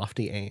that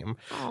lofty aim.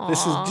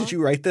 Did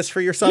you write this for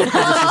yourself?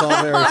 'Cause this is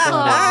all very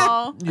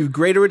funny. You have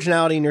great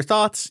originality in your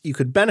thoughts. You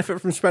could benefit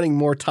from spending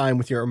more time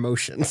with your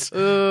emotions.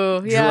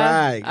 Ooh, yeah.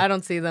 Drag. I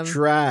don't see them.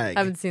 Drag. I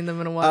haven't seen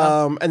them in a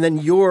while. And then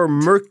your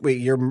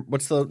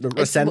what's the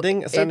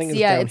ascending? Ascending is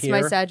down it's here.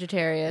 my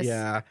Sagittarius.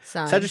 Yeah.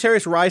 Sign.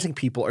 Sagittarius rising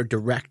people are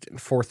direct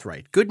and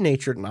forthright,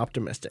 good-natured and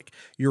optimistic.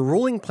 Your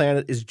ruling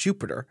planet is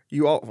Jupiter.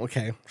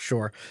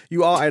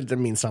 That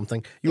means something.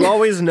 something. You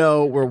always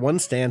know where one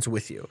stands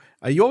with you.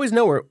 You always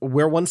know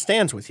where one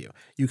stands with you.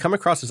 You come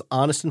across as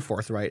honest and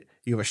forthright.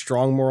 You have a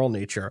strong moral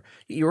nature.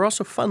 You're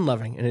also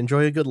fun-loving and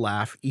enjoy a good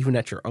laugh, even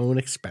at your own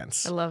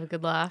expense. I love a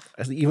good laugh.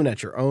 Even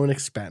at your own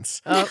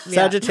expense. Oh, yeah.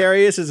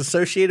 Sagittarius is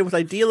associated with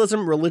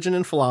idealism, religion,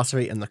 and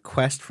philosophy, and the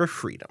quest for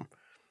freedom.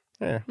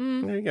 There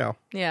you go.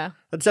 Yeah.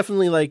 That's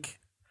definitely like,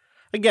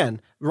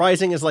 again,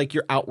 rising is like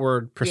your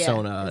outward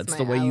persona. it's It's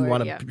my the way you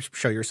want to outward,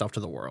 show yourself to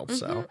the world.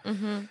 So,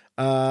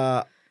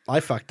 Mm-hmm. I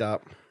fucked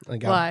up. I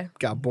Why?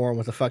 got born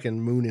with a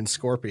fucking moon in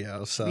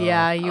Scorpio. So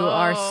Yeah, you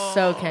are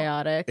so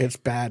chaotic. it's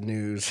bad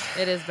news.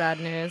 It is bad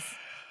news.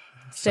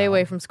 Stay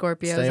away from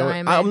Scorpios. Stay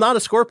away- I'm not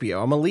a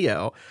Scorpio. I'm a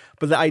Leo.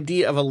 But the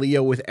idea of a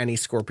Leo with any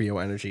Scorpio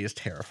energy is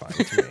terrifying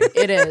to me.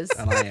 It is.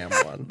 And I am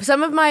one.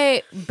 Some of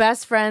my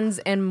best friends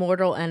and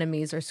mortal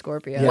enemies are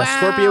Scorpios. Yeah,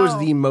 Scorpio is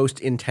the most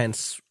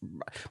intense.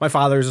 My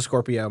father is a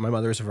Scorpio. My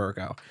mother is a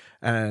Virgo.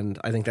 And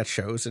I think that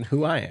shows in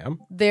who I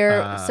am.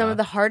 They're some of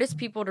the hardest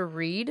people to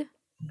read.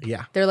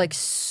 Yeah. They're like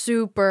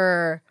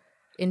super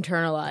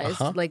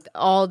internalized. Like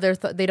all their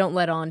they don't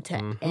let on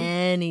to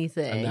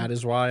anything. And that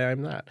is why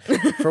I'm that.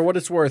 For what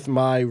it's worth,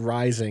 my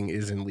rising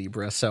is in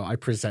Libra, so I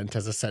present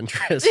as a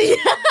centrist.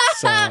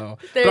 So,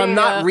 but I'm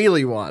not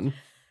really one.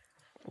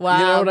 Wow,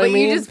 You know what but I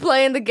mean? you just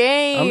playing the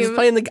game. I'm just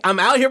playing I'm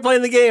out here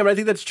playing the game. And I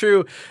think that's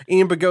true.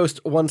 Ian Bagost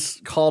once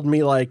called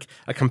me like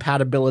a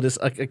compatibilist,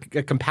 a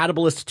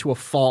compatibilist to a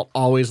fault,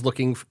 always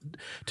looking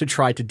to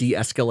try to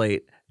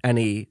de-escalate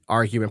any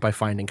argument by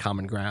finding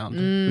common ground.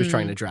 He was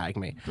trying to drag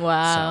me.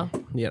 Wow.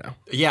 So, you know.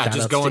 Yeah, shout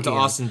just outs go to into Ian.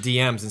 Austin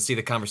DMs and see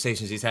the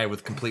conversations he's had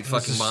with complete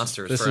fucking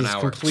monsters This for an is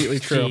hour. completely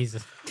true.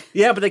 Jesus.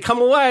 Yeah, but they come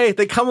away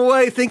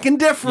thinking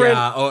different.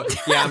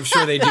 Yeah, I'm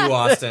sure they do,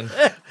 Austin.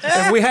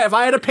 If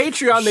I had a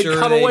Patreon, they'd Sure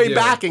come they away do.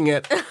 backing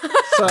it.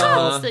 So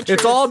the it's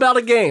truth. all about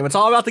a game. It's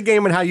all about the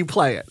game and how you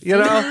play it. You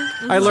know,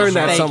 I learned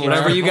that Thank you. somewhere.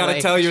 Whatever you got to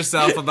Like- tell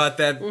yourself about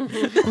that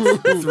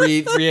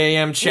 3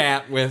 a.m.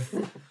 chat with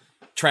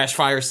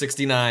Trashfire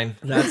 69.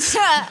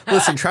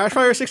 Listen,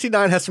 Trashfire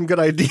 69 has some good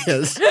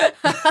ideas.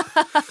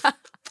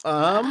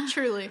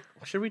 Truly.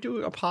 Should we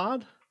do a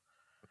pod?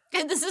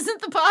 And this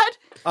isn't the pod?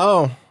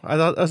 Oh, I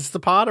thought this is the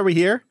pod. Are we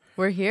here?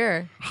 We're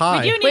here.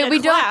 Hi. We do need Wait, a we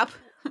don't- clap.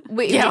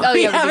 We we haven't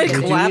do. We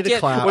do clapped need to yet.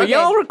 clap. Were Okay.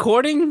 y'all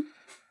recording?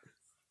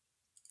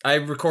 I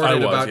recorded I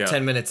was, about yeah.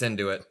 10 minutes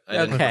into it. I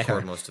didn't Okay.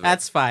 record most of it.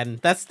 That's fine.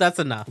 That's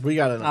enough. We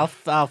got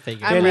enough. I'll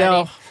figure. I'm it out. Danielle,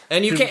 ready.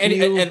 And you Do can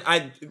you- and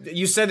I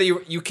you said that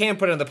you can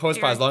put it in the post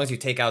pod as long as you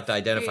take out the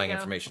identifying Here you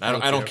go. information.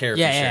 I don't care if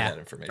Yeah, you share yeah. that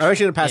information. I want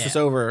you to pass Yeah. this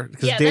over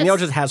because Yeah, Danielle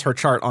that's- just has her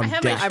chart on I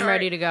have my deck. chart. I'm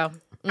ready to go.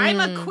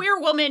 I'm a queer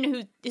woman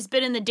who has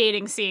been in the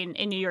dating scene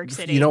in New York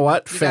City. You know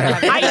what? gotta Fair.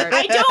 have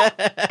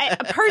it. I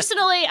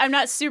personally, I'm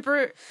not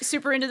super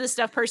into this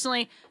stuff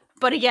personally,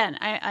 but again,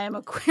 I am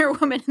a queer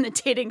woman in the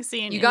dating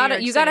scene. You in gotta New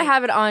York you gotta City.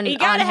 have it on. You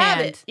gotta on have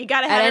hand. it. You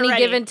gotta have At it any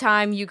ready. given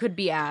time, you could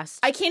be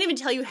asked. I can't even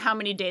tell you how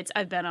many dates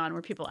I've been on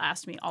where people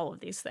asked me all of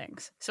these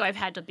things. So I've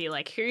had to be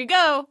like, here you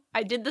go.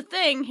 I did the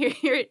thing.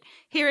 Here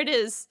it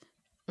is.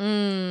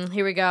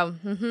 Here we go.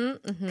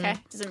 Okay.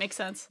 Does it make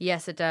sense?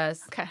 Yes, it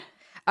does. Okay.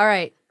 All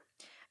right.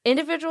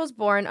 Individuals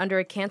born under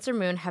a Cancer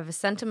moon have a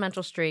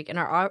sentimental streak and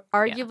are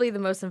arguably the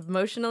most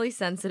emotionally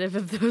sensitive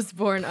of those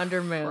born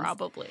under moons.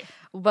 Probably.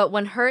 But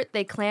when hurt,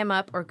 they clam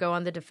up or go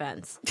on the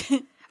defense.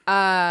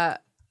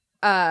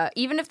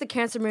 Even if the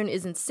Cancer moon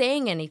isn't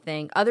saying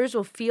anything, others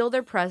will feel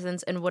their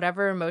presence and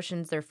whatever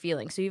emotions they're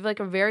feeling. So you have like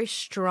a very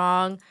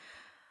strong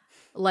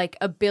like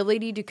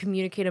ability to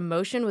communicate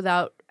emotion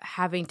without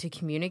having to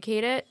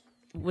communicate it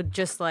with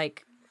just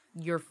like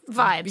your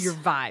Vibes. You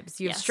have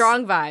Yes.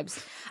 strong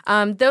vibes.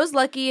 Those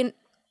lucky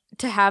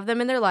to have them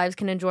in their lives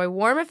can enjoy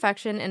warm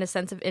affection and a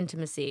sense of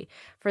intimacy.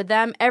 For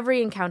them,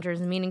 every encounter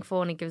is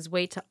meaningful and it gives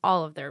weight to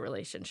all of their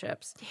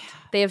relationships. Yeah.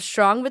 They have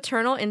strong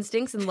maternal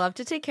instincts and love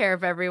to take care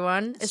of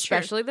everyone,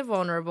 especially the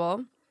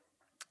vulnerable.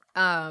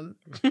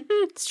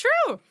 It's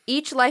true.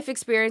 Each life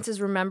experience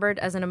is remembered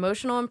as an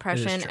emotional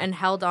impression and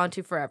held on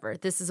to forever.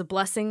 This is a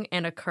blessing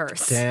and a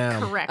curse.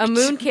 Damn. Correct. A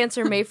moon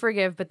Cancer may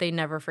forgive, but they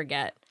never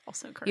forget.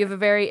 Also correct. You have a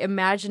very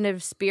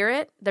imaginative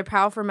spirit. Their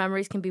powerful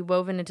memories can be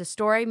woven into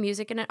story,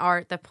 music, and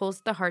art that pulls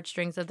at the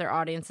heartstrings of their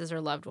audiences or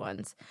loved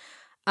ones.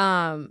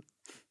 A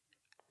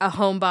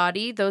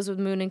homebody. Those with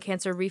moon and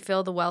Cancer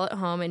refill the well at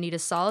home and need a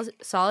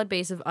solid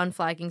base of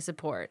unflagging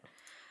support.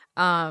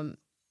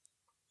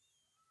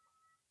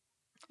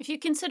 If you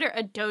consider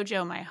a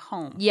dojo my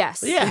home,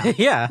 Yes. Yeah.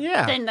 Yeah.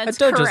 Yeah. then that's a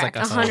dojo's correct.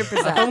 like a home.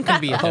 100%. A home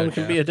can be a Home dojo.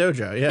 can be a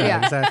dojo. Yeah,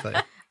 Yeah. exactly.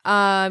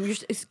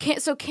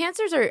 So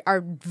cancers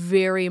are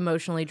very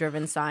emotionally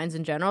driven signs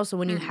in general. So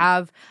when you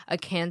have a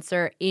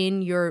Cancer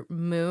in your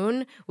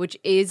moon, which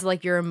is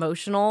like your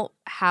emotional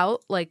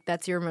like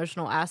that's your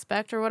emotional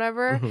aspect or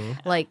whatever,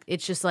 like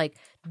it's just like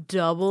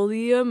double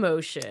the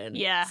emotion.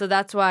 Yeah. So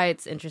that's why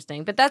it's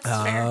interesting. But that's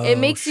it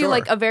makes you sure.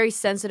 like a very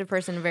sensitive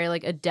person, very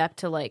like adept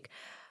to like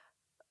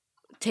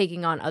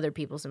taking on other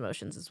people's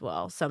emotions as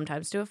well,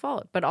 sometimes to a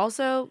fault, but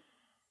also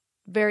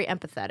very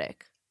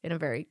empathetic in a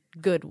very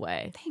good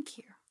way. Thank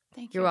you.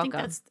 Thank You're you.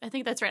 welcome. I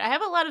think that's right. I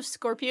have a lot of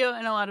Scorpio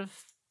and a lot of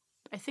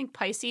I think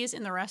Pisces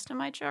in the rest of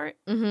my chart.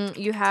 Mm-hmm.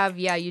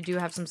 You do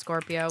have some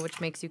Scorpio,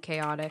 which makes you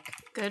chaotic.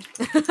 Good.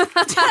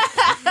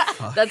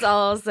 That's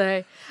all I'll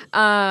say.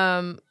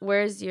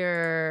 Where's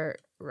your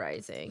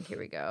rising? Here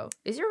we go.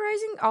 Is your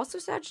rising also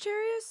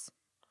Sagittarius?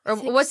 Or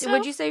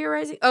would you say your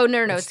rising? Oh,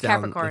 no, it's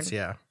Capricorn.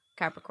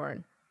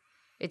 Capricorn.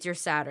 It's your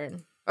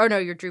Saturn. Oh, no,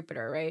 your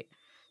Jupiter, right?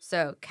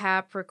 So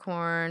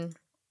Capricorn,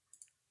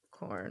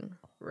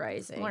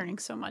 rising. Learning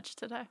so much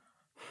today.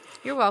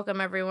 You're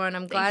welcome, everyone.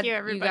 I'm glad you,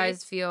 you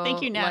guys feel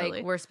Natalie.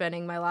 like we're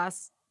spending my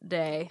last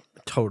day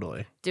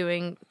totally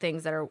doing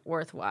things that are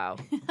worthwhile.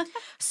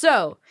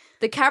 So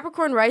the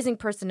Capricorn rising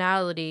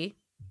personality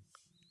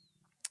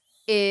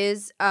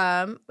is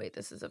wait,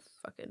 this is a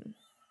fucking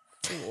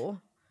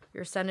fool.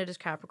 Your ascendant is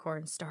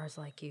Capricorn,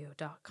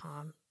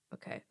 starslikeYou.com.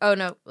 Okay. Oh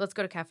no, let's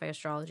go to Cafe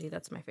Astrology.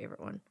 That's my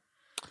favorite one.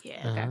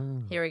 Yeah. Okay.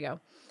 Here we go.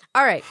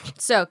 All right.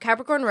 So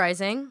Capricorn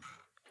rising.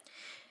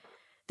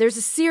 There's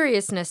a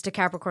seriousness to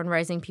Capricorn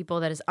rising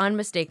people that is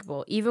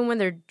unmistakable. Even when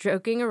they're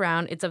joking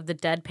around, it's of the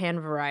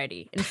deadpan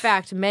variety. In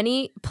fact,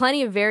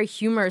 plenty of very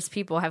humorous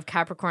people have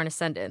Capricorn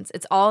ascendants.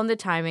 It's all in the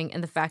timing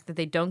and the fact that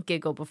they don't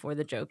giggle before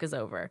the joke is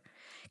over.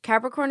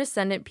 Capricorn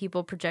ascendant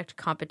people project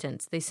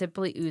competence. They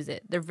simply ooze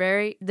it.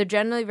 They're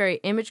generally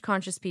very image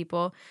conscious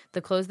people.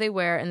 The clothes they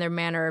wear and their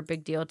manner are a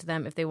big deal to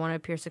them if they want to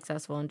appear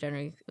successful and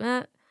generally.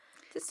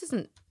 This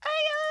isn't.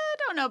 I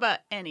don't know about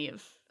any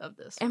of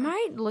this. Am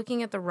I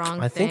looking at the wrong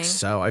thing? I think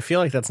so. I feel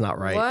like that's not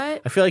right.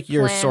 What I feel like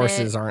your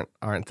sources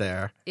aren't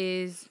there.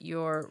 Is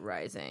your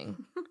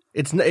rising?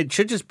 It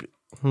should just be.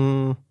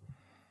 Your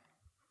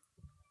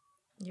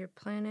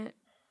planet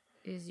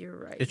is your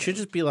rising. It should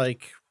just be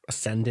like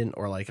ascendant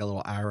or like a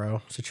little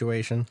arrow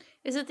situation.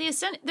 Is it the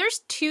ascendant? There's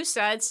two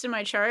sides to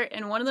my chart,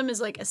 and one of them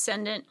is like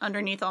ascendant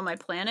underneath all my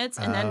planets,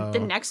 and then the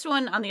next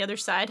one on the other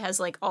side has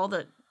like all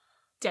the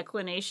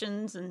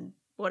declinations and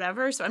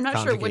whatever. So I'm not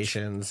sure which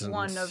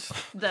one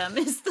of them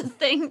is the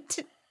thing.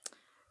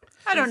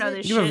 I don't know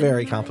this shit. You have a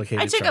very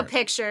complicated I took chart. a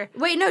picture.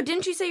 Wait, no,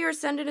 didn't you say your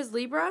ascendant is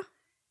Libra?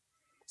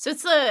 So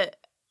it's I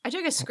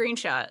took a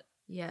screenshot.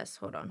 Yes,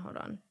 hold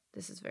on.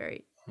 This is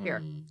very...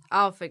 Here,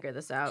 I'll figure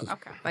this out.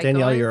 Okay.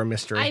 Danielle, you're a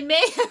mystery. I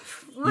may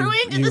have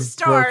ruined the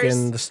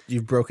stars.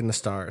 You've broken the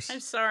stars. I'm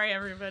sorry,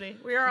 everybody.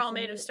 We are all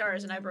made of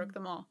stars, and I broke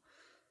them all.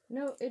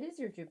 No, it is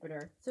your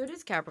Jupiter. So it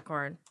is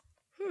Capricorn.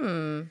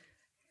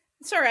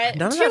 It's all right. 2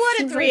 None of out that of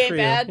seems 3 right ain't for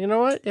you. bad. You know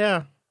what?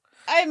 Yeah.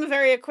 I'm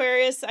very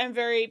Aquarius. I'm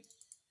very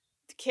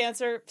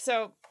Cancer.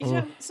 So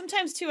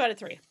sometimes 2 out of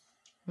 3.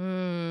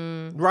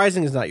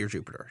 Rising is not your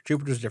Jupiter.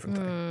 Jupiter's a different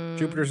thing.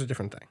 Jupiter's a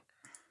different thing.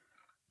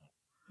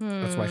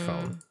 That's my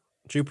phone.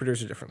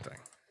 Jupiter's a different thing.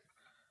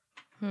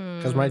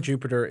 Because my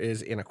Jupiter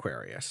is in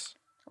Aquarius.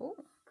 Oh.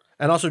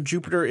 And also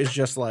Jupiter is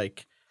just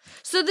like...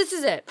 So this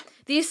is it.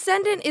 The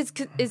ascendant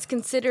is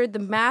considered the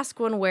mask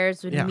one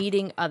wears when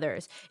meeting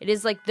others. It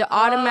is like the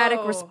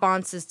automatic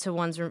responses to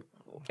one's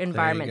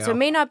environment. So it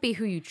may not be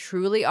who you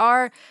truly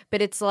are,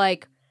 but it's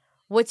like,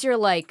 what's your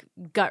like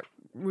gut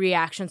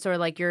reaction? Sort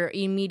of like your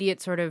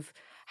immediate sort of,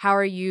 how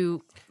are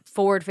you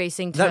forward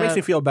facing? That makes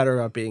me feel better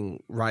about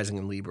being rising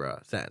in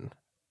Libra then.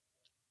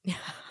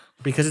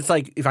 Because it's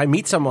like, if I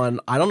meet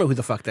someone, I don't know who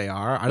the fuck they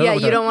are.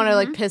 You don't want to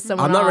like piss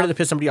someone off. I'm not ready to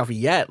piss somebody off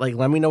yet. Like,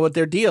 let me know what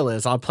their deal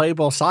is. I'll play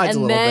both sides a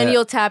little bit. And then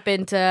you'll tap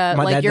into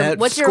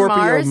what's your Scorpio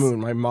Mars? moon.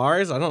 My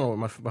Mars? I don't know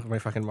what my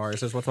fucking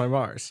Mars is. What's my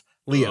Mars?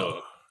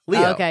 Leo.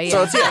 Okay, yeah.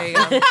 So it's, there you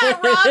go.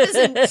 Rob is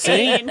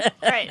insane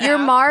right now. Your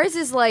Mars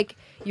is like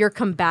your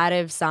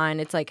combative sign.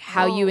 It's like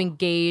how you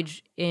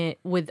engage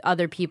with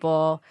other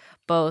people,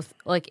 both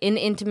like in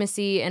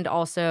intimacy and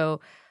also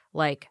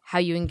like how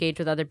you engage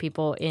with other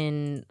people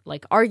in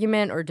like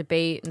argument or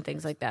debate and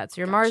things like that. So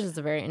your Mars is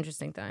a very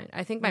interesting thing.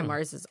 I think my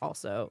Mars is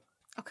also...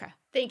 Okay.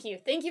 Thank you.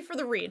 Thank you for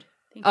the read.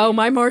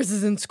 My Mars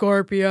is in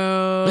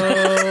Scorpio. So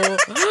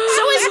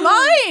is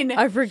mine.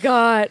 I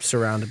forgot.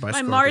 Surrounded by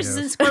my Scorpios. Mars is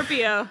in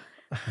Scorpio.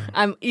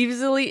 I'm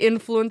easily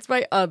influenced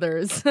by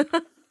others.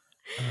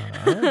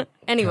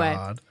 Anyway,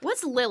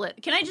 what's Lilith?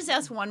 Can I just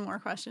ask one more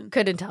question?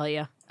 Couldn't tell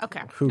you.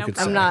 Okay. Who could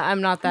say?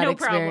 I'm not that No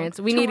experienced.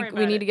 problem.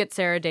 We need to get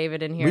Sarah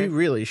David in here. We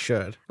really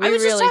should. I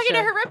was just talking should.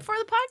 to her right before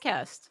the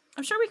podcast.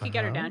 I'm sure we could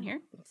get her down here.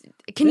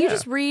 Can you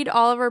just read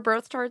all of our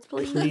birth charts,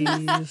 please?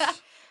 Please.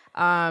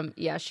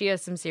 Yeah, she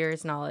has some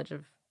serious knowledge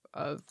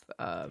of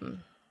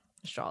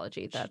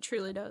astrology. She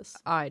truly does.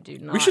 I do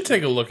not. We should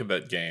take a look at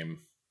that game.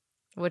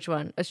 Which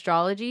one?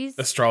 Astrologies?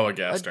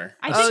 Astrologaster.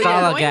 I think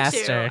I'm going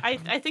Astrologaster.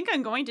 to. I think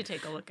I'm going to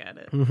take a look at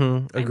it.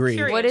 Agreed.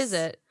 curious. What is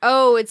it?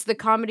 Oh, it's the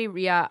comedy.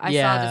 Yeah, I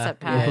saw this at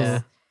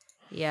PAX.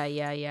 Yeah.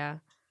 Yeah.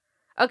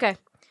 Okay,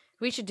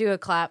 we should do a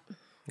clap.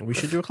 We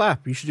should do a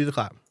clap. You should do the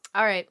clap.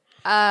 All right.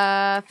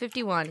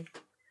 51.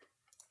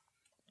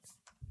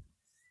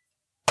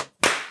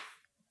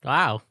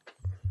 Wow.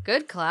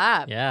 Good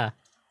clap. Yeah.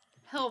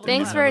 Hell of a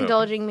Thanks clap. for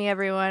indulging me,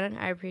 everyone.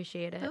 I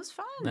appreciate it. That was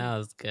fun. That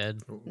was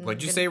good.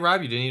 What'd you say,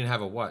 Rob? You didn't even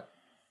have a what?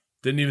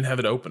 Didn't even have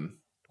it open.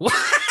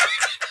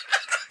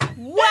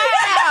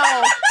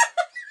 Wow.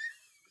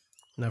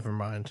 Never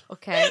mind.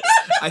 Okay.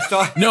 I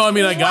thought. No, I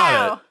mean I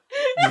got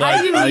it.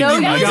 I didn't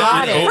know you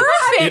got it.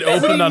 Perfect. It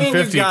opened on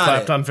 50,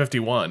 clapped on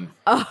 51.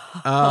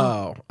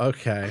 Oh,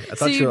 okay. I thought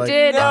So you you were like,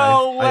 did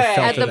I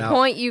felt at the it out.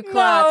 point you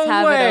clapped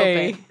have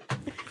it open.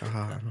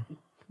 God.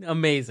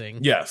 Amazing.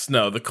 Yes,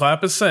 no, the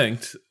clap is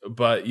synced,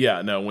 but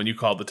yeah, no, when you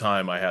called the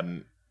time, I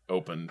hadn't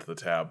opened the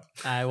tab.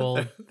 I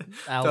will.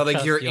 I'll So like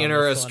trust your you on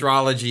inner this one.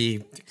 astrology,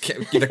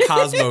 the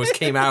cosmos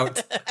came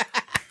out.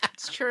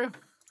 It's true.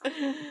 This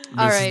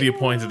All is right. the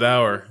appointed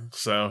hour,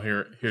 so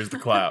here's the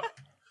clap.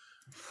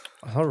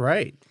 All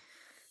right.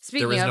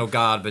 Speaking There is of, no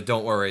God, but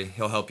don't worry,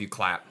 he'll help you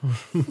clap.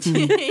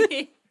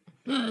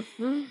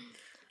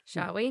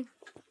 shall we?